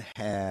doesn't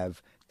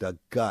have the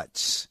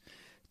guts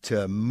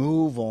to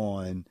move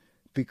on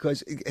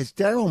because as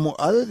Daryl Morey,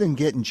 other than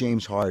getting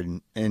James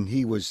Harden, and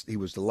he was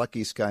the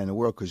luckiest guy in the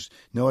world because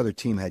no other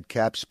team had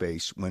cap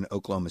space when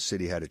Oklahoma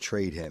City had to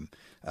trade him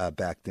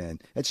back then.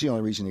 That's the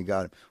only reason he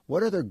got him.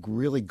 What other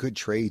really good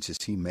trades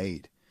has he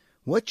made?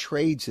 What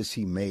trades has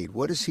he made?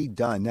 What has he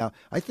done? Now,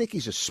 I think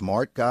he's a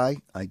smart guy.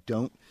 I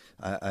don't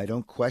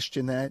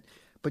question that.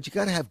 But you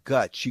got to have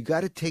guts. You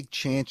got to take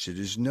chances.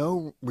 There's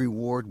no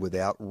reward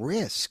without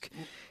risk.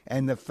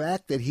 And the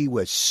fact that he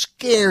was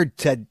scared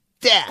to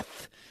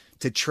death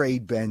to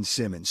trade Ben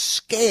Simmons,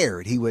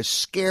 scared. He was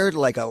scared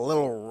like a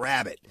little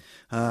rabbit.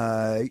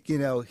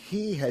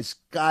 He has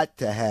got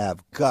to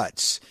have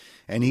guts,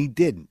 and he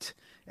didn't.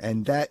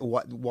 And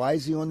why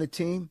is he on the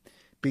team?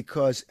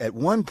 because at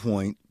one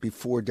point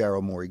before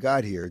Daryl Morey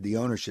got here, the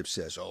ownership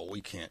says, "Oh,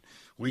 we can't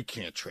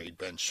trade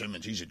Ben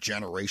Simmons. He's a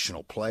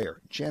generational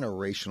player."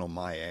 Generational,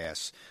 my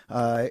ass.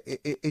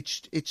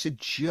 It's a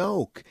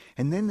joke.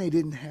 And then they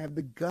didn't have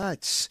the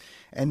guts,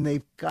 and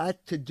they've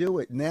got to do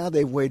it. Now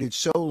they've waited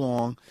so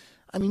long.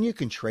 I mean, you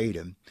can trade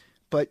him,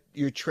 but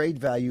your trade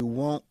value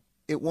won't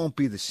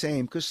be the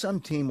same, because some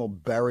team will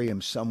bury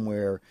him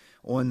somewhere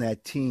on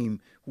that team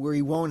where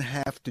he won't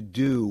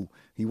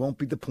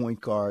be the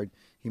point guard.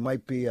 He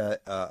might be a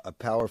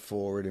power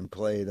forward and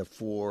play the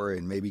 4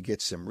 and maybe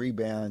get some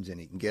rebounds,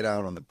 and he can get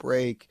out on the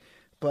break,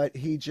 but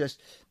he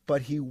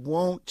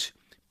won't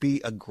be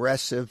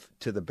aggressive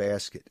to the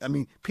basket. I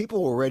mean,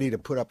 people were ready to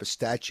put up a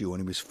statue when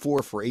he was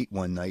 4 for 8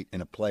 one night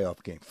in a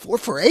playoff game. 4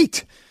 for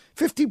 8.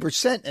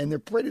 50%, and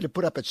they're ready to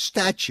put up a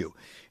statue.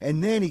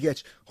 And then he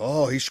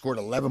scored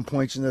 11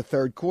 points in the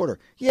third quarter.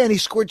 Yeah, and he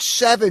scored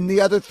 7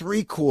 the other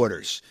 3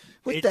 quarters.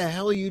 What the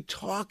hell are you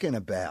talking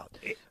about?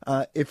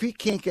 If he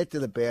can't get to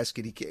the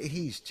basket,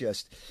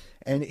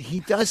 and he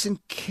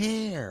doesn't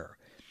care.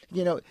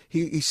 You know,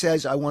 he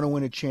says, "I want to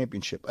win a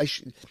championship."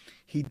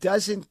 He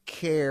doesn't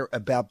care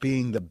about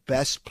being the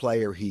best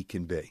player he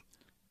can be.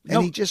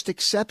 And he just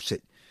accepts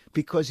it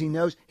because he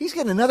knows he's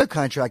getting another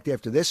contract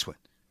after this one.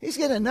 He's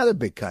getting another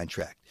big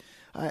contract,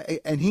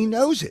 and he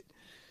knows it.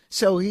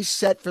 So he's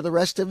set for the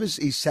rest of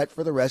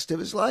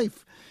his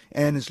life.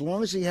 And as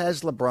long as he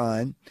has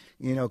LeBron,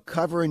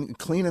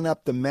 cleaning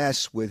up the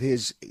mess with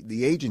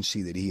the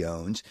agency that he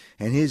owns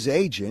and his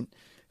agent,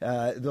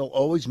 they'll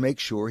always make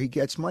sure he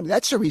gets money.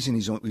 That's the reason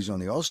he's on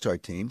the All-Star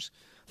teams.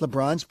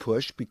 LeBron's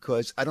pushed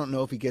because I don't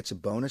know if he gets a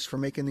bonus for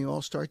making the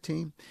All-Star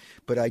team,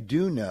 but I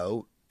do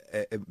know,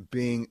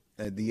 being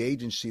the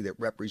agency that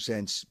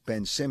represents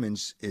Ben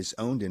Simmons is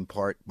owned in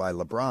part by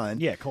LeBron.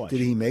 Yeah, Clutch. Did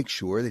he make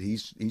sure that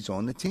he's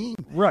on the team?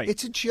 Right.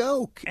 It's a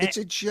joke. It's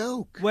a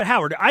joke. Well,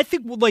 Howard, I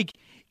think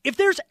if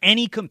there's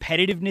any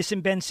competitiveness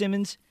in Ben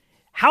Simmons,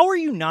 how are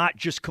you not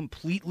just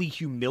completely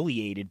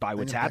humiliated by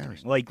what's happening?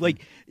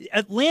 Like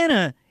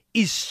Atlanta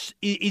is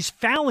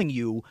fouling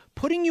you,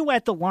 putting you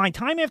at the line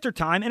time after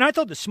time. And I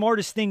thought the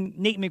smartest thing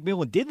Nate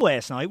McMillan did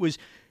last night was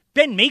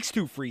Ben makes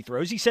 2 free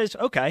throws. He says,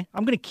 "Okay,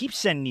 I'm going to keep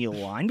sending you a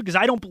line because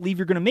I don't believe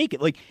you're going to make it."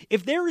 Like,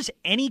 if there is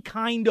any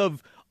kind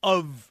of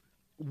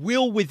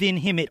will within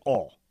him at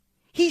all,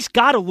 he's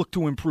got to look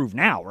to improve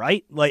now,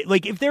 right?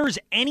 Like if there is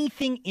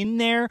anything in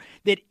there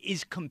that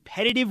is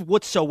competitive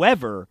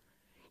whatsoever,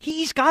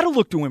 he's got to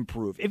look to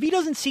improve. If he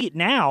doesn't see it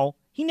now,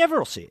 he never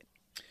will see it.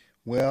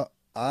 Well,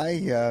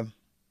 I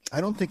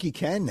don't think he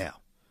can now.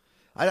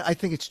 I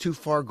think it's too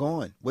far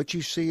gone. What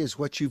you see is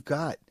what you've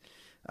got.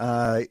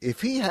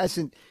 If he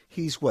hasn't,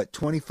 he's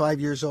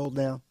 25 years old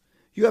now?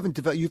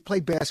 You've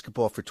played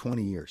basketball for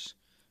 20 years.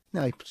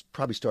 Now, he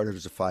probably started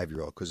as a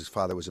 5-year-old because his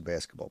father was a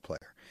basketball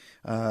player.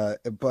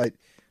 But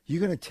you're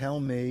going to tell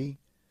me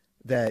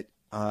that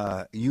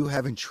you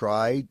haven't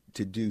tried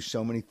to do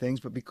so many things,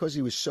 but because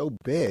he was so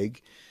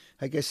big,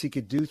 I guess he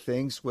could do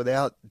things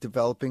without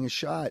developing a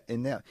shot.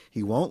 And now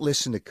he won't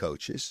listen to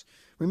coaches.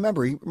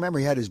 Remember, he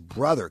had his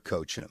brother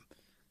coaching him,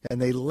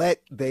 and they let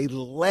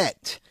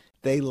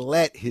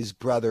his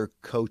brother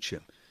coach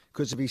him.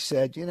 Because if he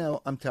said,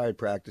 "I'm tired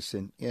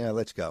practicing,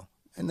 let's go,"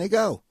 and they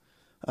go.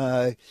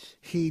 They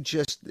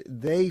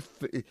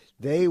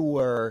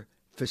were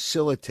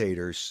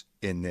facilitators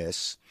in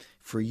this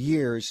for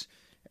years,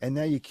 and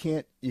now you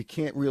can't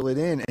reel it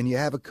in. And you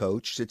have a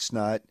coach that's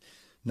not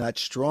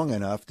strong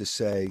enough to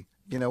say,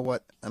 "You know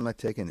what? I'm not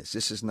taking this.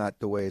 This is not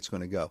the way it's going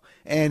to go."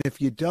 And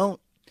if you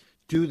don't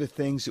do the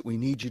things that we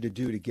need you to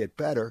do to get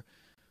better,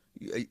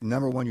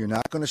 number one, you're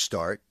not going to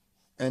start.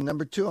 And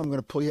number two, I'm going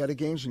to pull you out of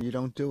games when you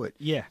don't do it.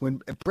 Yeah.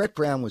 When Brett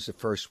Brown was the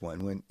first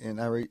one,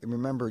 and I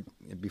remember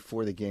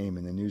before the game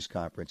in the news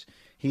conference,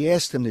 he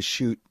asked him to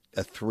shoot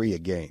a 3 a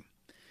game.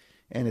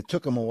 And it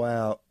took him a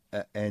while.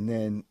 And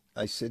then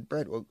I said,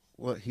 "Brett,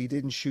 well, he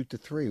didn't shoot the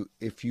 3.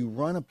 If you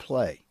run a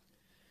play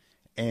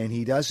and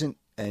he doesn't,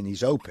 and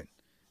he's open,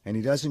 and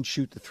he doesn't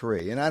shoot the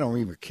 3, and I don't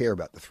even care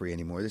about the 3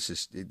 anymore.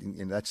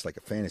 That's like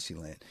a fantasy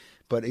land.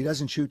 But he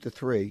doesn't shoot the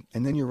 3,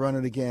 and then you run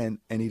it again,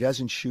 and he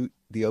doesn't shoot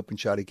the open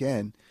shot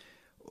again,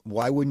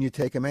 why wouldn't you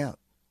take him out?"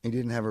 He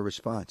didn't have a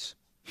response.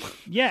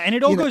 Yeah, and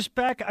it all goes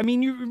back. I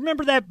mean, you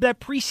remember that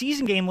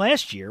preseason game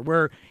last year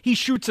where he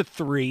shoots a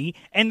 3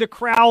 and the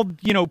crowd,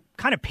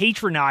 kind of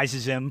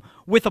patronizes him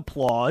with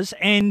applause.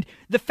 And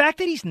the fact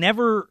that he's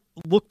never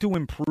looked to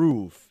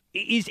improve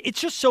it's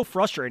just so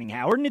frustrating,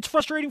 Howard. And it's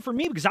frustrating for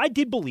me because I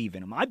did believe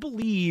in him. I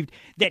believed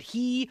that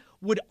he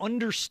would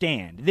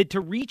understand that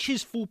to reach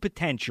his full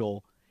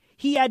potential,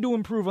 he had to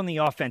improve on the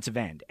offensive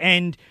end.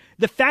 And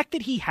the fact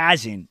that he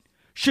hasn't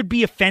should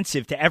be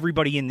offensive to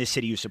everybody in this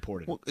city who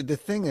supported him. Well, the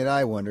thing that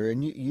I wonder,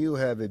 and you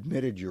have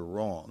admitted you're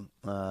wrong.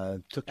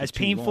 Took you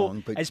too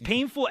long, but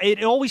painful.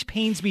 It always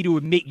pains me to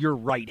admit you're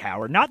right,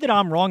 Howard. Not that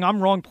I'm wrong. I'm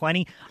wrong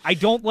plenty. I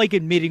don't like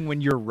admitting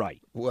when you're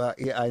right. Well,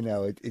 yeah, I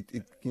know.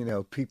 It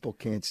people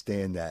can't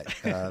stand that,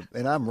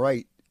 and I'm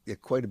right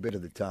quite a bit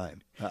of the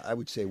time. I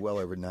would say well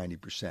over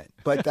 90%.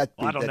 But that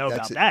I don't know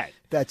about that.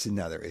 That's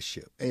another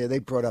issue. They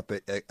brought up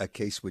a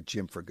case with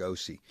Jim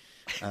Fregosi,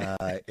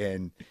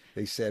 and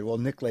they said, "Well,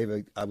 Nick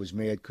Leva, I was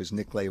mad because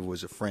Nick Leva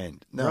was a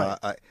friend." No,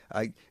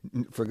 Right.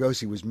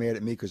 Fregosi was mad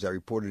at me because I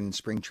reported in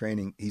spring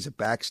training he's a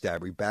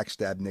backstabber. He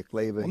backstabbed Nick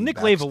Leva. Well,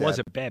 Nick Leva was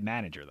a bad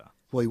manager, though.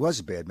 Well, he was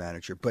a bad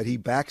manager, but he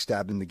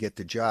backstabbed him to get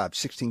the job.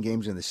 16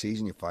 games in the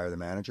season, you fire the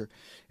manager.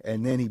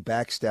 And then he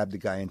backstabbed the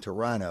guy in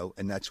Toronto,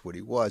 and that's what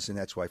he was, and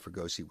that's why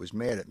Fregosi was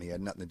mad at me. It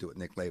had nothing to do with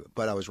Nick Leva,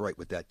 but I was right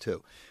with that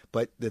too.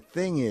 But the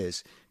thing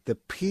is, the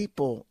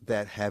people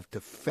that have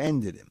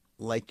defended him,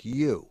 like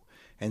you,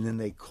 and then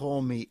they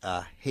call me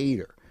a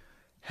hater,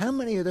 how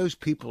many of those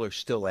people are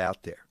still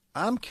out there?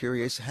 I'm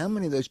curious, how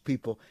many of those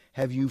people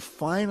have you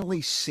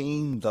finally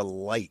seen the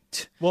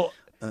light? Well,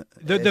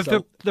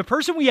 the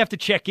person we have to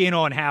check in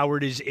on,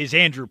 Howard, is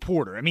Andrew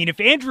Porter. I mean,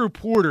 if Andrew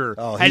Porter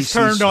has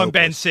turned on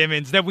Ben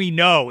Simmons, then we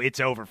know it's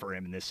over for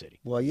him in this city.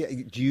 Well, yeah.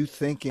 Do you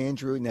think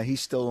Andrew? Now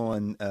he's still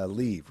on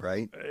leave,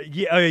 right?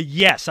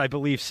 Yes, I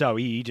believe so.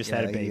 He just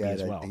had a baby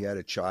as well. He had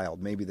a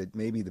child. Maybe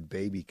the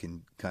baby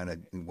can kind of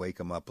wake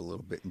him up a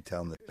little bit and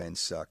tell him that Ben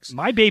sucks.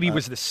 My baby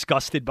was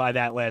disgusted by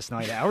that last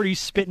night, Howard. He's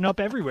spitting up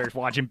everywhere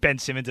watching Ben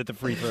Simmons at the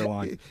free throw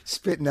line.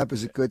 Spitting up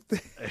is a good thing.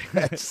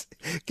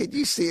 Can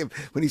you see him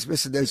when he's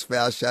missing those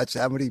foul shots?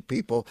 How many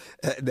people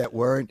that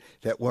weren't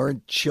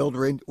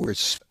children were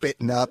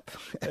spitting up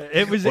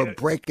or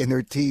breaking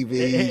their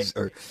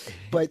TVs?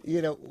 But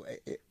you know,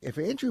 if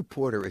Andrew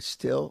Porter is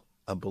still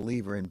a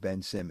believer in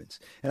Ben Simmons,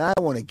 and I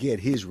want to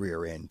get his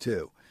rear end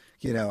too.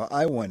 You know,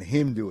 I want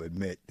him to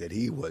admit that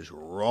he was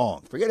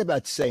wrong. Forget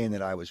about saying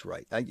that I was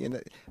right.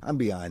 I'm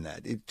beyond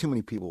that. Too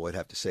many people would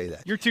have to say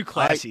that. You're too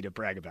classy to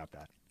brag about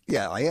that.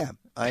 Yeah, I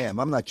am.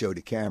 I'm not Joe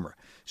DeCamera.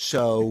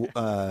 So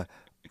I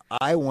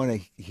want to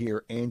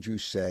hear Andrew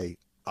say,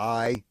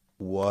 I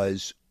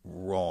was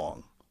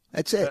wrong.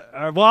 That's it.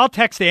 Well, I'll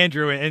text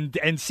Andrew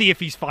and see if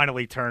he's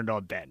finally turned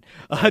on Ben.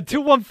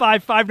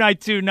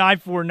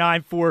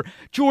 215-592-9494.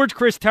 George,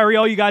 Chris, Terry,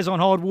 all you guys on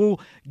hold.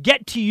 We'll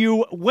get to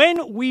you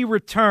when we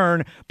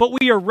return. But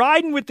we are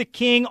riding with the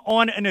King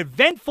on an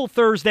eventful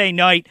Thursday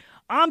night.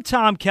 I'm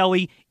Tom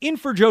Kelly, in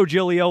for Joe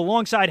Giglio,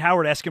 alongside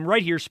Howard Eskin,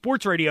 right here,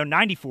 Sports Radio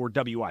 94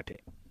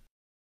 WIP.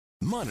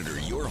 Monitor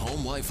your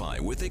home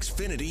Wi-Fi with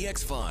Xfinity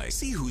XFi.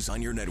 See who's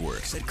on your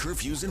networks at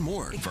curfews and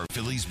more. For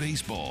Phillies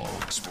baseball,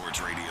 Sports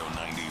Radio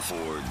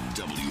 94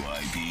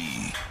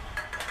 WIP.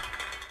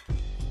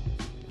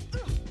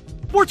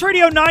 Sports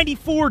Radio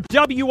 94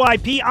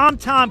 WIP. I'm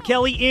Tom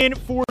Kelly, in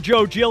for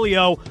Joe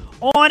Giglio.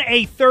 On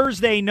a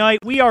Thursday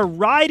night, we are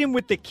riding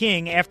with the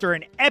King after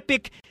an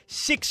epic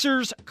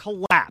Sixers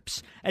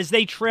collapse as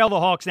they trail the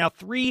Hawks now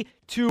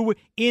 3-2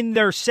 in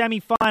their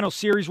semifinal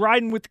series.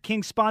 Riding with the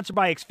King, sponsored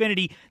by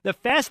Xfinity, the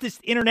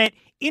fastest internet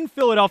in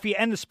Philadelphia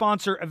and the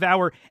sponsor of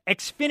our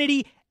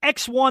Xfinity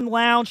X1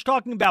 Lounge.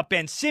 Talking about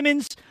Ben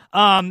Simmons,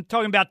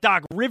 talking about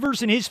Doc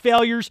Rivers and his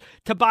failures,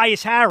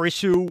 Tobias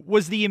Harris, who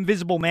was the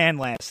invisible man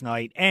last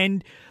night,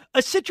 and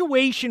a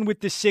situation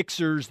with the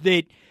Sixers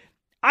that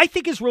I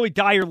think is really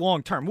dire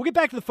long-term. We'll get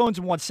back to the phones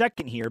in 1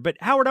 second here, but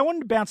Howard, I wanted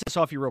to bounce this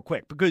off you real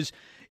quick, because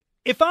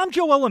if I'm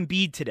Joel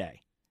Embiid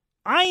today,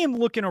 I am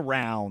looking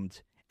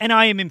around and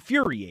I am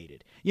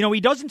infuriated. You know,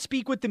 he doesn't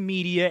speak with the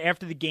media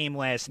after the game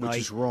last night. Which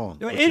is wrong.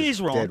 It is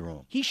wrong. Dead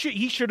wrong. He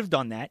should have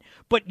done that.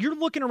 But you're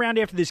looking around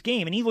after this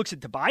game, and he looks at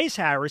Tobias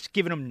Harris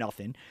giving him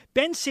nothing,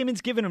 Ben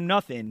Simmons giving him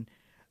nothing.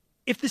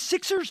 If the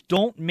Sixers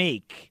don't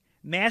make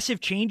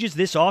massive changes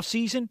this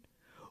offseason,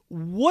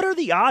 what are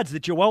the odds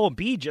that Joel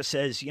Embiid just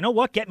says, you know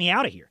what, get me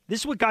out of here?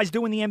 This is what guys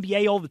do in the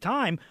NBA all the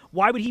time.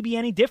 Why would he be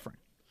any different?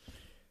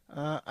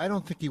 I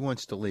don't think he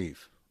wants to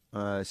leave.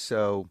 But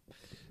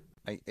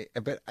I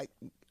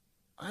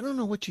don't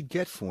know what you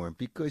get for him,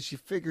 because you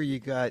figure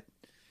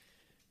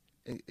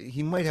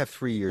he might have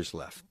 3 years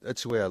left.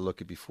 That's the way I look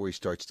at it before he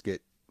starts to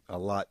get a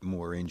lot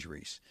more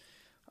injuries.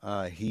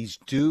 He's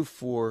due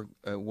for,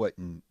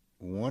 in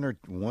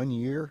 1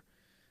 year?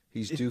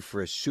 He's due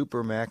for a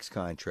Supermax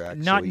contract.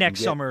 Not next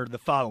summer, the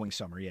following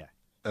summer, yeah.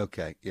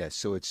 Okay, yeah.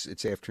 So it's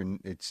after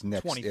next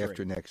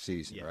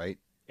season, yeah. Right?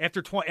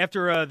 After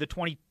the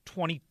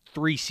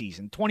 2023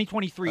 season,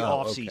 2023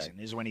 off season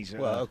is when he's.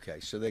 Well, okay,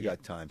 so they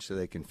got time, so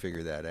they can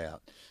figure that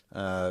out.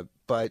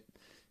 But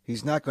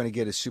he's not going to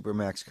get a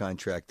Supermax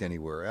contract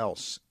anywhere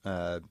else.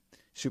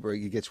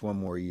 He gets 1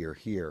 more year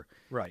here,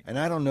 right? And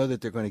I don't know that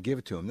they're going to give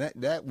it to him.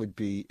 That would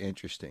be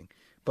interesting.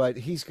 But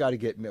he's got to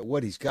get.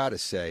 What he's got to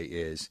say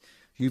is,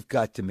 you've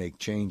got to make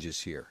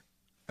changes here,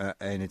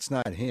 and it's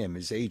not him.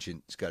 His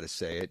agent's got to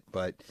say it,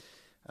 but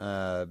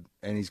and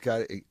he's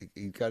got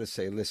to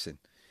say, listen.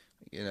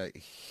 You know,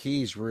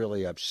 he's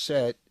really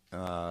upset.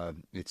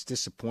 It's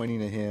disappointing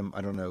to him.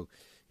 I don't know.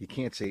 You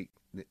can't say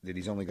that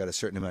he's only got a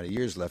certain amount of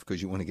years left,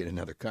 because you want to get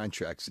another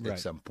contract at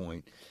some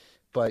point.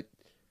 But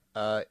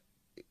I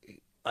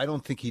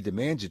don't think he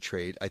demands a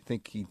trade. I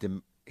think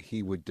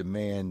he would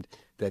demand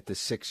that the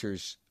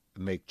Sixers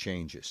make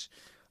changes.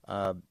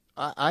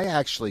 I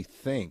actually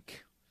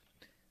think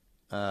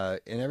and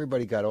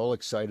everybody got all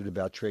excited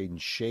about trading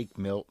Shake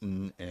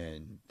Milton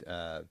and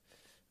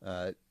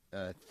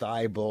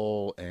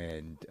Thibault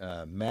and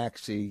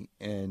Maxey,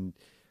 and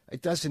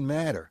it doesn't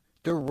matter.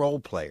 They're role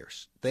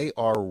players. They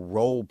are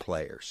role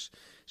players.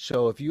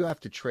 So if you have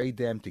to trade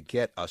them to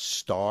get a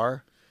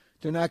star,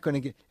 they're not going to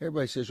get.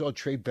 Everybody says, "Oh,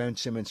 trade Ben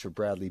Simmons for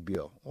Bradley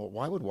Beal." Well,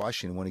 why would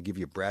Washington want to give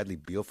you Bradley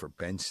Beal for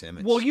Ben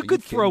Simmons? Well, you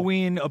could throw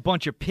in a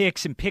bunch of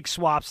picks and pick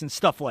swaps and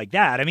stuff like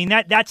that. I mean,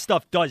 that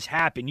stuff does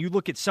happen. You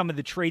look at some of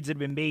the trades that have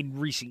been made in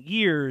recent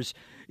years.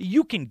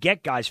 You can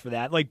get guys for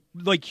that. Like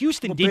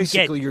Houston didn't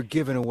get. Basically, you're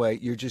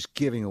just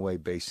giving away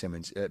Ben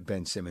Simmons.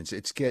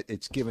 It's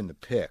given the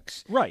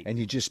picks, right? And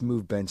you just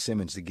move Ben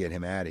Simmons to get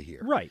him out of here,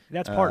 right?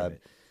 That's part of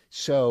it.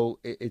 So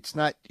it's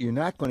not. You're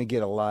not going to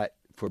get a lot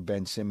for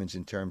Ben Simmons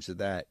in terms of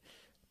that.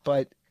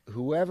 But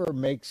whoever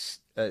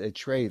makes a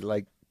trade,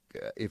 like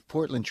if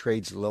Portland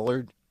trades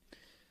Lillard,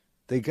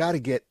 they got to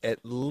get at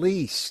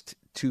least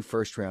 2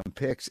 first-round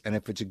picks. And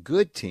if it's a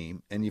good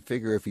team, and you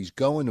figure if he's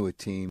going to a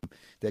team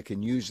that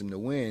can use him to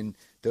win,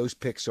 those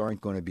picks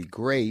aren't going to be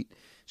great.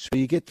 So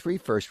you get 3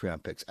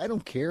 first-round picks. I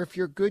don't care if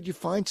you're good, you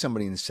find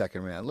somebody in the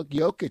second round. Look,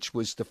 Jokic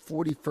was the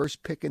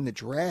 41st pick in the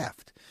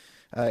draft.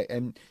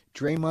 And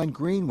Draymond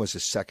Green was a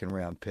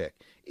second-round pick.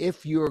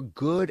 If you're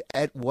good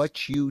at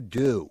what you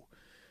do,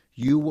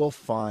 you will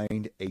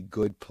find a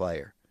good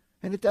player.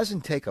 And it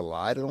doesn't take a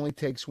lot. It only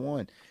takes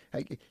one.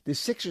 The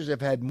Sixers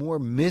have had more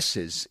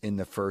misses in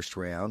the first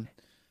round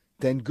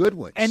than good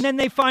ones. And then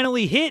they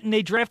finally hit, and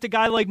they draft a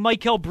guy like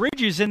Mikal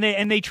Bridges, and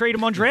they trade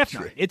him on draft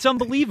night. It's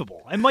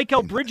unbelievable. And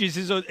Mikal Bridges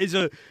is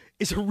a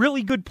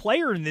really good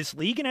player in this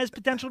league and has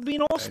potential to be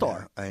an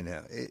all-star. I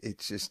know.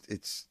 It's just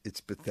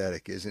it's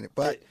pathetic, isn't it?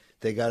 But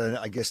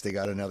I guess they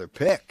got another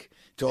pick.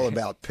 It's all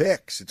about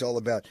picks. It's all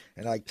about,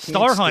 and I can't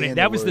star hunting.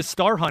 That was word. the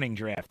star hunting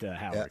draft,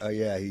 Howard.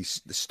 Yeah,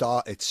 he's the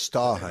star. It's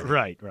star hunting.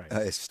 Right.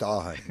 It's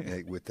star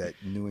hunting with that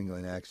New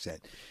England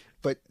accent.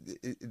 But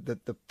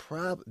the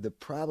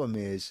problem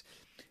is,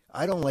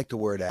 I don't like the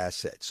word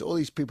assets. All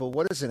these people,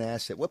 what is an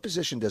asset? What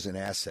position does an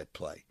asset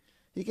play?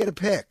 You get a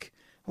pick.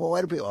 Well,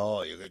 why do people?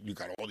 Oh, you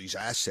got all these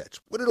assets.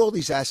 What did all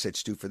these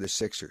assets do for the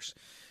Sixers?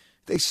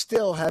 They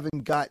still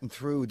haven't gotten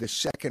through the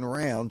second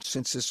round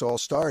since this all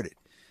started.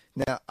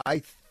 Now,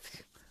 I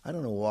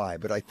don't know why,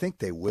 but I think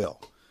they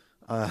will.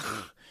 I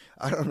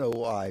don't know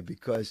why,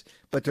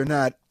 but they're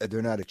not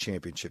a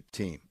championship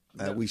team.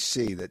 We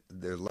see that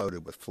they're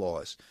loaded with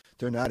flaws.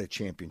 They're not a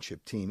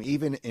championship team,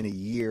 even in a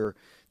year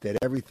that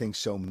everything's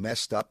so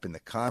messed up in the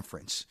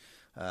conference.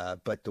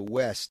 But the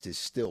West is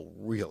still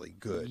really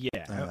good.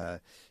 Yeah.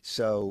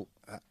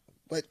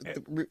 But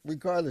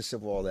regardless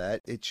of all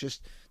that, it's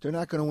just they're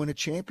not going to win a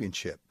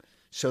championship.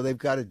 So they've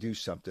got to do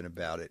something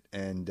about it.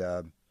 And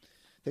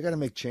they got to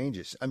make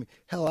changes. I mean,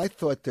 hell, I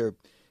thought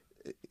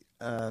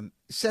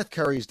Seth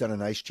Curry has done a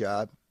nice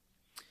job,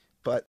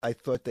 but I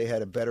thought they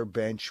had a better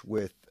bench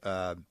with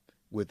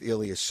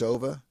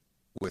Ilyasova,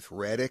 with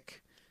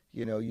Redick.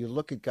 You know, you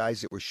look at guys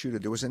that were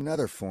shooters. There was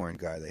another foreign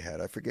guy they had.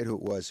 I forget who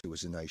it was who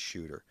was a nice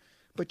shooter.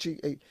 But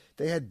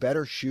they had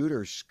better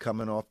shooters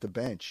coming off the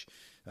bench.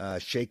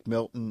 Shake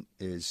Milton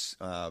is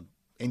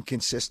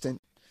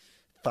inconsistent.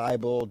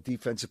 Thibault,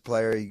 defensive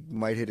player, he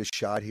might hit a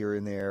shot here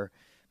and there.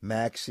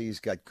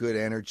 Maxey's got good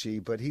energy,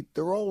 but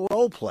they're all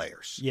role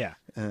players. Yeah.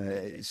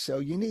 So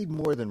you need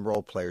more than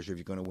role players if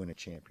you're going to win a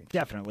championship.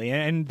 Definitely,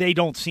 and they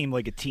don't seem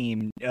like a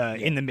team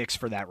in the mix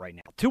for that right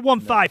now.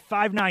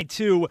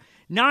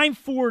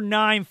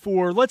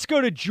 215-592-9494. Let's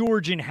go to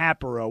George in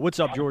Hatboro. What's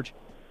up, George?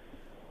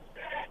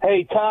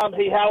 Hey, Tom.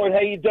 Hey, Howard. How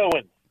you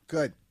doing?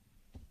 Good.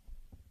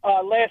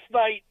 Last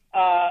night,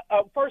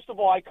 first of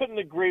all, I couldn't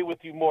agree with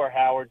you more,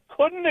 Howard.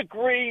 Couldn't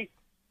agree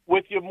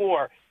with you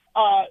more.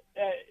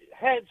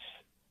 Hence,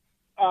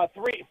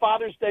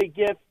 Father's Day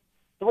gift,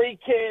 3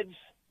 kids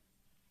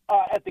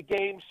at the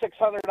game,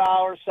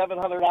 $600,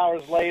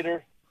 $700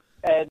 later.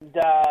 And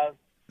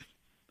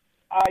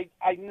I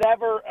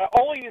never,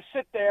 only to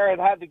sit there and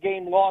have the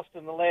game lost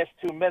in the last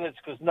 2 minutes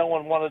because no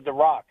one wanted to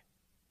rock.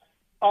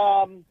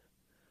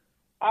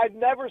 I've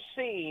never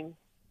seen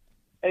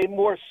a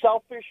more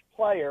selfish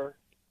player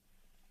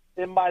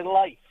in my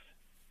life.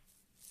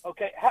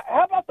 Okay,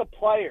 how about the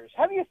players?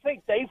 How do you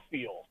think they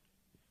feel,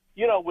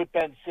 with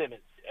Ben Simmons?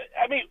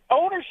 I mean,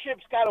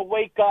 ownership's got to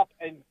wake up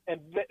and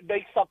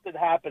make something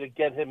happen to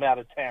get him out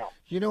of town.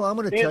 I'm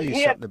going to tell you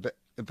something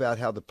about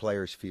how the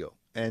players feel.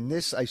 And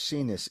this, I've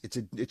seen this.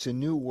 It's a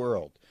new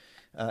world.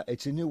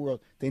 It's a new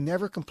world. They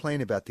never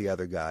complain about the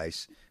other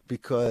guys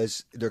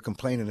because they're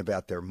complaining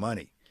about their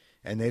money.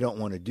 And they don't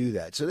want to do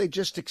that. So they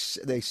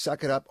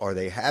suck it up. Are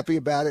they happy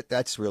about it?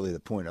 That's really the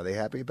point. Are they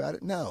happy about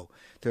it? No,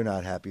 they're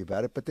not happy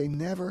about it. But they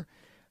never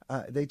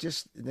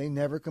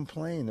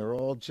complain. They're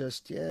all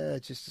just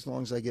as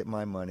long as I get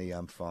my money,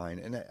 I'm fine.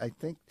 And I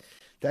think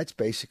that's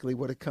basically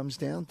what it comes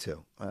down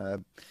to.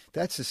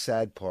 That's the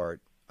sad part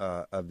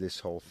of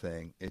this whole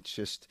thing. It's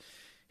just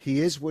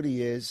he is what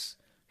he is.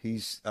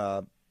 He's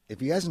if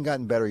he hasn't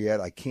gotten better yet,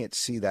 I can't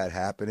see that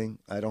happening.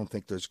 I don't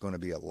think there's going to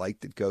be a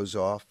light that goes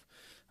off.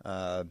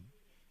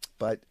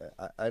 but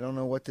I don't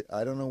know what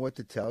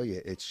to tell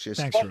you. It's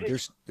just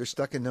they're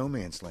stuck in no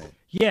man's land.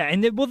 Yeah,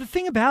 and the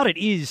thing about it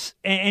is,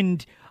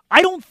 and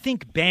I don't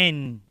think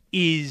Ben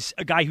is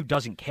a guy who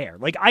doesn't care.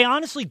 Like, I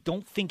honestly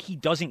don't think he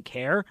doesn't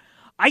care.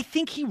 I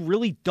think he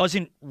really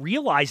doesn't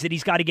realize that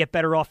he's got to get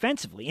better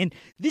offensively. And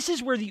this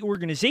is where the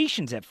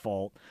organization's at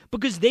fault,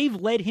 because they've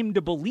led him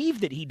to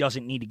believe that he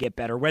doesn't need to get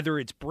better, whether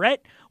it's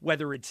Brett,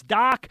 whether it's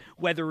Doc,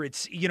 whether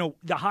it's,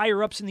 the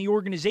higher-ups in the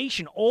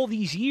organization. All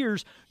these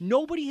years,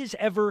 nobody has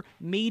ever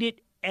made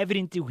it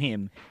evident to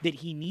him that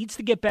he needs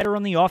to get better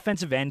on the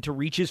offensive end to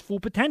reach his full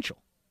potential.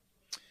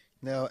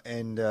 No,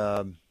 and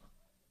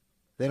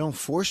they don't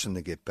force him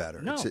to get better.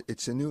 No.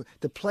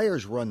 The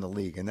players run the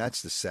league, and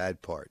that's the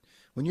sad part.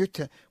 When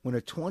when a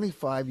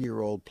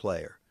 25-year-old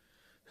player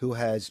who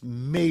has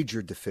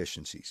major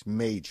deficiencies,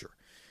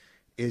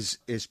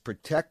 is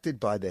protected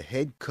by the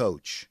head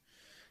coach,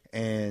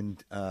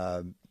 and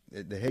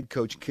the head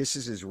coach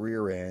kisses his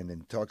rear end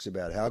and talks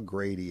about how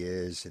great he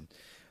is, and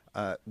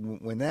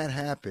when that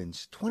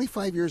happens,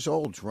 25 years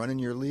old's running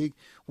your league.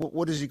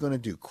 What is he going to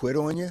do? Quit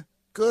on you?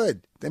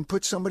 Good. Then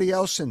put somebody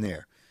else in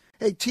there.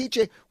 Hey,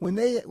 TJ,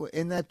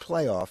 in that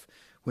playoff,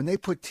 when they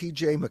put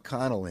TJ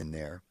McConnell in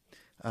there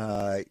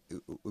to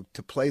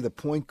play the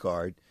point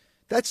guard,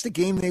 that's the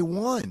game they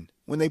won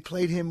when they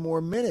played him more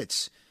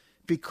minutes,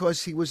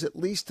 because he was at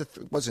least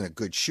wasn't a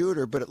good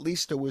shooter, but at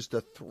least there was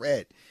the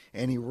threat,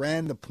 and he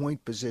ran the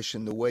point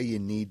position the way you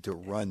need to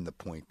run the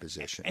point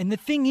position. And the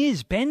thing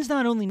is, Ben's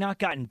not only not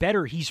gotten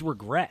better, he's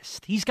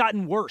regressed. He's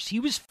gotten worse. He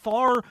was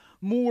far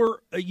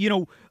more,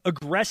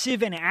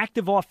 aggressive and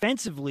active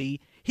offensively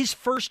his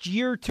first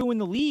year or two in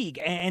the league,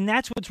 and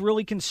that's what's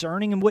really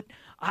concerning, and what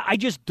I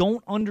just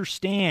don't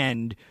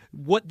understand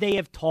what they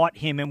have taught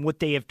him and what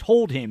they have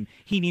told him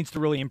he needs to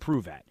really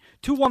improve at.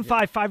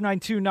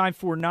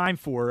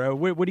 215-592-9494.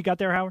 What do you got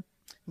there, Howard?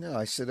 No,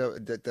 I said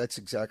that's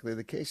exactly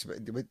the case, but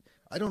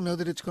I don't know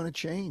that it's going to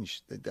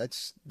change.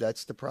 That's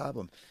the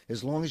problem.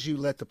 As long as you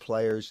let the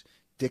players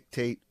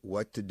dictate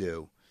what to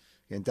do,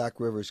 and Doc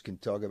Rivers can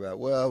talk about,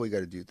 well, we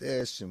got to do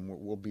this, and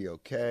we'll be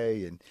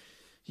okay, and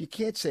you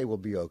can't say we'll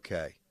be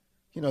okay.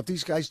 If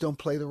these guys don't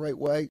play the right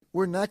way,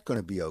 we're not going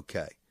to be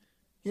okay.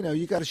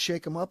 You got to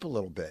shake them up a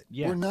little bit.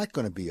 Yeah. We're not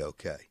going to be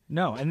okay.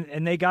 No,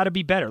 and they got to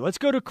be better. Let's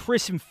go to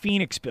Chris in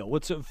Phoenixville.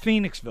 What's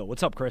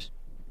up, Chris?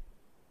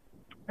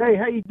 Hey,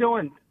 how you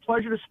doing?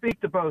 Pleasure to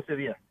speak to both of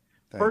you.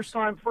 Thanks.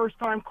 First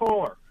time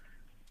caller.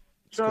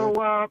 So,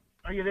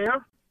 are you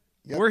there?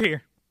 Yep. We're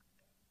here.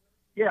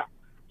 Yeah.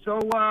 So,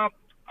 I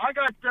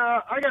got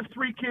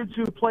 3 kids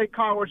who play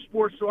college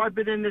sports, so I've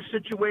been in this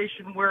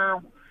situation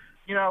where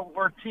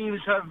teams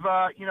have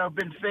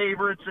been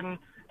favorites and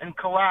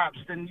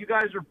collapsed, and you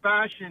guys are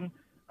bashing.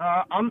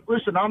 I'm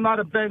not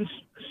a Ben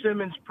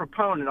Simmons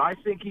proponent. I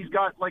think he's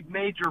got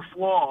major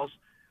flaws.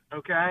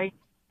 Okay,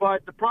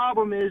 but the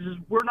problem is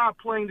we're not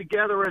playing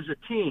together as a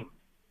team.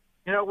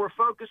 We're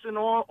focusing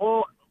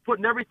all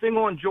putting everything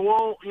on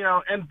Joel,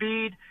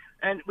 Embiid,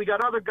 and we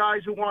got other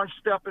guys who aren't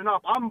stepping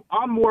up.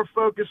 I'm more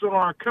focused on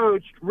our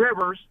coach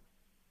Rivers.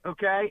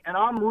 Okay, and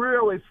I'm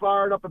really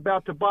fired up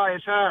about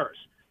Tobias Harris.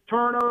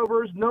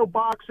 Turnovers, no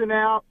boxing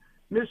out,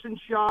 missing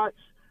shots.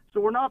 So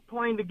we're not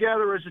playing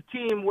together as a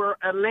team, where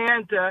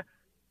Atlanta,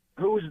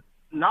 who's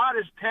not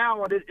as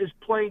talented, is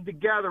playing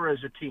together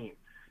as a team.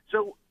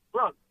 So,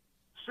 look,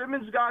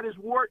 Simmons got his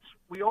warts.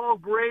 We all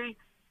agree.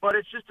 But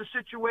it's just a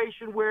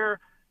situation where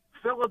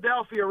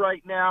Philadelphia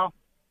right now,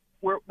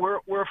 we're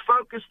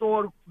focused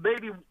on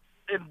maybe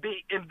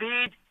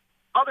Embiid.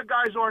 Other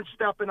guys aren't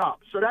stepping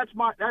up. So that's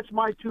my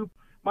 2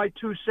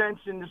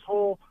 cents in this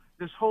whole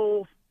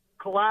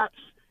collapse.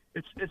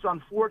 It's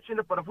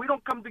unfortunate, but if we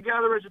don't come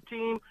together as a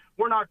team,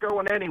 we're not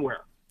going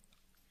anywhere.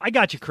 I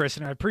got you, Chris,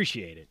 and I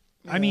appreciate it.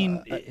 I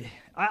mean,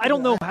 I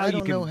don't know how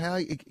you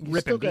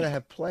still got to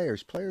have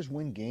players. Players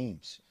win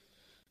games.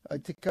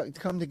 To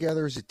come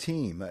together as a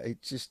team,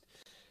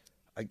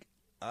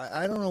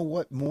 I don't know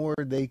what more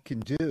they can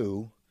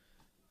do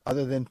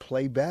other than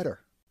play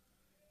better.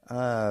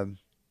 I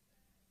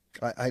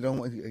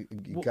don't.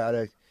 You got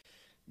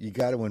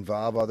to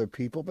involve other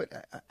people, but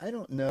I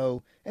don't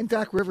know. And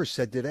Doc Rivers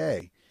said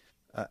today.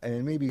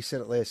 And maybe he said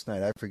it last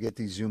night. I forget,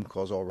 these Zoom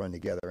calls all run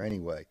together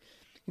anyway.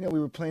 We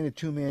were playing a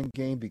 2-man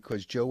game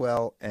because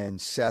Joel and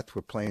Seth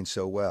were playing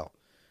so well.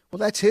 Well,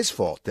 that's his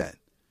fault then,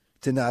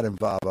 to not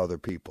involve other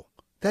people.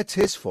 That's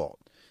his fault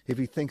if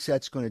he thinks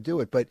that's going to do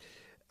it. But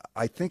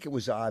I think it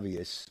was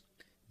obvious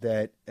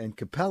that, and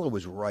Capella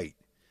was right,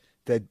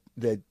 that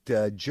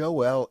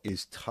Joel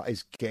is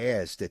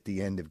gassed at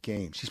the end of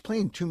games. He's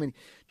playing too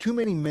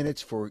many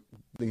minutes for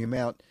the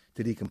amount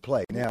that he can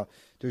play. Now,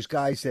 there's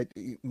guys that,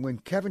 when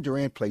Kevin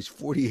Durant plays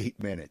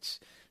 48 minutes,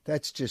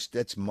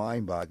 that's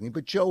mind-boggling.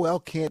 But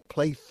Joel can't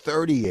play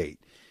 38.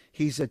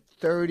 He's a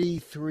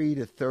 33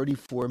 to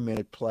 34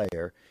 minute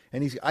player,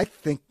 and I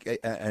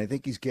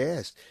think he's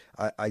gassed.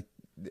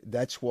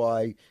 That's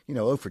why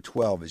 0 for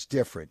 12 is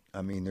different.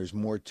 I mean, there's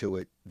more to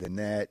it than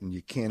that, and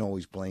you can't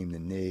always blame the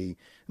knee.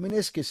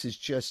 Meniscus is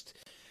just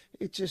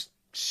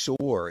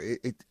sore.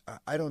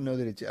 I don't know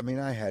that it's. I mean,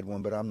 I had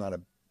one, but I'm not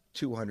a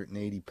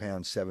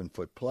 280-pound,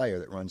 7-foot player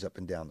that runs up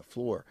and down the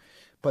floor.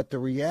 But the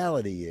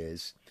reality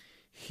is,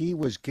 he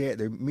was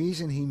the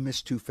reason he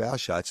missed 2 foul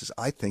shots is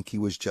I think he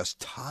was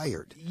just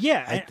tired.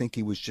 Yeah, I think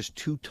he was just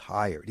too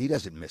tired. He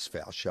doesn't miss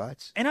foul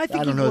shots. And I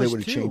think don't know he they was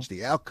would have too. changed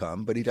the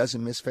outcome, but he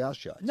doesn't miss foul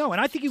shots. No, and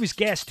I think he was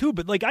gassed too,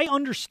 but I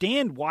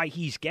understand why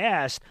he's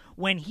gassed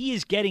when he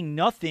is getting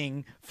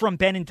nothing from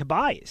Ben and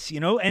Tobias,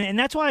 and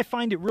that's why I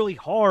find it really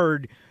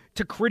hard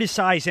to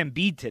criticize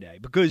Embiid today,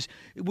 because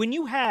when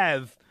you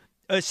have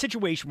a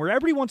situation where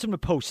everybody wants him to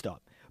post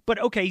up, but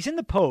okay, he's in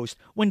the post.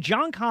 When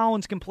John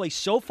Collins can play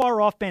so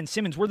far off Ben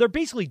Simmons, where they're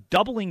basically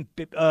doubling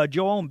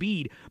Joel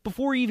Embiid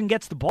before he even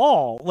gets the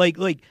ball,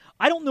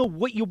 I don't know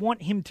what you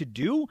want him to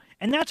do,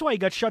 and that's why he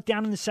got shut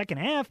down in the second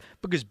half,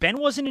 because Ben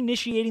wasn't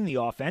initiating the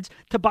offense.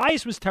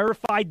 Tobias was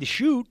terrified to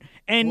shoot,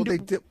 and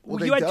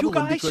you had 2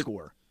 guys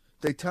score.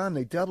 They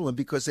double him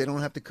because they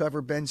don't have to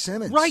cover Ben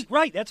Simmons.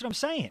 Right. That's what I'm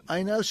saying.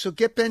 I know. So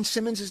get Ben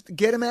Simmons,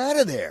 get him out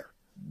of there.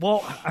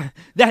 Well,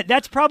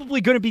 that's probably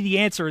going to be the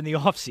answer in the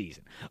offseason.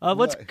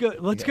 Let's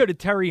go to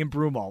Terry in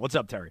Broomall. What's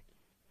up, Terry?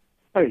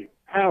 Hey,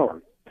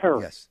 Howard.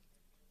 Terry. Yes.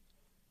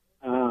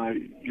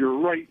 You're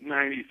right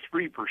 93%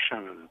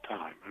 of the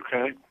time,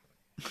 okay?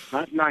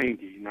 Not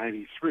 90,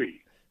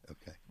 93.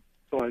 Okay.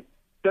 But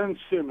Ben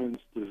Simmons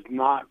does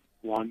not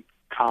want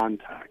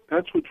contact.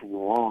 That's what's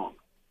wrong.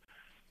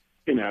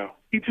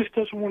 He just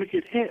doesn't want to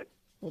get hit.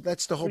 Well,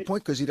 that's the whole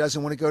point, because he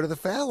doesn't want to go to the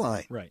foul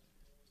line. Right.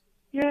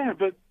 Yeah,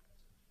 but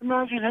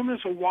imagine him as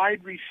a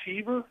wide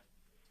receiver.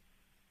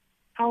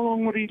 How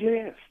long would he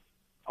last?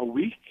 A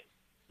week?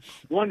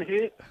 1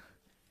 hit?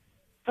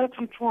 That's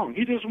what's wrong.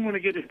 He doesn't want to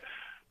get hit.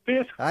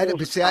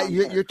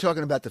 You're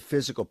talking about the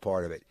physical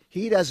part of it.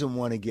 He doesn't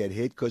want to get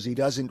hit because he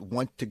doesn't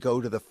want to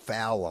go to the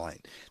foul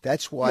line.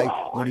 That's why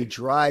when he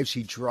drives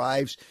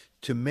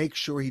to make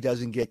sure he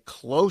doesn't get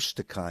close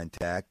to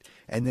contact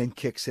and then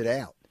kicks it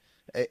out.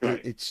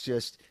 It's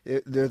just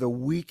they're the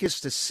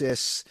weakest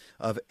assists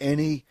of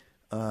any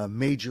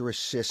major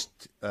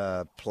assist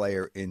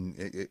player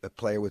in a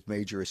player with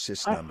major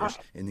assist numbers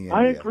in the NBA.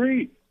 I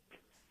agree.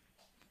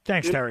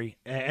 Thanks, Terry.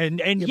 And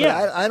But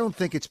I don't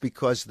think it's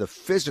because of the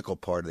physical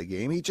part of the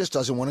game. He just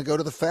doesn't want to go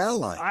to the foul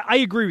line. I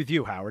agree with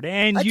you, Howard.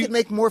 And I could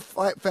make more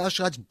foul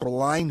shots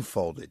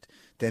blindfolded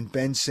than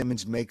Ben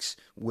Simmons makes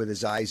with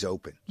his eyes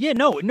open. Yeah,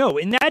 no,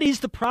 and that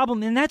is the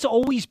problem, and that's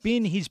always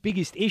been his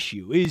biggest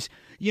issue is,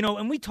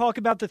 and we talk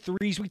about the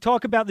threes, we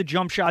talk about the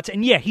jump shots,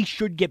 and yeah, he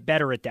should get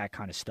better at that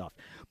kind of stuff.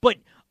 But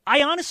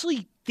I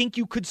honestly think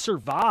you could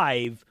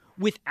survive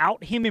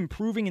without him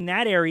improving in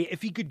that area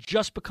if he could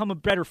just become a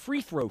better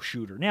free throw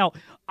shooter. Now,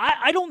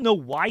 I don't know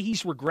why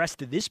he's regressed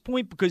to this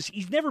point, because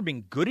he's never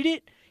been good at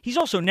it. He's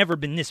also never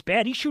been this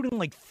bad. He's shooting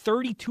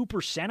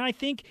 32%, I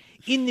think,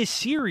 in this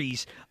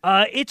series.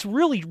 It's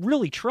really,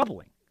 really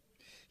troubling.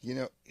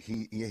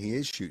 He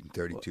is shooting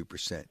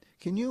 32%.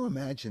 Can you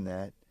imagine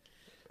that?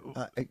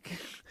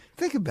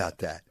 Think about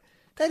that.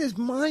 That is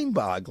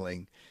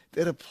mind-boggling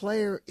that a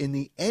player in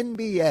the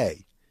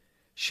NBA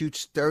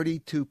shoots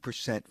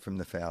 32% from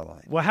the foul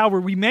line. Well,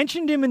 Howard, we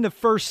mentioned him in the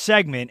first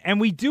segment,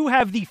 and we do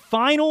have the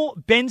final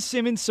Ben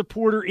Simmons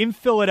supporter in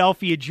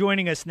Philadelphia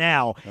joining us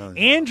now. Oh, no.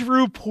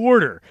 Andrew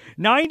Porter,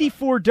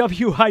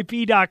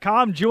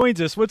 94WIP.com, joins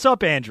us. What's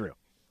up, Andrew?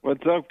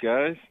 What's up,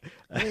 guys?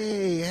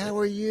 Hey, how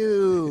are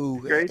you?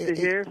 Great to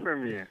hear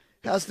from you.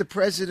 How's the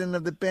president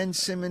of the Ben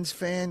Simmons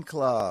fan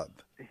club?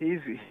 He's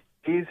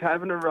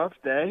having a rough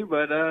day,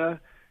 but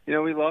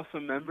we lost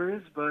some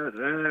members, but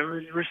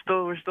we're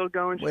still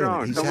going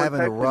strong. He's having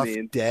a rough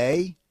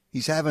day?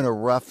 He's having a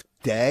rough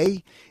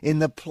day? In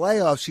the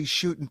playoffs, he's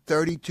shooting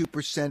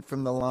 32%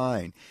 from the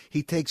line.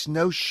 He takes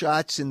no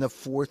shots in the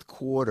fourth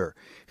quarter.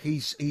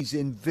 He's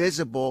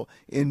invisible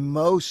in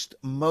most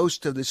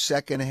of the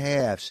second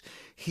halves.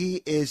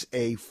 He is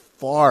a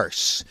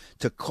farce.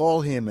 To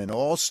call him an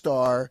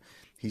all-star,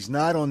 he's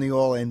not on the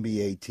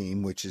all-NBA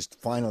team, which is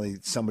finally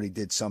somebody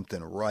did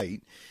something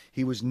right.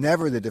 He was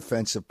never the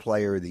defensive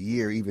player of the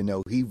year, even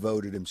though he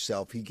voted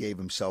himself. He gave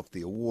himself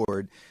the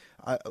award.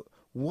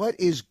 What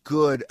is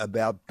good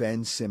about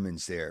Ben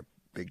Simmons there,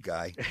 big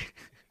guy?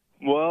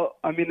 Well,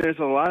 there's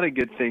a lot of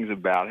good things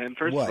about him.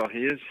 First of all,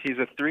 he's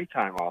a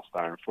 3-time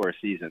All-Star in 4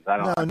 seasons. I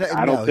don't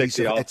pick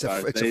the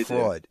All-Stars. It's a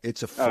fraud.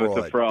 It's a fraud. Oh,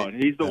 it's a fraud.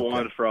 He's the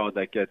one fraud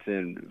that gets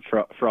in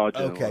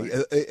fraudulently.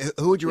 Okay.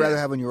 Who would you rather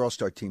have on your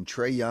All-Star team,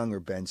 Trae Young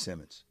or Ben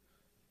Simmons?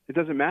 It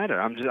doesn't matter.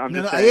 I'm just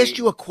saying, I asked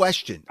you a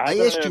question. Ben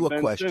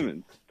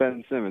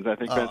Simmons. I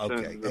think Ben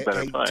Simmons is a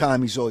better player.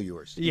 Tom, he's all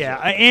yours. Yeah,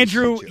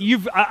 Andrew,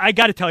 I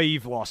got to tell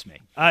you've lost me.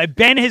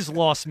 Ben has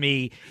lost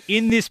me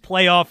in this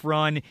playoff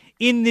run,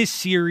 in this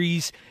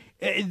series.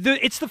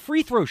 It's the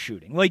free throw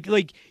shooting. Like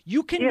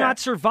you cannot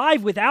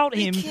survive without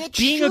him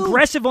being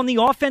aggressive on the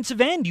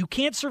offensive end. You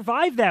can't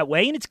survive that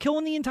way, and it's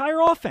killing the entire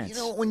offense. You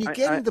know, when you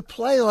get into the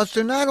playoffs,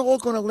 they're not all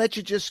going to let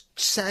you just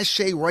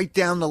sashay right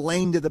down the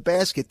lane to the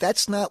basket.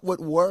 That's not what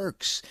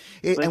works.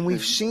 And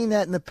we've seen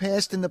that in the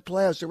past in the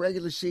playoffs. The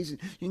regular season,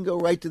 you can go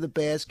right to the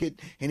basket,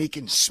 and he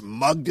can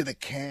smug to the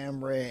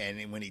camera,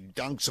 and when he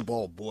dunks a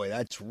ball, boy,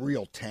 that's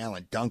real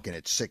talent, dunking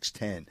at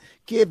 6'10".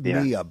 Give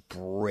me a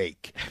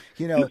break.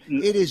 You know,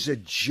 it is a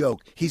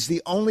joke. He's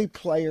the only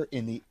player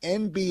in the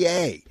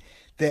NBA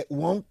that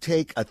won't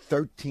take a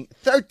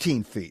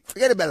 13 feet.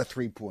 Forget about a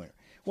three-pointer.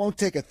 Won't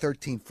take a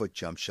 13-foot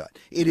jump shot.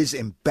 It is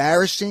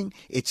embarrassing.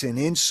 It's an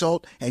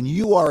insult. And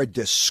you are a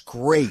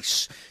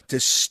disgrace to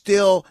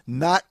still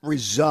not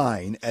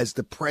resign as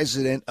the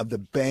president of the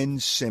Ben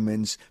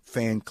Simmons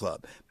fan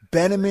club.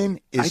 Benjamin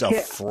is a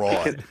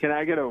fraud. Can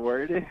I get a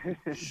word in?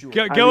 Sure.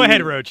 Go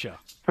ahead, Rocha.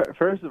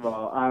 First of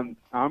all,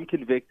 I'm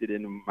convicted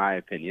in my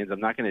opinions. I'm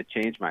not going to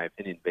change my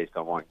opinion based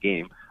on one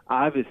game.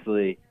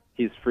 Obviously,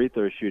 his free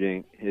throw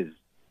shooting has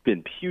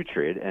been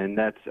putrid, and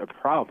that's a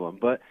problem.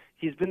 But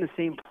he's been the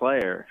same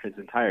player his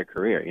entire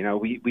career. You know,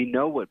 we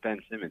know what Ben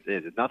Simmons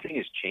is. Nothing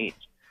has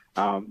changed,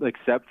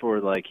 except for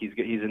like he's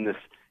in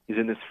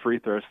this free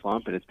throw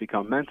slump, and it's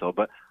become mental.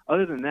 But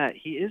other than that,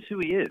 he is who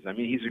he is. I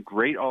mean, he's a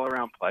great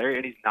all-around player,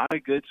 and he's not a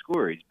good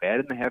scorer. He's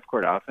bad in the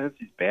half-court offense.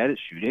 He's bad at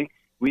shooting.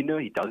 We know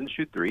he doesn't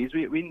shoot threes.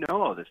 We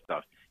know all this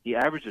stuff. He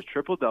averages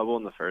triple-double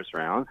in the first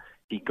round.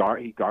 He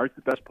guards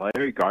the best player.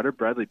 He guarded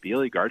Bradley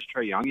Beal. He guards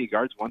Trae Young. He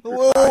guards 1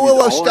 through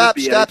 5.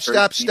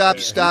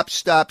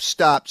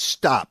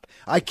 Stop.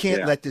 I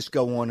can't let this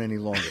go on any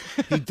longer.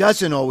 He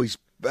doesn't always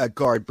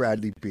guard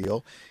Bradley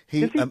Beal.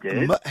 He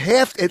did.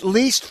 At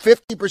least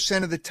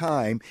 50% of the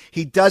time,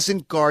 he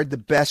doesn't guard the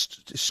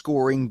best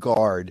scoring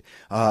guard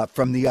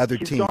from the other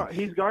team.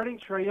 He's guarding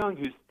Trae Young,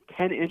 who's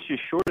 10 inches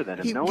shorter than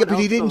him.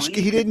 He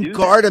didn't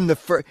guard him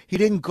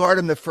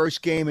the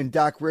first game in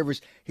Doc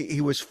Rivers. He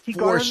was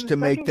forced to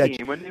make that.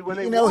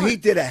 He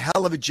did a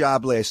hell of a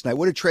job last night.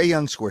 What did Trae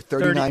Young score?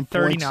 39 points.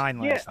 39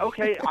 last night. Yeah,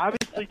 okay.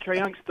 Obviously, Trae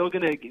Young's still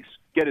going to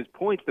get his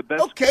points. The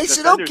best. Okay,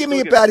 so don't give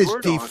me about his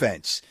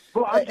defense.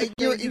 Well,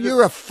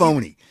 you're a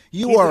phony.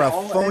 You are a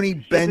phony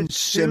Ben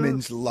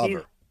Simmons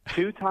lover.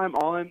 Two-time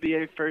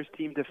All-NBA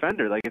first-team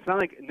defender. Like it's not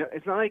like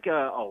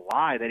a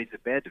lie that he's a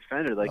bad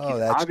defender. Like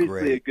he's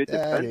obviously a good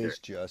defender. That is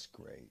just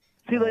great.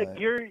 See, like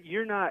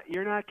you're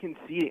not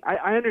conceding.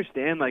 I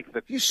understand. Like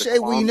you say,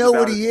 we know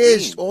what he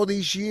is all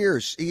these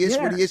years. He is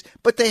what he is,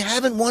 but they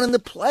haven't won in the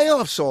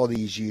playoffs all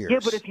these years. Yeah,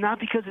 but it's not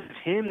because of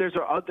him. There's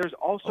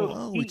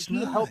also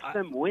he helps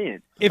them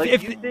win. Do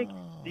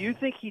you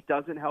think he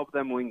doesn't help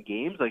them win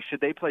games? Like,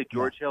 should they play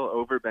George Hill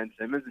over Ben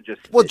Simmons and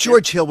just? Well,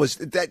 George Hill was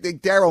that.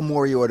 Daryl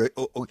Morey ought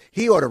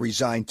to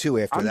resign too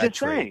after that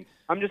trade.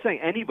 I'm just saying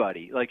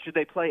anybody. Like, should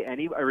they play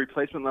a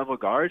replacement level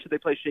guard? Should they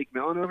play Shake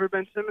Milton over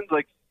Ben Simmons?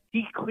 Like,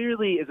 he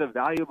clearly is a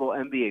valuable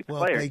NBA player.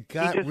 Well, they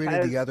got rid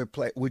of the other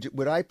player.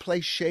 Would I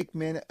play Shake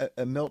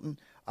Milton?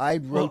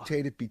 I'd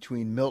rotate it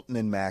between Milton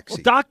and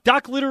Maxey. Well,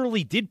 Doc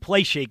literally did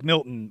play Shake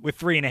Milton with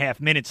 3.5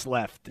 minutes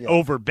left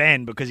over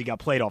Ben because he got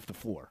played off the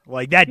floor.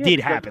 Like that did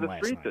happen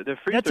last night.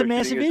 That's a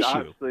massive issue.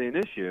 Obviously an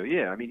issue.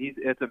 Yeah, I mean,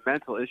 it's a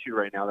mental issue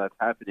right now that's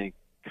happening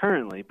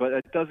currently, but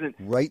it doesn't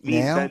mean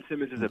Ben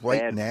Simmons is a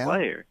bad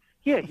player.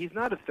 Yeah, he's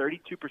not a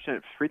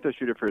 32% free throw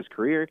shooter for his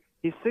career.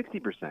 He's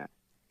 60%.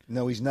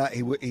 No, he's not.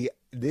 He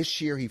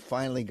this year he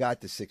finally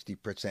got to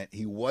 60%.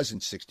 He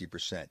wasn't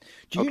 60%.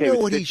 Do you know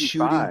what he's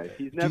shooting?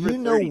 Do you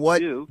know 32.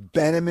 what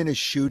Benjamin is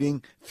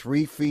shooting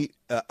 3 feet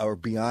or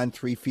beyond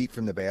 3 feet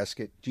from the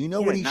basket? Do you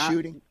know what he's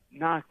shooting?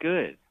 Not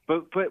good.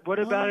 But what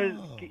about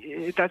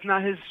his? That's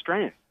not his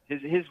strength.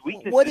 His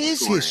weakness. What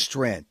is his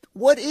strength?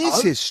 What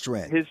is his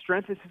strength? His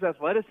strength is his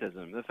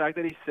athleticism. The fact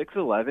that he's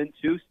 6'11",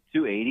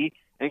 280,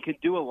 and can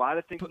do a lot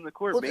of things on the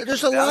court. Well,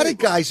 there's a lot of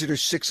guys that are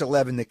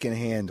 6'11" that can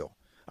handle.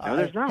 No,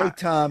 there's not. Hey,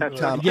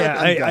 Tom.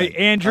 Yeah,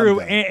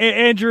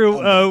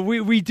 Andrew,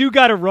 we do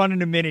got to run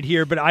in a minute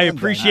here, but I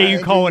appreciate you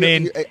calling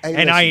in,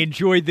 and I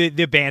enjoyed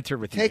the banter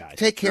with you guys.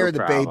 Take care of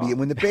the baby, and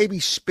when the baby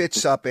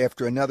spits up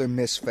after another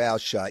missed foul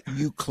shot,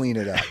 you clean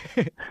it up.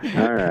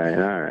 All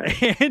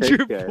right.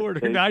 Andrew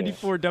Porter,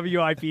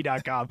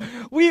 94WIP.com.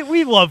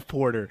 We love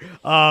Porter,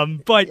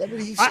 but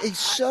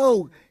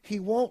he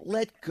won't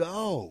let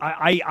go.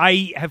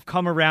 I have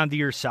come around to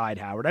your side,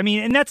 Howard. I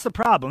mean, and that's the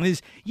problem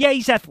is,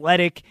 he's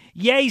athletic.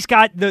 Yeah, he's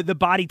got the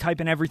body type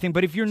and everything.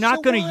 But if you're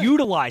not going to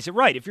utilize it,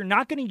 if you're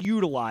not going to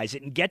utilize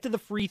it and get to the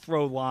free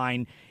throw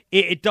line,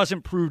 it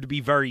doesn't prove to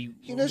be very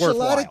there's worthwhile.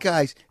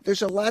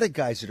 There's a lot of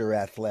guys that are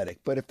athletic,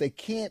 but if they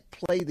can't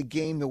play the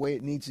game the way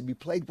it needs to be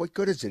played, what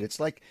good is it? It's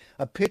like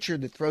a pitcher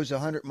that throws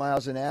 100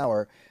 miles an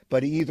hour,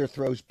 but he either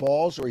throws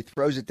balls or he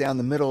throws it down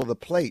the middle of the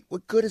plate.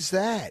 What good is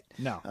that?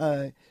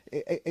 No.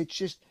 It's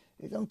just,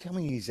 don't tell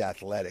me he's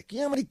athletic.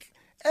 You know how many?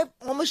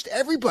 Almost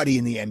everybody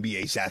in the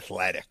NBA is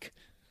athletic.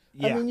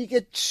 Yeah. I mean, you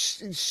get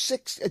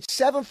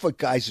 7-foot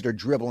guys that are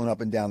dribbling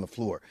up and down the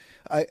floor.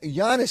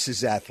 Giannis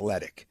is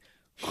athletic.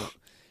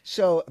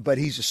 So, but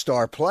he's a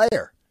star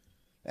player.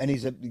 And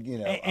he's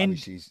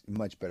obviously he's a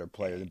much better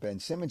player than Ben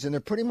Simmons, and they're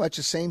pretty much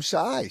the same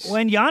size. Well,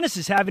 and Giannis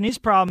is having his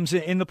problems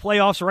in the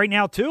playoffs right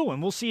now, too,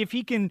 and we'll see if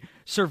he can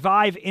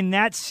survive in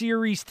that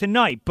series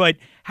tonight. But,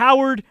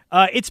 Howard,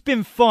 it's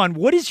been fun.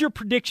 What is your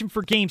prediction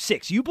for Game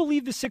 6? You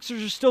believe the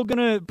Sixers are still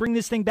going to bring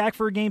this thing back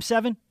for a Game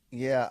 7?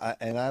 Yeah,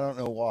 and I don't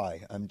know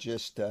why. I'm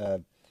just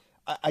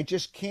I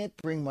just can't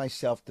bring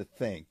myself to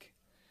think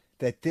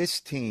that this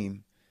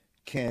team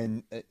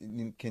can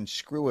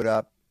screw it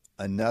up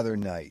another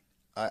night.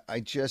 I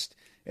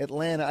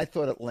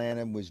thought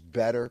Atlanta was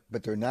better,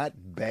 but they're not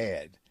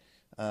bad.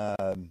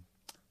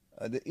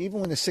 Even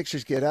when the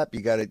Sixers get up,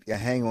 you got to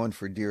hang on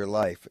for dear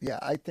life. Yeah,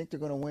 I think they're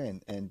going to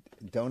win, and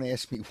don't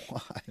ask me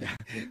why,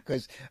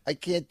 because I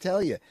can't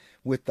tell you.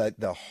 With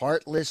the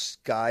heartless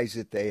guys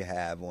that they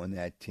have on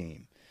that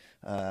team,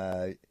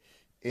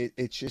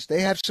 it's just they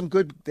have some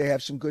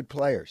good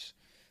players.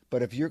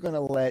 But if you're going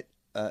to let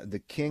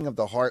the king of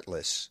the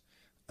heartless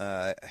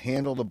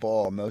handle the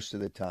ball most of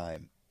the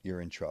time, you're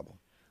in trouble.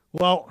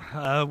 Well,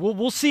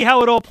 we'll see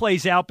how it all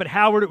plays out. But,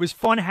 Howard, it was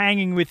fun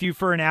hanging with you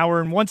for an hour.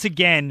 And once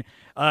again,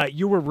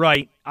 you were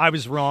right. I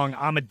was wrong.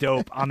 I'm a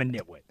dope. I'm a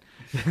nitwit.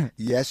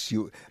 Yes,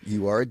 you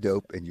are a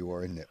dope and you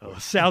are a nitwit. Oh,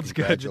 sounds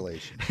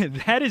Congratulations. Good.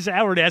 That is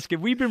Howard Eskin.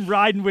 We've been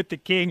riding with the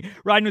King,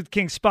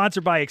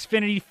 sponsored by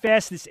Xfinity,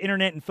 fastest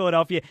internet in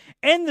Philadelphia,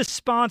 and the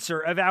sponsor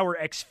of our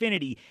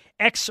Xfinity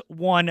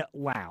X1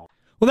 Lounge.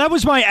 Well, that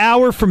was my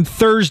hour from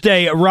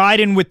Thursday,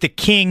 riding with the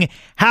King,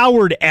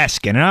 Howard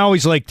Eskin. And I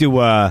always like to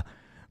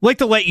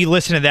let you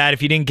listen to that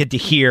if you didn't get to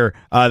hear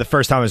the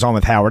first time I was on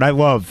with Howard. I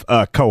love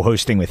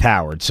co-hosting with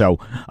Howard, so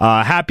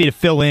happy to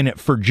fill in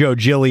for Joe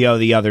Giglio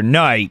the other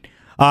night.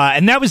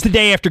 And that was the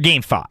day after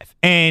Game 5.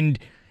 And,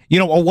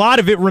 a lot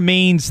of it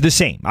remains the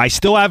same. I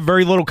still have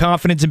very little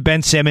confidence in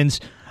Ben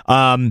Simmons.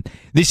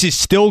 This is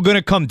still going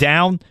to come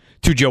down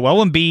to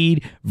Joel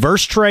Embiid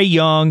versus Trae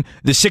Young.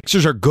 The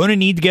Sixers are going to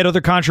need to get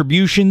other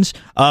contributions,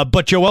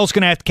 but Joel's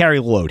going to have to carry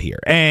the load here.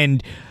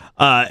 And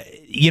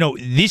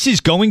this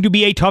is going to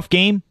be a tough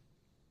game.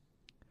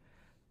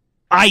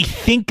 I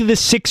think the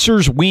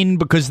Sixers win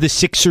because the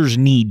Sixers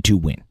need to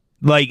win.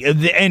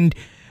 And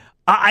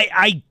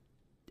I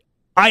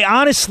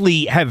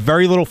honestly have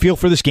very little feel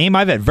for this game.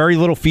 I've had very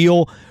little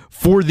feel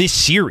for this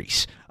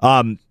series.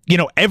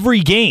 Every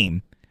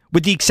game,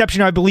 with the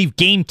exception of, I believe,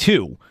 Game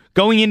 2,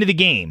 going into the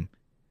game,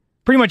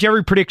 pretty much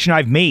every prediction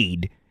I've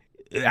made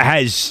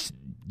has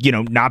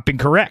not been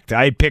correct.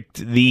 I picked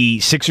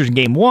the Sixers in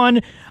Game 1.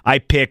 I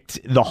picked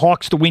the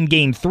Hawks to win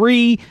Game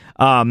 3.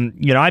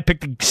 I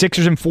picked the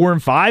Sixers in 4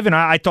 and 5, and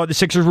I thought the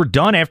Sixers were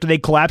done after they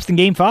collapsed in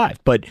Game 5.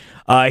 But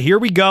here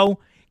we go,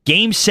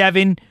 Game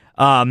 7,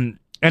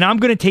 and I'm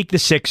going to take the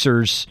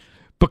Sixers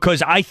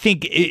because I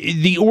think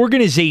the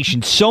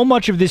organization, so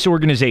much of this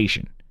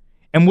organization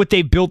and what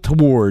they built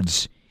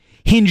towards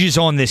hinges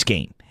on this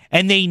game.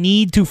 And they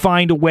need to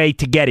find a way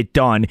to get it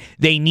done.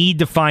 They need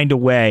to find a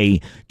way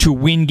to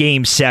win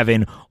Game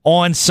 7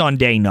 on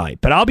Sunday night.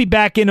 But I'll be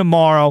back in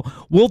tomorrow.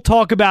 We'll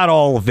talk about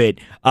all of it.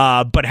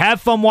 But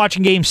have fun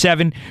watching Game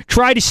 7.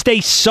 Try to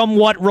stay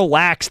somewhat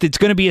relaxed. It's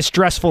going to be a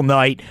stressful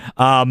night.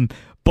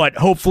 But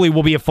hopefully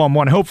will be a fun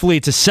one. Hopefully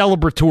it's a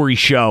celebratory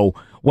show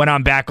when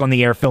I'm back on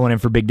the air filling in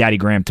for Big Daddy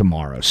Graham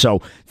tomorrow.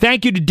 So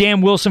thank you to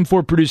Dan Wilson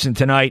for producing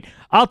tonight.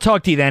 I'll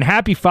talk to you then.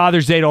 Happy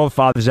Father's Day to all the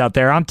fathers out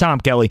there. I'm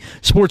Tom Kelly,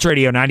 Sports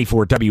Radio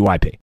 94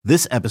 WIP.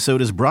 This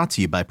episode is brought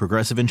to you by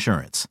Progressive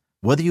Insurance.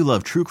 Whether you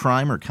love true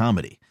crime or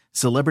comedy,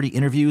 celebrity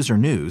interviews or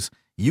news,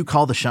 you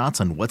call the shots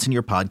on what's in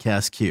your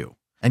podcast queue.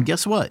 And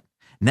guess what?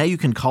 Now you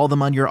can call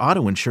them on your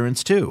auto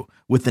insurance too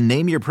with the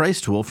Name Your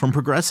Price tool from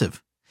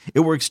Progressive.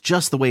 It works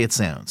just the way it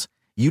sounds.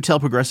 You tell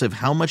Progressive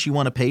how much you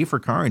want to pay for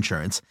car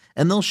insurance,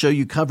 and they'll show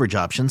you coverage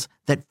options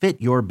that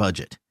fit your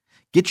budget.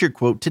 Get your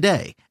quote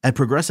today at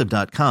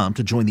Progressive.com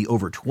to join the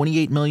over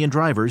 28 million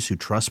drivers who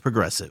trust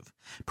Progressive.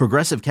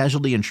 Progressive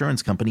Casualty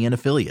Insurance Company and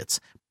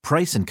Affiliates.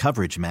 Price and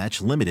coverage match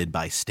limited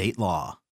by state law.